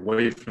farther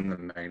away from the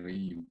magnet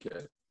you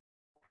get.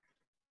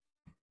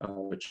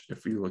 Which,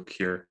 if we look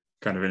here,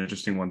 kind of an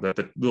interesting one,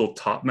 the little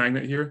top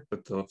magnet here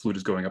that the fluid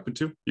is going up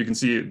into, you can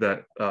see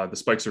that the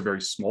spikes are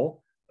very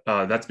small.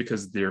 That's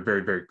because they're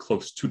very, very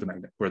close to the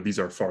magnet, where these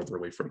are farther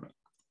away from it.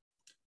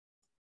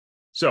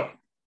 So,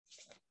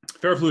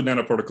 ferrofluid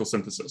nanoparticle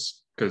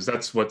synthesis, because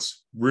that's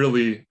what's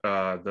really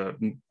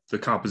the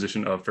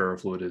composition of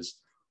ferrofluid is,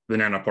 the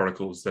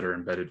nanoparticles that are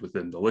embedded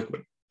within the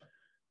liquid.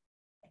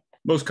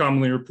 Most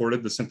commonly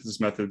reported, the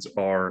synthesis methods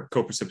are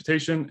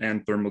coprecipitation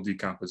and thermal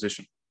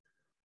decomposition.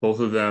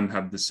 Both of them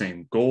have the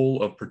same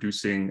goal of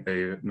producing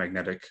a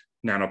magnetic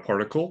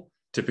nanoparticle,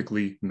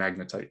 typically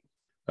magnetite,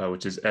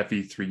 which is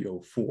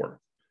Fe3O4.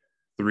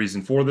 The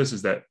reason for this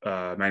is that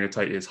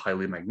magnetite is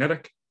highly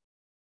magnetic,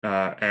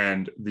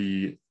 and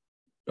the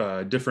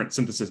different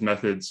synthesis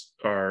methods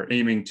are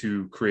aiming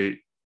to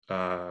create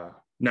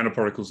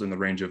nanoparticles in the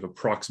range of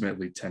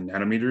approximately 10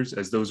 nanometers,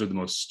 as those are the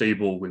most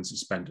stable when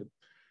suspended.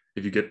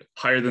 If you get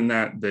higher than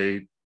that,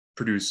 they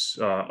produce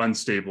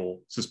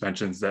unstable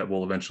suspensions that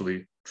will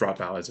eventually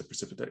drop out as a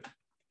precipitate.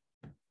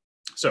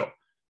 So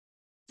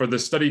for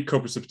this study,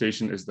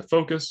 coprecipitation is the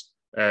focus,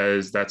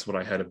 as that's what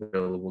I had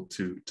available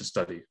to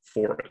study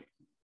for it.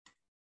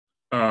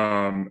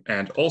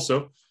 And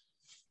also,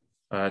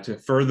 to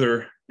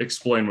further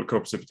explain what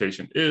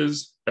coprecipitation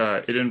is,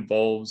 it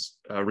involves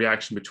a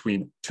reaction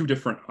between two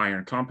different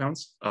iron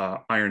compounds,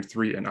 iron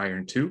 3 and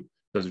iron 2.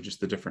 Those are just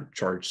the different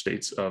charge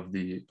states of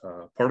the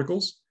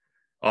particles.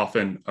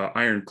 Often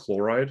iron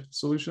chloride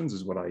solutions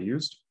is what I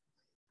used.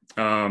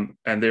 And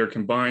they are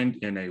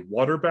combined in a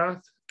water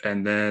bath.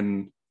 And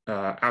then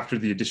after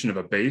the addition of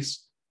a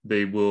base,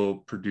 they will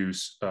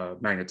produce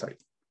magnetite.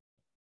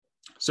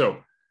 So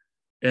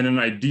in an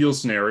ideal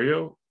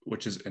scenario,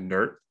 which is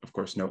inert, of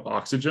course, no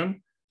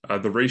oxygen,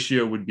 the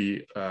ratio would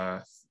be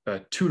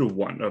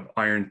 2-to-1 of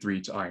iron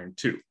 3 to iron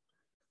 2.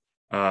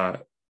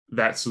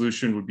 That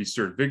solution would be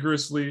stirred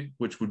vigorously,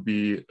 which would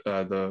be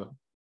the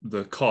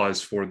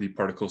cause for the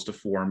particles to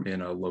form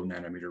in a low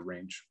nanometer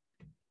range.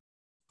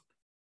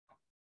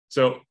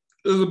 So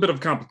there's a bit of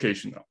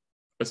complication though.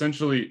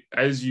 Essentially,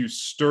 as you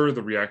stir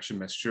the reaction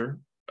mixture,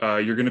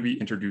 you're going to be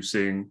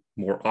introducing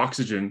more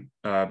oxygen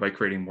by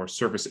creating more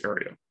surface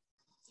area.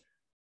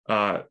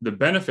 The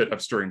benefit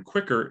of stirring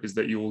quicker is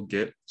that you will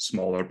get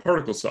smaller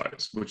particle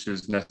size, which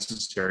is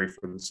necessary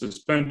for the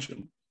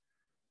suspension.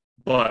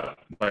 But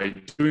by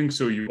doing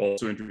so, you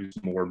also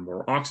introduce more and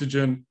more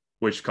oxygen,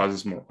 which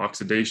causes more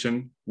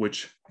oxidation,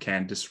 which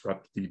can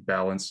disrupt the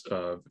balance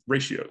of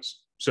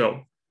ratios.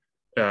 So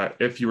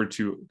if you were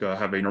to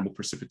have a normal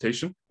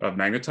precipitation of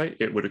magnetite,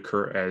 it would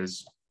occur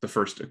as the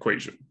first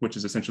equation, which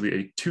is essentially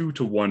a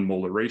 2-to-1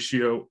 molar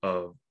ratio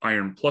of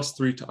iron plus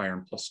 3 to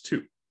iron plus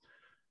 2.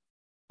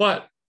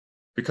 But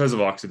because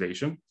of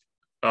oxidation,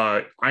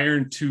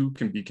 iron 2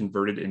 can be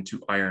converted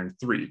into iron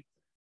 3.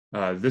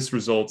 This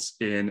results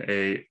in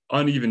an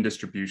uneven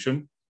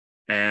distribution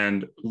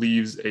and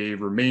leaves a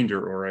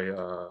remainder or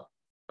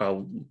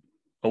a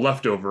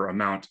leftover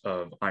amount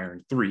of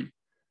iron 3,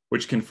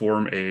 which can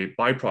form a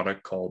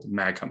byproduct called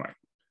maghamite,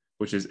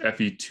 which is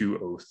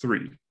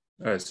Fe2O3,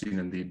 as seen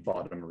in the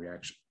bottom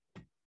reaction.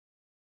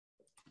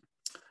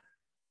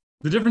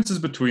 The differences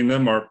between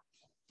them are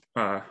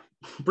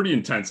pretty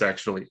intense,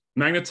 actually.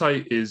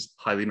 Magnetite is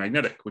highly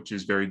magnetic, which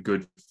is very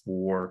good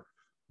for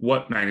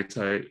what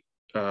magnetite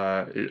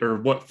or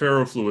what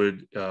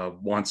ferrofluid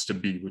wants to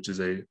be, which is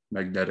a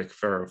magnetic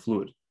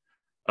ferrofluid.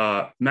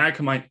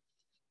 Maghamite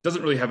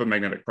doesn't really have a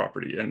magnetic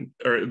property,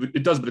 or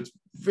it does, but it's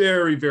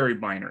very, very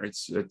minor.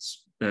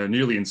 It's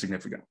nearly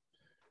insignificant.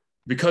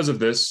 Because of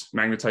this,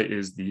 magnetite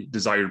is the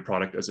desired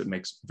product as it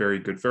makes very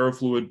good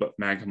ferrofluid, but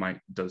maghamite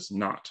does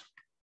not.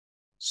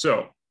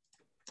 So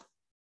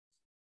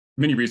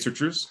many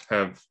researchers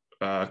have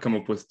come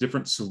up with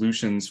different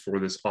solutions for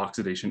this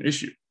oxidation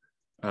issue.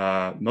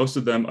 Most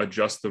of them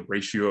adjust the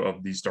ratio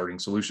of these starting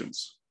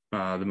solutions.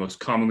 The most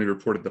commonly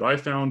reported that I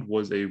found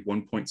was a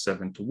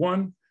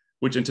 1.7-to-1,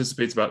 which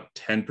anticipates about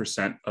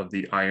 10% of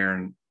the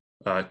iron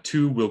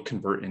 2 will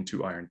convert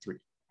into iron 3.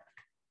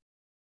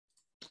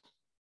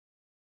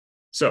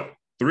 So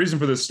the reason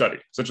for this study,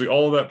 essentially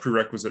all of that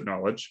prerequisite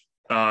knowledge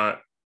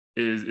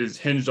is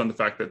hinged on the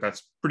fact that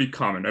that's pretty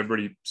common.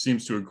 Everybody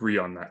seems to agree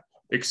on that,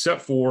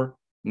 except for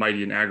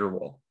Mighty and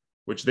Agarwal,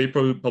 which they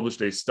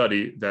published a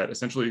study that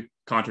essentially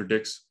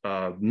contradicts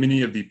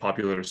many of the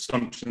popular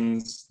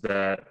assumptions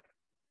that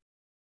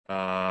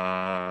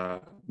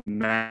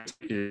magnetite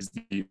is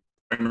the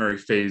primary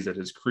phase that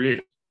is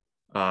created.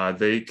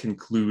 They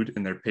conclude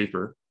in their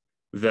paper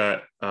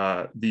that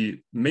the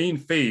main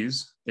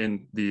phase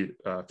in the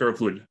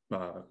ferrofluid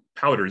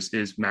powders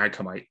is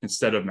maghamite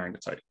instead of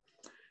magnetite.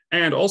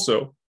 And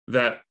also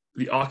that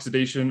the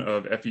oxidation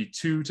of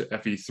Fe2 to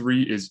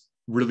Fe3 is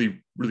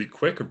really, really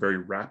quick or very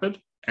rapid,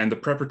 and the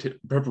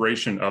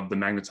preparation of the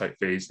magnetite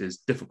phase is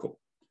difficult.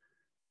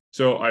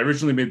 So I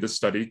originally made this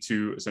study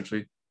to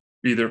essentially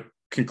either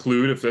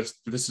conclude if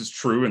this is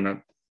true and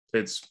that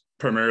it's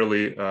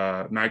primarily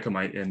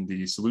maghamite in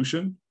the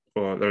solution,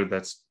 or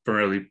that's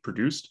primarily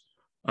produced,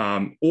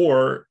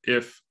 or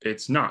if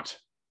it's not.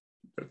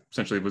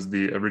 Essentially was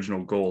the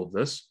original goal of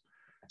this.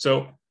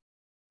 So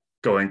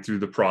going through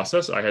the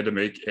process, I had to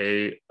make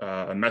a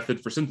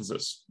method for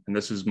synthesis, and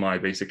this is my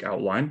basic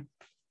outline.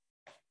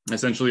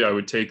 Essentially, I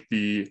would take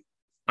the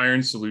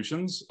iron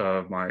solutions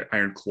of my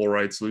iron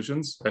chloride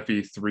solutions,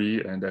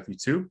 Fe3 and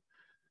Fe2,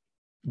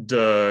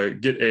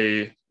 get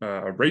a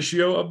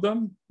ratio of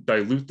them,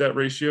 dilute that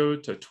ratio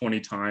to 20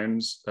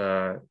 times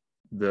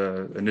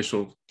the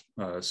initial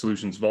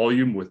solution's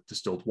volume with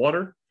distilled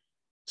water,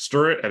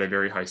 stir it at a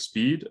very high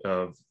speed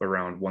of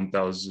around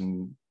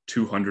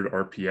 1,200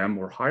 RPM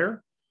or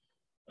higher,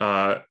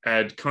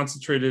 add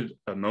concentrated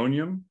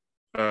ammonium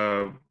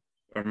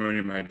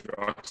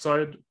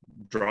hydroxide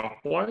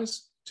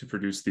dropwise to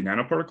produce the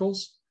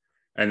nanoparticles.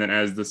 And then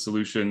as the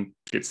solution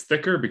gets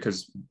thicker,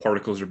 because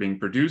particles are being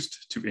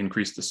produced, to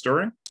increase the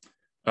stirring.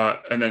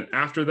 And then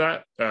after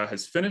that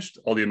has finished,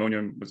 all the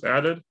ammonium was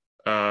added,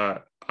 I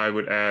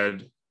would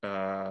add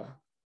a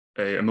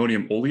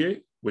ammonium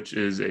oleate, which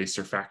is a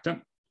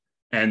surfactant,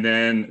 and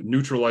then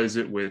neutralize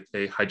it with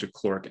a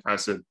hydrochloric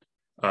acid,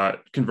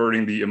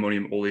 converting the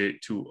ammonium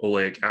oleate to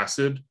oleic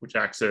acid, which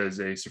acts as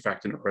a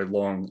surfactant or a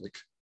long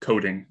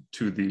coating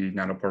to the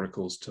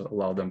nanoparticles to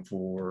allow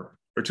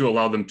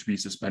them to be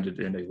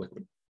suspended in a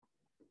liquid.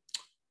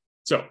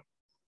 So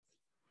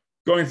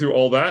going through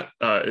all that,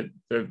 it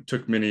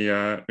took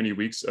many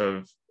weeks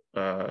of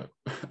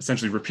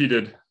essentially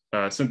repeated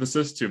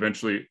synthesis to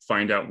eventually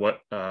find out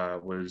what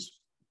was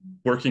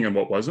working and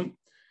what wasn't.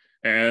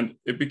 And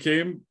it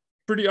became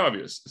pretty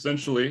obvious.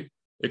 Essentially,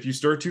 if you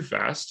stir too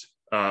fast,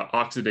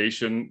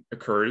 oxidation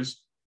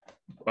occurs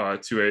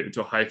to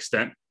a high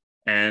extent,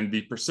 and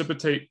the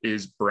precipitate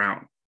is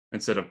brown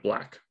instead of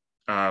black,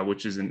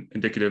 which is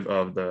indicative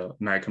of the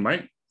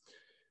magmite.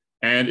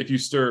 And if you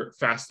stir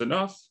fast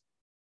enough,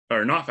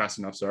 or not fast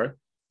enough, sorry,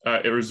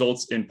 it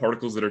results in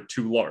particles that are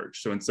too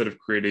large. So instead of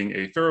creating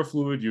a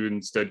ferrofluid, you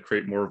instead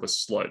create more of a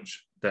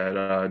sludge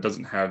that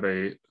doesn't have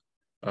a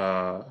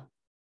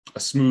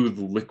smooth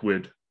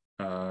liquid,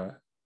 I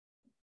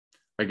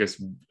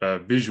guess,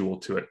 visual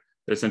to it.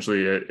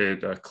 Essentially,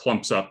 it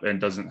clumps up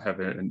and doesn't have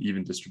an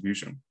even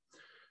distribution.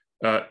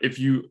 If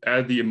you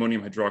add the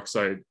ammonium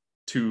hydroxide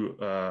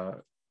too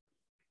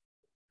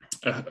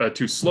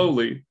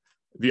slowly,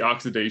 the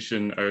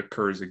oxidation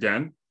occurs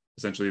again.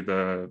 Essentially,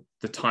 the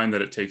time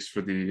that it takes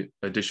for the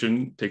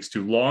addition takes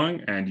too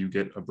long, and you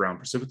get a brown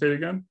precipitate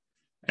again.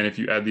 And if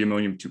you add the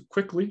ammonium too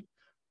quickly,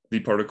 the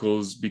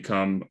particles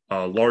become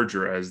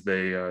larger as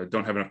they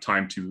don't have enough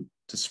time to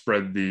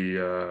spread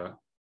the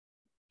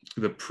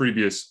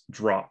previous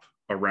drop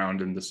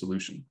around in the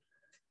solution.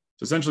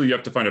 So essentially, you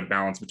have to find a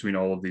balance between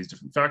all of these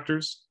different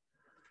factors.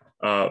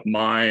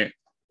 My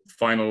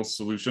final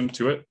solution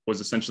to it was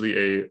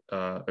essentially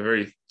a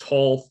very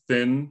tall,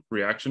 thin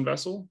reaction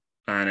vessel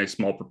and a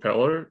small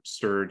propeller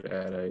stirred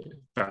at a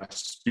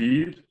fast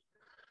speed,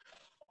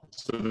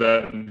 so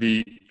that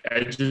the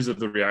edges of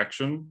the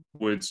reaction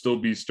would still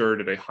be stirred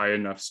at a high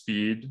enough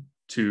speed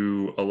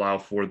to allow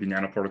for the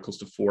nanoparticles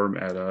to form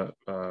at a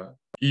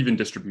even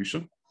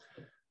distribution.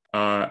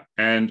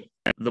 And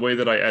the way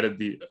that I added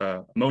the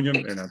ammonium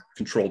in a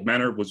controlled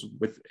manner was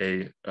with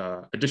a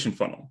addition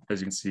funnel, as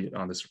you can see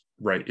on this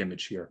right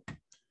image here.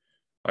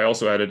 I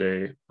also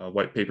added a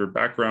white paper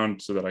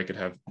background so that I could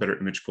have better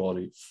image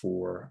quality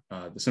for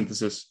the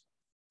synthesis,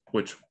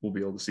 which we'll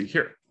be able to see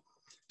here.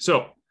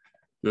 So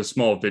the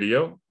small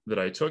video that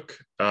I took,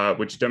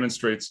 which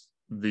demonstrates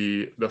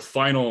the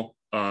final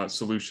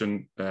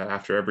solution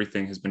after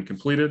everything has been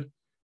completed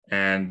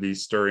and the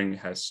stirring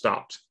has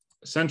stopped.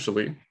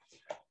 Essentially,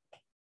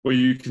 what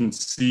you can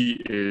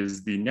see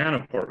is the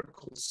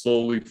nanoparticles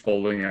slowly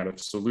falling out of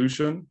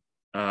solution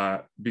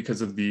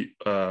because of the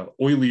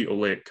oily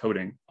oleic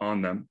coating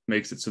on them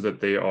makes it so that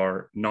they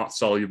are not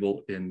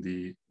soluble in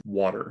the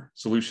water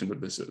solution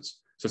that this is.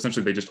 So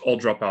essentially, they just all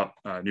drop out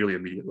nearly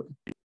immediately.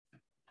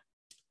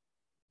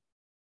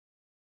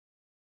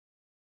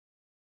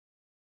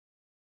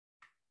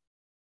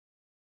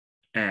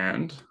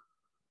 And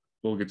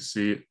we'll get to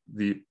see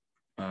the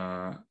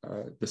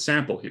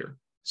sample here.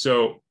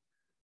 So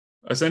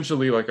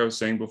essentially, like I was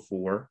saying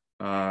before,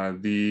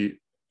 the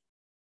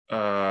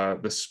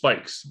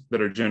spikes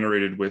that are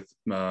generated with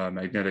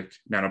magnetic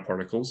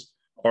nanoparticles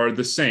are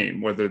the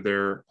same, whether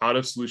they're out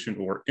of solution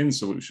or in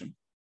solution.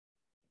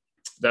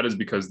 That is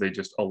because they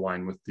just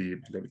align with the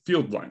magnetic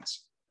field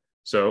lines.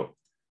 So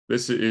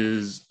this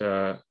is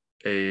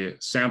a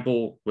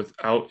sample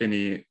without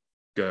any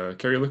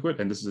carrier liquid,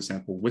 and this is a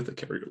sample with a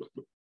carrier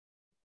liquid.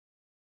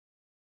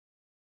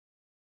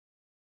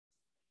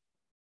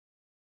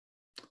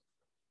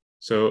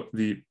 So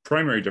the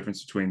primary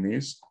difference between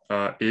these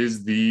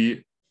is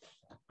the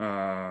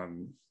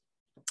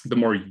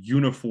more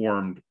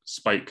uniformed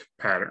spike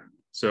pattern.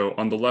 So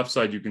on the left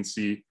side, you can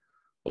see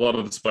a lot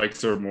of the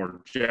spikes are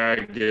more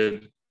jagged.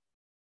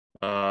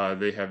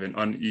 They have an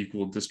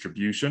unequal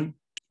distribution,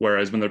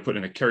 whereas when they're put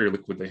in a carrier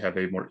liquid, they have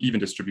a more even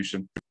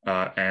distribution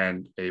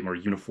and a more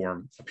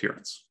uniform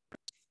appearance.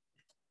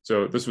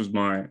 So this was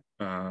my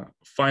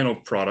final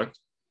product,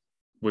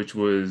 which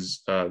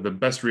was the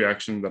best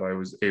reaction that I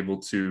was able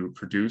to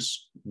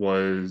produce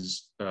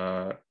was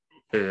a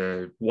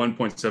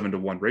 1.7 to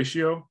 1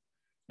 ratio,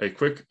 a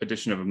quick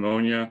addition of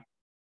ammonia,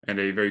 and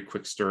a very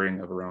quick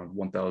stirring of around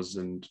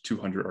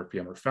 1,200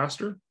 RPM or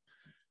faster.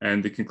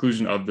 And the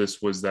conclusion of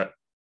this was that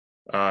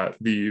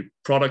the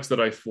products that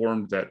I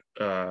formed that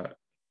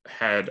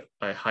had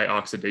a high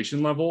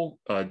oxidation level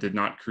did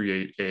not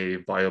create a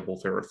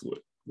viable ferrofluid.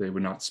 They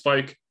would not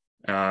spike,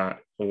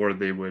 or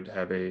they would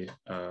have a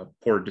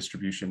poor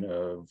distribution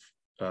of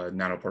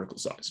nanoparticle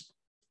size.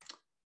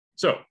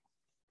 So,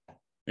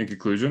 in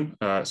conclusion,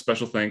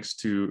 special thanks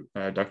to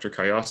Dr.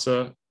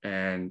 Kayasa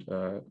and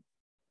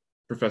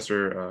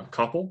Professor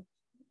Koppel.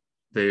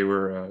 They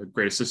were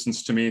great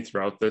assistants to me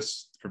throughout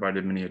this,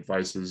 provided many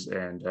advices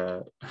and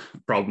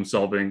problem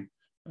solving.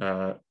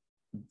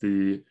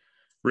 The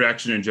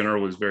reaction in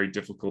general was very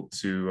difficult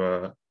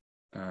to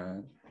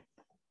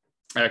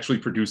actually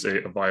produce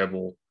a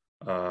viable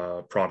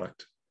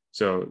product.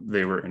 So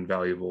they were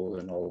invaluable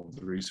in all of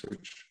the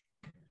research.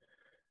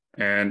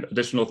 And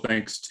additional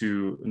thanks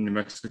to New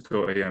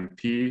Mexico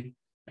AMP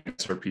and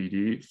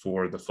SRPD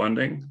for the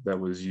funding that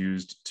was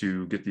used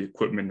to get the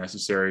equipment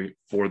necessary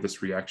for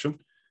this reaction,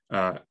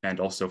 and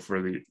also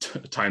for the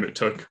time it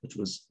took, which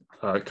was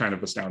kind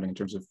of astounding in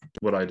terms of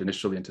what I'd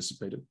initially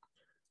anticipated.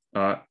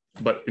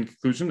 But in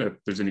conclusion,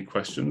 if there's any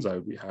questions, I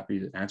would be happy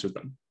to answer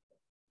them.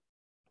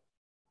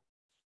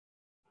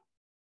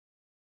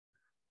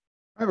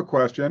 I have a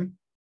question.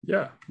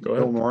 Yeah, go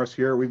ahead. Bill Norris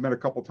here. We've met a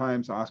couple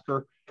times,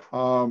 Oscar.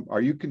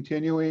 Are you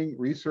continuing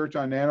research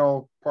on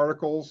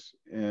nanoparticles?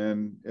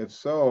 And if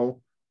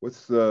so,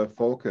 what's the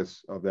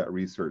focus of that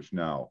research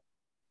now?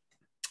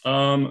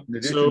 In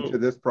addition to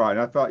this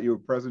project, I thought your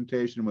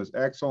presentation was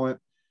excellent.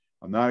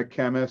 I'm not a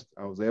chemist.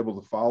 I was able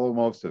to follow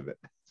most of it.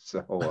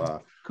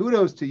 So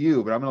kudos to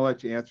you, but I'm going to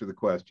let you answer the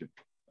question.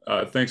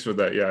 Thanks for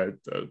that. Yeah,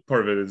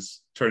 part of it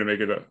is trying to make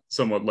it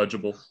somewhat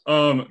legible.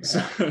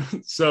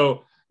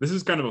 So this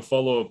is kind of a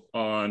follow-up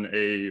on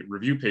a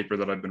review paper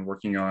that I've been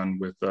working on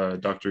with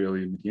Dr.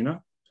 Ilya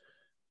Medina.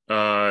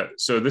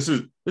 So this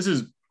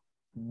is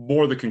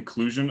more the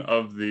conclusion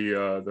of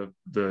the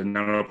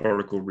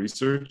nanoparticle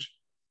research.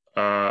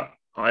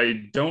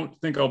 I don't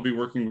think I'll be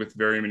working with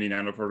very many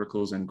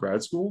nanoparticles in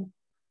grad school,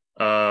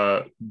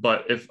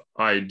 but if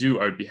I do,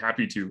 I'd be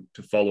happy to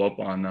follow up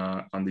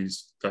on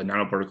these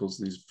nanoparticles,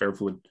 these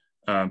ferrofluid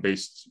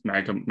based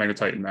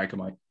magnetite and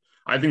magnemite.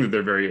 I think that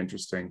they're very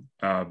interesting,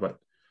 but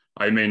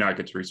I may not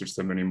get to research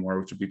them anymore,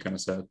 which would be kind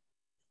of sad.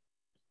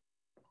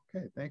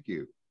 Okay, thank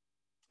you.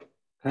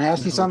 Can I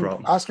ask you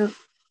something, Oscar?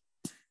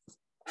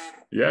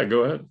 Yeah,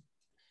 go ahead.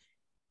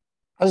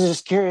 I was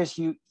just curious.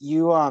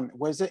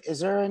 Is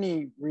there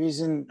any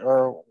reason,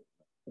 or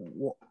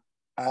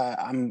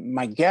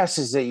my guess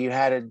is that you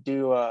had to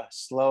do a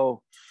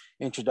slow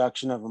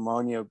introduction of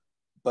ammonia,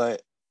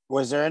 but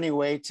was there any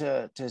way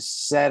to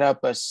set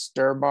up a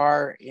stir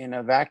bar in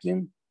a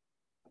vacuum?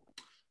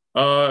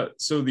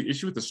 So the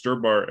issue with the stir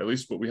bar, at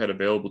least what we had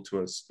available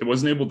to us, it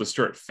wasn't able to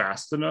stir it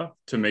fast enough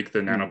to make the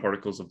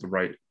nanoparticles of the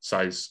right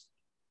size.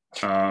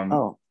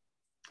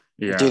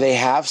 Yeah. Do they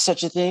have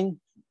such a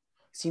thing?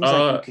 Seems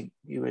like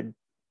you would.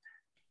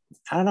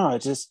 I don't know.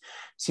 It just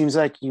seems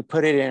like you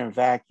put it in a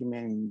vacuum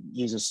and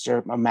use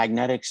a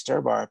magnetic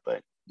stir bar.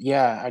 But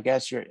yeah, I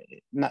guess you're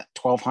not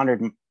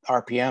 1,200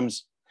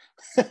 RPMs.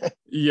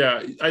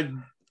 Yeah,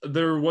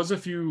 there was a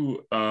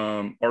few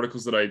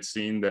articles that I'd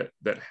seen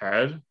that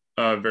had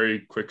very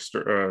quick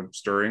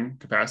stirring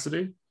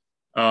capacity,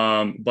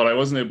 but I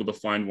wasn't able to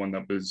find one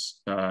that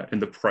was in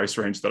the price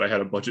range that I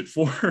had a budget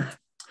for.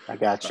 I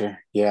got you.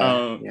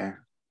 Yeah, yeah.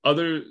 I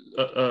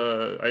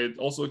had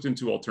also looked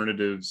into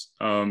alternatives.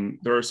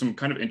 There are some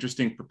kind of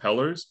interesting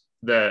propellers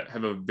that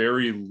have a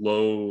very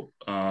low,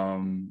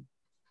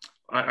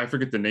 I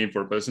forget the name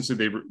for it, but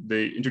essentially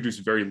they introduce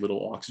very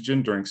little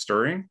oxygen during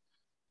stirring.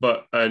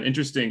 But an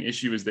interesting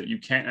issue is that you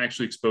can't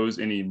actually expose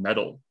any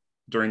metal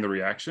during the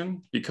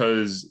reaction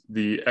because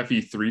the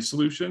Fe3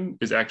 solution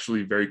is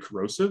actually very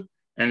corrosive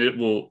and it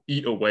will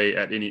eat away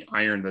at any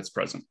iron that's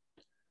present.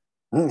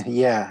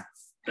 Yeah.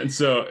 And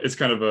so it's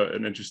kind of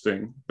an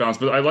interesting balance,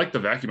 but I like the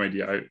vacuum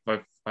idea.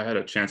 If I had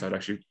a chance, I'd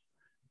actually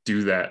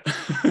do that,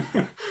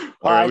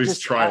 or at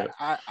least try it.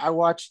 I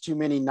watch too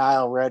many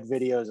Nile Red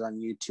videos on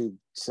YouTube,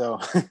 so.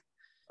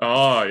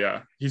 Oh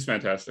yeah, he's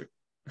fantastic.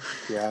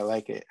 Yeah, I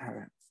like it. All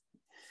right.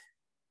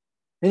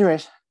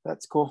 Anyways,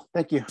 that's cool.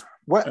 Thank you.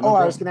 What? No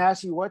I was going to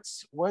ask you, what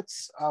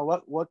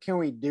can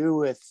we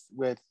do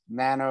with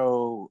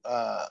nano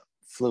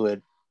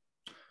fluid?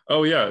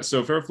 Oh yeah,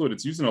 so ferrofluid,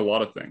 it's used in a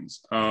lot of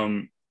things.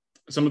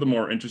 Some of the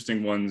more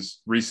interesting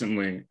ones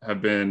recently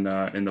have been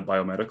in the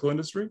biomedical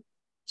industry.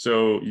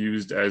 So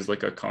used as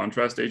like a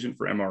contrast agent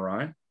for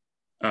MRI,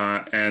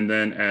 and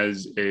then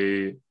as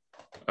a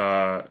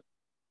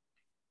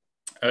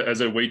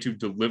way to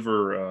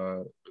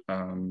deliver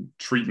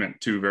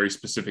treatment to very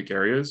specific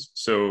areas.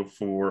 So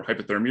for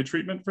hypothermia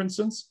treatment, for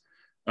instance,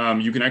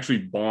 you can actually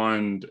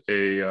bond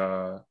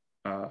a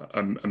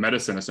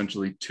medicine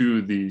essentially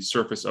to the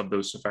surface of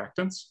those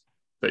surfactants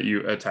that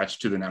you attach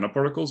to the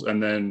nanoparticles,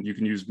 and then you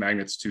can use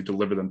magnets to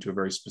deliver them to a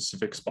very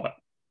specific spot.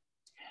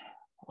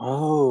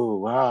 Oh,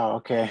 wow.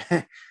 Okay.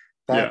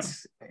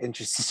 That's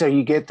interesting. So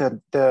you get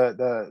the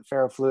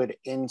ferrofluid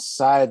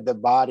inside the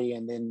body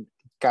and then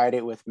guide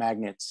it with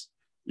magnets.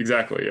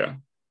 Exactly, yeah.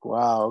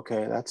 Wow,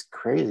 okay. That's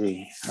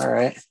crazy. All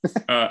right.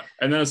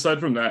 And then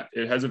aside from that,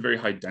 it has a very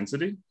high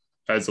density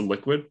as a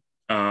liquid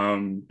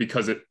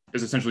because it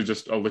is essentially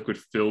just a liquid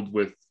filled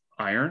with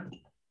iron.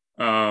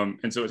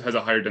 And so it has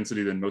a higher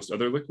density than most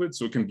other liquids.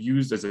 So it can be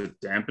used as a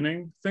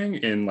dampening thing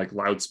in like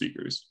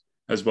loudspeakers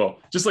as well.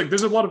 Just like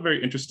there's a lot of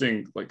very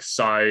interesting like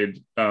side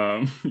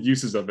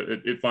uses of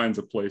it. It finds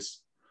a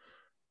place.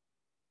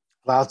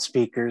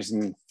 Loudspeakers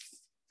and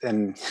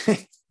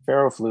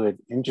ferrofluid.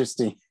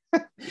 Interesting.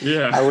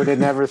 Yeah. I would have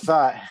never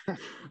thought.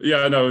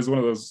 Yeah, no, it was one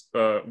of those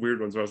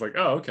weird ones where I was like,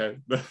 oh, okay.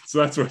 So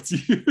that's what it's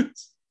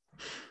used.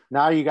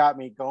 Now you got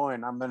me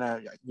going.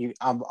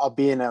 I'll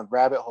be in a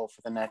rabbit hole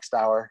for the next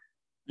hour.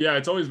 Yeah,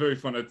 it's always very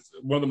fun. It's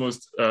one of the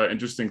most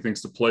interesting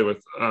things to play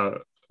with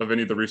of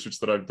any of the research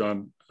that I've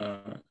done.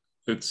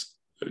 It's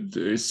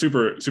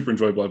super, super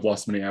enjoyable. I've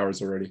lost many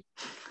hours already.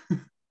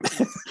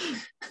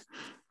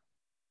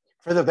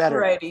 For the better.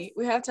 Alrighty,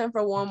 we have time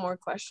for one more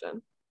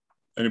question.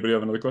 Anybody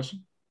have another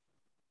question?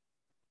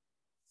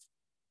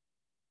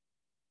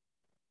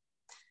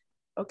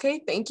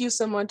 Okay, thank you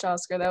so much,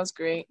 Oscar. That was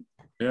great.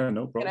 Yeah,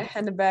 no problem. Can I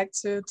hand it back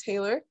to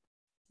Taylor?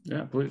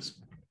 Yeah, please.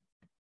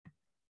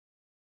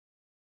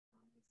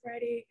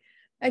 Ready.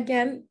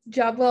 Again,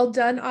 job well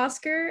done,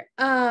 Oscar.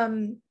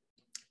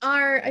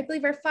 I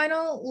believe our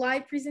final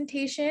live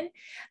presentation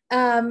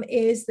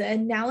is the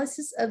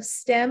analysis of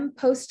STEM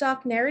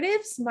postdoc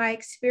narratives, my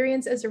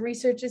experience as a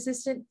research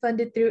assistant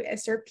funded through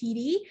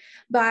SRPD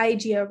by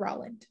Gia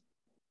Rolland.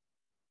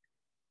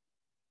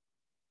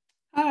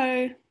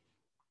 Hi.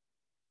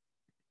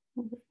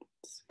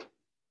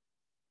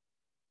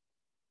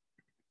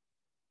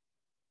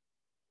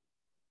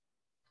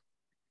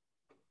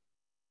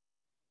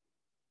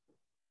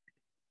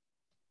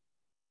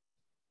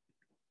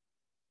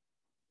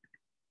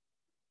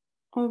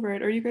 All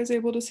right, are you guys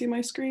able to see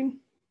my screen?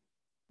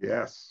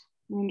 Yes.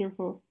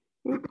 Wonderful.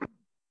 Oop.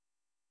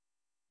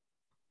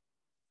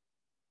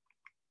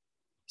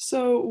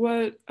 So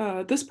what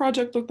this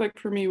project looked like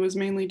for me was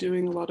mainly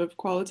doing a lot of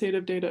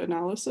qualitative data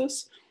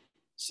analysis.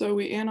 So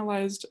we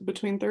analyzed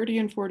between 30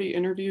 and 40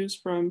 interviews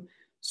from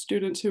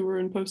students who were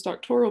in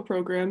postdoctoral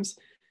programs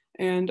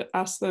and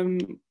asked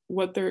them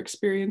what their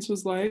experience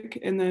was like.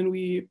 And then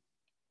we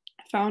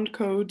found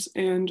codes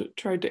and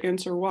tried to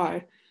answer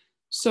why.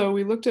 So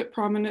we looked at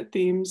prominent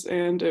themes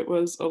and it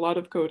was a lot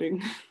of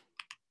coding.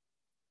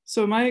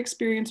 So my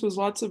experience was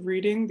lots of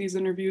reading. These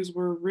interviews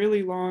were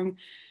really long.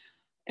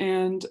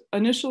 And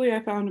initially I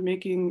found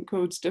making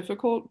codes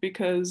difficult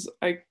because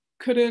I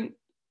couldn't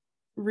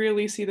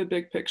really see the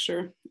big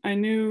picture. I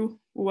knew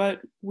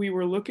what we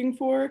were looking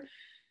for.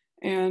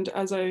 And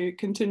as I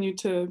continued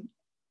to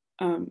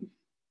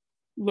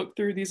look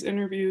through these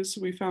interviews,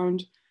 we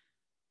found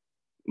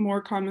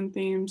more common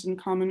themes and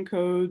common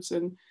codes,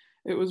 and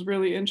it was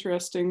really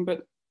interesting.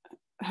 But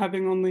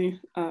having only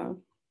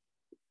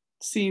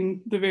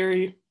seen the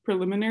very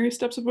preliminary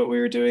steps of what we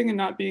were doing and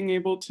not being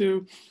able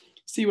to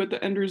see what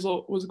the end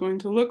result was going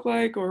to look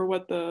like or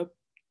what the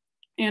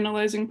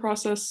analyzing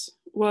process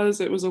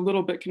was, it was a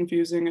little bit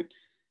confusing.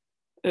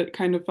 It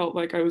kind of felt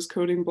like I was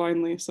coding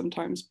blindly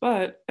sometimes,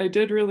 but I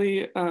did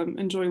really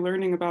enjoy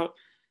learning about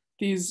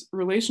these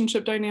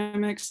relationship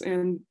dynamics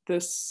and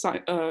this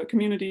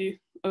community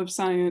of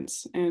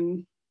science.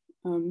 And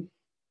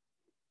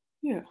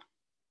yeah,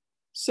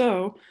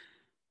 so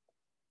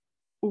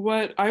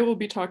what I will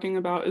be talking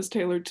about is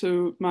tailored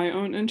to my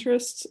own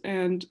interests,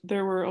 and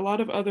there were a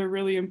lot of other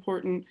really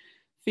important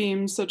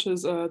themes such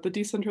as the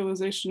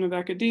decentralization of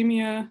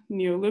academia,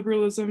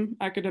 neoliberalism,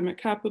 academic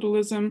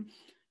capitalism,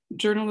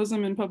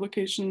 journalism and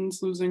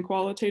publications losing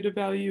qualitative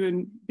value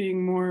and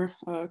being more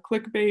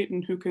clickbait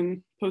and who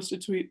can post a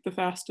tweet the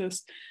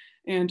fastest,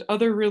 and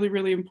other really,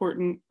 really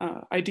important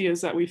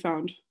ideas that we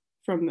found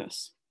from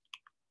this.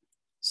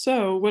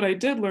 So what I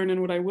did learn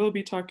and what I will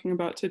be talking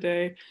about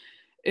today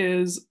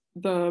is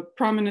the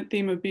prominent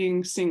theme of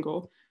being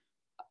single.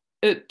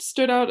 It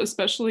stood out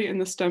especially in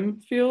the STEM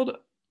field,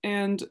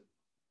 and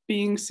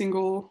being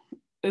single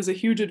is a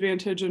huge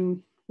advantage.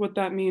 And what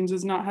that means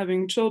is not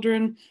having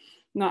children,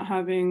 not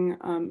having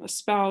a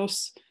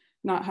spouse,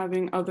 not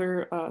having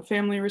other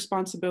family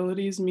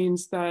responsibilities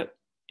means that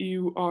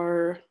you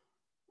are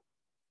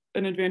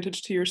an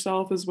advantage to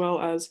yourself as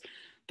well as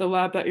the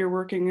lab that you're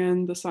working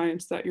in, the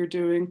science that you're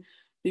doing,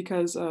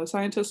 because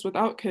scientists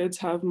without kids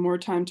have more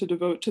time to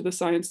devote to the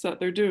science that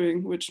they're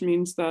doing, which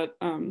means that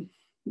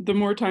the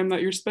more time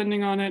that you're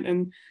spending on it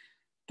and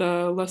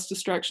the less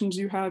distractions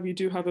you have, you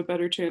do have a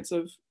better chance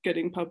of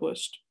getting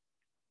published.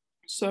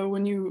 So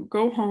when you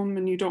go home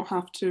and you don't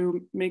have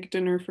to make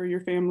dinner for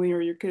your family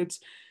or your kids,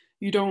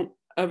 you don't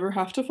ever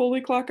have to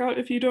fully clock out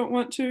if you don't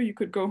want to. You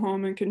could go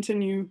home and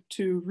continue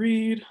to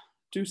read,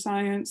 do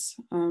science,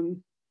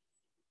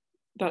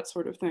 that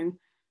sort of thing.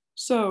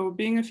 So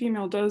being a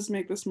female does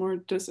make this more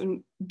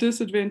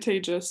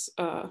disadvantageous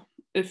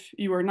if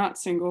you are not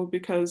single,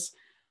 because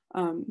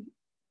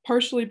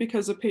partially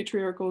because of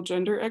patriarchal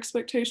gender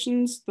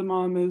expectations, the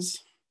mom is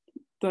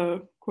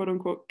the quote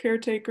unquote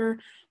caretaker,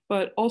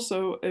 but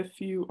also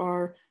if you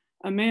are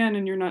a man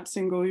and you're not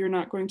single, you're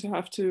not going to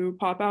have to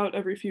pop out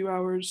every few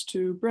hours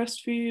to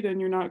breastfeed, and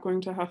you're not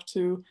going to have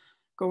to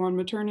go on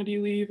maternity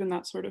leave and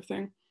that sort of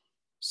thing.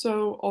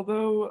 So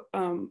although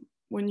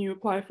when you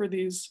apply for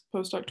these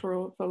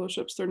postdoctoral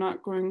fellowships, they're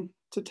not going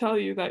to tell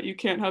you that you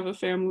can't have a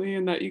family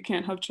and that you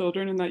can't have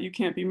children and that you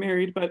can't be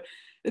married, but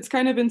it's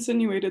kind of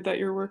insinuated that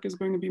your work is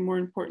going to be more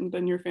important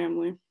than your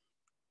family.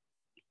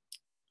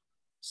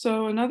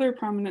 So another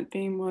prominent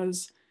theme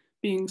was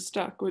being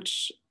stuck,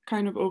 which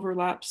kind of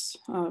overlaps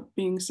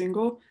being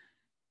single.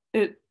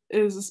 It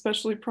is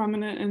especially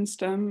prominent in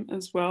STEM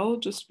as well,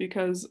 just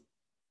because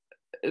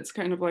it's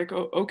kind of like,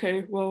 oh,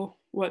 okay, well,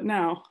 what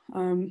now?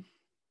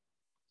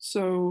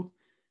 So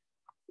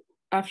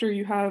after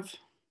you have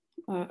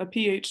a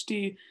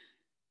PhD,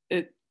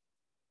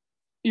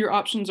 your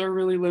options are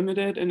really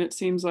limited, and it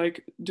seems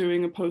like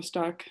doing a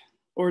postdoc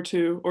or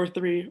 2 or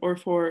 3 or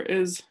 4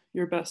 is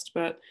your best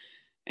bet.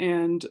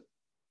 And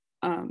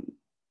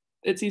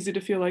it's easy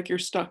to feel like you're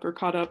stuck or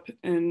caught up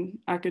in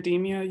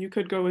academia. You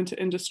could go into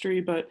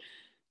industry, but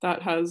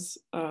that has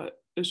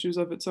issues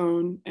of its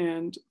own.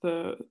 And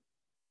the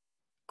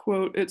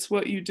quote, "It's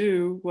what you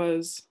do,"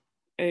 was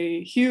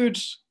a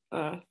huge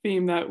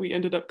theme that we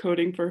ended up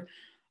coding for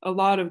a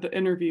lot of the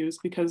interviews,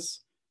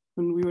 because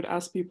when we would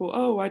ask people,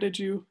 oh, why did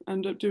you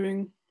end up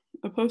doing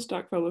a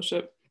postdoc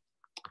fellowship?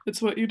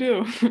 it's what you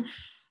do.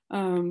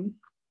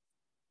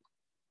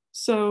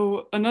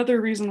 So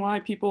another reason why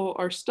people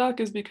are stuck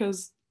is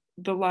because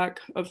the lack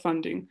of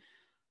funding.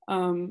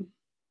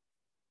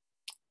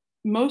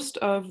 Most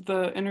of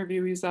the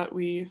interviewees that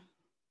we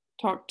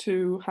talked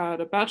to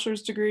had a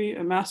bachelor's degree,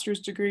 a master's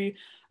degree,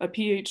 a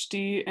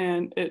PhD,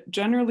 and it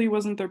generally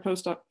wasn't their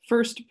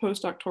first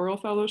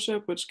postdoctoral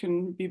fellowship, which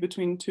can be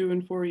between 2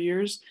 and 4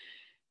 years.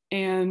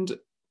 And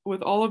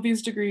with all of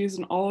these degrees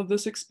and all of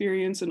this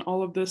experience and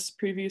all of this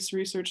previous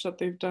research that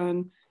they've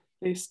done,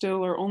 they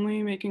still are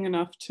only making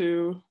enough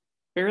to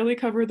barely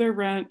cover their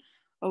rent.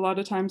 A lot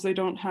of times they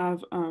don't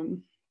have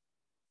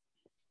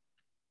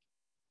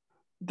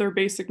their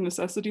basic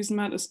necessities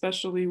met,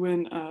 especially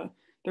when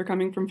they're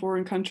coming from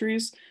foreign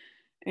countries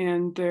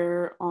and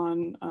they're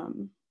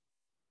on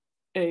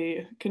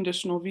a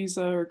conditional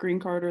visa or green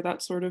card or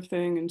that sort of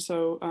thing. And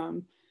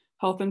so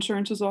health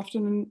insurance is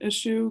often an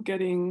issue.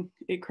 Getting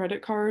a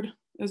credit card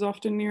is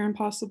often near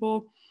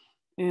impossible.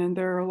 And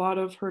there are a lot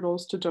of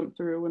hurdles to jump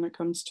through when it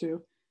comes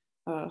to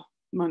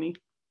money.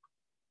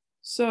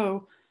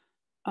 So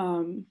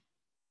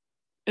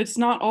it's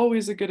not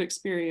always a good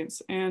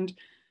experience. And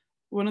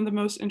one of the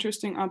most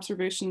interesting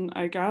observations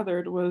I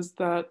gathered was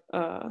that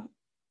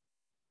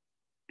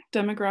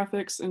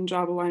demographics and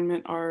job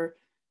alignment are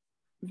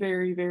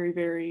very, very,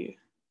 very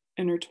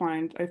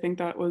intertwined. I think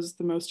that was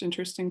the most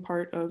interesting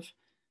part of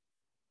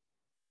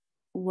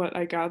what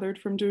I gathered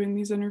from doing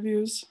these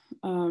interviews.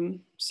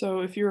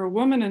 So if you're a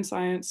woman in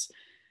science,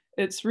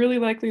 it's really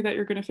likely that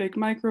you're going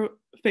to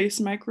face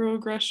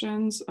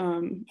microaggressions,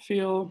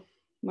 feel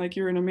like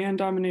you're in a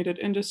man-dominated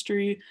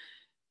industry,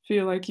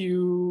 feel like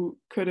you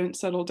couldn't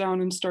settle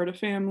down and start a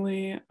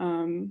family,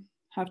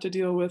 have to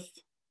deal with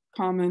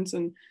comments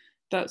and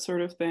that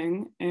sort of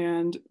thing.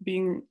 And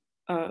being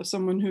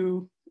someone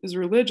who is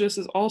religious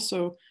is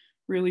also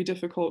really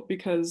difficult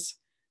because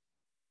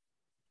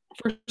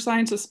for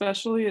science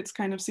especially, it's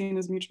kind of seen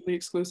as mutually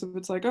exclusive.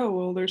 It's like, oh,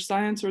 well, there's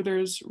science or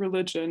there's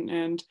religion.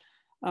 And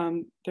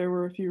there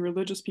were a few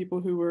religious people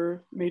who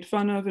were made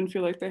fun of and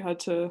feel like they had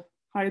to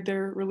hide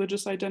their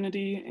religious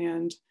identity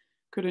and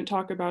couldn't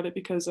talk about it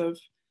because of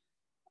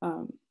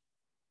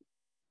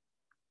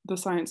the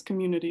science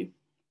community.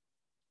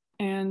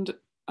 And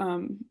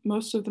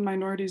most of the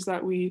minorities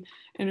that we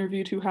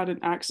interviewed who had an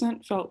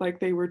accent felt like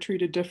they were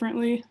treated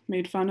differently,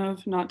 made fun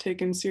of, not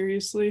taken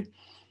seriously.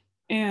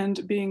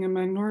 And being a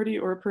minority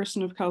or a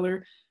person of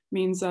color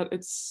means that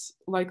it's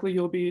likely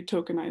you'll be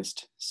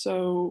tokenized.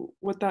 So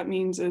what that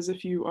means is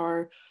if you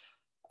are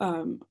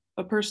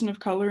a person of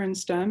color in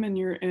STEM and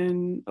you're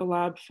in a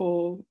lab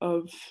full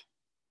of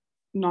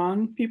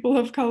non-people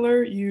of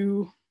color,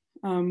 you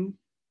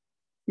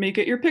may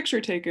get your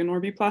picture taken or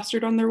be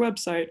plastered on their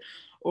website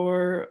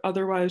or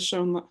otherwise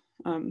shown,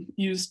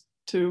 used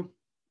to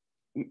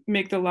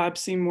make the lab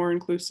seem more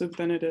inclusive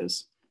than it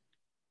is.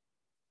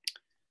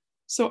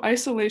 So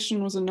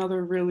isolation was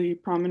another really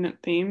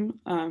prominent theme.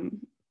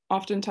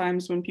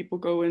 Oftentimes when people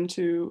go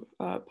into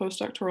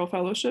postdoctoral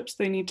fellowships,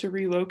 they need to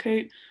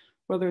relocate,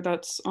 whether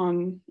that's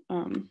on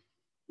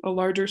a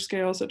larger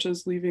scale, such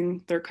as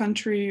leaving their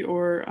country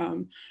or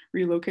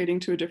relocating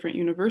to a different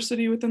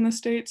university within the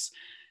States.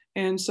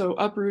 And so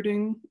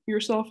uprooting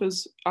yourself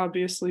is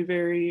obviously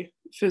very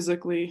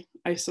physically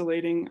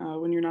isolating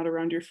when you're not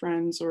around your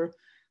friends or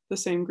the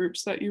same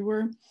groups that you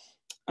were.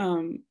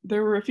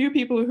 There were a few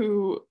people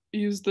who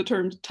used the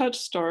term touch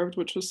starved,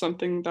 which was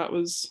something that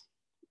was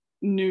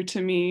new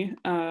to me.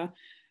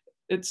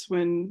 It's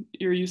when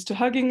you're used to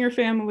hugging your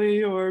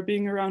family or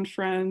being around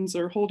friends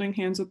or holding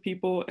hands with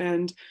people,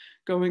 and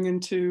going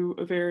into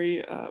a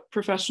very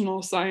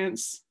professional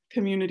science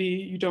community,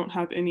 you don't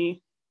have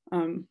any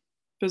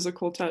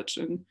physical touch,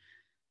 and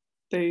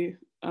they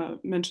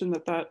mentioned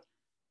that that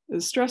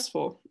is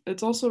stressful.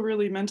 It's also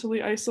really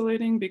mentally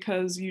isolating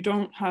because you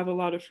don't have a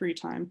lot of free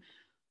time.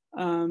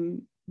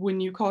 When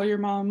you call your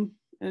mom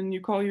and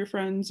you call your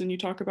friends and you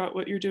talk about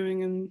what you're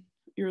doing in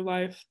your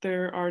life,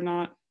 there are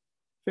not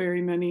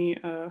very many,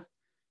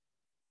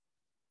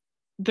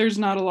 there's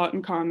not a lot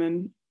in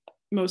common.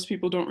 Most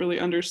people don't really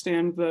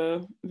understand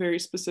the very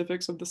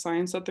specifics of the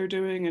science that they're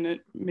doing, and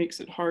it makes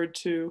it hard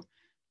to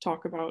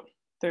talk about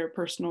their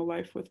personal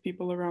life with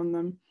people around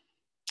them.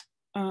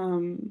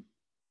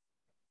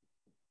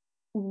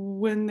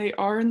 When they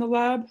are in the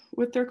lab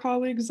with their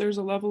colleagues, there's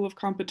a level of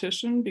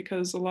competition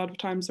because a lot of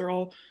times they're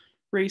all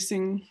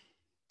racing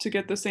to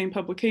get the same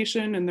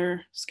publication and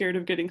they're scared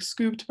of getting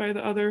scooped by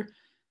the other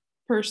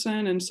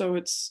person. And so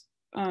it's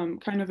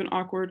kind of an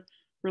awkward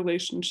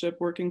relationship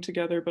working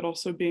together, but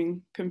also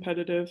being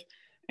competitive.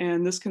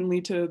 And this can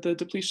lead to the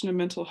depletion of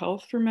mental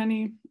health for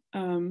many.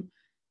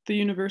 The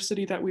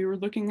university that we were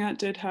looking at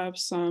did have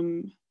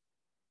some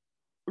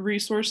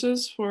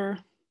resources for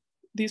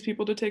these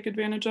people to take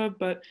advantage of,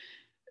 but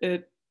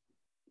it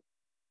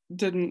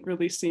didn't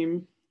really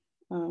seem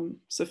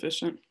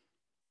sufficient.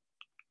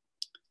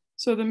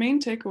 So the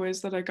main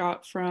takeaways that I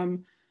got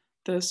from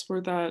this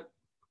were that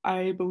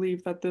I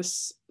believe that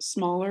this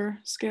smaller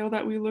scale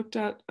that we looked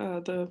at,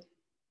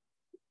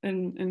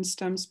 in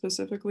STEM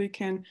specifically,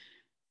 can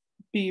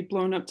be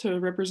blown up to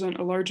represent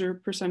a larger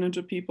percentage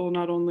of people,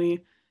 not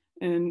only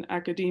in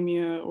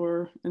academia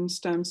or in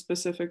STEM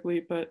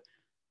specifically, but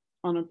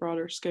on a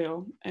broader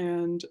scale.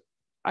 And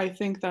I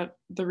think that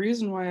the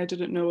reason why I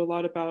didn't know a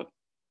lot about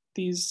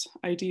these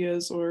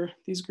ideas or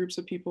these groups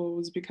of people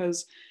was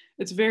because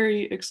it's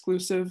very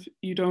exclusive.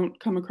 You don't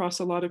come across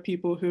a lot of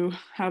people who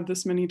have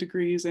this many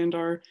degrees and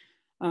are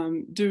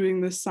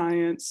doing this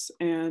science.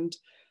 And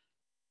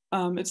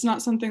it's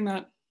not something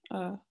that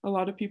a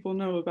lot of people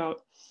know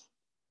about.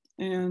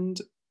 And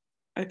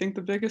I think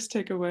the biggest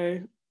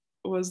takeaway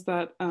was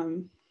that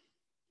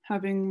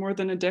having more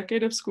than a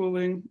decade of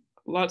schooling,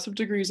 lots of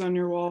degrees on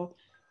your wall,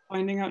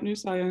 finding out new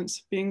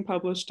science, being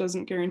published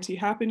doesn't guarantee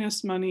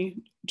happiness, money,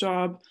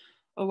 job,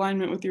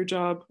 alignment with your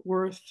job,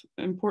 worth,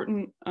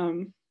 important,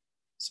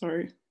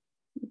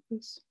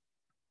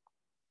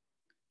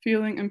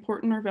 feeling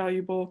important or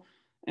valuable,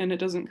 and it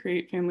doesn't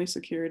create family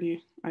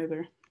security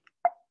either.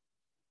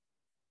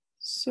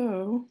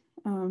 So,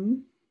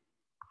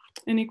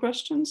 any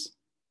questions?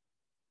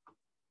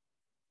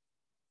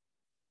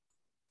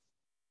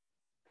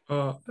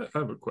 I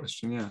have a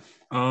question, yeah.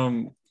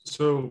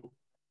 So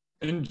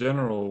in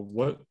general,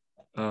 what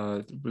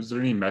was there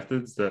any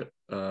methods that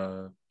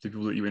the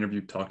people that you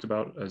interviewed talked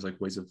about as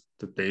like ways of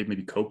that they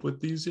maybe cope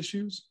with these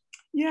issues?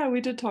 Yeah,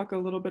 we did talk a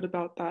little bit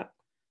about that.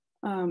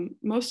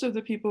 Most of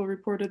the people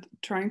reported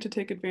trying to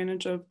take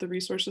advantage of the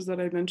resources that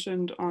I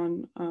mentioned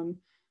on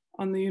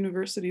the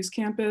university's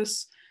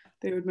campus.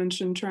 They would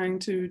mention trying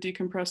to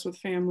decompress with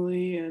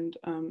family and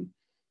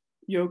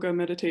yoga,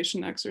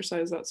 meditation,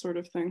 exercise, that sort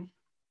of thing.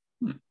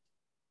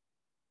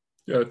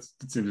 Yeah, it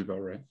seems about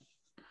right.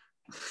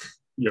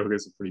 Yoga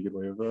is a pretty good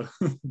way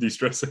of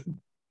de-stressing.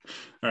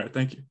 All right,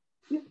 thank you.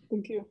 Yeah,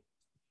 thank you.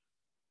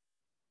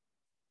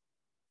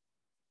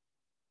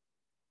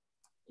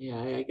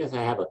 Yeah, I guess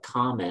I have a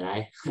comment.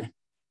 I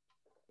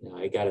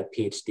got a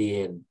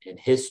PhD in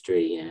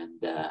history,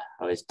 and I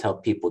always tell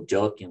people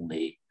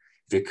jokingly,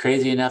 if you're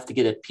crazy enough to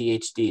get a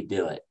PhD,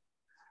 do it.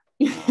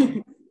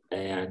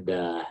 And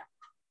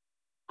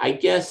I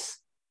guess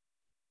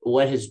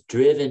what has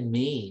driven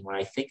me when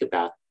I think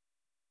about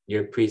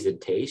your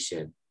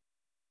presentation,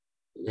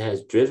 it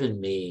has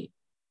driven me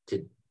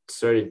to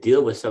sort of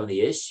deal with some of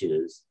the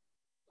issues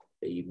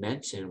that you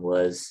mentioned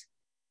was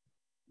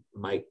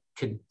my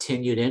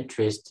continued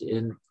interest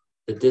in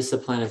the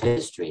discipline of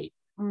history.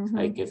 Mm-hmm.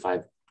 Like if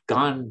I've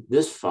gone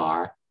this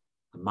far,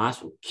 I might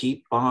as well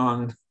keep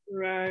on.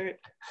 Right.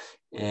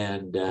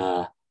 And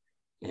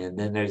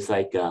then there's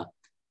like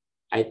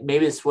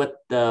maybe it's what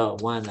the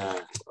one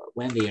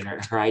Wendy and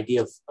her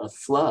idea of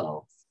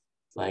flow.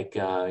 Like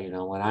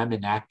when I'm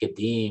in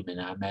academia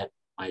and I'm at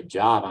my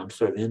job, I'm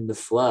sort of in the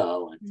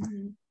flow, and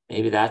mm-hmm.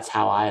 maybe that's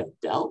how I've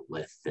dealt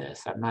with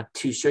this. I'm not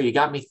too sure. You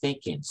got me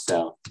thinking.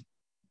 So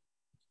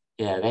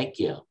yeah, thank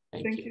you.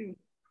 Thank you.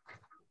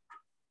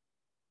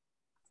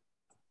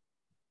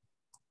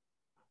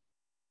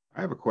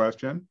 I have a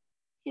question.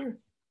 Sure.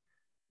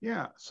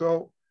 Yeah.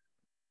 So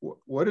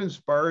what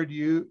inspired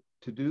you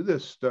to do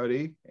this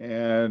study,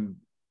 and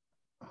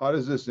how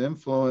does this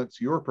influence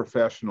your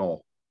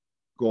professional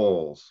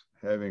goals,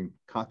 having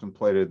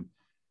contemplated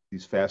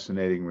these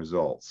fascinating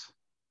results?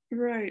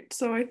 Right.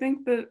 So I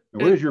think that...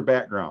 And what is your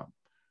background?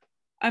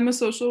 I'm a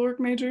social work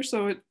major,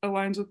 so it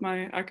aligns with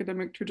my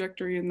academic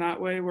trajectory in that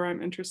way, where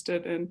I'm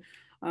interested in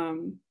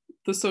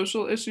the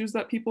social issues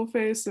that people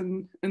face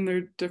and in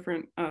their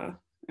different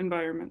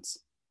environments.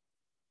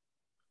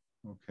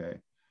 Okay.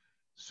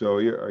 So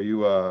are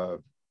you a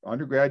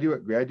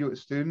undergraduate, graduate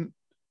student?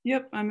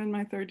 Yep, I'm in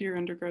my third year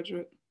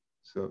undergraduate.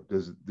 So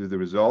do the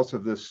results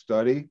of this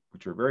study,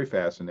 which are very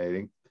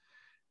fascinating,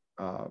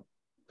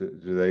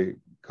 do they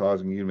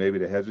causing you maybe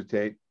to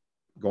hesitate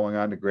going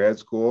on to grad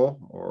school?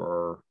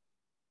 Or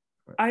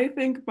I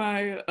think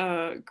my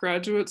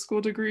graduate school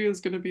degree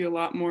is going to be a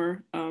lot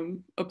more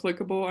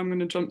applicable. I'm going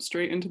to jump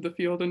straight into the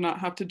field and not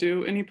have to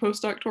do any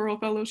postdoctoral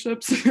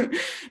fellowships.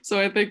 So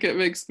I think it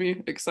makes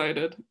me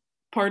excited.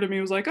 Part of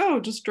me was like, oh,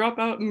 just drop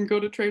out and go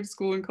to trade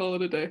school and call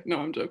it a day. No,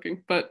 I'm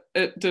joking, but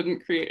it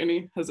didn't create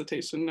any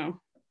hesitation,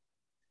 no.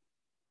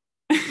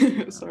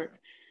 Sorry.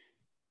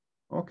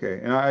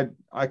 Okay, and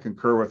I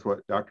concur with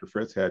what Dr.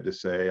 Fritz had to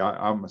say.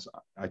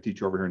 I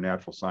teach over here in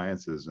natural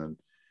sciences, and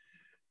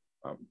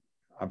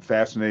I'm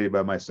fascinated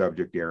by my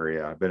subject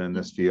area. I've been in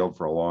this field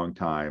for a long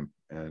time,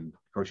 and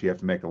of course you have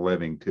to make a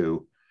living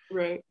too.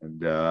 Right.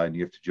 And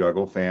you have to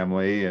juggle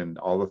family and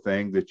all the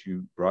things that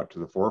you brought to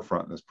the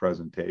forefront in this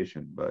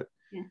presentation. But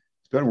yeah,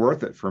 it's been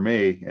worth it for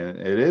me, and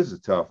it is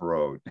a tough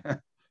road,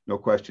 no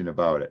question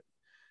about it.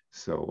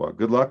 So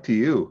good luck to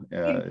you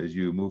as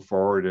you move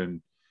forward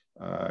in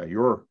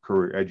your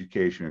career,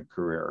 education and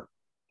career.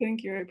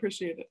 Thank you. I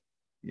appreciate it.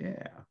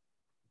 Yeah.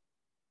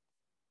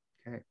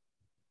 Okay.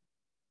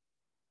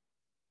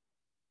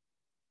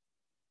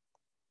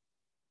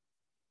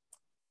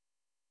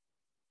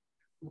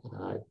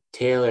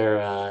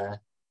 Taylor,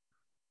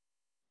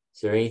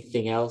 is there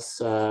anything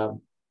else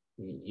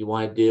you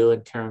want to do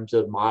in terms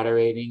of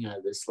moderating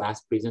this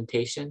last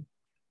presentation?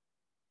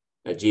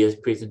 Gia's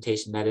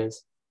presentation, that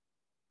is?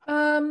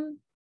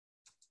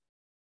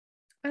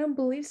 I don't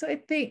believe so. I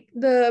think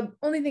the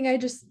only thing I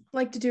just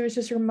like to do is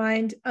just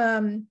remind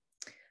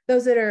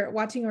those that are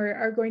watching or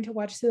are going to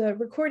watch the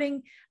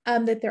recording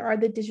that there are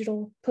the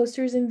digital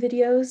posters and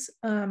videos,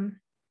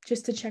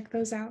 just to check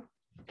those out.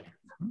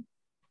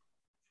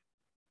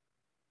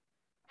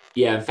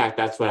 Yeah, in fact,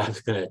 that's what I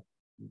was going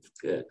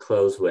to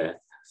close with.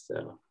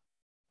 So,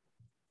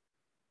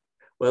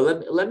 well,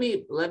 let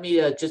me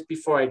just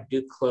before I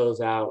do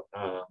close out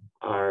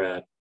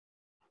our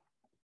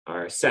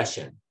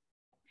session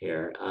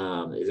here.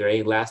 Is there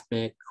any last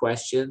minute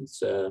questions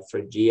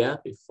for Gia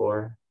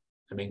before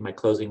I make my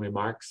closing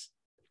remarks?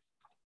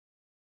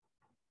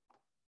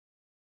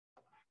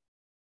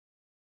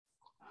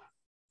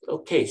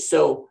 Okay,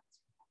 so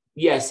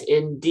yes,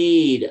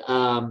 indeed.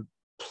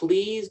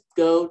 Please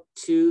go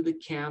to the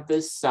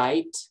Canvas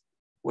site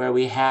where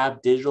we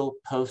have digital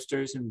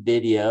posters and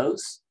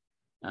videos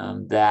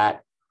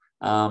that,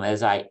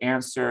 as I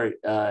answer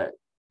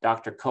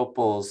Dr.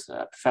 Kopel's,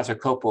 Professor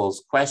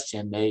Kopel's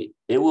question, they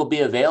will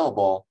be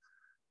available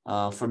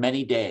for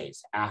many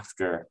days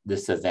after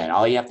this event.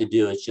 All you have to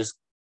do is just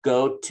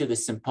go to the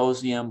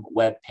Symposium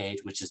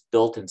webpage, which is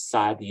built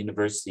inside the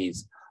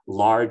university's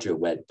larger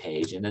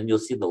webpage, and then you'll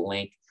see the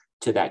link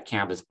to that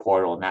Canvas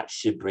portal, and that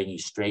should bring you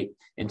straight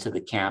into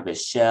the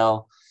Canvas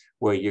shell,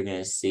 where you're going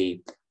to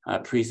see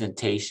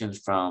presentations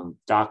from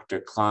Dr.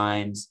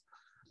 Klein's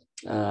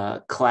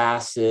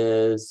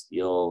classes.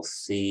 You'll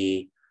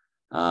see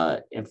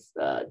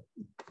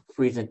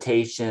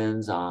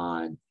presentations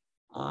on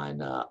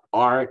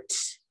art,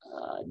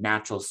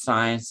 natural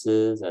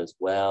sciences, as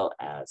well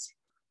as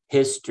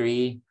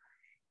history.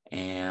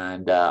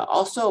 And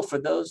also for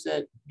those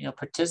that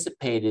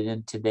participated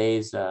in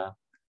today's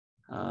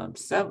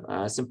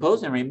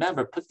symposium,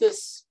 remember,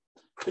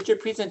 put your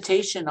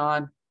presentation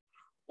on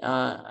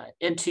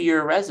into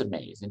your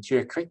resumes, into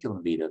your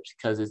curriculum vitae,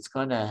 because it's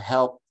going to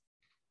help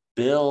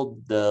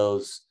build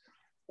those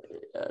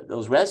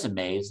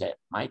resumes that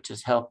might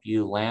just help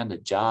you land a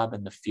job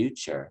in the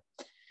future.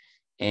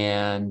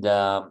 And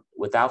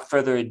without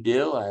further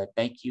ado,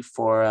 thank you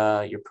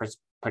for your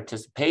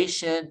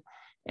participation.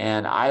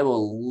 And I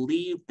will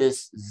leave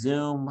this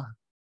Zoom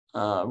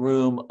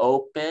room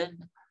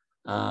open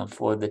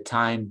for the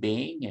time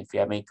being. If you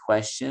have any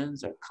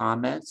questions or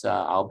comments,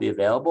 I'll be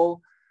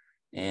available.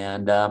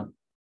 And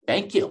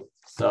thank you.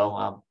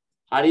 So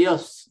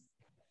adios.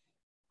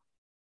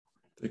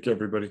 Thank you,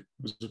 everybody. It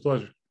was a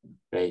pleasure.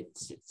 Great.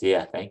 See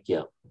ya. Thank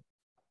you.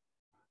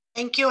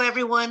 Thank you,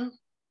 everyone.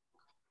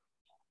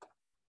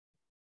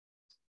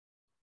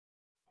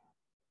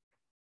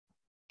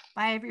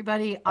 Bye,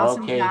 everybody.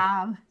 Awesome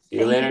job. See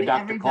you later, to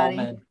Dr. everybody.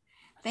 Coleman.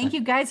 Thank you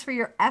guys for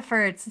your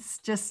efforts. It's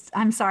just,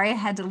 I'm sorry I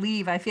had to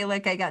leave. I feel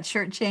like I got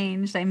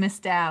shortchanged. I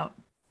missed out.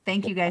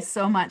 Thank you guys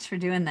so much for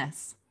doing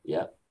this.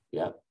 Yep.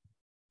 Yep.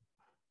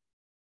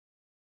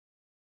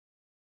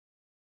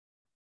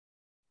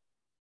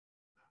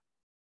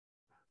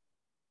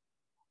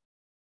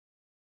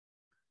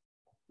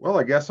 Well,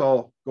 I guess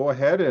I'll go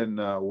ahead and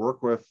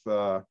work with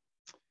the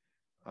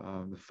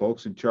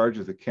folks in charge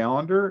of the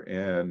calendar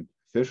and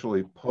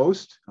officially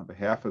post on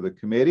behalf of the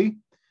committee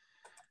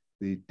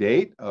the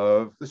date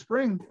of the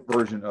spring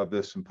version of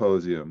this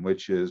symposium,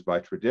 which is by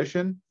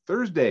tradition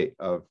Tuesday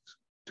of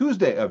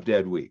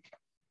Dead Week.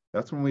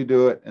 That's when we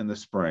do it in the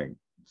spring.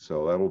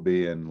 So that'll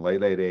be in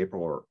late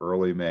April or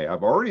early May.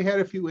 I've already had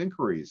a few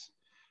inquiries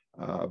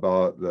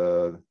about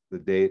the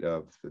date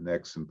of the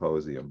next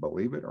symposium,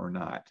 believe it or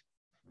not.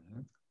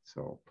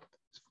 So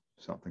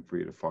something for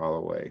you to file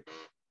away.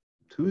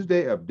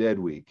 Tuesday of Dead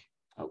Week.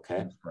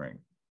 Okay. Spring.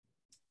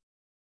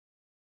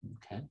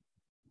 Okay.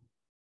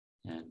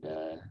 And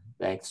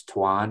thanks,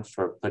 Tuan,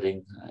 for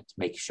putting to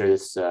make sure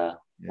this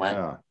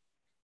went.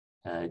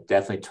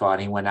 Definitely, Tuan,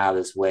 he went out of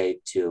his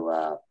way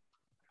to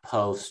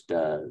post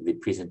the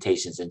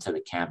presentations into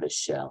the Canvas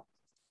shell.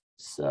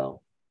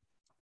 So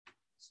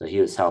he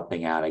was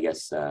helping out, I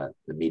guess, the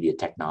media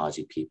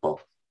technology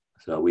people.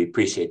 So we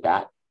appreciate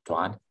that,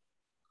 Tuan.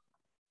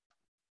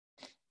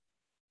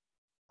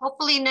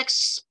 Hopefully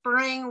next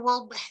spring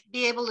we'll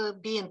be able to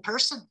be in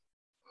person.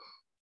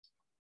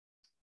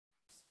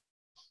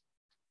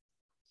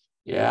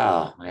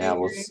 Yeah,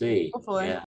 we'll see. Hopefully. Yeah.